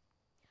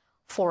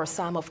 For a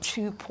sum of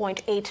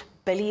 $2.8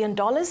 billion,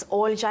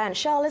 oil giant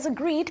Shell has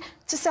agreed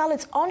to sell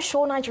its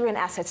onshore Nigerian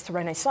assets to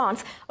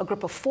Renaissance, a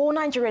group of 4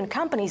 Nigerian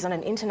companies on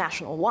an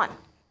international one.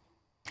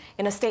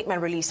 In a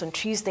statement released on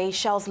Tuesday,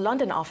 Shell's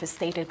London office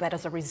stated that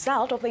as a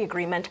result of the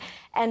agreement,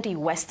 Andy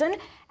Weston,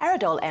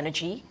 Aradol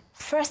Energy,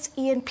 First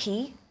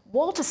E&P,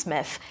 Walter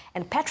Smith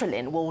and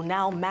Petrolin will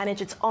now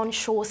manage its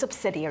onshore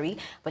subsidiary,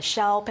 the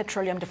Shell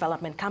Petroleum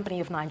Development Company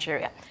of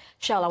Nigeria.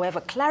 Shell,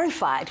 however,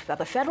 clarified that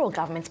the federal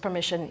government's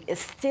permission is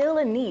still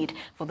in need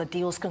for the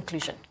deal's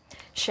conclusion.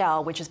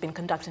 Shell, which has been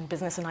conducting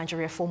business in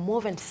Nigeria for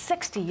more than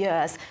 60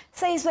 years,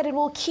 says that it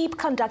will keep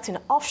conducting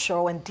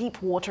offshore and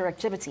deep water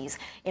activities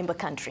in the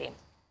country.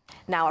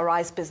 Now,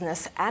 Arise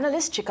business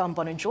analyst Chika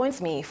Mbonu joins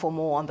me for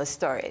more on the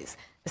stories.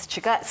 Ms.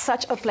 Chika, it's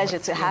such a pleasure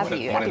to have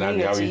you. Happy New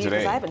Year to you,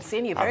 because I haven't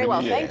seen you very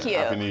well. Thank you.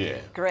 Happy New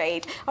Year.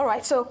 Great. All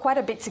right, so quite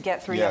a bit to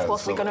get through. Of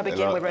course, we're going to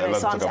begin with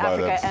Renaissance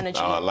Africa Energy.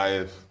 Our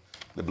life,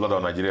 the blood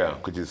of Nigeria,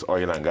 which is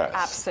oil and gas.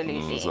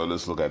 Absolutely. So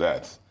let's look at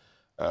that.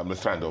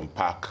 Let's try and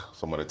unpack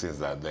some of the things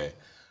that are there.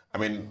 I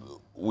mean,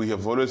 we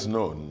have always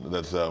known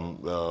that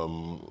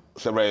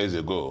several years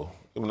ago,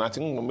 even I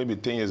think maybe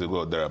 10 years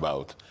ago,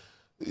 thereabout,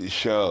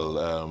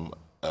 Shell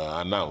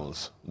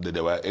announced that they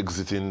were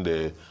exiting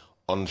the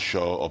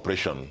onshore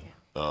operation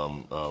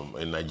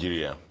in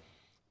Nigeria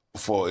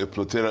for a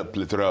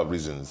plethora of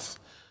reasons,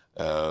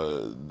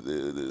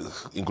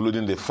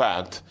 including the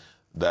fact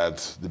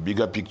that the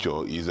bigger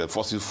picture is that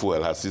fossil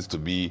fuel has ceased to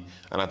be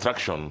an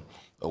attraction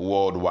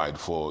worldwide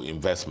for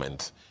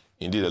investment.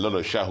 Indeed, a lot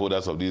of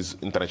shareholders of these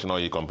international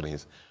oil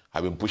companies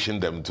have been pushing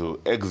them to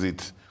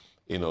exit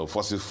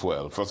fossil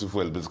fuel. Fossil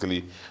fuel is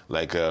basically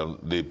like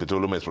the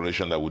petroleum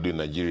exploration that we do in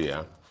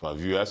Nigeria for our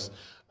viewers,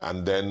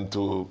 and then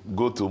to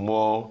go to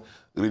more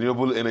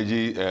renewable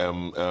energy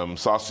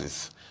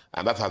sources.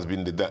 And that has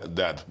been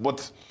that.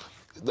 But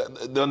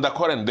the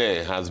undercurrent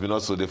there has been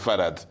also the fact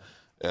that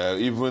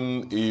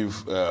even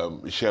if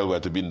Shell were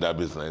to be in that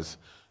business,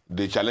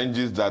 the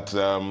challenges that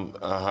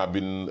have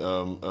been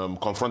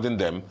confronting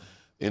them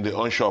in the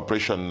onshore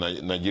operation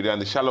in Nigeria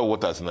and the shallow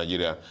waters in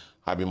Nigeria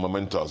have been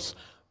momentous,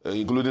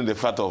 including the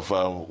fact of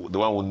the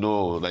one we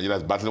know Nigeria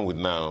is battling with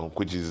now,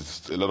 which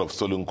is a lot of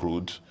stolen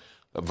crude,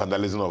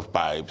 vandalism of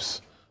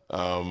pipes,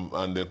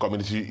 and the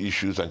community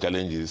issues and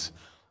challenges.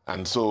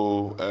 And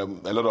so a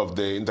lot of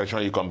the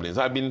international companies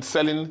have been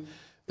selling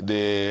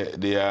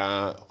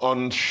their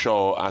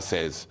onshore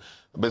assets.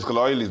 Basically,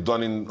 oil is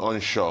done in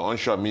onshore.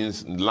 Onshore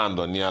means land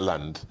or near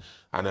land.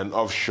 And then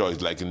offshore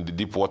is like in the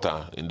deep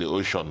water, in the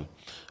ocean.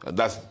 And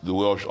that's the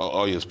way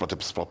oil is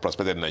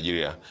prospected in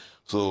Nigeria.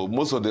 So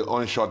most of the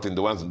onshore things,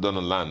 the ones done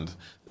on land,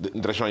 the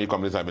international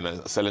companies have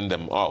been selling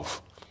them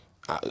off,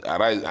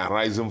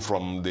 arising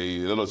from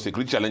the lot of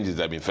security challenges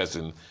they've been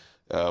facing,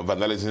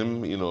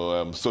 vandalism,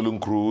 stolen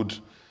crude,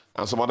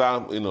 and some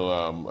other,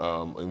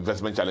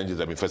 investment challenges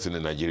they've been facing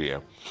in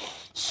Nigeria.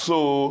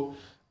 So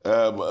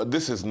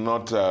this is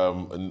not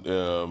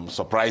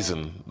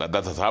surprising that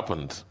has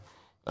happened,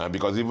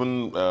 because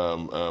even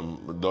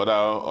the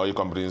other oil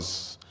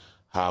companies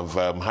have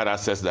had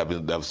assets that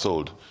have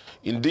sold.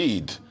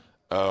 Indeed,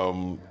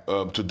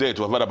 to date,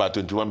 we've had about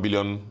 $21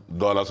 billion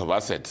of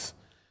assets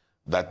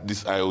that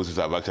these IOCs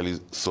have actually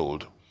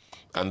sold.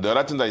 And the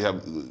other thing that you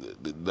have,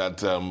 that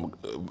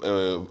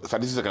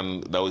statistics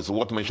that is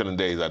worth mentioning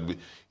there is that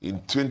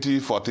in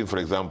 2014, for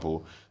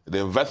example, the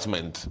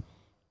investment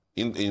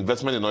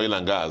in oil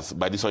and gas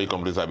by these oil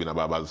companies have been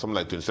about something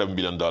like $27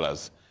 billion.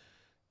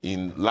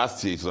 In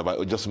last year, it was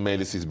about just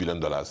merely $6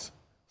 billion. So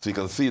you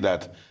can see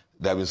that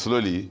they have been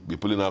slowly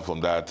pulling out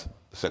from that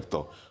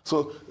sector.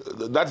 So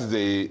that's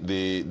the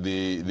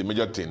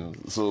major thing.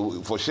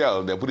 So for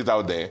Shell, they put it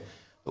out there.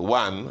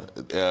 One,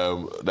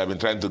 they've been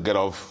trying to get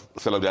off,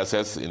 sell off their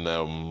assets in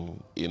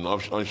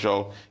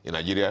onshore in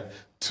Nigeria.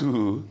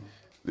 Two,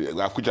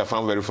 which I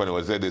found very funny,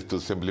 was that is to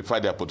simplify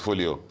their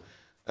portfolio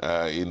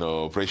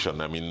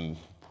operation. I mean,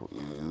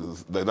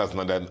 that's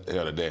not that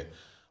here or there.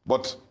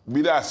 But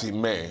be that as it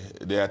may,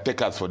 they are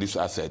takers for these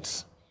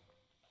assets,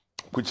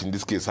 which in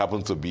this case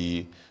happens to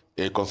be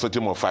a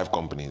consortium of 5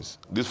 companies.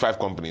 These 5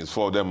 companies,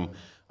 4 of them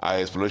are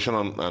exploration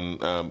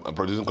and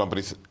producing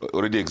companies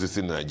already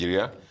existing in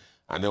Nigeria,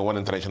 and then 1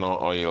 international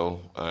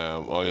oil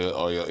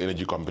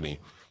energy company.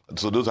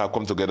 So those have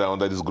come together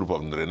under this group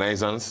of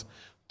Renaissance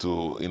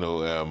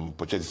to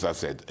purchase this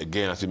asset.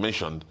 Again, as you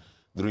mentioned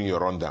during your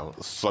rundown,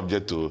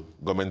 subject to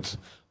government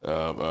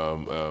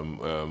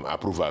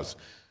approvals,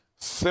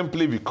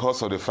 simply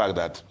because of the fact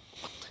that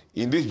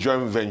in this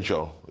joint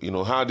venture,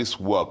 how this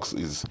works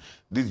is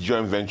this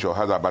joint venture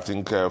has about, I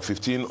think,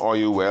 15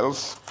 oil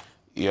wells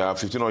You have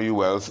 15 oil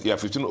wells. You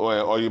have 15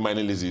 oil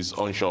mining leases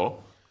onshore,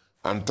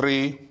 and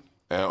 3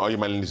 oil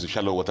mining leases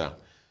shallow water.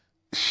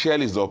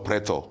 Shell is the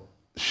operator.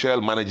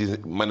 Shell manages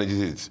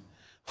it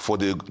for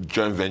the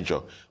joint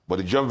venture. But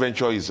the joint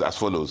venture is as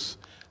follows.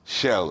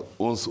 Shell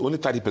owns only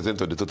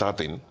 30% of the total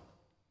thing.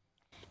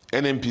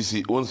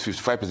 NNPC owns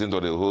 55%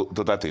 of the whole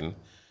total thing.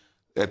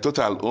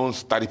 Total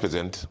owns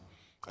 30%,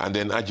 and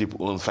then Agip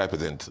owns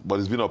 5%. But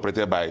it's been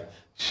operated by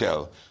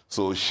Shell.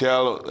 So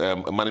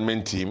Shell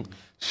management team,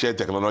 Shell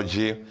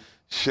technology,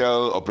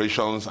 Shell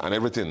operations, and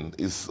everything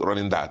is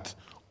running that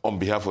on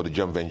behalf of the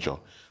joint venture.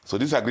 So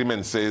this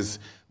agreement says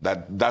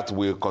that that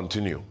will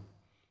continue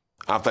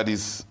after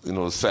this,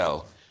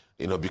 sell,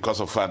 because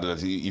of the fact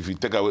that if you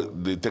take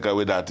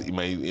away that, it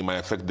might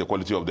affect the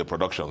quality of the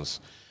productions,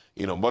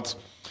 But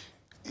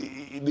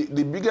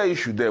the bigger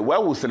issue there, why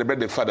we celebrate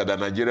the fact that the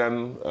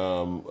Nigerian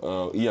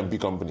E&P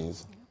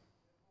companies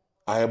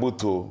are able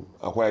to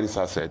acquire this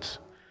asset,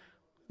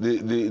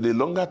 the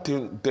longer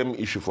term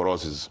issue for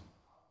us is,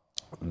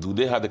 do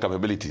they have the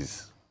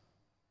capabilities,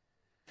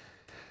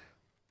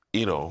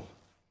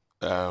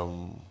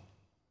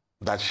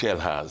 that Shell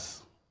has?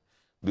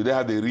 Do they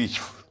have the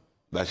reach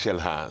that Shell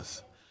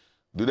has?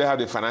 Do they have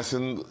the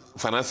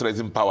finance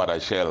raising power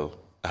that Shell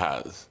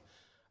has?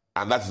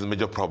 And that's the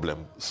major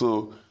problem.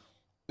 So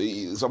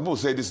some people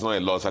say this is not a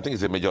loss. I think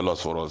it's a major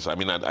loss for us. I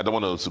mean, I don't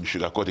want to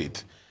sugarcoat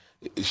it.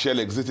 Shell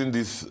exiting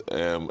this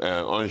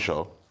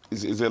onshore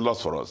is a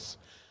loss for us.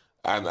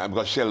 And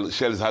because Shell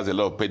has a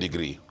lot of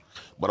pedigree.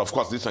 But of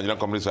course, these Nigerian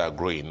companies are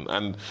growing.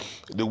 And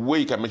the way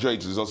you can measure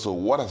it is also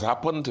what has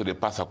happened to the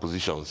past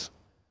acquisitions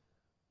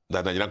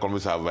that Nigerian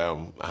companies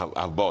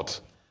have bought.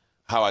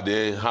 How are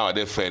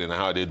they faring and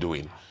how are they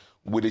doing?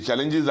 With the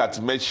challenges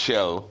that made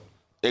Shell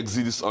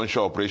exit this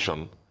onshore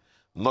operation,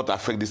 not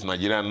affect this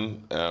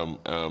Nigerian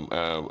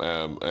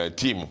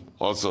team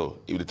also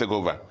if they take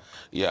over.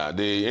 Yeah,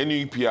 the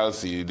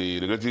NUPLC, the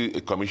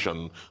Regulatory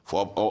Commission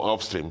for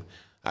upstream,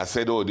 has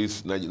said,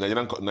 these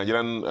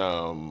Nigerian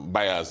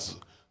buyers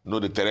know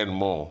the terrain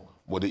more.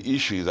 But the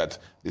issue is that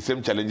the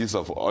same challenges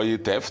of oil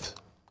theft,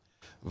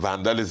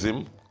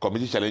 vandalism,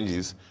 community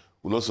challenges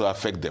will also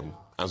affect them.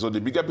 And so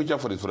the bigger picture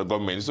for the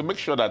government is to make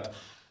sure that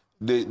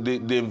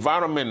the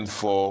environment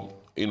for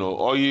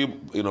oil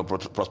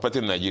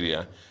prospecting in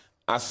Nigeria,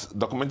 as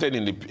documented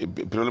in the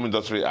Petroleum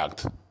Industry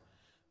Act,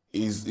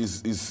 is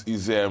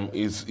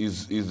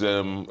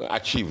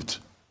achieved,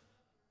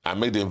 and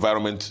make the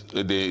environment,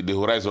 the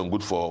horizon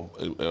good for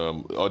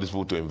all these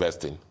people to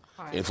invest in.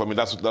 Right. And for me,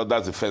 that's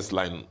the first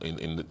line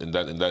in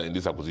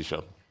this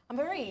acquisition. I'm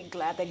very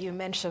glad that you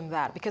mentioned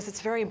that, because it's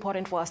very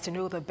important for us to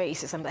know the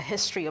basis and the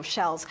history of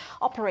Shell's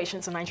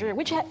operations in Nigeria,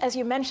 which, as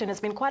you mentioned,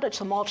 has been quite a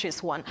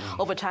tumultuous one.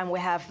 Over time,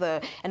 we have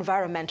the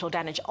environmental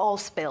damage, oil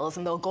spills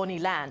in the Ogoni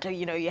land.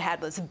 You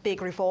had those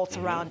big revolts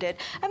around it.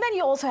 And then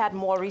you also had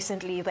more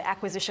recently the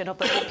acquisition of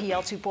the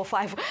OPL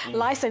 245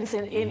 license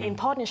in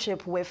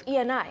partnership with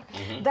ENI.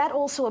 That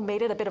also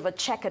made it a bit of a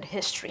checkered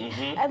history.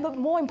 And the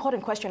more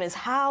important question is,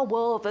 how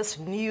will this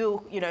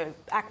new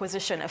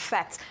acquisition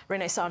affect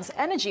Renaissance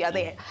Energy?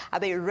 Are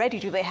they ready?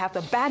 Do they have the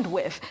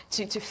bandwidth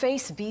to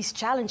face these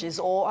challenges,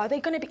 or are they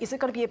going to be? Is it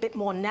going to be a bit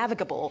more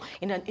navigable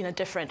in a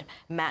different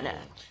manner?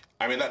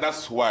 I mean,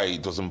 that's why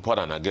it was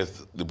important, I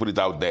guess, to put it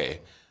out there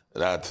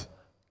that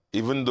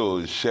even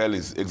though Shell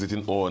is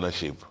exiting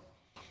ownership,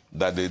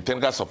 that the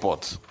technical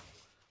support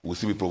will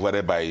still be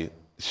provided by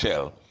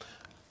Shell,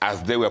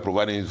 as they were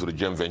providing it to the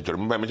joint venture.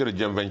 Remember, I mentioned the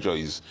joint venture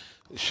is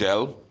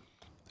Shell,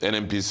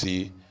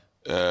 NNPC,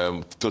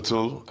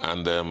 Total,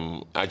 and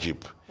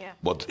Agip. Yeah.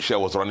 But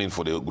Shell was running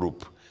for the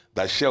group.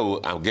 That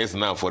Shell, I guess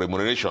now for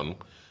remuneration,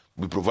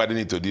 be providing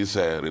it to this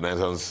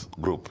Renaissance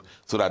group,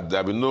 so that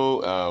there will be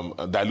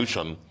no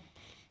dilution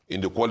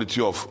in the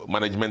quality of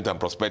management and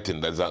prospecting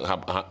that's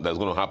going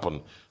to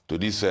happen to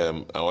these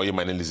oil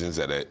mining licenses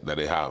that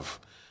they have.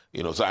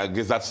 So I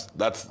guess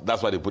that's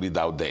why they put it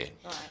out there.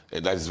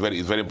 Right. That is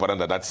it's very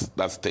important that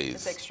stays.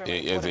 It's extremely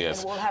important.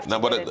 Yes. We'll have to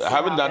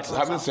but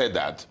having said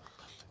that,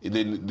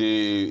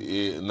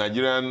 the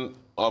Nigerian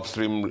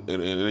Upstream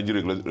Energy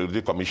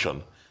Regulatory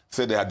Commission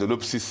said they had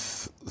developed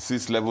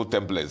six level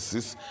templates,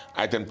 6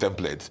 item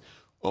templates,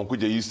 on which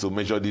they used to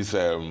measure these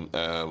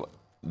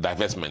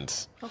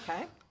divestments.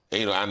 Okay.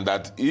 And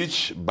that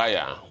each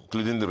buyer,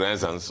 including the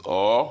Renaissance,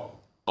 or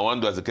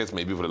one as the case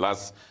may be for the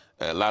last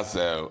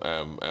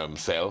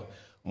sale,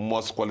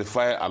 must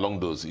qualify along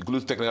those.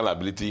 Includes technical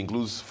ability,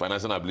 includes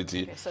financial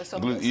ability,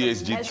 includes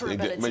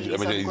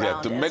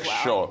ESG, to make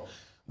sure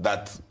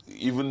that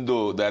even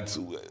though that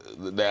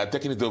they are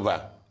taking it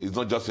over, it's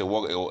not just a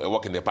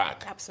walk in the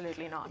park.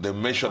 Absolutely not. They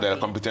make sure they are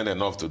competent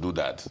enough to do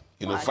that.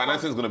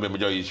 Financing is going to be a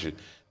major issue.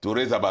 To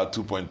raise about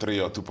 $2.3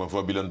 or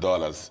 $2.4 billion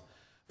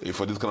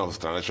for this kind of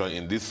transaction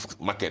in this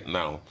market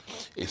now,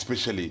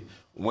 especially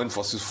when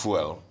fossil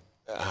fuel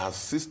has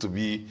ceased to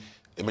be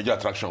a major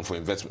attraction for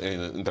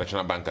investment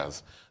international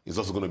bankers, is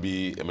also going to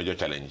be a major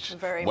challenge.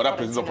 But that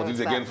presents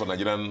opportunities again for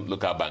Nigerian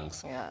local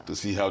banks to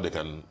see how they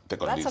can take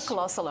That's a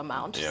colossal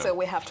amount, so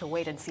we have to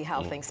wait and see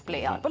how things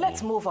play out. But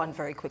let's move on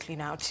very quickly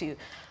now to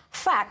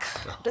FAC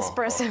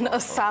dispersing a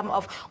sum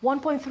of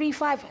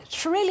 1.35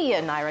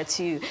 trillion naira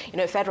to,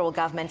 federal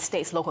government,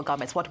 states, local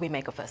governments. What do we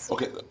make of this?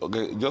 Okay.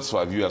 Just for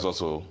our viewers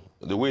also,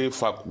 the way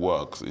FAC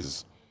works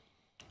is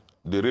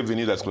the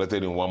revenue that's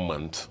collected in 1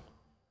 month,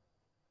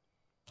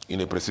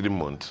 in a preceding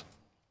month,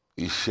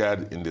 is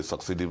shared in the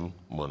succeeding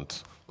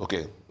month.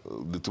 Okay,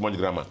 too much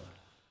grammar.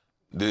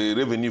 The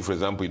revenue, for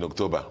example, in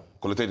October,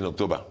 collected in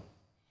October,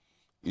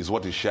 is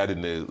what is shared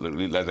in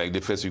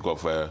the first week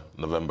of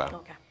November.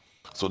 Okay.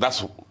 So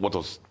that's what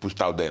was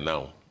pushed out there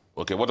now.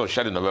 Okay, what was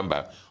shared in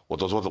November,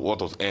 what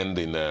was earned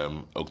in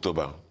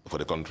October for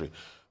the country.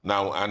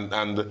 Now,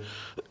 and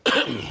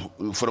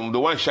from the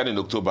one shared in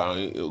October,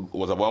 it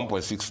was about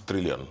 1.6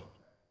 trillion.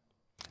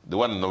 The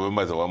one in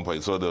November is a 1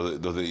 point, so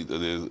there's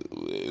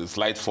a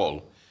slight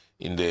fall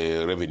in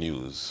the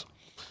revenues.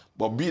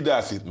 But be that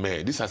as it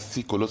may, these are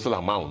still colossal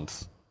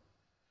amounts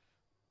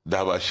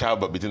that were shared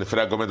between the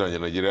federal government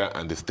of Nigeria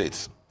and the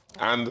states.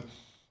 And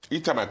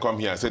each time I come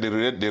here, I say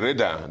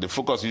the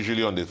focus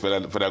usually on the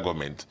federal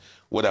government,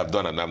 what I've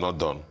done and I've not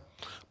done.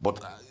 But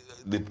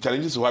the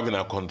challenges we have in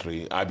our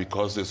country are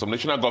because there's some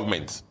national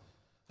governments,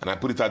 and I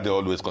put it out there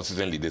always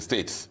consistently, the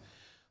states,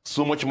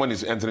 so much money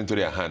is entering into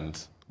their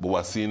hands, but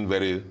we're seeing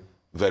very,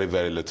 very,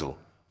 very little.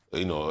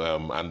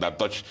 And that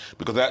touch,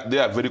 because they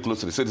are very close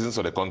to the citizens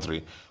of the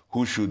country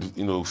who should,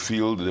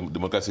 feel the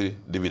democracy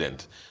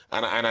dividend.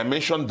 And I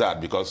mentioned that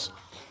because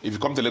if you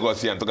come to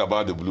Lagos here and talk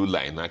about the blue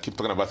line, I keep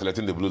talking about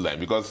selecting the blue line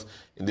because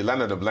in the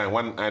land of the blind,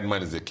 one-eyed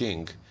man is the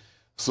king.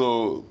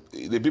 So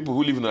the people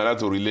who live in order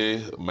to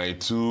relay my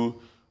two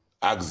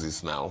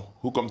axes now,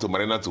 who come to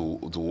Marina to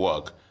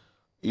work,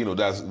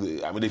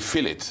 they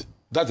feel it.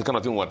 That's the kind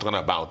of thing we're talking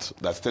about,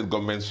 that state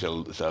governments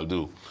shall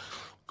do.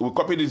 We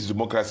copy this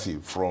democracy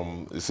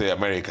from, say,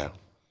 America.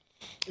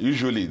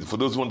 Usually, for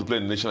those who want to play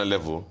at the national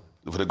level,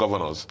 for the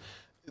governors,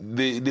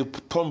 they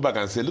turn back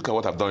and say, look at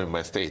what I've done in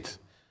my state.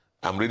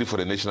 I'm ready for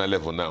the national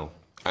level now.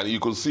 And you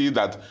could see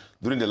that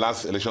during the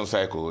last election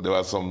cycle, there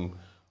was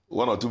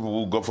one or two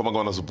people, former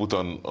governors, who put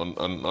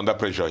under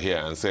pressure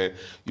here and said,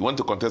 you want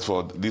to contest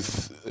for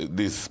this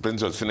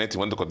presidential Senate, you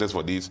want to contest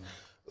for this,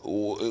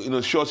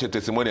 show us your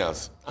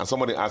testimonials. And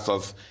somebody asked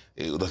us,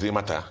 does it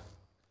matter?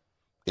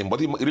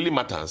 But it really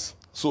matters.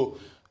 So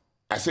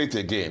I say it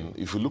again,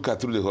 if you look at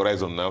through the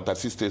horizon now,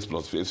 36 states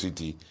plus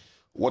FCT,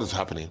 what is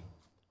happening?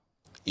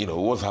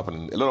 What's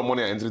happening? A lot of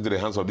money are entering into the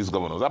hands of these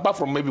governors. Apart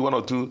from maybe one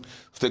or two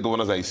state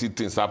governors that you see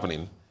things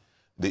happening,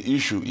 the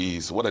issue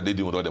is, what are they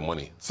doing with all the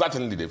money?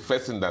 Certainly, the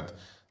first thing that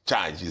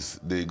charge is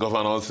the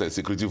governors'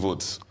 security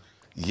votes.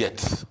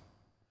 Yet,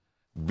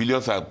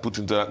 billions are put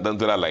into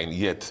that line,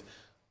 yet,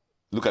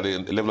 look at the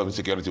level of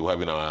insecurity we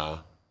have in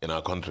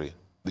our country.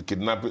 The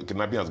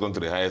kidnapping has gone to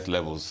the highest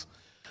levels.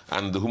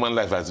 And the human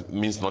life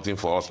means nothing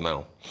for us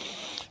now.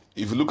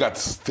 If you look at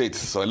states,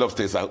 so a lot of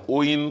states are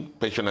owing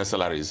pensioner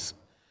salaries,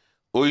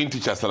 owing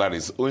teacher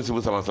salaries, owing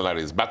civil servant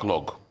salaries,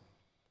 backlog.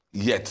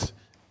 Yet,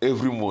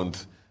 every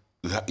month,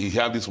 you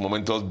have these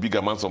momentous big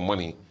amounts of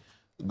money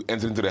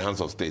entering into the hands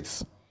of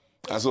states.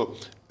 And so,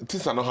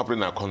 things are not happening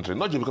in our country,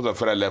 not just because of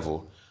federal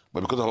level,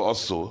 but because of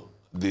also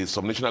the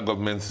subnational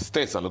governments,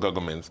 states and local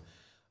governments,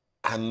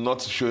 and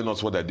not showing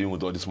us what they're doing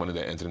with all this money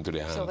they're entering into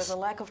their hands. So there's a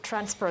lack of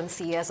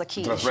transparency as a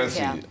key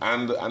transparency. issue here.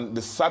 And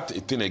the sad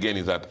thing again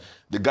is that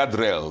the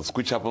guardrails,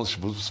 which happens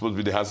supposed to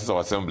be the houses of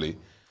assembly,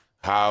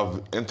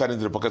 have entered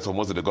into the pockets of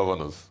most of the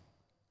governors.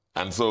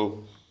 And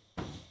so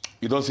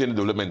you don't see any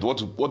development.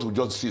 What we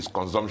just see is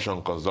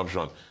consumption.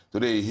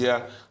 Today you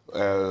hear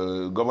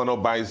governor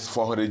buys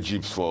 400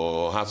 jeeps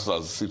for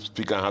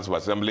Speaker and House of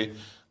Assembly,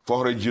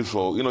 400 jeeps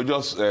for, the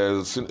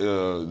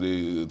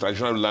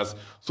traditional rulers.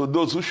 So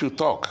those who should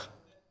talk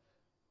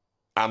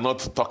are not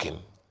talking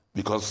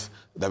because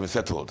they've been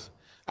settled.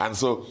 And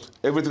so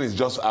everything is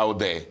just out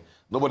there.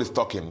 Nobody's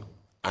talking.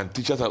 And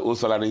teachers are owed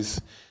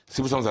salaries,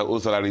 civil servants are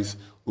owed salaries,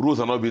 rules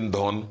are not being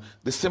done.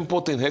 The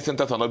simple thing, health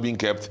centers are not being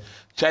kept.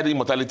 Child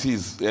mortality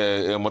is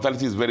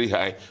very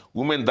high.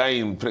 Women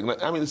dying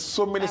pregnant. I mean,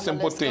 so many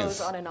simple things.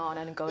 Goes on and on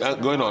and goes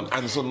going on.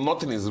 And so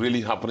nothing is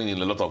really happening in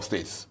a lot of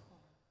states.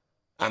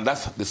 And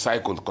that's the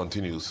cycle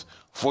continues.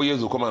 4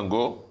 years will come and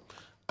go,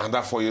 and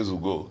that 4 years will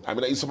go. I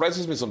mean, it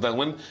surprises me sometimes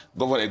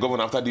when a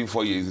governor after doing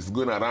 4 years is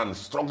going around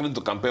struggling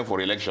to campaign for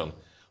re-election.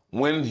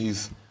 When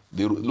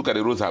look at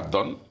the roads I've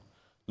done,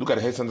 look at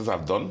the health centers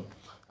I've done,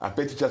 I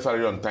pay teachers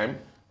salary on time,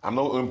 I'm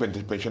not owing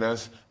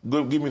pensioners,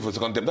 give me for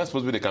second term. That's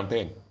supposed to be the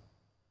campaign.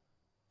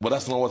 But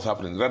that's not what's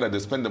happening. Rather, they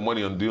spend the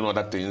money on doing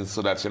other things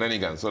so that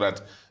shenanigans, so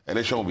that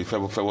election will be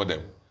favor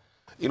them.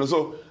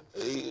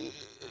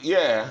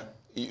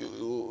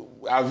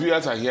 Our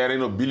viewers are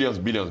hearing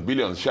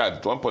billions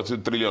shared,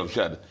 1.2 trillion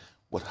shared.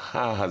 But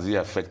how has it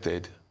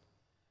affected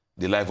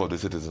the life of the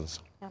citizens?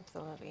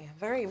 Absolutely.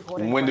 Very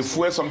important. When the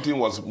fuel something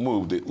was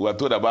moved, we were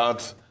told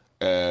about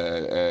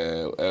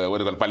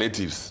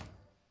palliatives.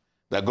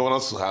 The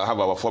governors have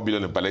about 4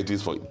 billion in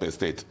palliatives per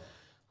state.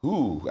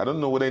 I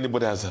don't know whether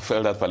anybody has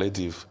felt that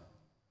palliative.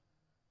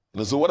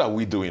 So what are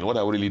we doing? What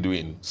are we really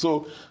doing?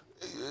 So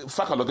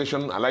FAC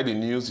allocation, I like the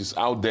news, is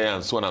out there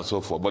and so on and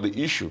so forth. But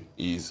the issue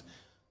is,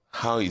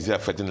 how is it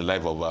affecting the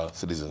life of our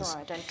citizens?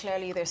 Right, and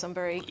clearly there's some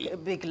very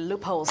big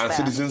loopholes and there.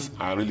 Citizens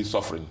are really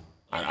suffering.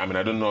 I mean,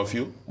 I don't know of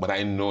you, but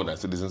I know that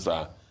citizens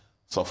are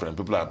suffering.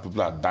 People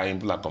are dying,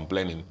 people are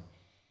complaining.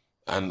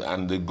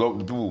 And the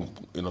people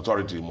in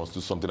authority must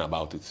do something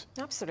about it.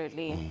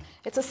 Absolutely.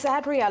 It's a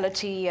sad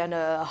reality and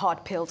a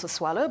hard pill to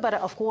swallow, but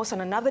of course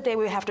on another day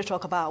we have to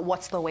talk about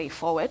what's the way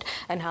forward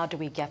and how do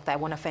we get there. I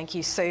want to thank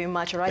you so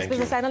much, Arise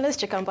Business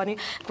Analyst, Chikampani.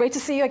 Great to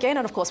see you again,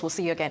 and of course we'll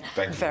see you again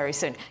very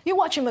soon. You're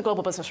watching the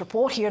Global Business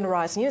Report here on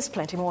Arise News.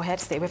 Plenty more ahead.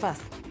 Stay with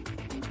us.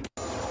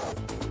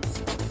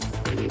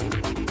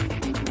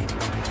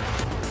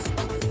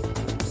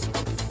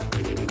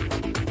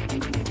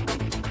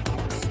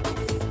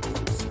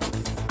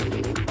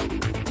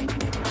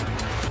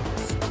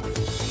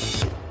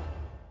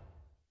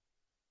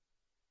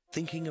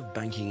 Thinking of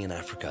banking in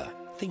Africa?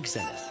 Think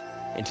Zenith.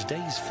 In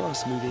today's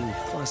fast-moving,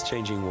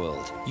 fast-changing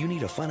world, you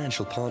need a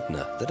financial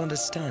partner that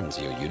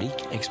understands your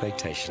unique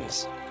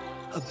expectations.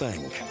 A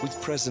bank with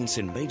presence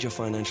in major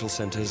financial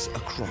centers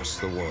across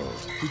the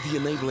world, with the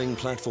enabling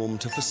platform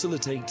to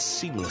facilitate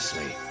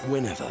seamlessly,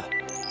 whenever,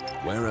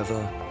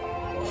 wherever,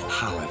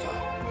 however.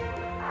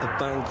 A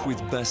bank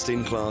with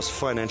best-in-class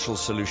financial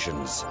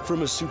solutions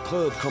from a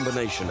superb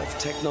combination of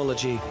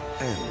technology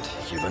and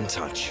human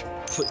touch.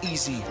 For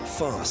easy,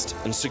 fast,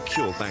 and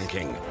secure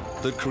banking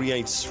that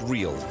creates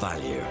real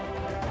value.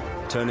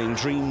 Turning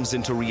dreams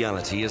into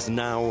reality is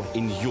now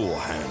in your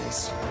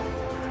hands.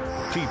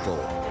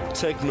 People,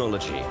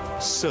 technology,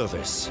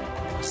 service.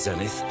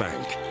 Zenith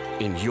Bank,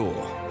 in your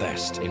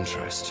best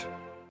interest.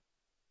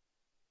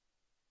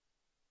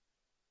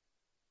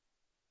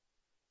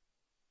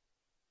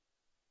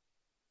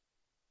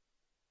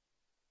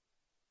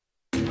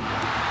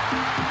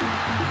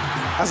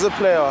 As a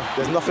player,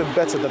 there's nothing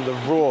better than the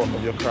roar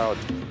of your crowd.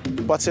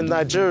 But in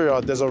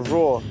Nigeria, there's a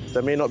roar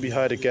that may not be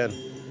heard again.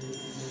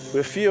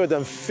 With fewer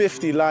than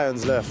 50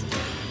 lions left,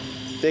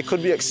 they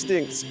could be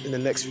extinct in the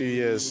next few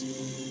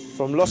years.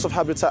 From loss of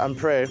habitat and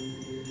prey,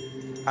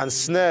 and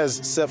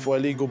snares set for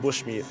illegal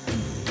bushmeat.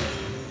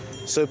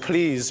 So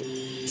please,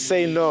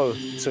 say no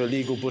to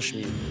illegal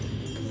bushmeat.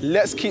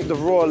 Let's keep the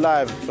roar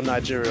alive for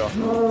Nigeria.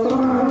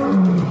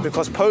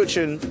 Because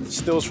poaching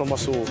steals from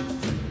us all.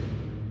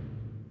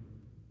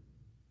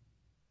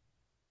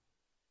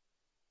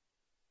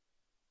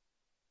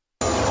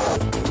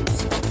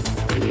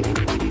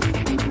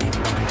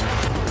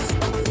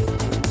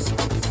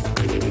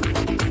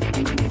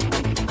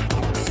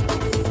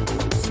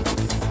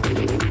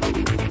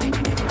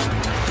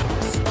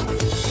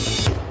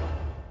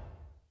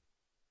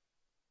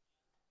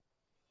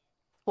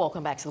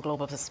 Welcome back to the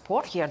Global Business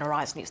Report here on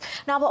Arise News.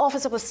 Now, the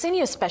Office of the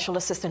Senior Special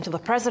Assistant to the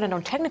President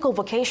on Technical,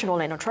 Vocational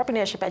and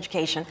Entrepreneurship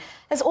Education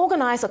has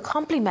organized a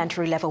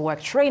complimentary level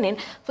work training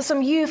for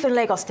some youth in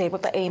Lagos State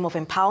with the aim of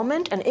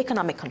empowerment and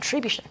economic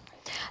contribution.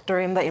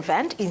 During the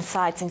event,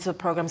 insights into the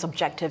program's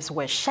objectives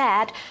were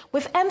shared,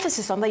 with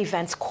emphasis on the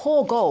event's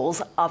core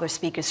goals. Other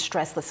speakers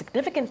stressed the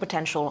significant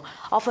potential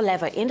of the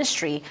leather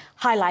industry,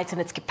 highlighting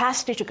its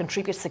capacity to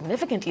contribute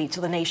significantly to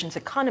the nation's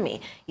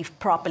economy if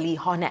properly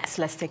harnessed.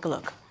 Let's take a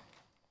look.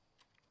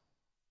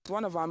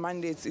 One of our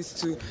mandates is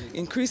to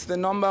increase the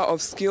number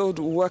of skilled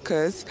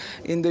workers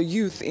in the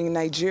youth in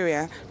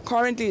Nigeria.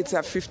 Currently, it's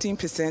at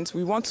 15%.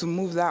 We want to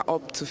move that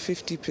up to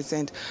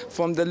 50%.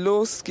 From the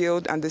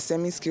low-skilled and the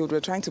semi-skilled, we're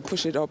trying to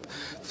push it up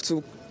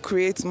to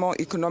create more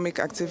economic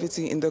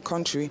activity in the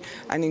country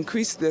and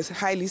increase the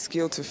highly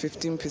skilled to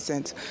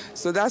 15%.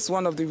 So that's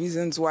one of the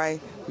reasons why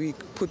we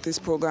put this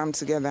program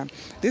together.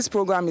 This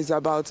program is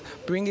about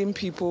bringing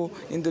people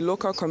in the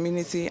local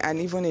community and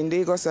even in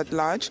Lagos at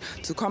large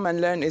to come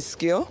and learn a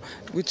skill,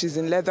 which is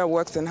in leather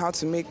works and how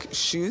to make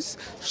shoes,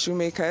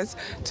 shoemakers,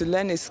 to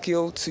learn a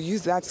skill, to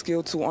use that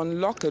skill to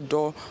unlock a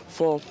door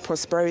for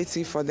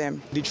prosperity for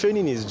them. The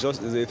training is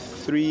just a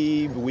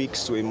 3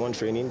 weeks to a month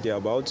training,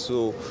 thereabout.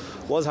 So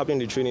what's happening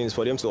in the training is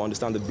for them to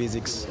understand the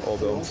basics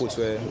of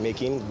footwear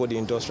making, both the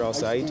industrial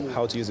side,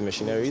 how to use the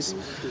machineries,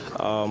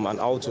 and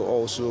how to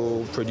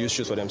also produce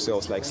shoes for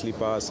themselves, like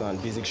slippers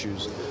and basic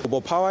shoes.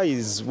 But power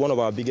is one of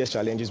our biggest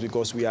challenges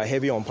because we are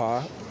heavy on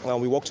power, and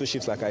we work 2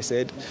 shifts, like I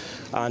said.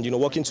 And,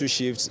 working 2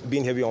 shifts,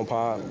 being heavy on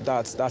power,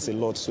 that's a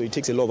lot. So it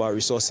takes a lot of our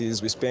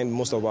resources. We spend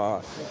most of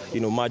our,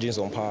 margins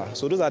on power.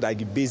 So those are like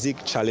the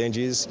basic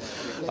challenges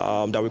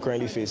that we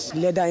currently face.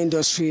 Leather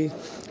industry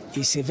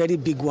is a very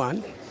big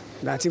one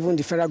that even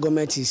the federal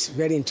government is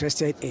very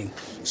interested in.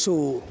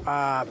 So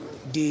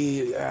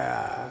the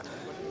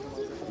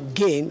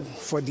gain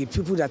for the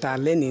people that are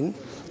learning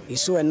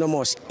is so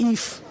enormous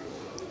if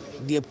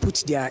they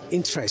put their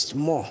interest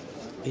more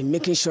in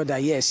making sure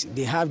that, yes,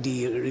 they have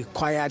the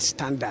required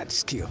standard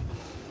skill.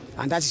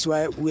 And that is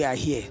why we are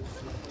here,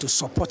 to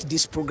support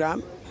this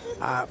program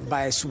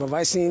by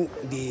supervising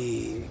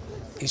the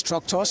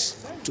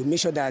instructors to make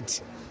sure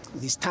that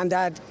the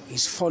standard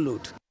is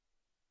followed.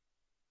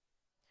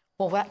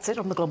 Well, that's it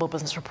on the Global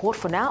Business Report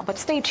for now, but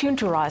stay tuned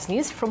to Rise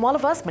News. From all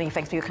of us, many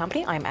thanks for your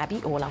company. I'm Abby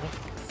Olawi.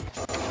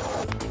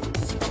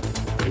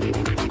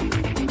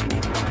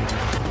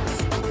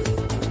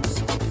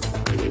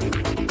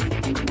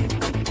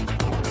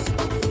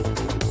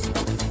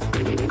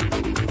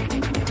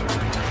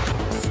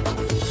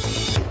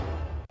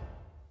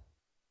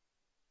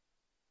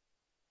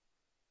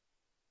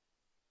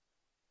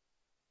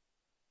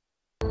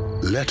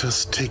 Let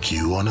us take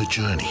you on a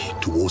journey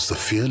towards the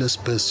fearless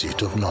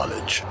pursuit of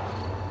knowledge.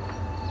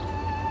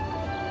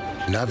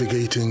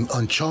 Navigating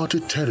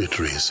uncharted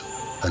territories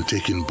and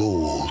taking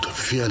bold,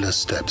 fearless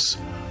steps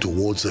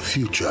towards a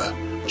future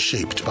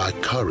shaped by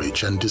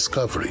courage and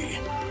discovery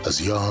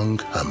as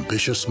young,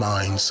 ambitious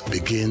minds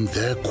begin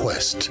their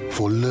quest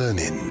for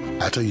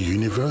learning at a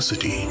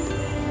university.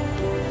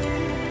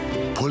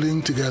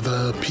 Pulling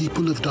together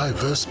people of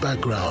diverse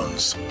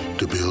backgrounds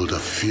to build a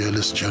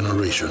fearless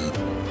generation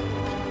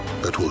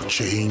that will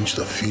change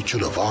the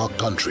future of our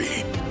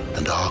country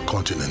and our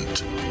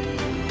continent.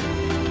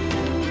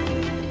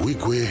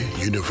 Wigwe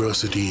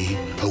University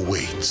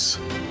awaits,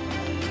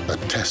 a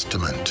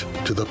testament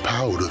to the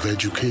power of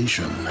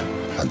education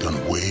and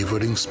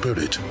unwavering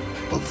spirit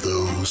of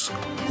those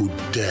who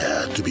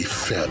dare to be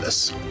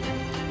fearless.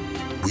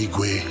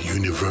 Wigwe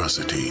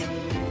University,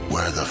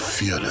 where the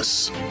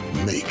fearless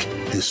make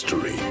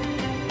history.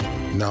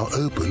 Now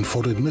open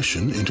for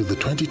admission into the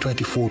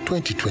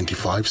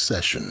 2024-2025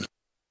 session.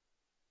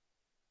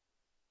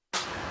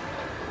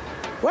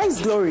 Where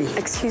is Glory?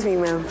 Excuse me,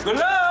 ma'am.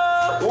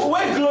 Hello?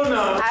 Where Glow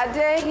now? I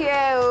dare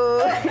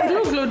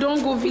hear. Glow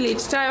don't go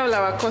village. Tell all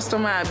our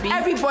customer Abi.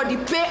 Everybody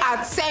pay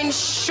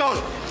attention.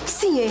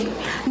 See,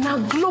 now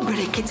Glow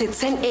berekete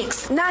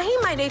 10x. Now him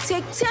I they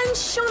take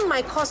tension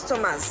my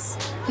customers.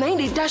 Now he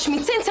they dash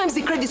me 10 times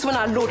the credits when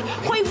I load.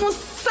 Or even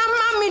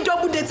summer me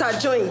double data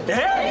join.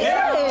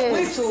 Yeah.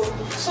 Wait, so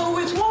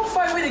with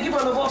 1.5 when they give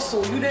all of us,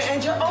 so you they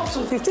enjoy up to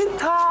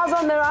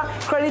 15,000 naira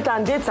credit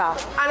and data.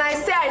 And I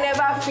say I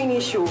never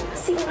finish you.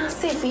 See, now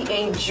say if we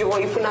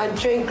enjoy, if we not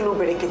join Glow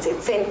berekete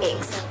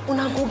 10x, we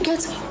not go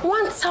get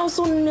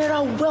 1,000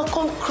 naira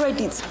welcome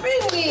credits.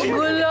 Really?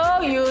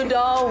 Glow, you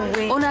don't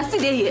win. Una see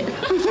they here.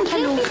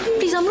 Hello,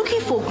 please, I'm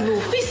looking for Glow.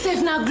 Please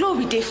save now Glow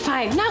with they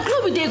fine. Now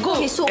Glow with they go.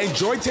 Okay, so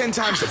enjoy 10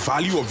 times the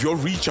value of your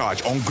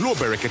recharge on Glow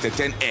berekete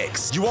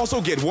 10x. You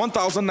also get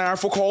 1,000 naira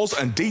for calls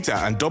and data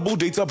and double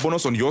data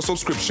bonus on your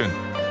subscription.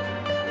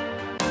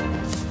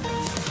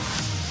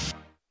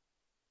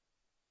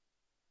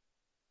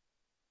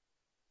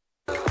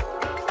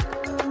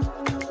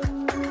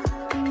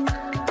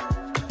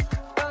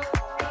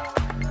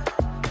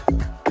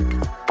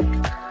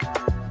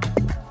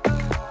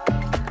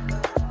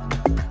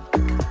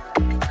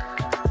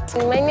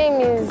 My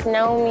name is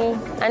Naomi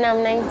and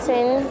I'm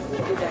 19.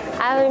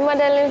 I've been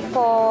modeling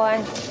for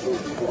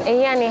a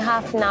year and a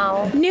half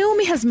now.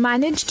 Naomi has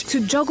managed to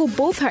juggle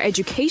both her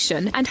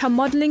education and her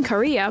modeling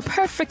career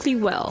perfectly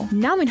well.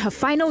 Now in her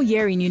final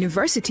year in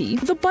university,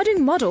 the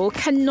budding model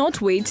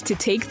cannot wait to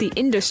take the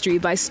industry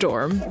by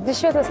storm. The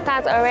show to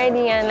start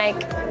already and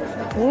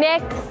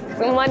next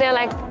model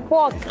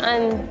walk,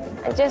 and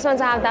I just want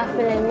to have that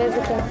feeling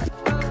basically.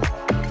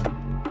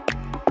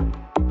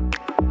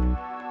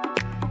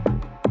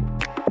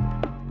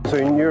 So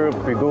in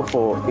Europe, we go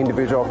for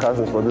individual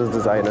castings for these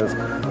designers,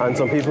 and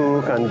some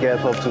people can get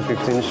up to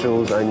 15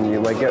 shows and you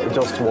might get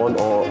just one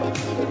or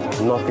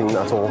nothing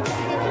at all.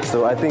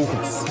 So I think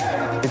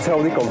it's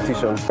healthy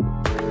competition.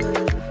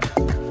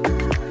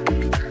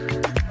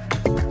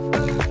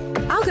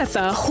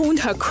 Agatha honed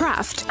her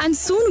craft and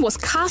soon was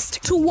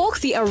cast to walk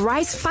the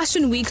Arise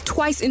Fashion Week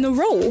twice in a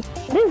row.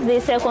 This is the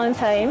second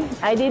time.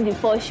 I did the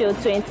first show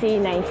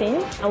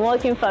 2019. I'm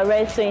working for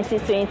Arise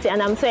 2020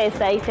 and I'm so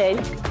excited.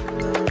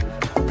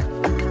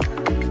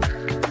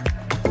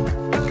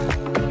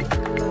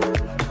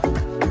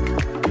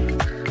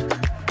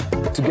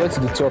 To get to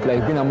the top,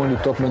 being among the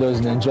top models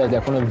in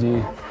Nigeria, one of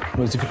the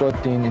most difficult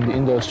things in the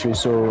industry.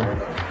 So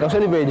it's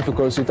actually very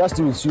difficult. So it has to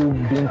do with you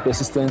being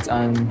persistent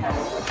and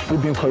you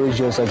being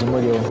courageous as a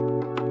model.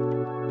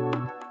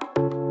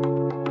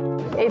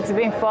 It's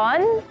been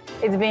fun.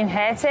 It's been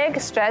hectic,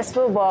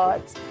 stressful,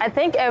 but I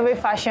think every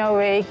fashion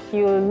week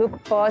you look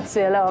forward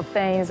to a lot of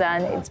things,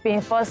 and it's been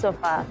fun so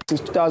far.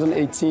 Since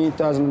 2018,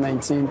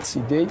 2019 to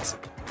date,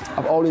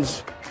 I've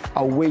always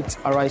awaited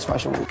Arise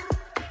Fashion Week.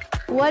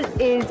 What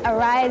is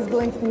Arise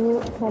going to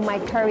do for my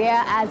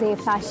career as a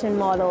fashion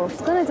model?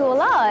 It's going to do a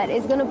lot.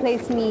 It's going to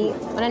place me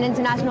on an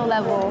international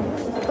level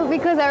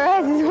because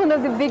Arise is one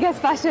of the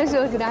biggest fashion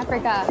shows in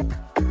Africa.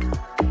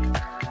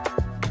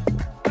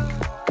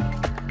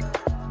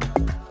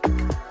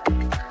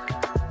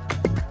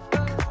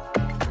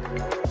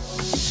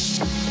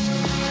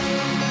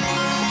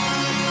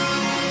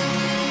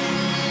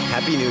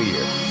 Happy New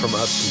Year from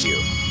us to you.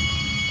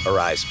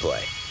 Arise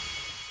Play.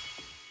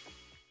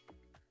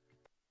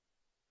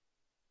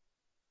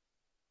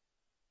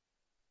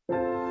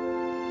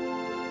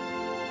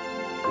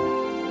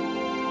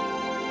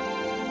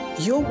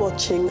 You're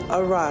watching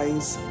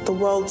Arise, the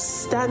world's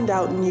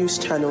standout news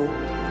channel.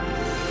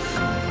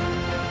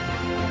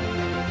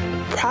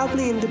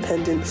 Proudly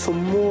independent for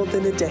more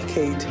than a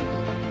decade.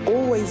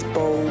 Always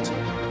bold,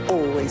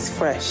 always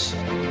fresh.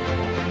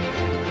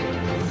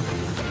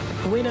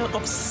 Winner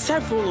of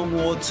several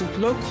awards,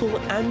 local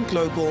and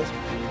global.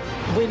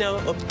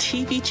 Winner of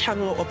TV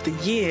Channel of the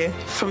Year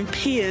from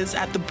peers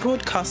at the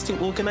Broadcasting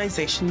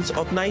Organizations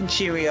of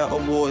Nigeria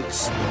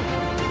Awards.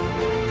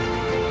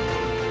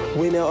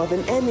 winner of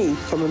an Emmy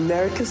from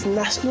America's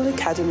National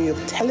Academy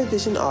of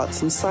Television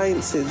Arts and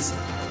Sciences.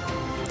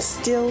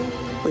 Still,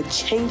 we're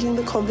changing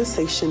the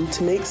conversation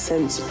to make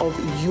sense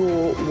of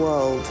your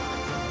world.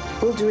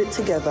 We'll do it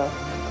together,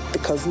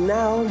 because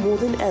now more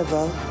than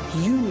ever,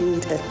 you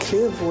need a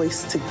clear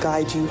voice to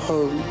guide you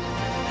home.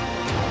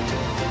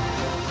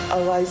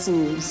 Arise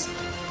News,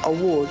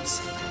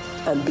 awards,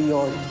 and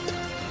beyond.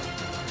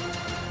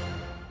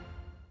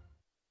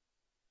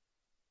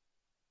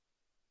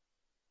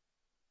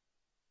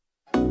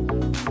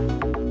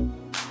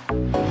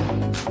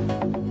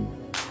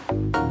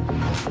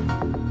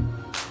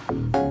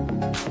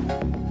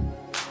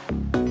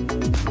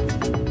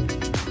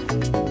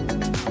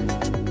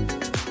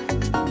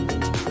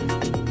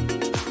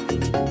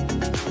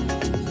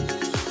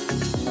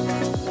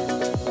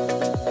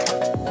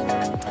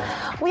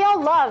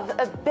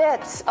 A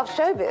bit of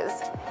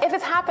showbiz. If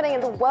it's happening in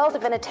the world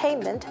of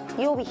entertainment,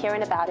 you'll be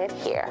hearing about it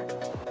here.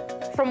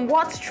 From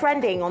what's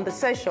trending on the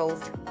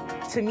socials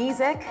to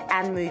music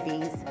and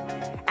movies,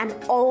 and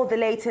all the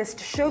latest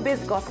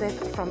showbiz gossip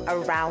from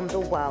around the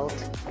world.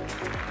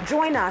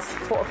 Join us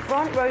for a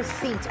front row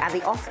seat at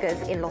the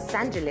Oscars in Los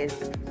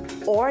Angeles,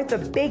 or the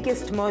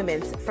biggest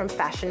moments from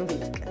Fashion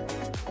Week.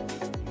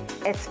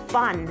 It's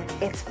fun,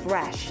 it's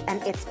fresh,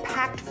 and it's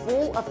packed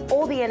full of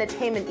all the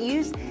entertainment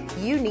news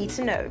you need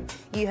to know.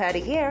 You heard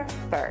it here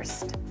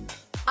first.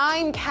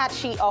 I'm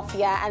Kachi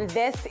Ofia, and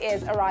this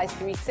is Arise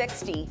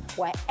 360,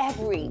 where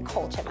every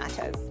culture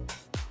matters.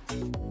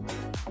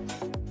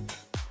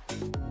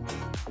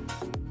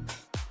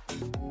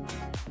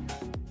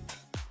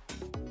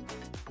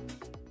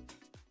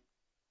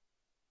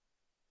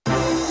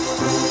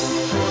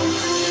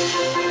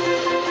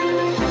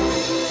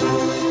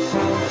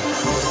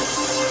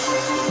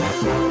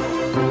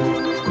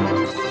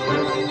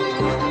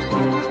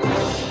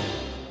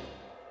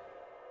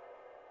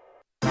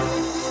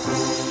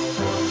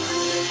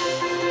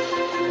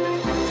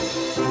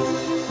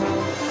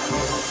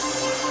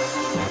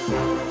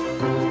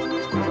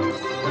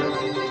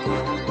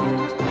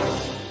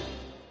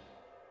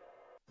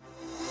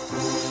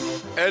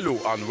 Hello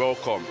and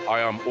welcome. I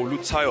am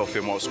Olutayo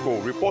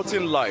Femosko,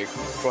 reporting live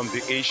from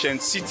the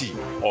ancient city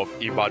of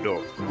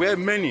Ibadan, where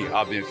many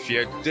have been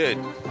feared dead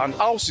and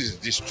houses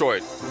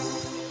destroyed.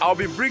 I'll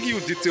be bringing you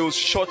details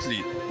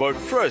shortly, but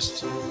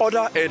first,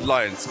 other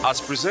headlines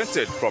as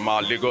presented from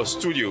our Lagos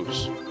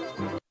studios.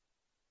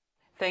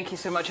 Thank you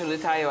so much,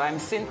 Olutayo. I'm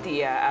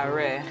Cynthia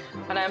Are.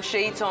 And I'm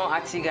Shaiton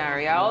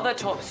Atigari. Our other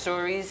top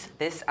stories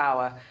this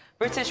hour.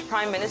 British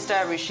Prime Minister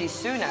Rishi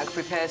Sunak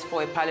prepares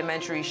for a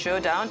parliamentary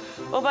showdown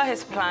over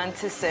his plan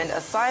to send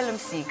asylum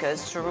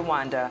seekers to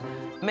Rwanda.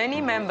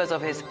 Many members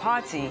of his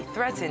party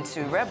threatened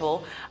to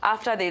rebel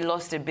after they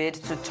lost a bid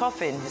to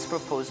toughen his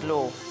proposed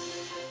law.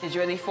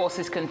 Israeli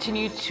forces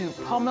continue to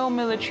pummel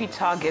military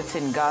targets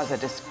in Gaza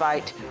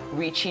despite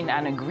reaching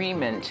an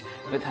agreement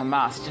with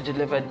Hamas to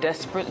deliver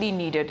desperately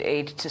needed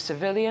aid to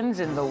civilians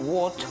in the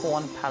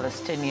war-torn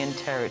Palestinian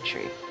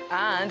territory.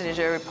 And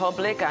Niger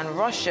Republic and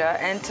Russia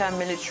enter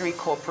military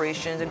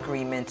cooperation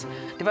agreement.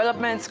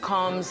 Developments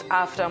comes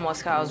after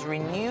Moscow's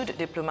renewed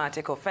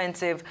diplomatic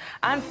offensive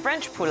and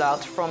French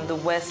pullout from the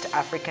West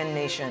African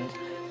nations.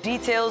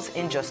 Details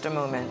in just a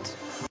moment.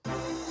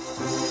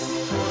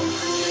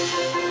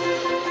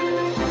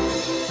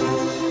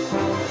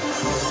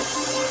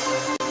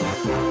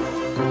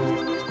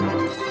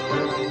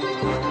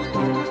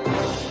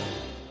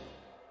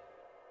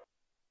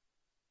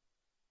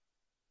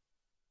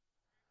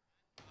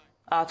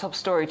 Our top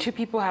story, 2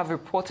 people have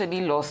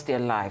reportedly lost their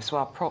lives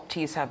while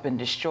properties have been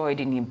destroyed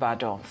in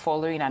Ibadan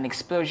following an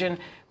explosion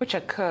which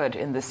occurred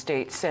in the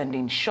state,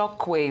 sending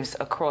shockwaves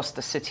across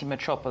the city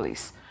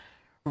metropolis.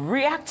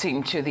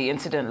 Reacting to the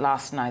incident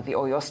last night, the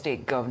Oyo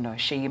State Governor,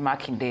 Seyi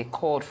Makinde,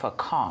 called for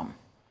calm.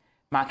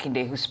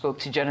 Makinde, who spoke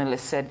to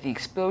journalists, said the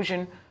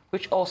explosion,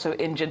 which also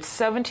injured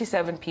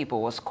 77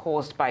 people, was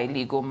caused by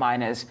illegal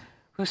miners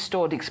who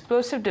stored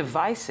explosive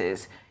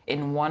devices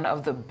in one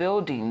of the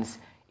buildings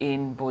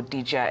in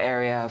Bodija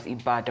area of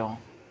Ibadan.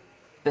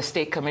 The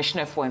State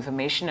Commissioner for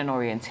Information and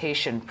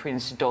Orientation,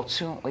 Prince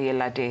Dotun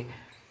Oyelade,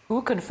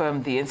 who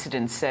confirmed the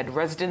incident, said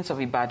residents of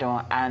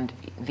Ibadan and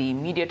the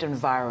immediate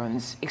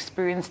environs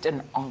experienced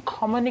an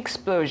uncommon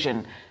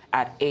explosion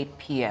at 8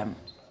 p.m.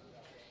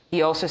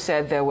 He also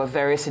said there were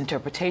various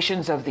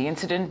interpretations of the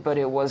incident, but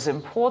it was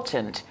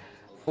important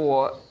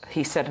for,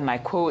 he said, and I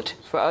quote,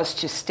 for us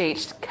to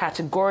state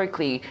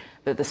categorically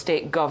that the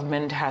state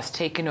government has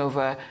taken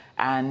over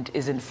and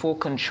is in full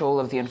control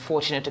of the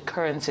unfortunate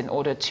occurrence in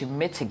order to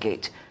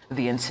mitigate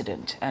the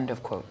incident, end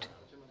of quote.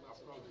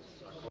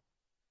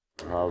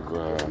 Have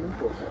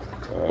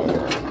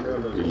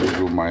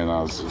illegal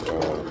miners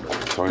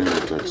toying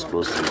with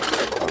explosives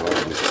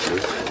around this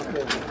place.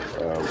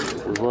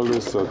 We've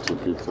always said to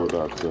people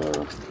that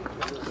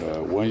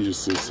when you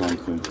see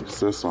something,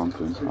 say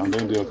something, and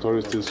then the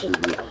authorities should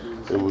be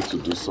able to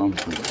do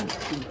something.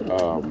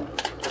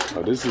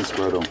 This is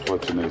quite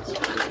unfortunate.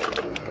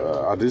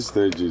 At this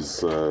stage,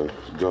 it's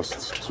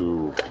just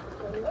to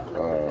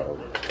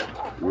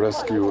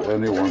rescue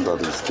anyone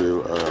that is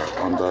still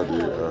under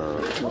the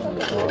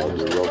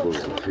rubble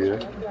here,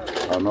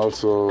 and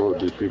also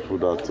the people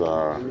that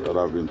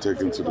have been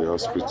taken to the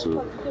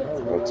hospital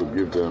to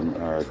give them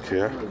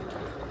care,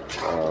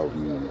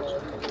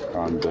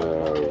 and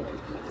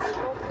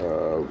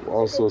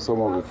also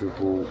some of the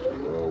people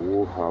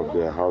who have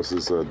their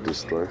houses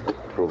destroyed,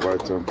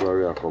 provide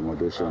temporary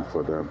accommodation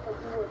for them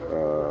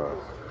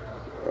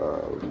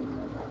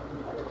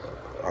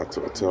at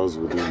hotels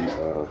within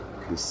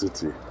the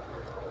city.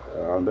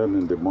 And then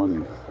in the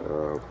morning,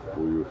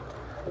 we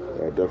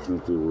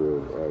definitely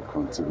will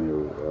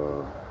continue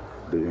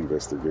the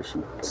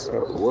investigation.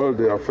 Well,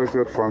 the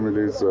affected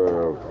families,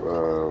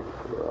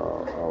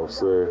 I'll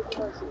say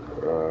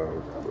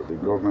the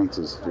government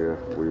is here.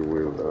 We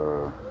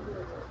will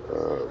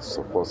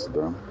support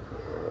them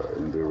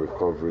in the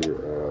recovery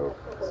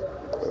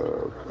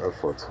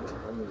effort.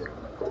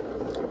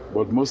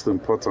 But most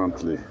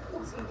importantly,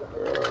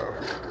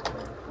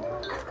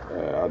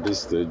 at this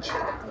stage,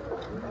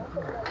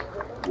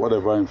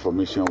 whatever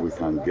information we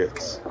can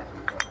get,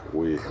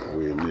 we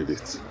need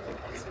it.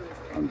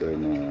 And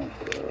then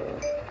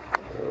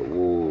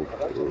we'll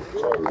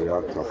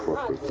react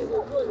appropriately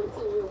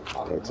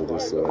to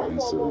this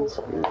incident.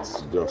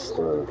 It's just,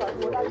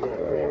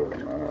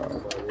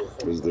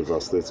 it's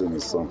devastating.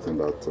 It's something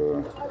that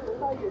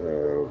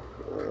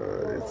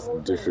it's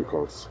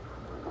difficult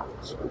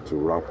to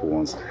wrap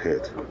one's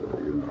head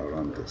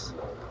around this.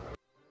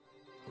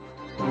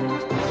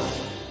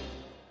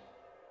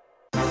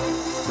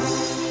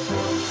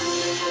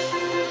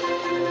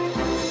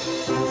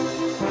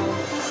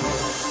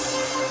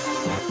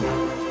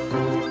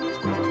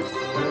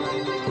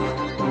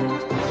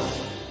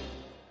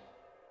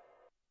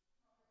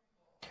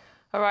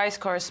 Arise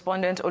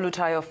correspondent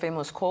Olutayo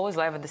Famous Cole is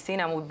live at the scene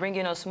and will bring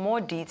us more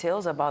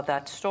details about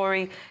that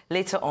story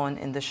later on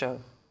in the show.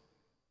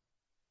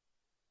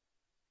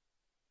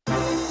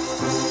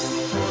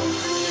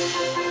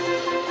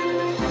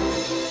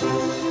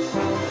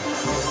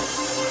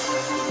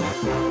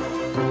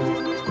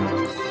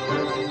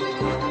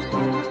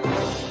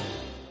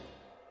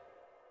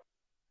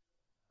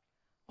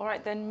 All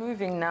right, then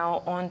moving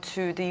now on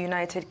to the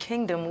United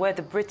Kingdom, where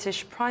the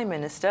British Prime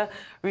Minister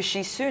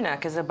Rishi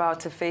Sunak is about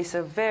to face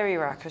a very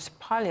raucous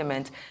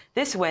parliament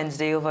this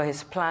Wednesday over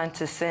his plan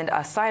to send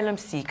asylum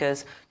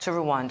seekers to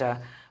Rwanda.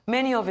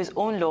 Many of his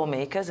own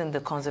lawmakers in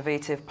the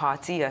Conservative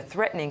Party are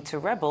threatening to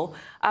rebel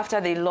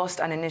after they lost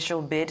an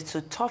initial bid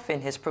to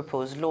toughen his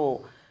proposed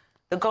law.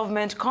 The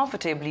government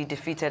comfortably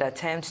defeated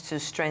attempts to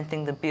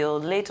strengthen the bill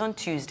late on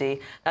Tuesday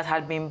that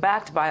had been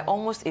backed by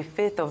almost a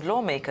fifth of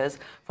lawmakers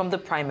from the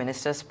Prime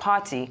Minister's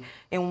party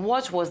in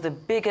what was the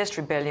biggest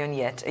rebellion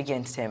yet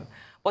against him.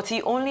 But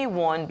he only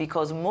won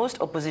because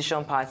most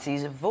opposition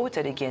parties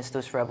voted against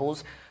those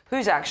rebels,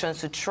 whose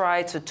actions to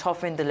try to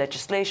toughen the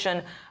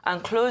legislation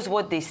and close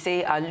what they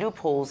say are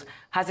loopholes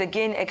has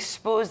again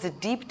exposed the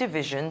deep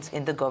divisions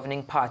in the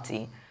governing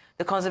party.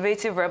 The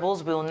Conservative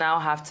rebels will now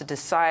have to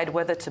decide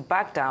whether to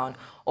back down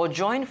or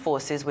join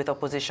forces with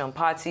opposition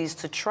parties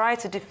to try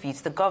to defeat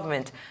the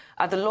government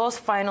at the law's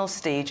final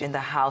stage in the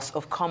House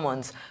of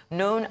Commons,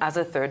 known as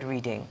a third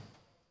reading.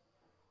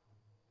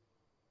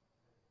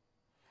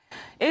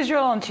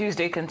 Israel on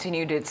Tuesday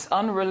continued its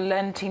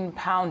unrelenting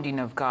pounding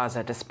of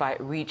Gaza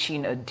despite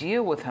reaching a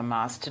deal with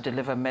Hamas to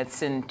deliver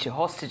medicine to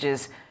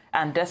hostages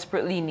and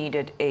desperately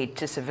needed aid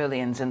to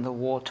civilians in the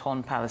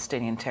war-torn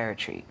Palestinian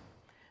territory.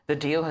 The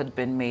deal had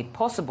been made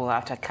possible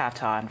after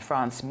Qatar and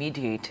France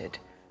mediated.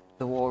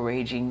 The war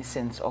raging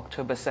since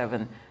October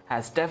 7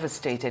 has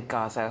devastated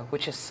Gaza,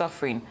 which is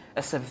suffering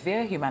a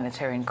severe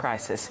humanitarian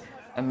crisis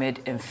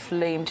amid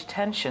inflamed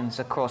tensions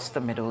across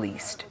the Middle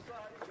East.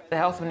 The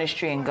health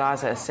ministry in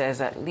Gaza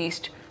says at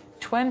least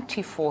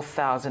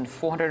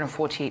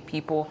 24,448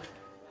 people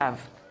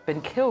have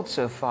been killed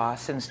so far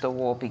since the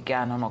war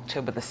began on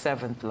October the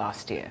 7th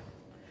last year.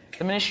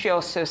 The ministry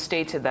also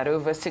stated that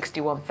over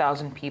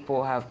 61,000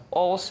 people have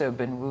also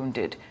been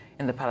wounded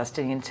in the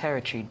Palestinian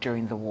territory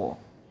during the war.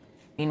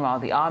 Meanwhile,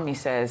 the army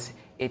says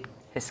it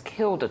has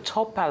killed a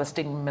top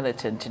Palestinian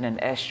militant in an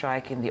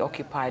airstrike in the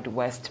occupied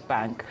West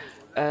Bank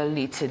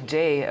early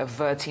today,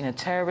 averting a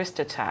terrorist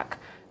attack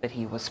that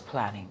he was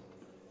planning.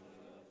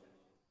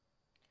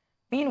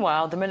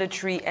 Meanwhile, the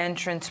military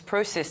entrance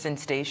processing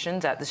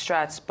stations at the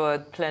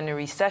Strasbourg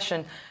plenary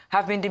session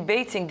have been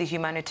debating the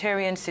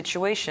humanitarian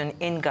situation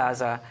in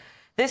Gaza.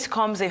 This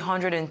comes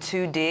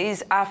 102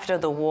 days after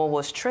the war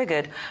was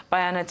triggered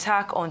by an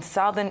attack on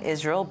southern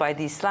Israel by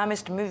the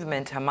Islamist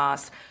movement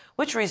Hamas,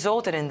 which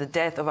resulted in the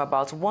death of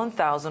about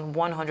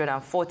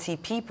 1,140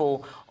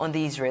 people on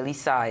the Israeli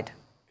side.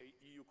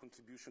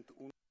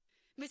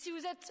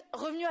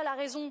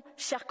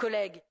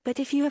 But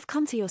if you have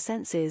come to your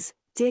senses,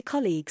 dear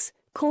colleagues,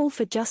 call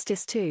for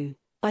justice too,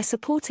 by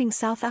supporting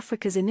South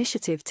Africa's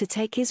initiative to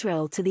take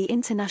Israel to the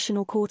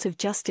International Court of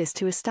Justice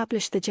to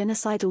establish the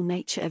genocidal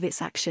nature of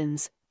its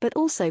actions, but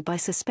also by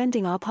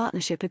suspending our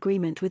partnership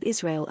agreement with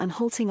Israel and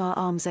halting our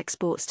arms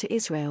exports to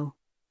Israel.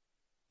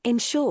 In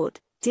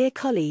short, dear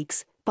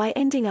colleagues, by by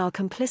ending our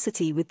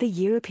complicity with the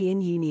European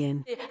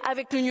Union.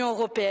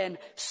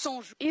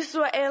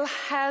 Israel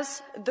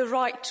has the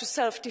right to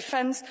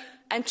self-defense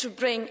and to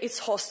bring its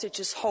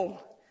hostages home.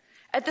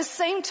 At the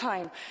same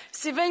time,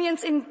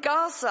 civilians in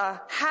Gaza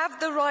have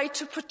the right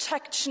to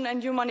protection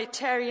and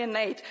humanitarian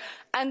aid,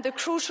 and the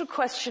crucial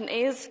question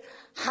is,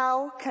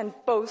 how can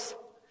both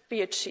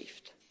be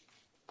achieved?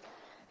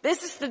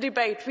 This is the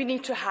debate we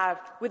need to have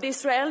with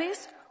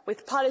Israelis,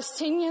 with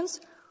Palestinians,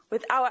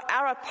 with our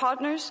Arab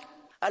partners.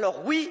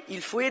 Alors oui,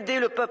 il faut aider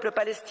le peuple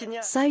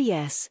palestinien. So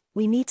yes,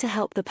 we need to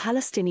help the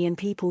Palestinian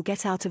people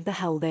get out of the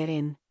hell they're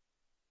in.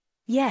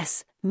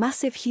 Yes,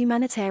 massive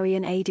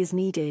humanitarian aid is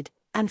needed,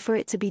 and for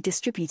it to be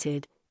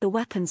distributed, the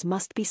weapons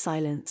must be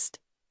silenced.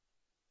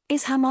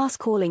 Is Hamas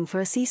calling for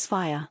a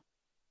ceasefire?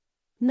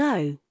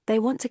 No, they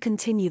want to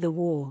continue the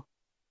war.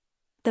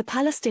 The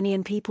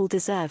Palestinian people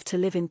deserve to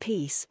live in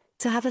peace,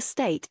 to have a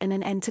state and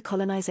an end to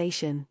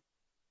colonization.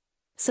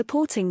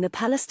 Supporting the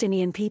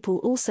Palestinian people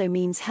also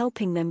means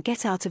helping them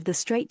get out of the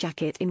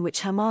straitjacket in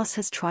which Hamas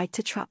has tried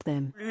to trap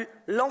them.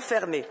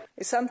 L'enfermer.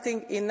 It's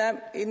something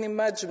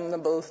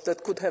unimaginable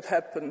that could have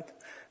happened.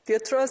 The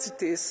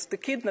atrocities, the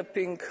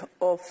kidnapping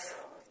of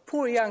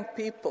poor young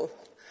people,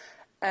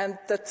 and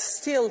that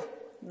still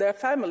their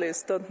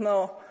families don't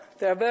know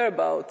their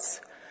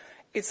whereabouts.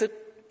 It's a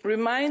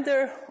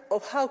reminder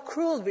of how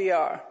cruel we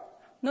are.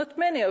 Not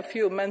many of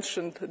you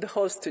mentioned the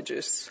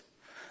hostages.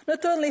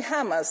 Not only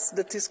Hamas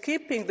that is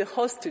keeping the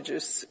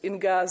hostages in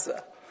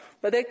Gaza,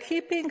 but they're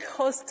keeping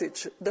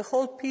hostage the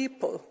whole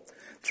people,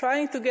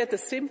 trying to get a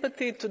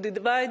sympathy to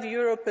divide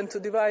Europe and to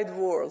divide the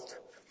world.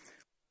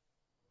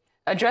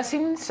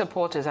 Addressing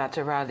supporters at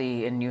a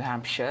rally in New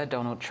Hampshire,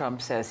 Donald Trump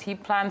says he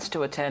plans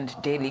to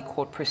attend daily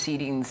court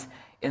proceedings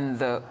in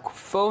the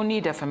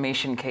phony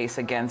defamation case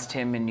against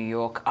him in New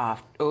York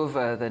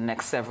over the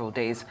next several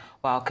days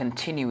while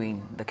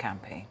continuing the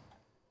campaign.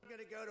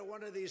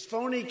 One of these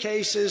phony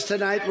cases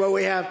tonight where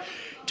we have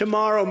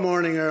tomorrow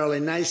morning early,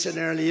 nice and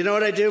early. You know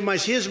what I do?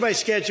 Here's my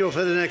schedule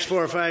for the next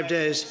 4 or 5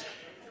 days.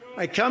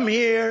 I come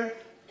here,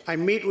 I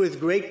meet with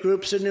great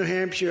groups in New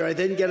Hampshire. I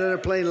then get on a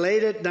plane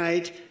late at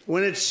night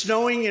when it's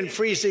snowing and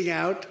freezing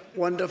out.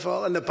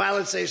 Wonderful. And the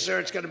pilots say, sir,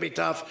 it's going to be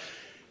tough.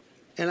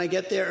 And I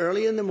get there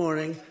early in the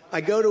morning.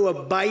 I go to a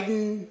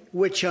Biden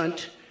witch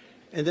hunt.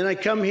 And then I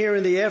come here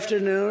in the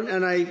afternoon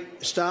and I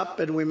stop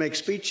and we make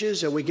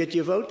speeches and we get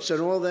your votes and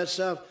all that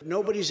stuff.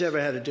 Nobody's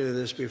ever had to do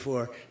this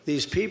before.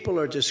 These people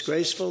are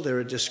disgraceful.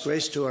 They're a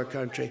disgrace to our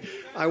country.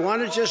 I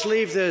want to just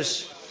leave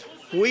this.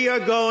 We are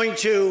going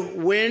to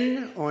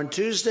win on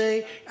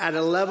Tuesday at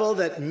a level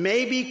that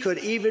maybe could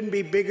even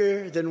be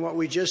bigger than what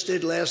we just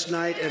did last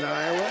night in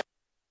Iowa.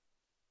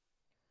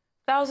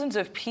 Thousands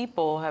of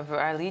people have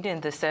rallied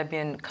in the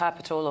Serbian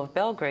capital of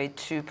Belgrade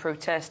to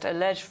protest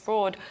alleged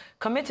fraud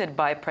committed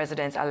by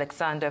President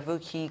Aleksandar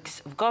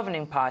Vucic's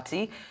governing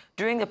party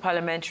during the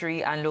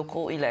parliamentary and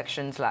local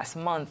elections last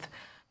month.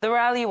 The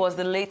rally was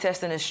the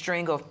latest in a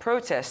string of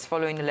protests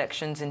following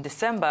elections in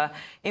December,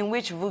 in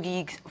which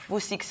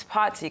Vucic's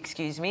party,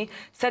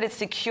 said it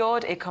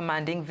secured a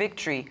commanding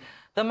victory.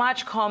 The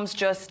march comes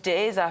just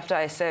days after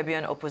a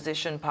Serbian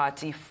opposition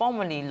party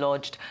formally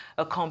lodged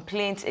a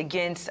complaint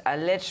against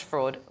alleged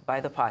fraud by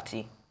the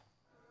party.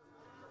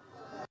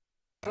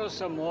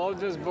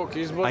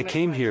 I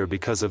came here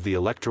because of the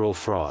electoral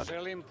fraud.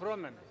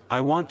 I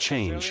want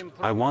change.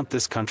 I want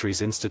this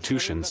country's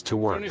institutions to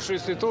work.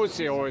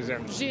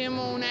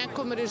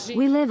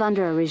 We live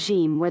under a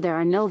regime where there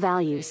are no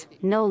values,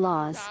 no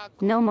laws,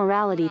 no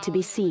morality to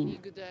be seen.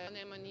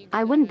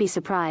 I wouldn't be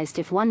surprised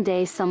if one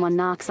day someone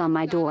knocks on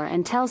my door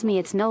and tells me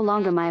it's no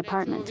longer my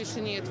apartment.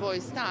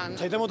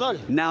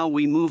 Now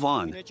we move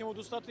on.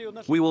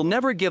 We will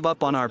never give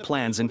up on our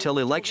plans until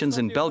elections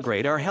in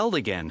Belgrade are held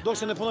again.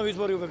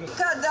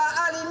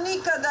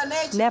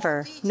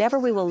 Never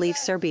we will leave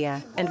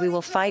Serbia, and we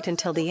will fight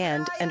until the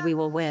end, and we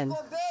will win.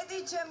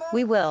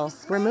 We will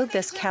remove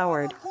this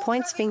coward,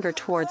 points finger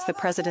towards the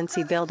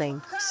presidency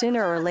building,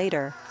 sooner or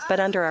later, but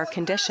under our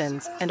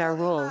conditions and our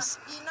rules.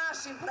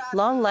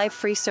 Long live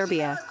free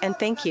Serbia, and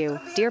thank you,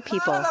 dear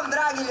people.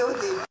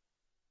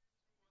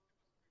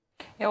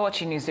 You're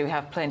watching Newsday. We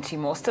have plenty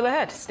more still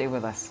ahead. Stay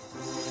with us.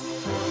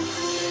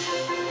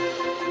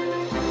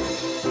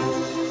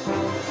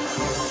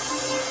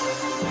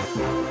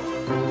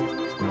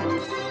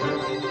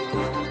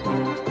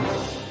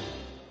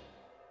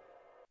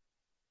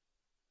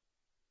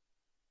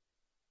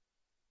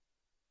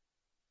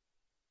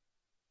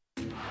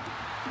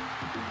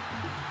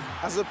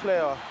 As a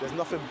player, there's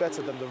nothing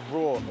better than the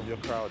roar of your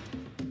crowd.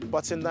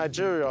 But in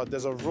Nigeria,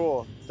 there's a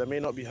roar that may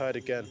not be heard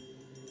again.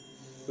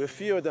 With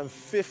fewer than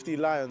 50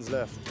 lions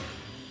left,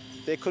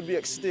 they could be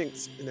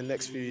extinct in the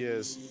next few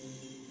years,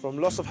 from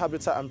loss of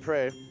habitat and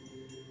prey,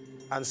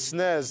 and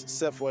snares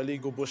set for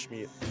illegal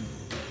bushmeat.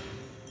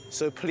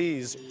 So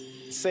please,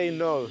 say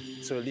no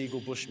to illegal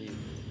bushmeat.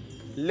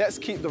 Let's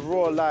keep the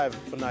roar alive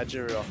for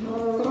Nigeria,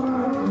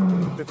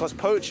 because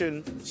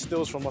poaching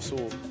steals from us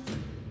all.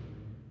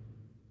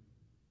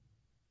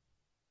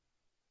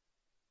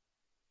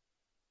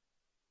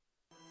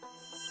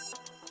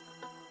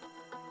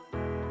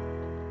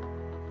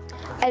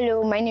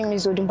 Hello, my name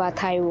is Odumba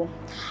Taiwo.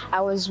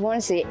 I was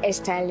once a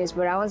hairstylist,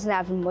 but I wasn't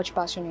having much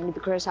passion in it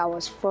because I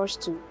was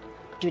forced to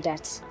do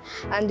that.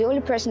 And the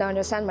only person that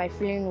understand my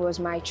feeling was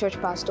my church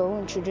pastor, who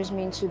introduced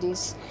me into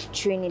this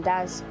training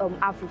that's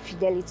Afro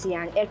Fidelity,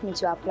 and helped me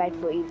to apply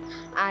for it.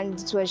 And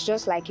it was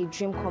just like a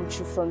dream come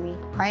true for me.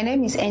 My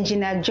name is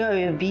Engineer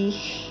Joy Obi,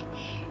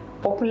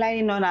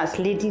 popularly known as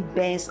Lady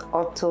Benz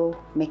Auto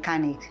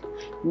Mechanic,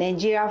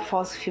 Nigeria's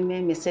first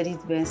female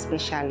Mercedes-Benz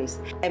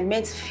specialist. I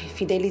met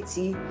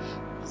Fidelity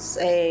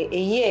a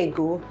year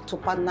ago to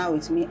partner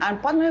with me,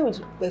 and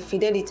partnering with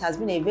Fidelity has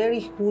been a very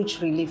huge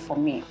relief for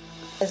me.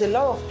 There's a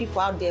lot of people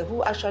out there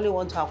who actually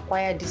want to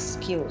acquire these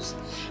skills,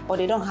 but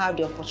they don't have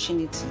the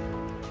opportunity.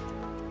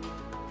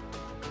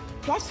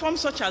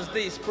 Platforms such as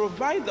this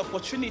provide the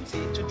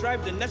opportunity to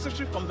drive the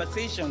necessary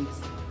conversations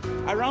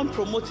around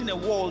promoting a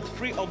world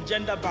free of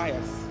gender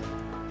bias.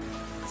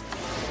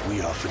 We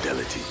are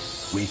Fidelity.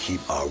 We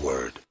keep our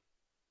word.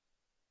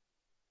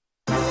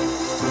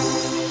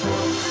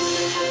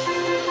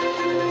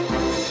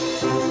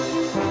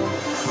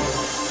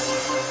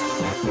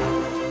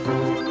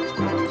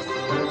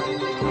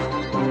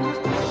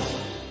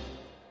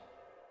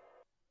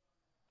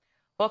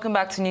 Welcome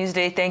back to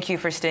Newsday. Thank you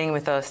for staying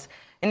with us.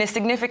 In a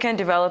significant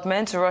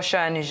development, Russia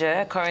and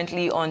Niger,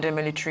 currently under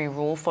military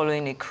rule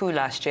following a coup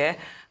last year,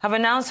 have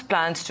announced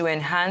plans to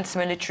enhance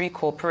military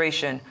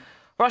cooperation.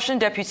 Russian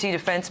deputy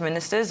defense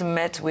ministers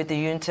met with the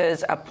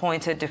junta's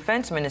appointed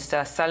defense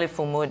minister, Salih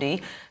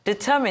Modi,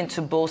 determined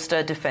to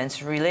bolster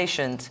defense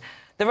relations.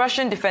 The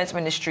Russian Defense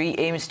Ministry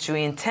aims to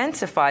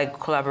intensify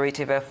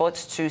collaborative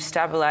efforts to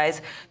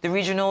stabilize the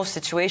regional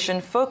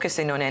situation,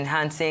 focusing on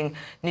enhancing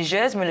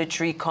Niger's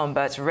military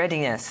combat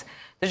readiness.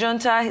 The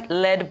junta,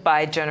 led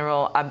by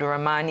General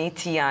Abdurrahmani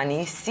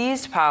Tiani,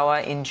 seized power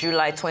in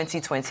July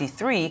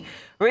 2023,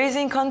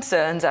 raising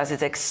concerns as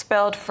it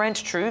expelled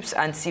French troops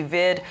and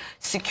severed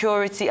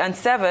security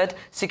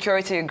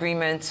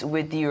agreements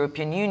with the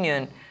European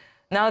Union.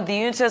 Now, the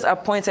junta's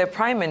appointed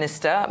Prime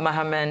Minister,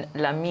 Mohamed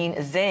Lamine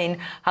Zein,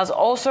 has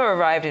also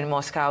arrived in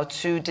Moscow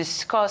to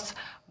discuss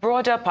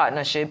broader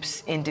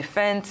partnerships in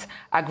defense,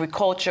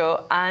 agriculture,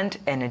 and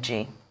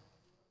energy.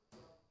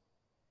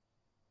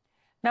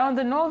 Now, in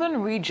the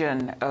northern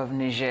region of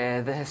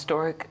Niger, the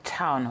historic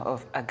town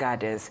of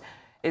Agadez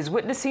is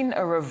witnessing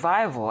a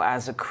revival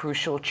as a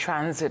crucial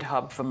transit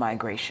hub for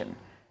migration.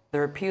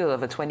 The repeal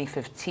of a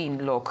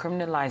 2015 law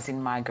criminalizing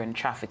migrant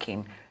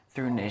trafficking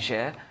through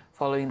Niger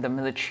following the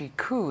military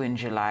coup in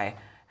July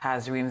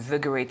has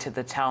reinvigorated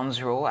the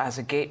town's role as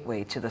a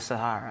gateway to the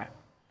Sahara.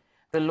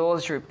 The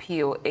law's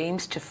repeal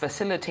aims to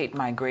facilitate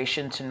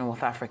migration to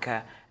North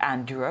Africa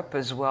and Europe,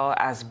 as well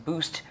as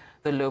boost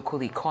the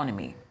local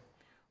economy.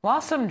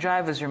 While some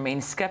drivers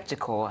remain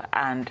skeptical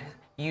and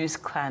use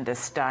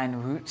clandestine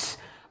routes,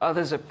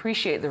 others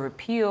appreciate the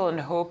repeal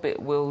and hope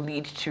it will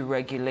lead to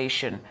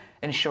regulation,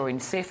 ensuring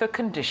safer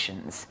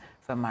conditions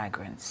for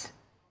migrants.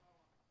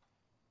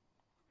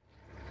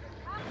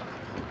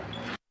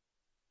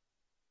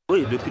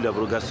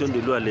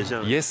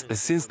 Yes,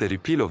 since the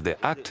repeal of the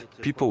act,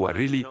 people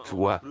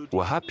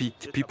were happy.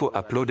 People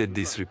applauded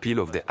this repeal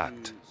of the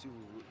act.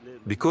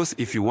 Because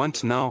if you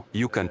want now,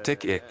 you can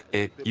take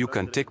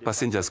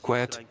passengers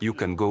quiet, you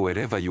can go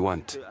wherever you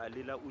want.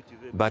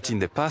 But in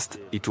the past,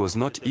 it was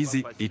not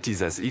easy. It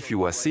is as if you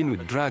were seen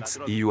with drugs,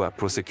 you are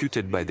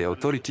prosecuted by the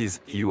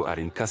authorities, you are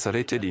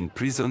incarcerated in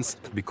prisons,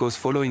 because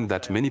following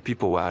that many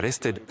people were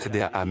arrested,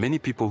 there are many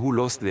people who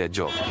lost their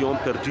job.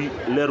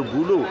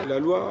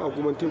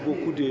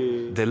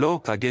 The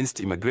law against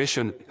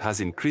immigration has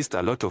increased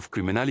a lot of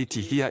criminality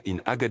here in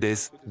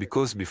Agadez,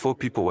 because before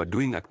people were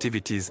doing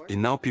activities,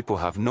 and now people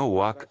have no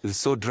work,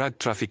 so drug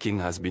trafficking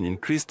has been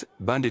increased,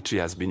 banditry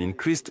has been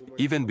increased,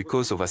 even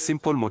because of a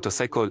simple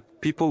motorcycle,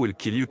 people will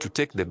kill you to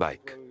take the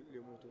bike.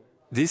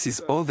 This is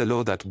all the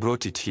law that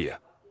brought it here.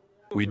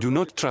 We do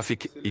not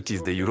traffic, it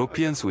is the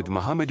Europeans with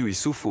Mahamadou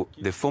Issoufou,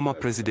 the former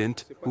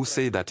president, who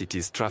say that it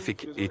is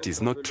traffic. It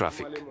is not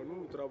traffic.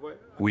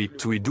 We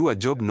do a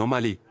job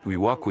normally. We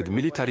work with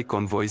military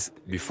convoys.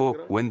 Before,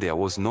 when there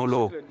was no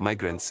law,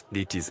 migrants,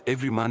 it is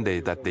every Monday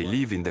that they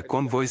live in the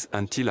convoys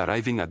until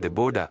arriving at the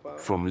border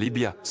from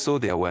Libya, so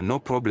there were no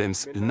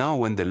problems. Now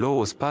when the law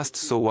was passed,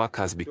 so work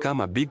has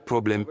become a big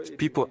problem.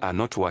 People are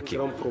not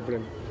working.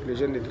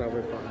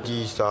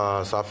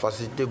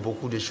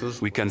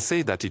 We can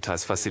say that it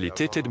has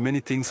facilitated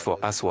many things for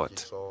us.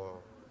 What?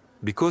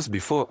 Because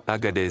before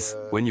Agadez,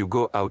 when you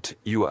go out,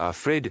 you are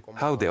afraid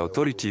how the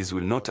authorities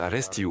will not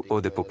arrest you,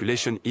 or the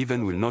population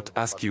even will not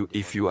ask you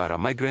if you are a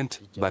migrant.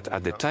 But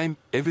at the time,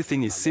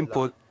 everything is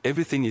simple.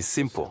 Everything is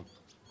simple.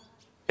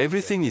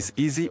 Everything is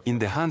easy in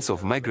the hands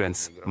of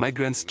migrants.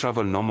 Migrants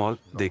travel normal.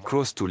 They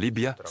cross to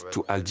Libya,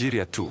 to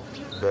Algeria too.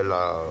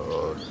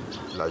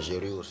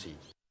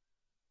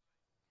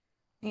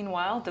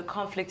 Meanwhile, the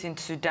conflict in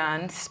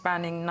Sudan,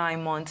 spanning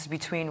 9 months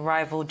between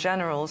rival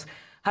generals,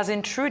 has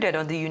intruded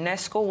on the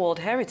UNESCO World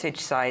Heritage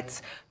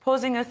Sites,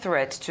 posing a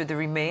threat to the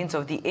remains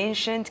of the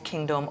ancient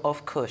kingdom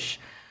of Kush.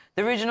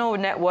 The Regional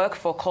Network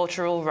for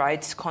Cultural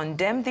Rights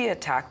condemned the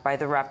attack by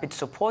the Rapid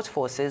Support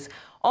Forces,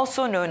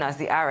 also known as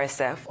the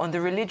RSF, on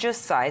the religious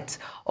sites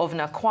of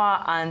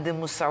Nakwa and the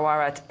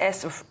Musawarat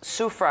Es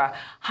Sufra,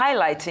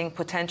 highlighting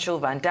potential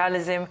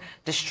vandalism,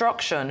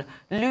 destruction,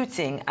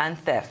 looting and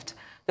theft.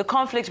 The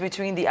conflict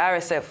between the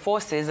RSF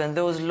forces and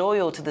those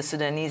loyal to the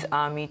Sudanese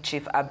Army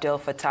Chief Abdel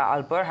Fattah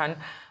al-Burhan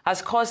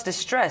has caused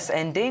distress,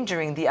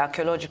 endangering the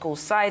archaeological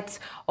sites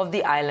of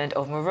the island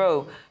of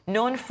Meroe,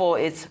 known for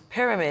its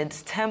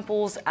pyramids,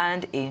 temples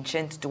and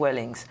ancient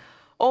dwellings.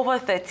 Over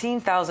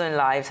 13,000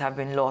 lives have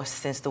been lost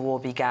since the war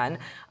began,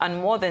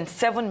 and more than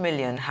 7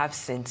 million have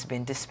since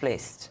been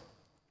displaced.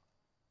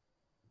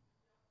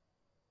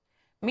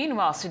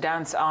 Meanwhile,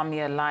 Sudan's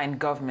army-aligned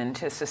government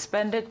has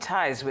suspended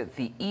ties with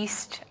the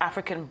East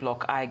African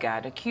bloc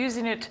IGAD,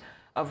 accusing it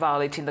of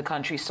violating the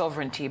country's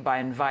sovereignty by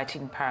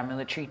inviting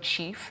paramilitary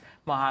chief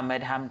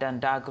Mohamed Hamdan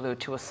Daglo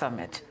to a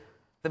summit.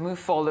 The move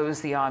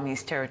follows the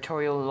army's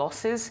territorial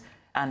losses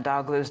and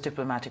Daglo's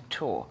diplomatic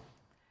tour.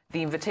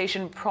 The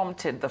invitation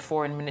prompted the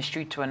foreign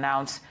ministry to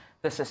announce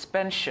the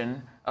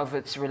suspension of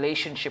its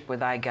relationship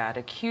with IGAD,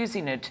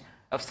 accusing it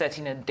of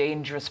setting a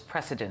dangerous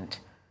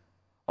precedent.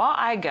 While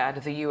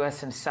IGAD, the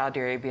US and Saudi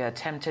Arabia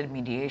attempted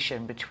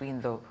mediation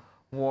between the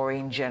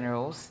warring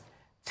generals,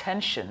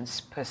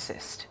 tensions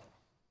persist.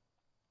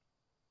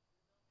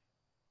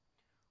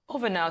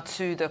 Over now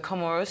to the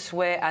Comoros,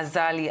 where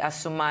Azali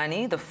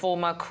Assoumani, the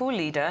former coup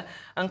leader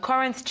and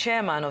current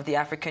chairman of the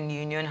African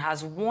Union,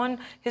 has won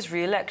his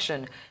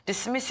re-election,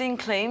 dismissing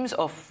claims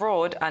of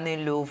fraud and a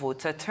low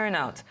voter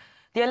turnout.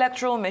 The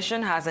Electoral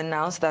Mission has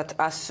announced that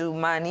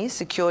Assoumani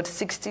secured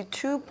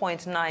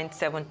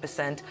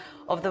 62.97%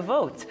 of the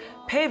vote,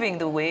 paving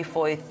the way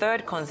for a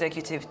third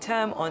consecutive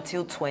term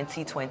until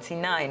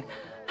 2029.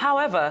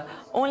 However,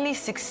 only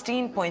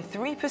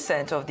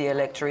 16.3% of the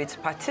electorate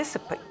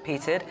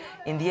participated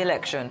in the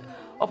election.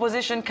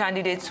 Opposition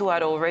candidates who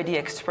had already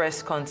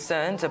expressed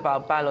concerns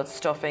about ballot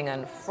stuffing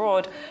and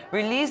fraud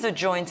released a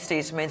joint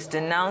statement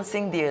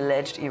denouncing the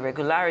alleged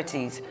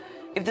irregularities.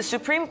 If the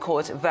Supreme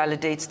Court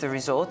validates the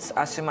results,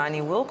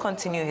 Assoumani will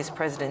continue his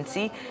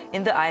presidency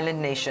in the island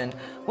nation,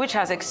 which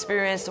has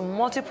experienced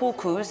multiple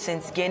coups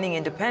since gaining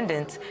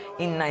independence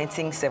in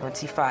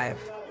 1975.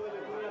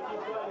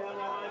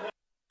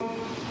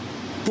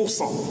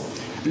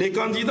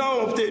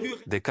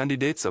 The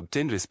candidates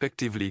obtained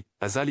respectively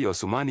Azali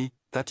Assoumani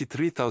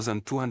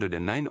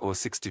 33,209 or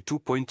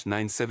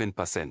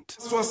 62.97%.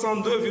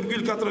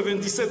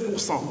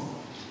 62,97%.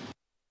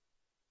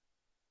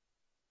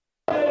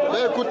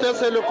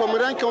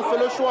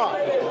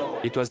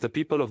 It was the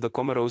people of the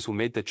Comoros who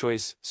made the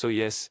choice, so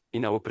yes,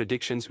 in our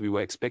predictions we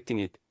were expecting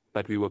it,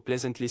 but we were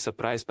pleasantly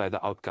surprised by the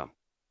outcome.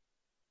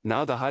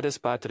 Now the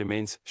hardest part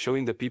remains,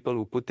 showing the people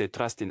who put their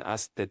trust in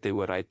us that they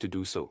were right to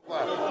do so.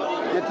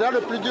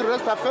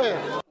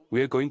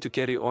 We are going to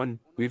carry on.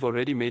 We've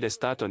already made a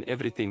start on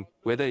everything,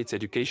 whether it's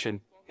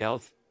education,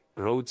 health,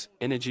 roads,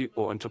 energy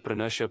or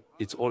entrepreneurship,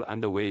 it's all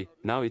underway.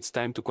 Now it's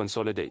time to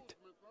consolidate.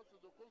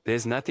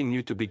 There's nothing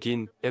new to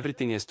begin,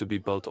 everything has to be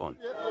built on.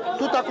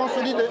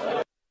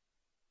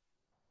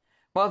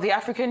 Well, the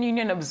African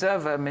Union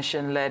Observer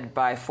Mission, led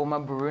by former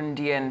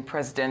Burundian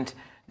President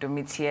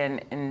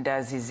Domitien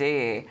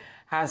Ndazizeye,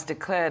 has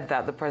declared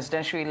that the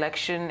presidential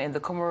election in the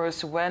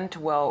Comoros went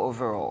well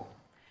overall.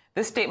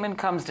 This statement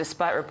comes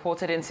despite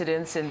reported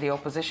incidents in the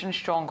opposition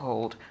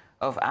stronghold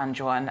of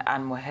Anjouan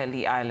and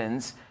Moheli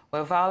Islands,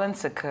 where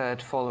violence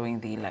occurred following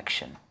the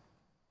election.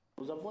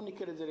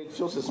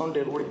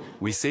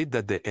 We said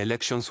that the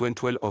elections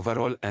went well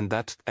overall and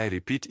that, I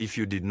repeat, if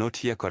you did not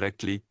hear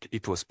correctly,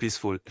 it was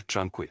peaceful,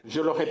 tranquil.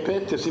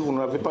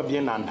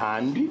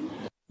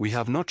 We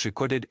have not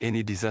recorded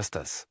any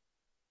disasters.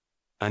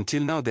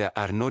 Until now there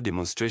are no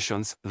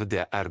demonstrations,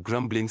 there are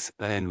grumblings,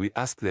 and we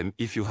ask them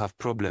if you have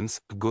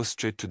problems, go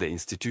straight to the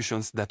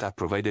institutions that are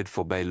provided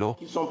for by law.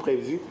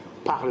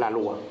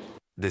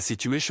 The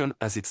situation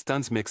as it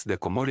stands makes the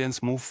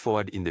Comorians move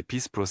forward in the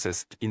peace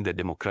process, in the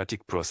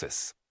democratic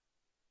process.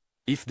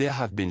 If there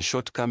have been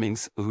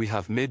shortcomings, we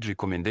have made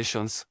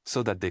recommendations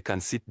so that they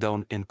can sit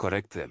down and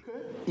correct them.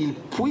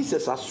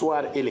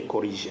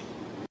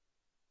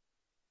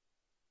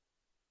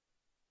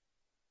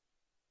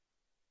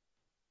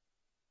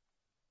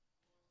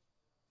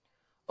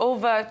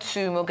 Over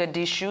to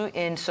Mogadishu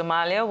in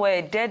Somalia, where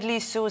a deadly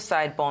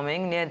suicide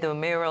bombing near the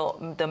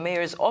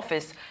mayor's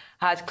office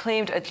had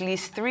claimed at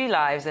least 3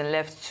 lives and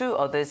left 2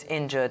 others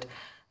injured.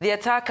 The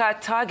attacker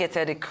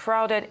targeted a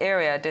crowded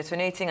area,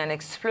 detonating an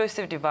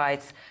explosive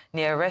device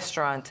near a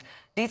restaurant.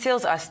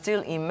 Details are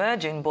still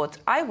emerging, but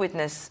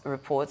eyewitness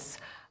reports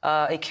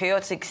a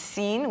chaotic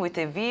scene with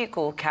a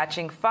vehicle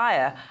catching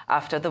fire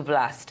after the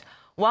blast.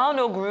 While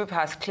no group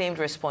has claimed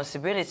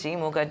responsibility,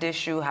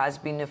 Mogadishu has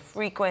been a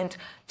frequent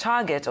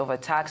target of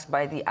attacks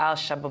by the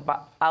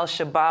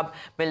Al-Shabaab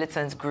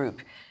militant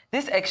group.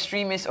 This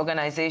extremist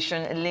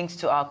organization linked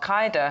to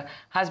Al-Qaeda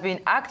has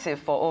been active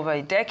for over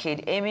a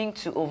decade, aiming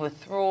to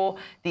overthrow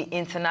the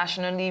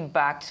internationally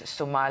backed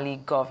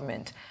Somali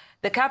government.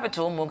 The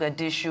capital,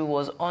 Mogadishu,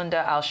 was under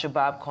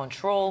Al-Shabaab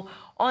control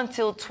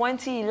until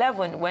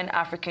 2011 when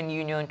African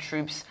Union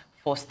troops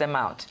forced them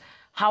out.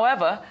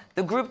 However,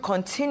 the group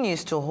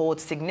continues to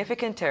hold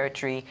significant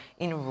territory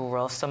in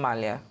rural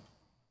Somalia.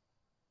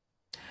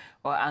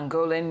 Well,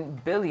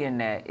 Angolan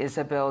billionaire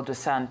Isabel dos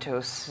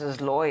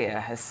Santos' lawyer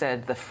has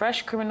said the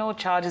fresh criminal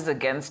charges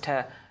against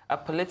her are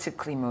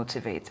politically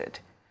motivated.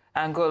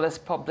 Angola's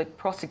public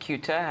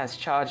prosecutor has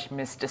charged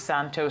Ms. dos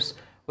Santos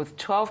with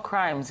 12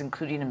 crimes,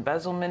 including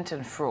embezzlement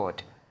and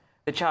fraud.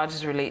 The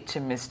charges relate to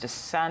Ms. dos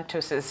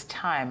Santos'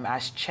 time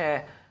as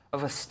chair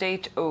of a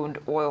state-owned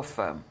oil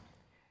firm.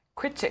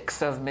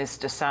 Critics of Ms.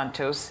 dos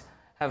Santos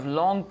have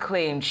long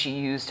claimed she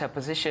used her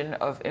position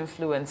of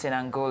influence in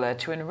Angola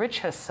to enrich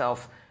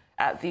herself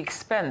at the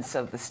expense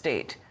of the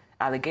state,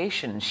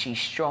 allegations she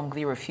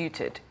strongly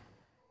refuted.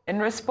 In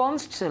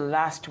response to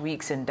last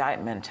week's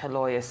indictment, her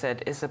lawyer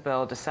said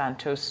Isabel dos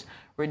Santos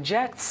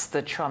rejects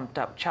the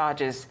trumped-up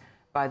charges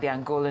by the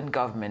Angolan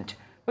government,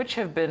 which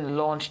have been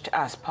launched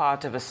as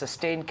part of a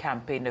sustained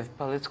campaign of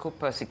political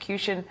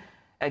persecution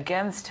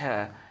against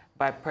her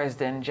by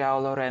President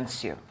João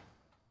Lourenço.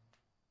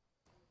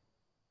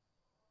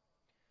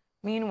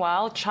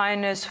 Meanwhile,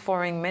 China's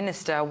Foreign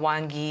Minister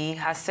Wang Yi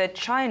has said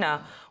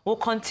China will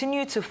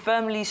continue to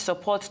firmly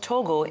support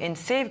Togo in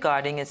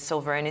safeguarding its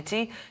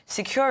sovereignty,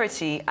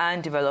 security,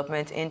 and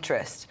development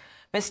interests.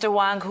 Mr.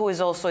 Wang, who is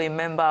also a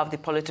member of the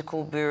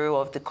Political Bureau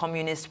of the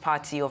Communist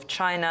Party of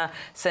China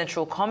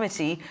Central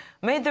Committee,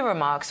 made the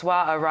remarks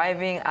while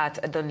arriving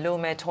at the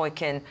Lomé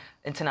Toiken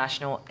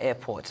International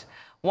Airport.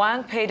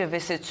 Wang paid a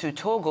visit to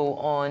Togo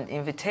on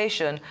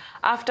invitation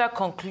after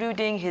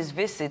concluding his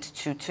visit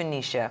to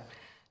Tunisia.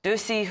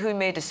 Dosi, who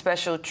made a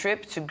special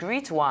trip to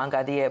greet Wang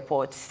at the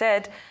airport,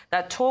 said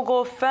that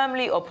Togo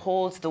firmly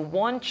upholds the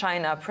One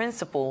China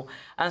principle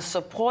and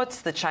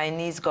supports the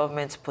Chinese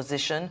government's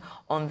position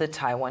on the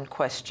Taiwan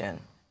question.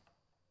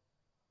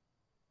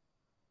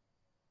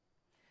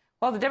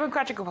 While the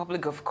Democratic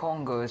Republic of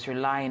Congo is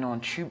relying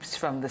on troops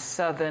from the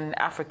Southern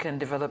African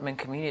Development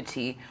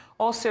Community,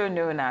 also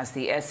known as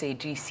the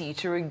SADC,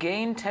 to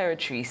regain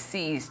territory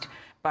seized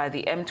by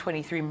the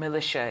M23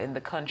 militia in the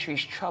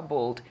country's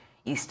troubled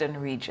eastern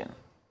region.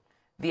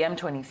 The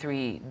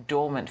M23,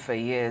 dormant for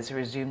years,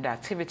 resumed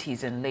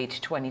activities in late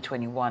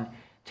 2021,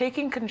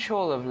 taking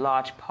control of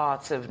large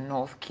parts of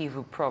North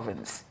Kivu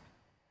province.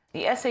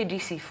 The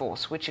SADC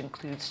force, which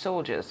includes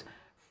soldiers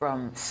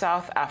from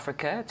South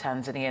Africa,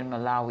 Tanzania, and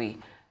Malawi,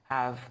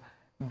 have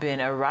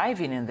been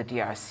arriving in the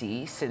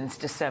DRC since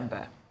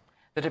December.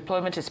 The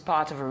deployment is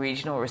part of a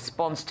regional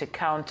response to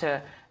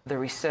counter the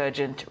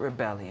resurgent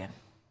rebellion.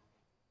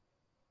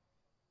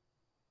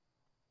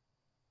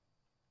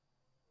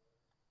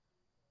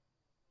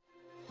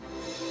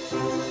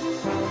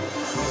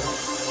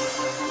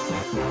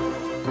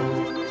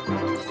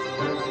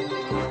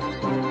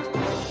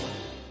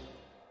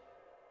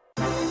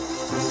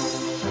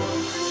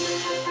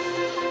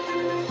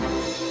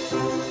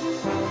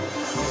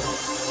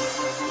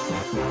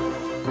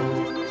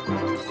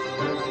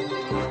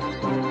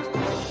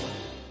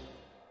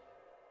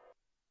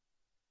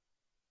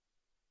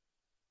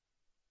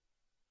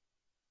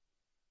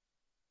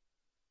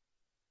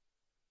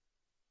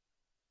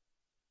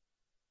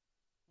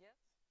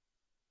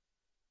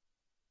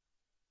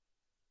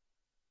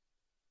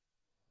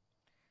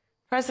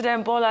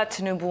 President Bola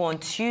Tinubu on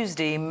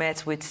Tuesday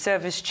met with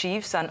service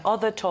chiefs and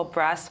other top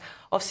brass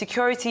of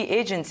security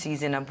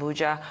agencies in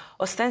Abuja,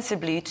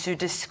 ostensibly to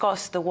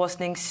discuss the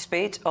worsening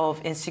spate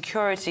of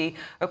insecurity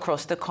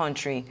across the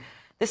country.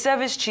 The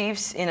service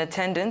chiefs in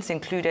attendance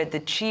included the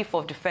Chief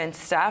of Defense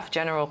Staff,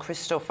 General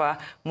Christopher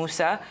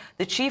Musa,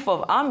 the Chief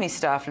of Army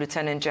Staff,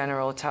 Lieutenant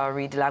General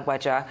Taoreed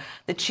Lagbaja,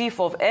 the Chief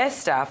of Air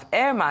Staff,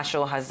 Air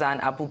Marshal Hassan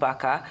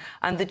Abubakar,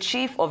 and the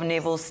Chief of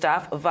Naval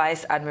Staff,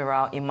 Vice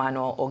Admiral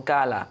Emmanuel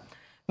Ogala.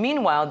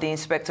 Meanwhile, the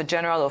Inspector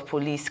General of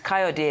Police,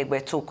 Kayode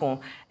Egbetokun,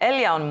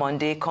 earlier on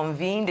Monday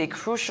convened a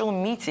crucial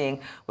meeting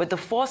with the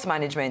force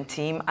management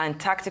team and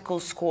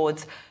tactical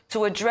squads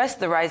to address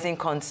the rising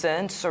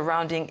concerns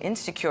surrounding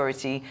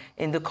insecurity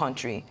in the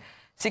country.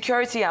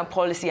 Security and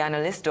policy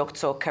analyst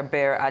Dr.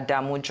 Kabir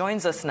Adamu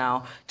joins us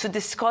now to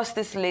discuss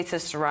this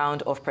latest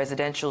round of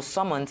presidential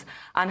summons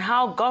and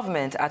how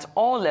government at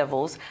all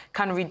levels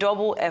can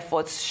redouble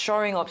efforts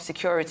shoring up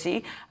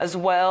security as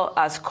well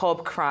as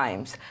curb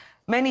crimes.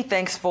 Many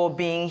thanks for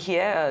being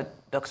here,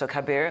 Dr.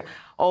 Kabir.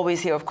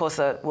 Always here, of course,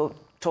 we're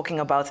talking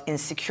about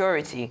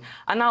insecurity.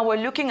 And now we're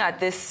looking at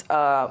this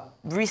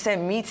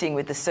recent meeting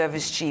with the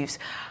service chiefs.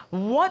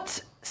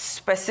 What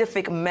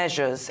specific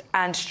measures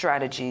and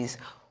strategies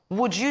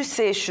would you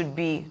say should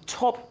be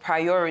top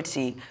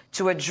priority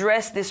to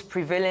address this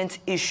prevalent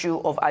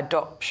issue of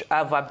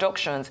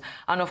abductions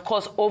and, of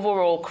course,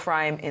 overall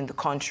crime in the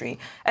country,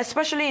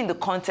 especially in the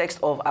context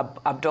of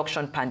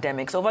abduction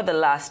pandemics? Over the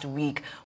last week,